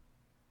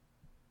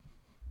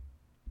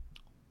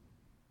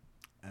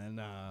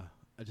 And I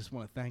just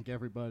want to thank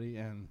everybody.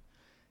 And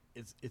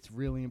it's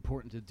really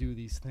important to do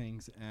these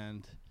things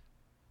and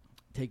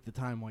take the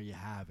time while you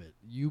have it.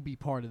 You be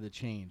part of the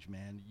change,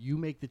 man. You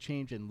make the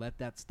change and let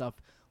that stuff,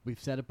 we've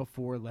said it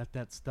before, let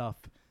that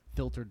stuff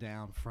filter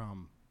down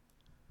from,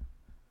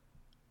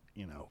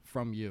 you know,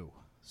 from you.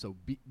 So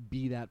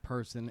be that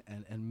person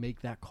and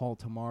make that call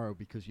tomorrow,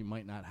 because you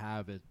might not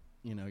have it,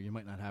 you know, you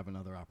might not have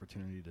another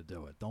opportunity to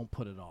do it. Don't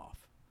put it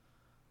off.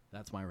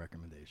 That's my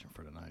recommendation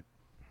for tonight.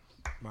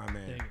 My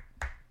man. Dig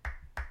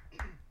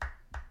it.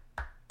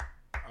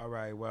 All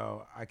right.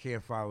 Well, I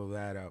can't follow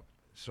that up.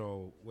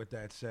 So with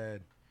that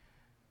said,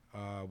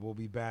 we'll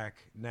be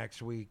back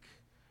next week.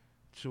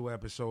 2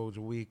 episodes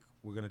a week.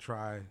 We're going to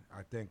try,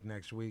 I think,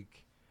 next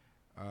week.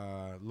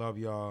 Love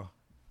y'all.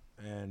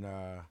 And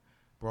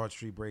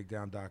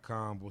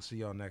BroadStreetBreakdown.com. We'll see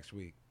y'all next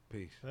week.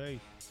 Peace. Hey.